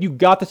 Don't think you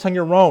got this on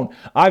your own.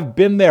 I've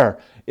been there.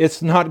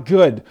 It's not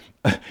good.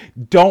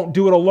 Don't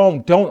do it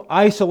alone. Don't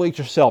isolate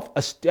yourself.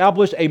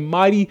 Establish a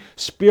mighty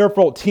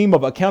spiritual team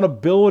of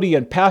accountability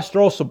and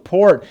pastoral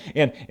support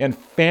and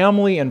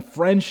family and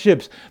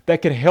friendships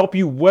that can help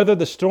you weather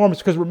the storms.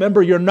 Because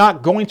remember, you're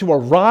not going to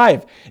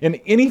arrive in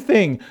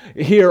anything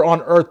here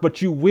on earth,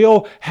 but you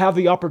will have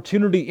the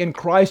opportunity in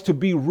Christ to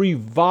be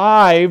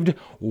revived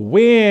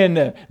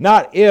when,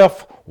 not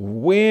if,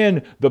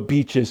 when the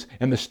beaches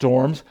and the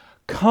storms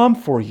come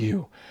for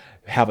you.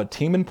 Have a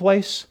team in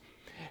place.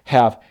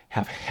 Have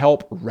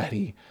help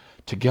ready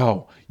to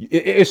go.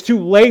 It's too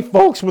late,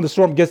 folks, when the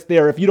storm gets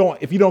there. If you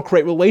don't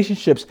create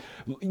relationships,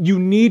 you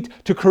need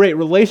to create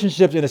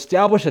relationships and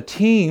establish a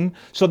team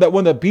so that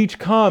when the beach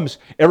comes,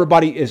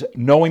 everybody is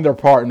knowing their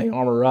part and they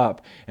armor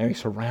up and they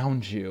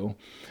surround you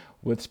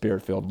with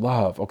Spirit-filled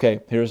love. Okay,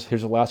 here's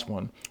the last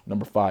one,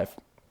 number 5.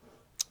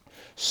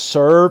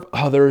 Serve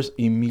others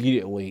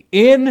immediately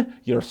in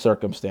your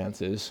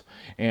circumstances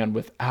and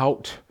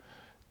without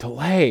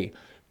delay.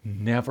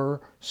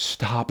 Never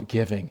stop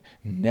giving.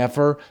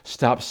 Never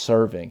stop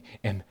serving.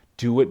 And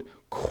do it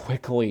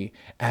quickly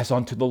as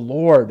unto the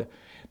Lord.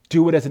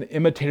 Do it as an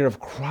imitator of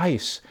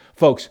Christ.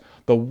 Folks,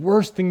 the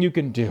worst thing you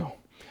can do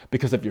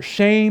because of your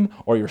shame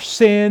or your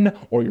sin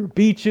or your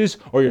beaches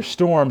or your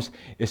storms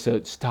is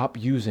to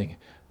stop using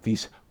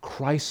these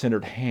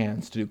Christ-centered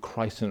hands to do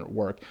Christ-centered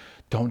work.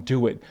 Don't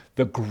do it.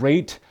 The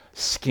great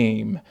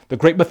scheme, the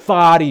great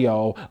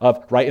methodio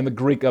of, right, in the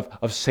Greek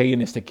of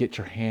Satan is to get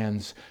your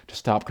hands to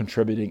stop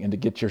contributing and to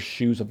get your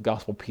shoes of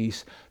gospel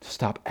peace to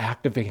stop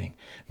activating.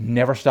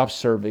 Never stop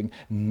serving,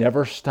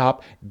 never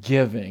stop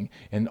giving,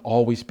 and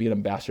always be an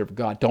ambassador of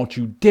God. Don't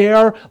you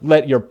dare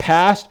let your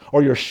past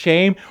or your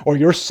shame or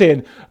your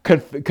sin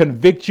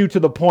convict you to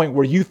the point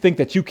where you think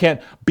that you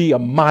can't be a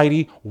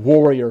mighty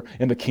warrior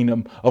in the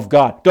kingdom of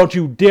God. Don't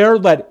you dare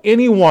let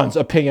anyone's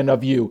opinion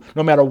of you,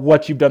 no matter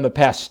what you've done in the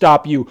past,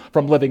 stop you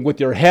from living with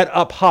your head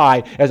up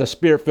high as a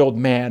Spirit-filled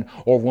man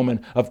or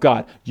woman of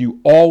God. You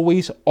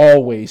always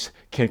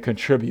can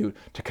contribute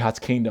to God's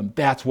kingdom.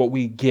 That's what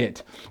we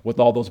get with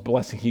all those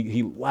blessings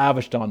He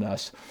lavished on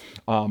us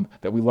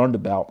that we learned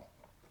about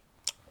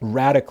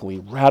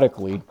radically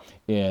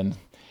in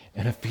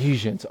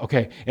Ephesians.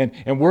 Okay,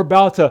 and we're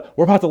about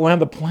to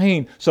land the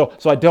plane. So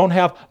I don't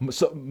have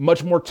so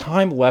much more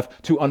time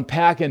left to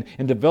unpack and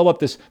develop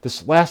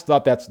this last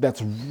thought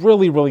that's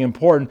really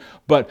important.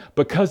 But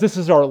because this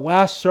is our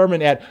last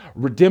sermon at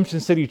Redemption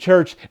City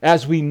Church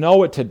as we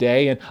know it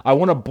today, and I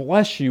want to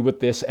bless you with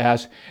this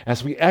as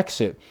we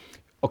exit.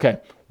 Okay,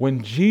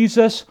 when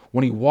Jesus,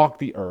 when he walked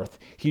the earth,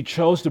 he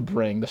chose to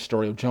bring the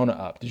story of Jonah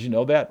up. Did you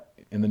know that?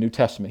 In the New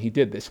Testament, he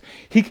did this.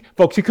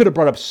 Folks, he could have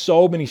brought up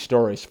so many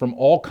stories from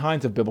all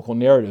kinds of biblical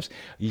narratives,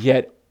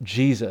 yet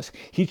Jesus,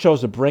 he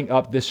chose to bring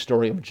up this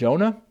story of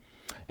Jonah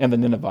and the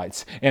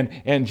Ninevites.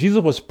 And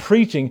Jesus was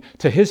preaching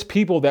to his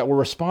people that were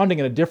responding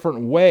in a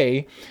different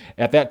way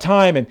at that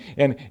time.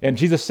 And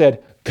Jesus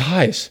said,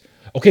 guys,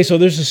 okay, so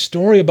there's a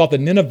story about the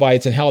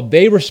Ninevites and how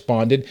they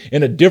responded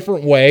in a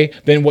different way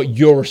than what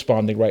you're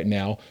responding right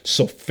now.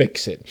 So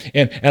fix it.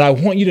 And I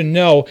want you to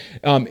know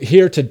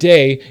here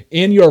today,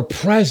 in your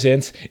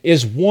presence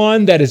is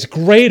one that is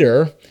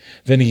greater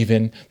than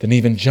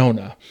even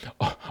Jonah.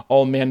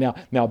 Oh man,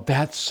 now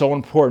that's so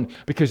important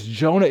because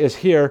Jonah is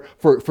here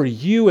for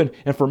you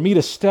and for me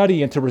to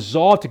study and to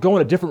resolve to go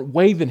in a different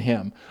way than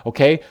him.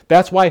 Okay,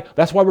 that's why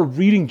we're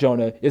reading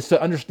Jonah, is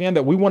to understand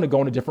that we want to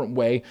go in a different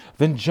way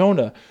than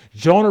Jonah.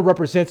 Jonah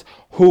represents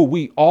who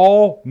we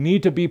all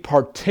need to be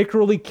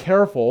particularly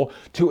careful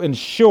to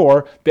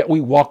ensure that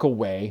we walk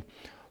away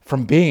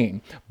from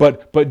being.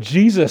 But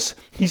Jesus,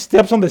 he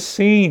steps on the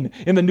scene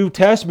in the New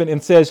Testament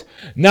and says,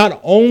 not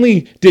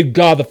only did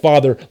God the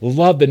Father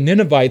love the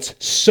Ninevites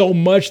so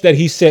much that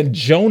he sent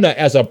Jonah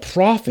as a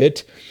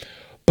prophet,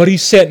 But he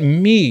sent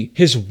me,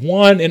 his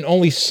one and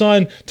only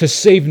Son, to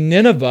save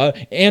Nineveh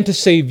and to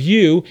save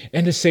you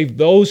and to save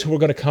those who are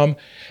going to come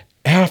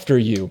after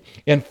you.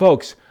 And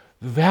folks,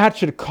 that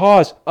should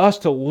cause us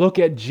to look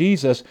at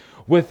Jesus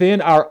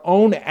within our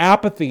own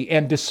apathy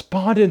and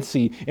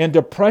despondency and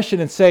depression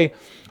and say,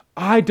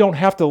 I don't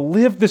have to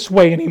live this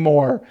way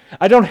anymore.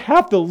 I don't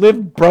have to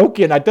live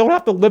broken. I don't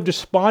have to live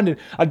despondent.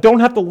 I don't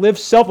have to live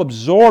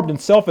self-absorbed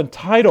and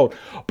self-entitled,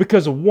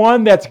 because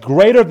one that's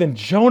greater than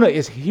Jonah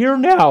is here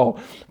now.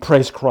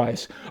 Praise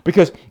Christ.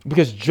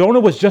 Because Jonah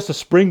was just a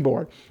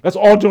springboard. That's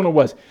all Jonah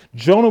was.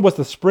 Jonah was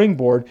the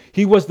springboard.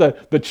 He was the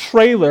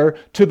trailer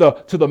to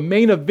the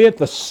main event,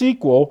 the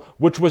sequel,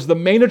 which was the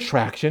main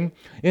attraction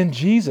in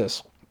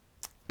Jesus.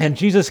 And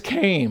Jesus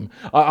came.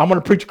 I'm going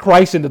to preach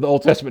Christ into the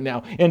Old Testament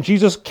now. And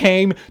Jesus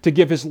came to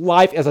give his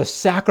life as a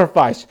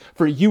sacrifice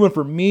for you and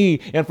for me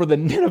and for the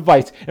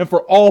Ninevites and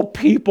for all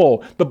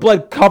people. The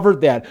blood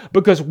covered that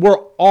because we're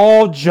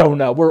all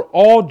Jonah. We're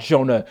all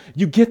Jonah.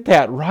 You get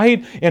that,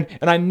 right? And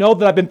I know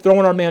that I've been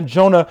throwing our man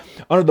Jonah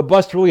under the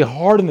bus really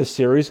hard in this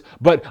series,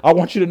 but I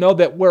want you to know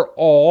that we're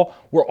all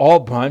a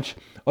bunch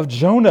of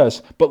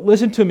Jonahs. But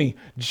listen to me,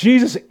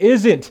 Jesus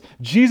isn't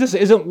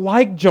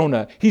like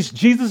Jonah.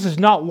 Jesus is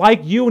not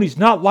like you, and he's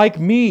not like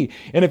me.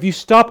 And if you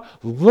stop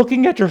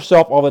looking at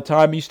yourself all the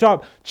time, you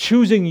stop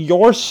choosing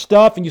your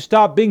stuff, and you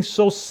stop being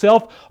so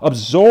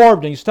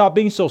self-absorbed, and you stop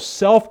being so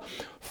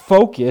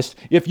self-focused,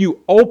 if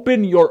you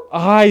open your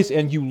eyes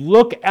and you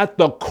look at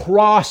the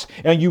cross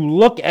and you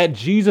look at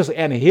Jesus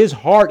and his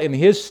heart and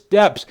his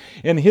steps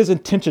and his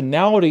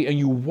intentionality, and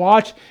you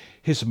watch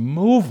his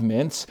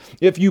movements,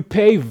 if you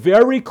pay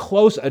very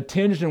close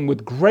attention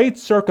with great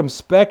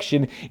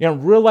circumspection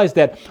and realize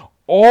that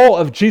all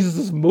of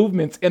Jesus'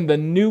 movements in the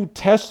New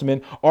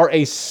Testament are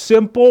a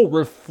simple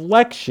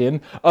reflection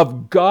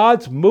of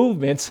God's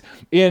movements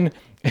in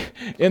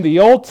the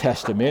Old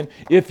Testament,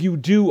 if you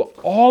do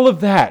all of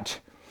that,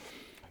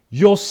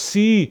 you'll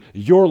see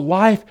your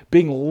life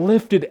being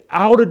lifted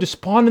out of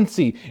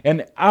despondency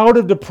and out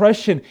of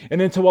depression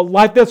and into a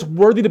life that's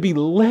worthy to be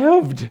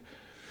lived.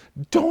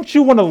 Don't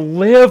you want to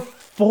live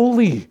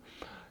fully,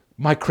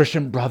 my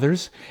Christian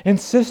brothers and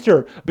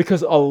sister?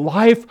 Because a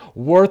life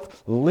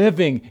worth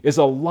living is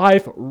a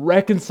life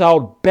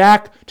reconciled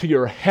back to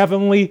your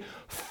heavenly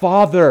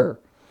Father.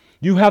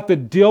 You have to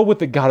deal with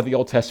the God of the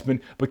Old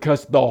Testament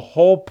because the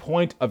whole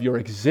point of your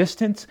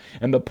existence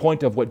and the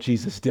point of what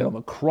Jesus did on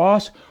the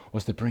cross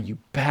was to bring you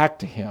back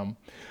to him,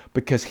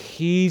 because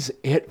he's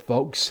it,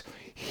 folks.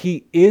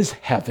 He is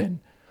heaven.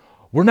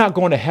 We're not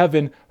going to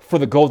heaven for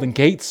the golden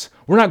gates.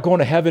 We're not going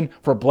to heaven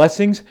for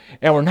blessings.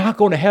 And we're not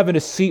going to heaven to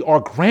see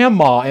our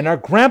grandma and our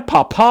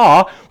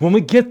grandpapa when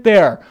we get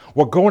there.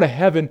 We're going to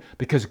heaven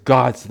because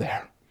God's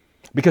there.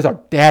 Because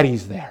our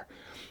daddy's there.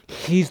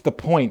 He's the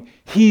point.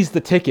 He's the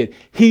ticket.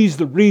 He's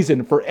the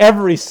reason for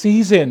every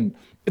season.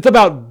 It's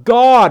about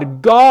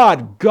God,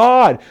 God,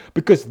 God.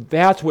 Because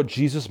that's what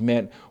Jesus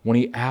meant when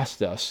he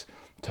asked us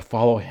to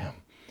follow him.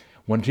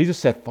 When Jesus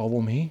said, follow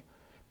me,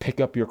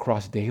 pick up your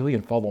cross daily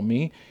and follow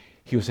me,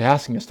 he was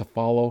asking us to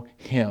follow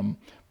him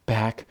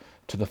back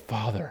to the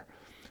Father,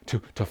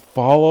 to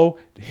follow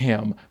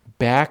him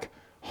back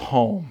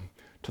home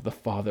to the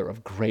Father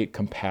of great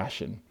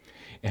compassion.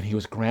 And he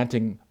was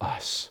granting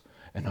us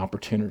an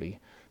opportunity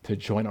to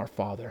join our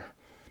Father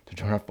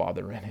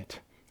in it.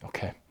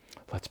 Okay,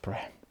 let's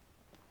pray.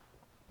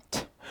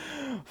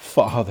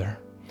 Father,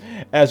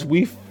 as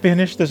we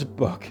finish this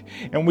book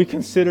and we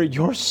consider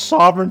your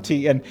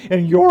sovereignty and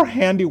your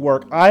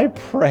handiwork, I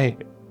pray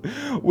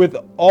with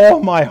all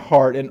my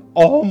heart and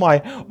all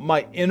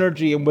my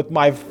energy and with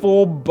my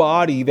full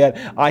body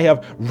that I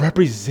have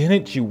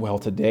represented you well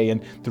today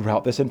and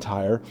throughout this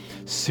entire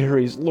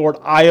series. Lord,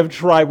 I have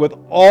tried with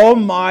all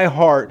my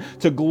heart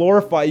to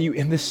glorify you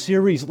in this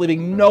series,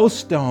 leaving no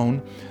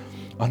stone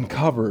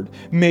uncovered.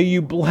 May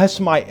you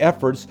bless my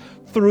efforts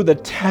through the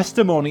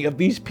testimony of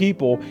these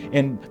people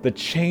and the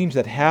change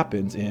that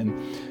happens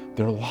in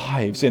their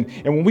lives. And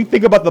when we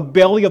think about the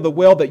belly of the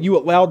whale that you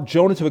allowed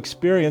Jonah to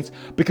experience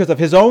because of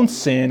his own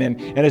sin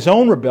and his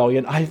own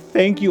rebellion, I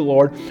thank you,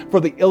 Lord, for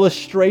the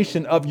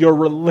illustration of your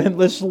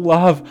relentless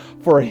love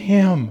for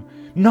him.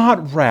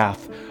 Not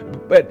wrath,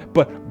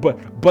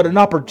 but an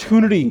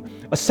opportunity,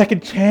 a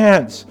second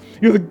chance.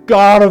 You're the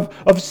God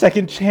of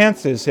second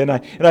chances. And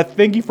I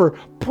thank you for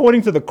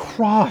pointing to the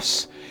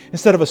cross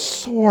instead of a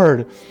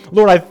sword.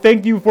 Lord, I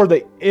thank you for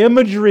the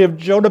imagery of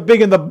Jonah being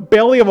in the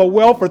belly of a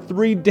whale for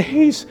 3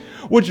 days,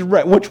 which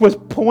was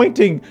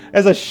pointing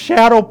as a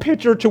shadow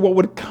picture to what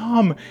would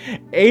come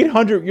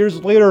 800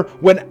 years later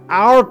when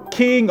our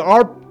King,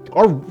 our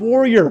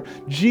warrior,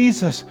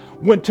 Jesus,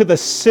 went to the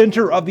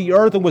center of the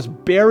earth and was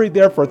buried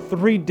there for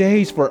 3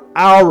 days for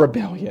our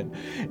rebellion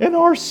and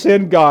our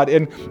sin, God.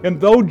 And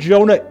though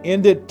Jonah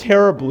ended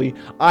terribly,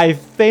 I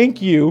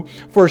thank you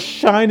for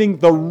shining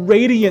the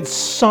radiant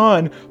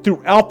sun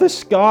throughout the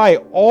sky,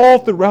 all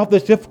throughout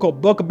this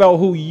difficult book about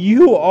who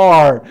you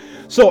are.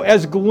 So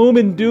as gloom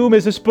and doom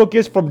as this book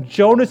is from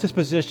Jonah's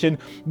disposition,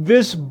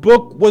 this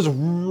book was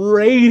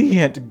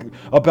radiant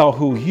about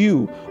who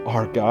you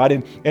are, God.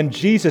 And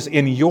Jesus,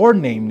 in your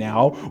name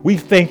now, we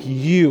thank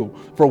you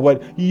for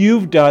what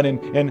you've done.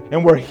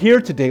 And we're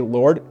here today,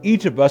 Lord,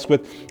 each of us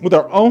with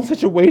our own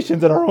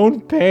situations and our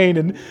own pain.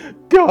 And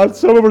God,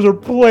 some of us are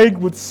plagued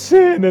with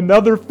sin and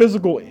other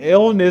physical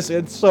illness.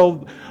 And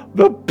so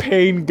the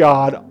pain,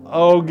 God,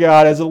 oh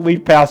God, as a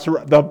lead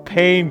pastor, the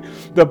pain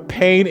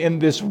in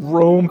this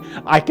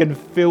room, I can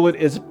feel it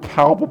is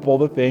palpable,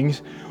 the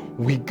things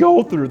we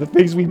go through, the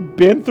things we've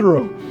been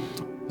through.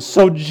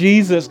 So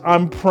Jesus,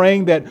 I'm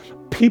praying that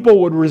people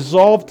would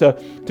resolve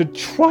to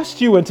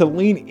trust you and to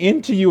lean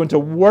into you and to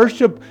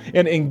worship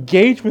and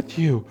engage with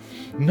you.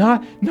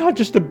 Not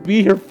just to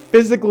be here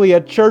physically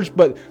at church,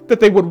 but that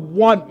they would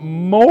want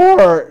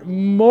more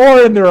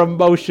in their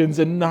emotions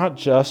and not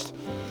just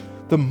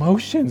the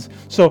motions.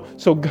 So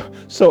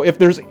if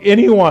there's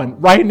anyone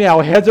right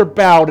now, heads are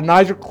bowed and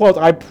eyes are closed,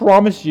 I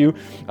promise you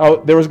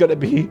there was going to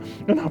be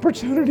an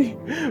opportunity.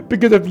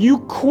 Because if you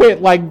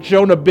quit like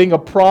Jonah being a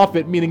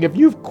prophet, meaning if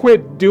you've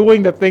quit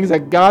doing the things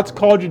that God's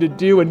called you to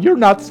do and you're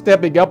not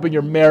stepping up in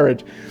your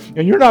marriage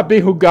and you're not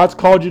being who God's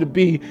called you to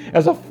be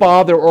as a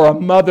father or a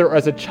mother or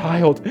as a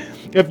child,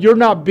 if you're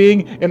not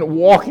being and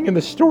walking in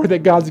the story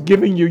that God's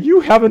giving you,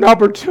 you have an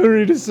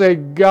opportunity to say,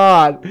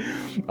 God,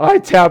 I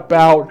tap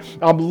out.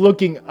 I'm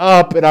looking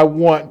up and I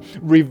want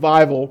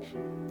revival.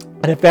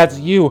 And if that's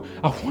you,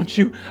 I want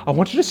you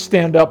to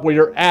stand up where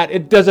you're at.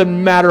 It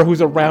doesn't matter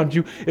who's around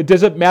you. It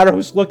doesn't matter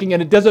who's looking,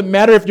 and it doesn't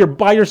matter if you're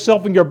by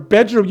yourself in your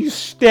bedroom. You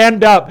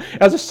stand up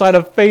as a sign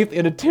of faith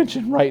and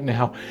attention right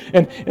now.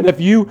 And if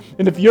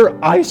you're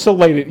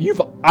isolated,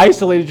 you've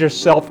isolated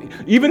yourself.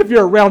 Even if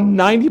you're around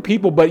 90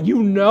 people, but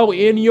you know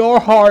in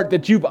your heart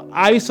that you've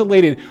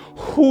isolated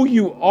who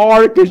you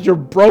are because you're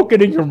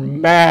broken and you're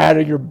mad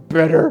and you're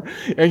bitter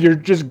and you're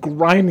just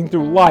grinding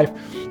through life,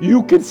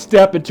 you can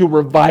step into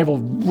revival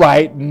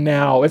right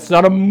now. It's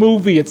not a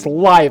movie, it's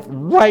life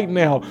right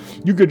now.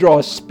 You could draw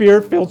a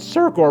spirit-filled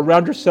circle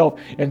around yourself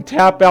and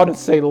tap out and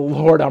say,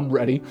 Lord, I'm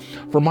ready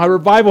for my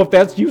revival. If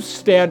that's you,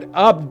 stand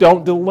up,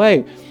 don't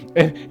delay.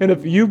 And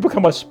if you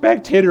become a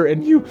spectator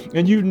and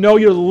you know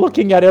you're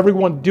looking at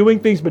everyone doing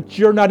things but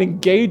you're not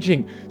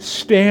engaging,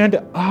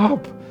 stand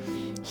up.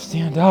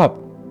 Stand up.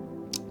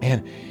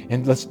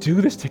 And let's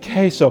do this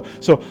today. So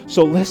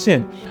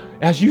listen,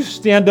 as you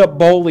stand up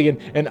boldly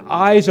and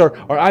eyes are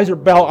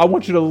bowed, I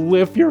want you to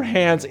lift your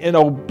hands in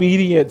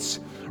obedience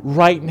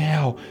right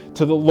now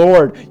to the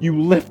Lord.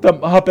 You lift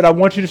them up, and I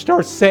want you to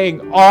start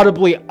saying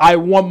audibly, I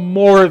want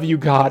more of you,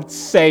 God.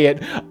 Say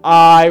it.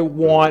 I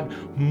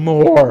want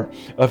more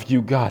of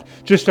you, God.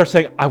 Just start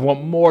saying, I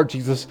want more,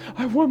 Jesus.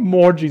 I want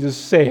more, Jesus.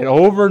 Say it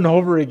over and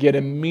over again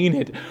and mean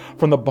it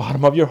from the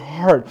bottom of your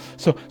heart.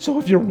 So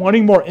if you're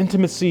wanting more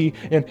intimacy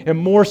and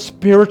more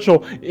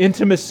spiritual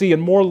intimacy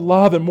and more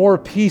love and more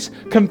peace,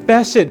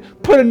 confess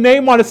it. Put a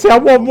name on it. Say, I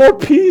want more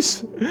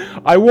peace.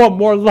 I want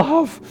more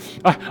love.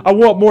 I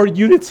want more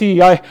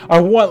unity. I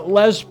want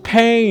less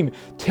pain.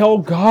 Tell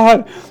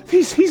God,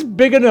 He's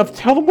big enough.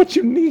 Tell Him what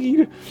you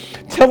need.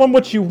 Tell Him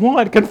what you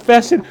want.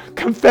 Confess it.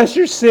 Confess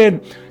your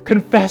sin.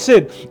 Confess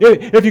it.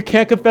 If you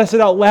can't confess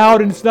it out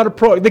loud and it's not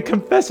then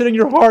confess it in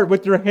your heart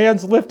with your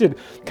hands lifted.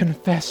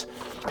 Confess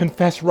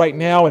right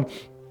now.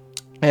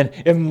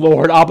 And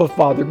Lord, Abba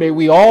Father, may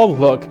we all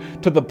look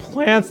to the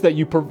plants that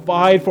you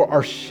provide for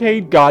our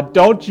shade, God.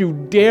 Don't you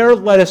dare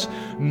let us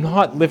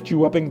not lift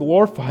you up and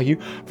glorify you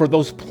for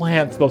those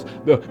plants,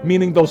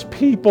 meaning those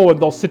people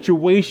and those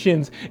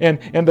situations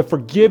and the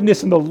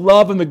forgiveness and the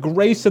love and the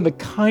grace and the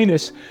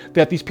kindness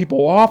that these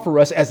people offer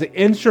us as the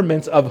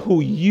instruments of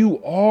who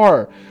you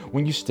are.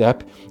 When you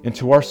step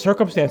into our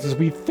circumstances,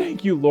 we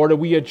thank you, Lord,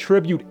 and we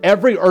attribute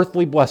every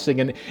earthly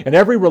blessing and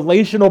every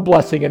relational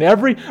blessing and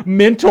every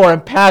mentor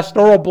and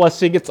pastoral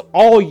blessing. It's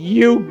all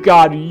you,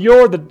 God.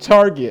 You're the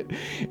target.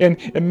 And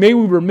may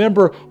we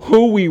remember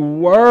who we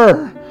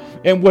were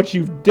and what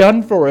you've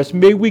done for us.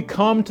 May we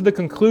come to the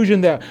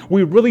conclusion that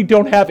we really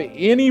don't have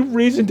any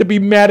reason to be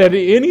mad at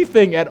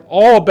anything at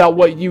all about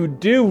what you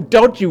do.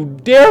 Don't you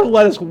dare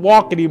let us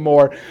walk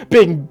anymore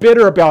being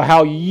bitter about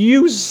how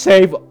you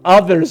save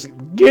others.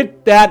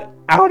 Get that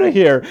out of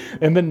here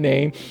in the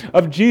name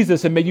of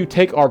Jesus. And may you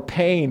take our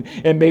pain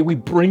and may we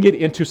bring it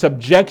into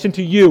subjection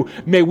to you.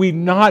 May we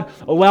not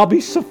allow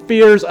these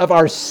spheres of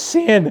our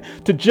sin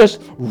to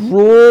just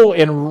rule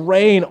and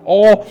reign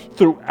all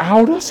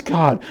throughout us,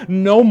 God.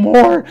 No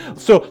more.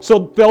 So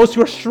those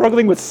who are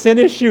struggling with sin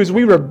issues,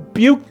 we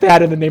rebuke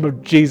that in the name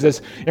of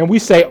Jesus. And we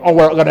say, oh,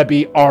 we're going to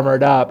be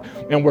armored up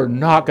and we're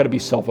not going to be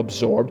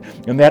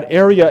self-absorbed in that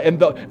area. And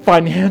the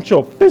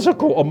financial,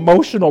 physical,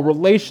 emotional,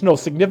 relational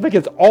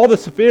significance, all the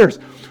spheres,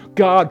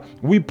 God,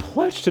 we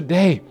pledge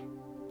today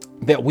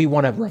that we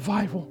want a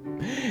revival,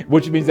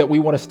 which means that we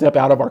want to step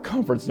out of our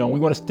comfort zone. We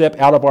want to step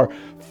out of our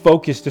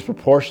focus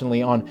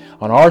disproportionately on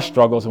our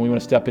struggles, and we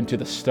want to step into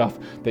the stuff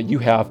that you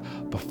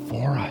have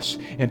before us.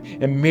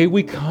 And may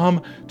we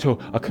come to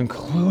a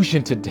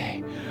conclusion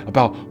today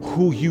about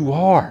who you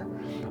are.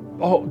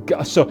 Oh,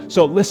 God.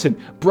 So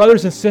listen,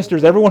 brothers and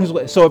sisters,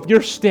 everyone so if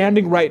you're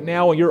standing right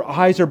now and your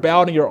eyes are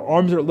bowed and your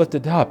arms are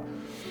lifted up,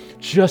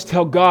 just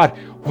tell God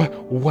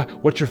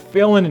what you're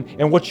feeling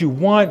and what you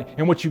want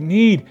and what you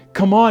need.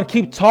 Come on,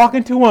 keep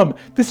talking to Him.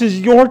 This is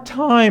your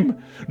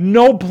time.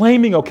 No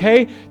blaming,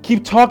 okay?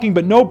 Keep talking,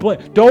 but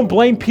don't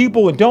blame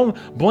people and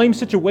don't blame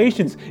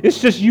situations.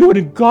 It's just you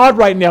and God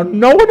right now.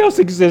 No one else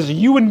exists.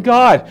 You and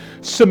God.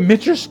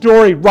 Submit your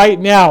story right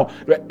now,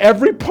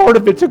 every part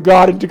of it to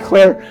God, and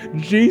declare,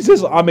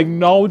 Jesus, I'm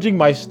acknowledging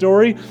my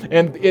story,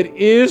 and it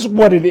is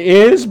what it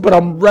is, but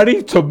I'm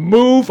ready to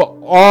move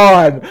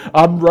on.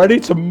 I'm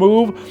ready to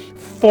move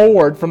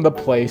forward from the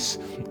place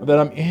that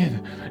I'm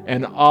in.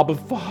 And Abba,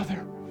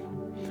 Father,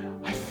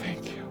 I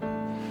thank you.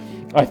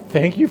 I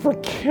thank you for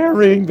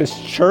carrying this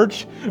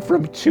church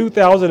from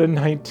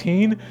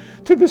 2019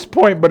 to this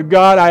point. But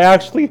God, I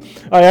actually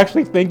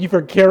thank you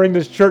for carrying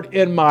this church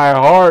in my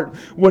heart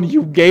when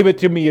you gave it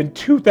to me in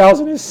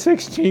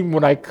 2016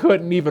 when I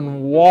couldn't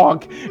even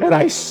walk, and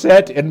I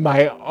sat in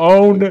my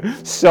own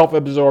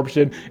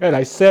self-absorption, and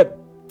I sat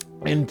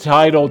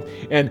entitled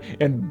and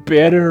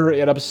bitter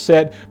and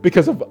upset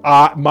because of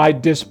my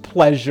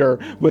displeasure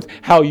with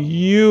how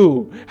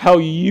you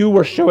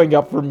were showing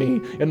up for me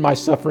in my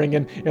suffering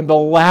and the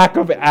lack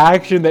of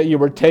action that you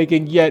were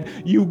taking. Yet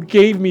you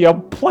gave me a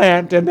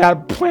plant, and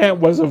that plant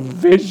was a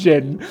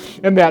vision,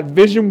 and that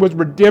vision was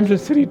Redemption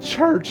City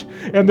Church.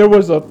 And there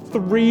was a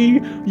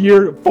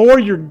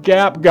 4-year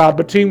gap, God,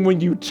 between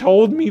when you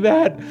told me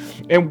that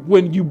and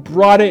when you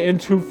brought it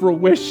into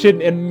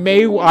fruition. And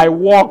may I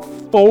walk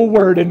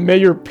forward, and may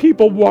your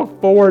people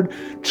walk forward,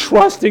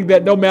 trusting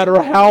that no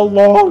matter how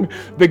long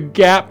the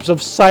gaps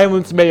of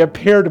silence may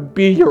appear to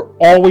be, you're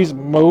always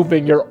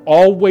moving, you're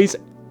always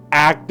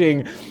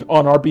acting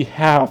on our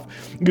behalf.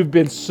 You've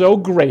been so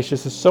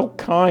gracious and so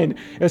kind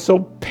and so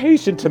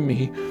patient to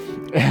me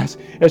as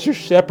your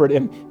shepherd.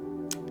 And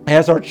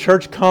as our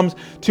church comes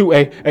to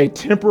a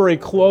temporary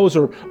close,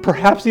 or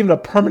perhaps even a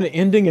permanent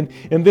ending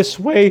in this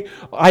way,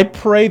 I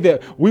pray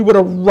that we would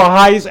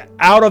arise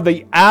out of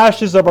the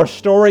ashes of our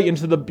story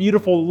into the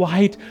beautiful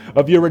light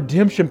of your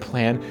redemption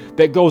plan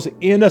that goes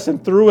in us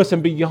and through us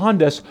and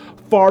beyond us,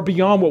 far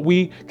beyond what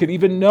we could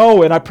even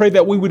know. And I pray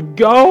that we would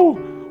go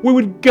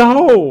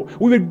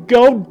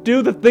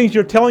do the things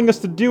you're telling us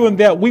to do, and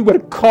that we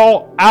would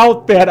call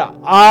out that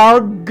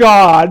our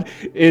God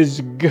is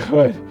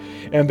good,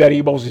 and that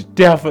He most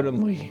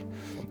definitely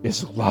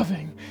is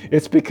loving.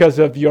 It's because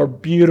of your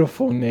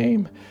beautiful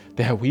name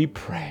that we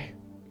pray.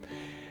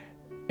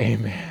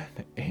 Amen.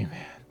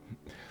 Amen.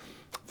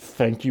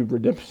 Thank you,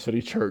 Redemption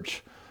City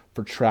Church,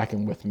 for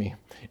tracking with me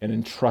and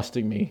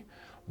entrusting me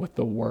with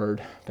the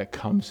word that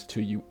comes to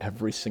you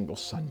every single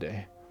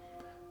Sunday.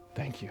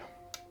 Thank you.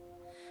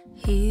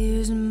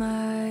 Here's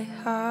my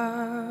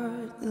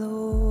heart,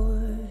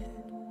 Lord.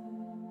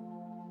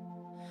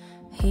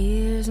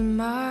 Here's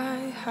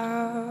my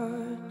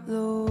heart,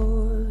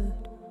 Lord.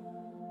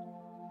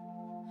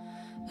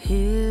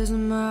 Here's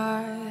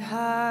my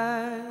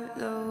heart,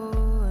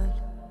 Lord.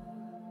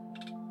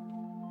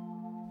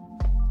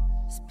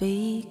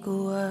 Speak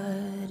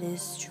what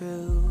is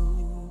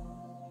true.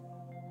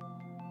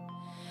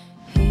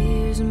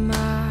 Here's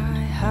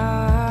my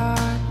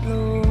heart,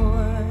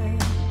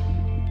 Lord.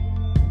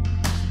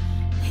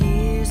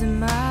 Here's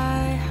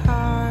my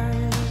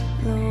heart,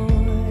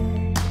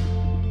 Lord.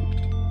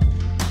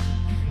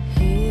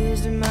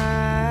 Here's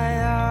my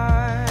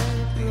heart,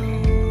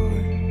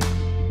 Lord.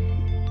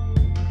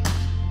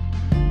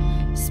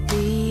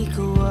 Speak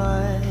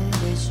what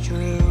is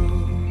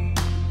true.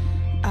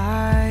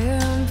 I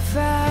am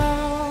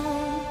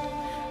found,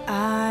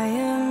 I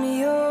am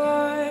yours.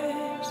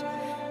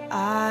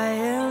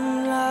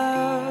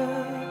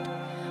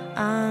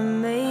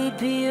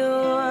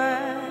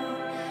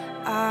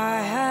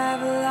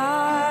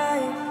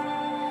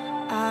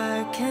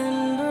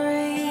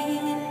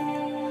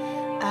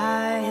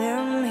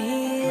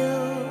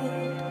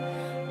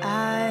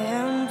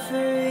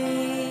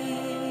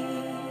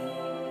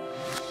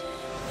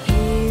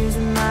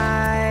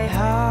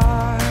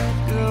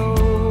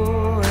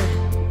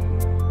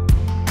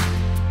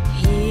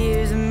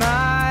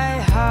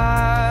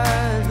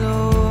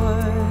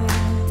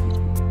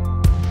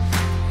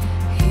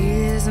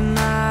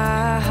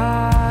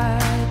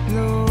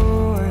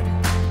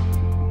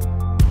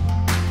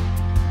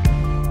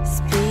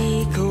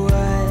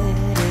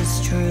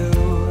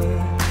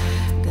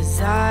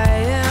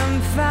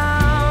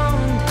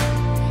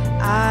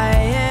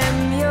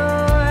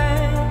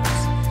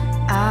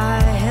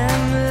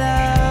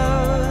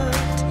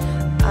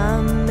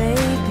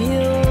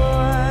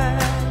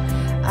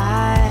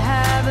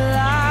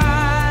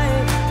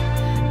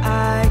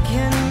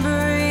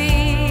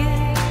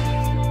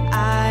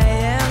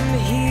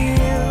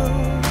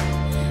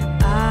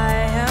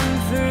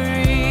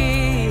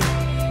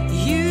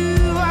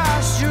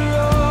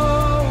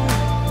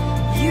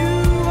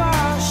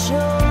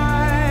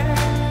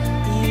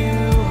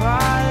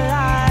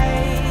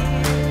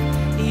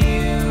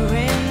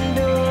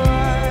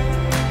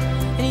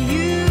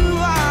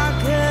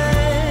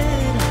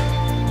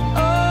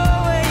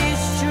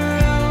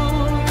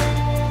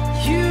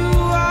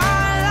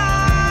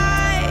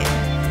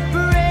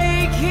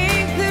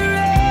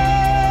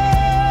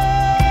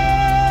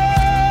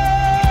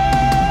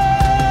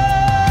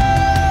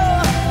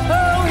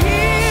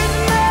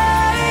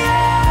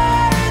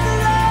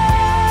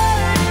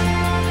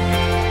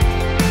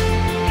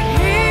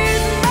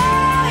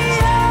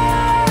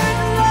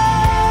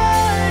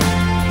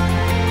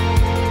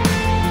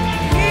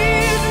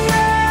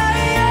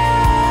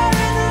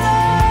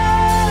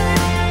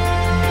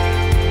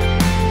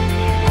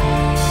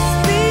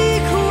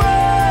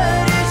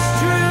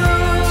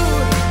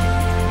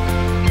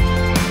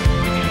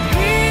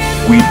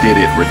 We did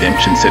it,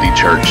 Redemption City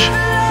Church.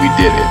 We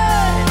did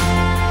it.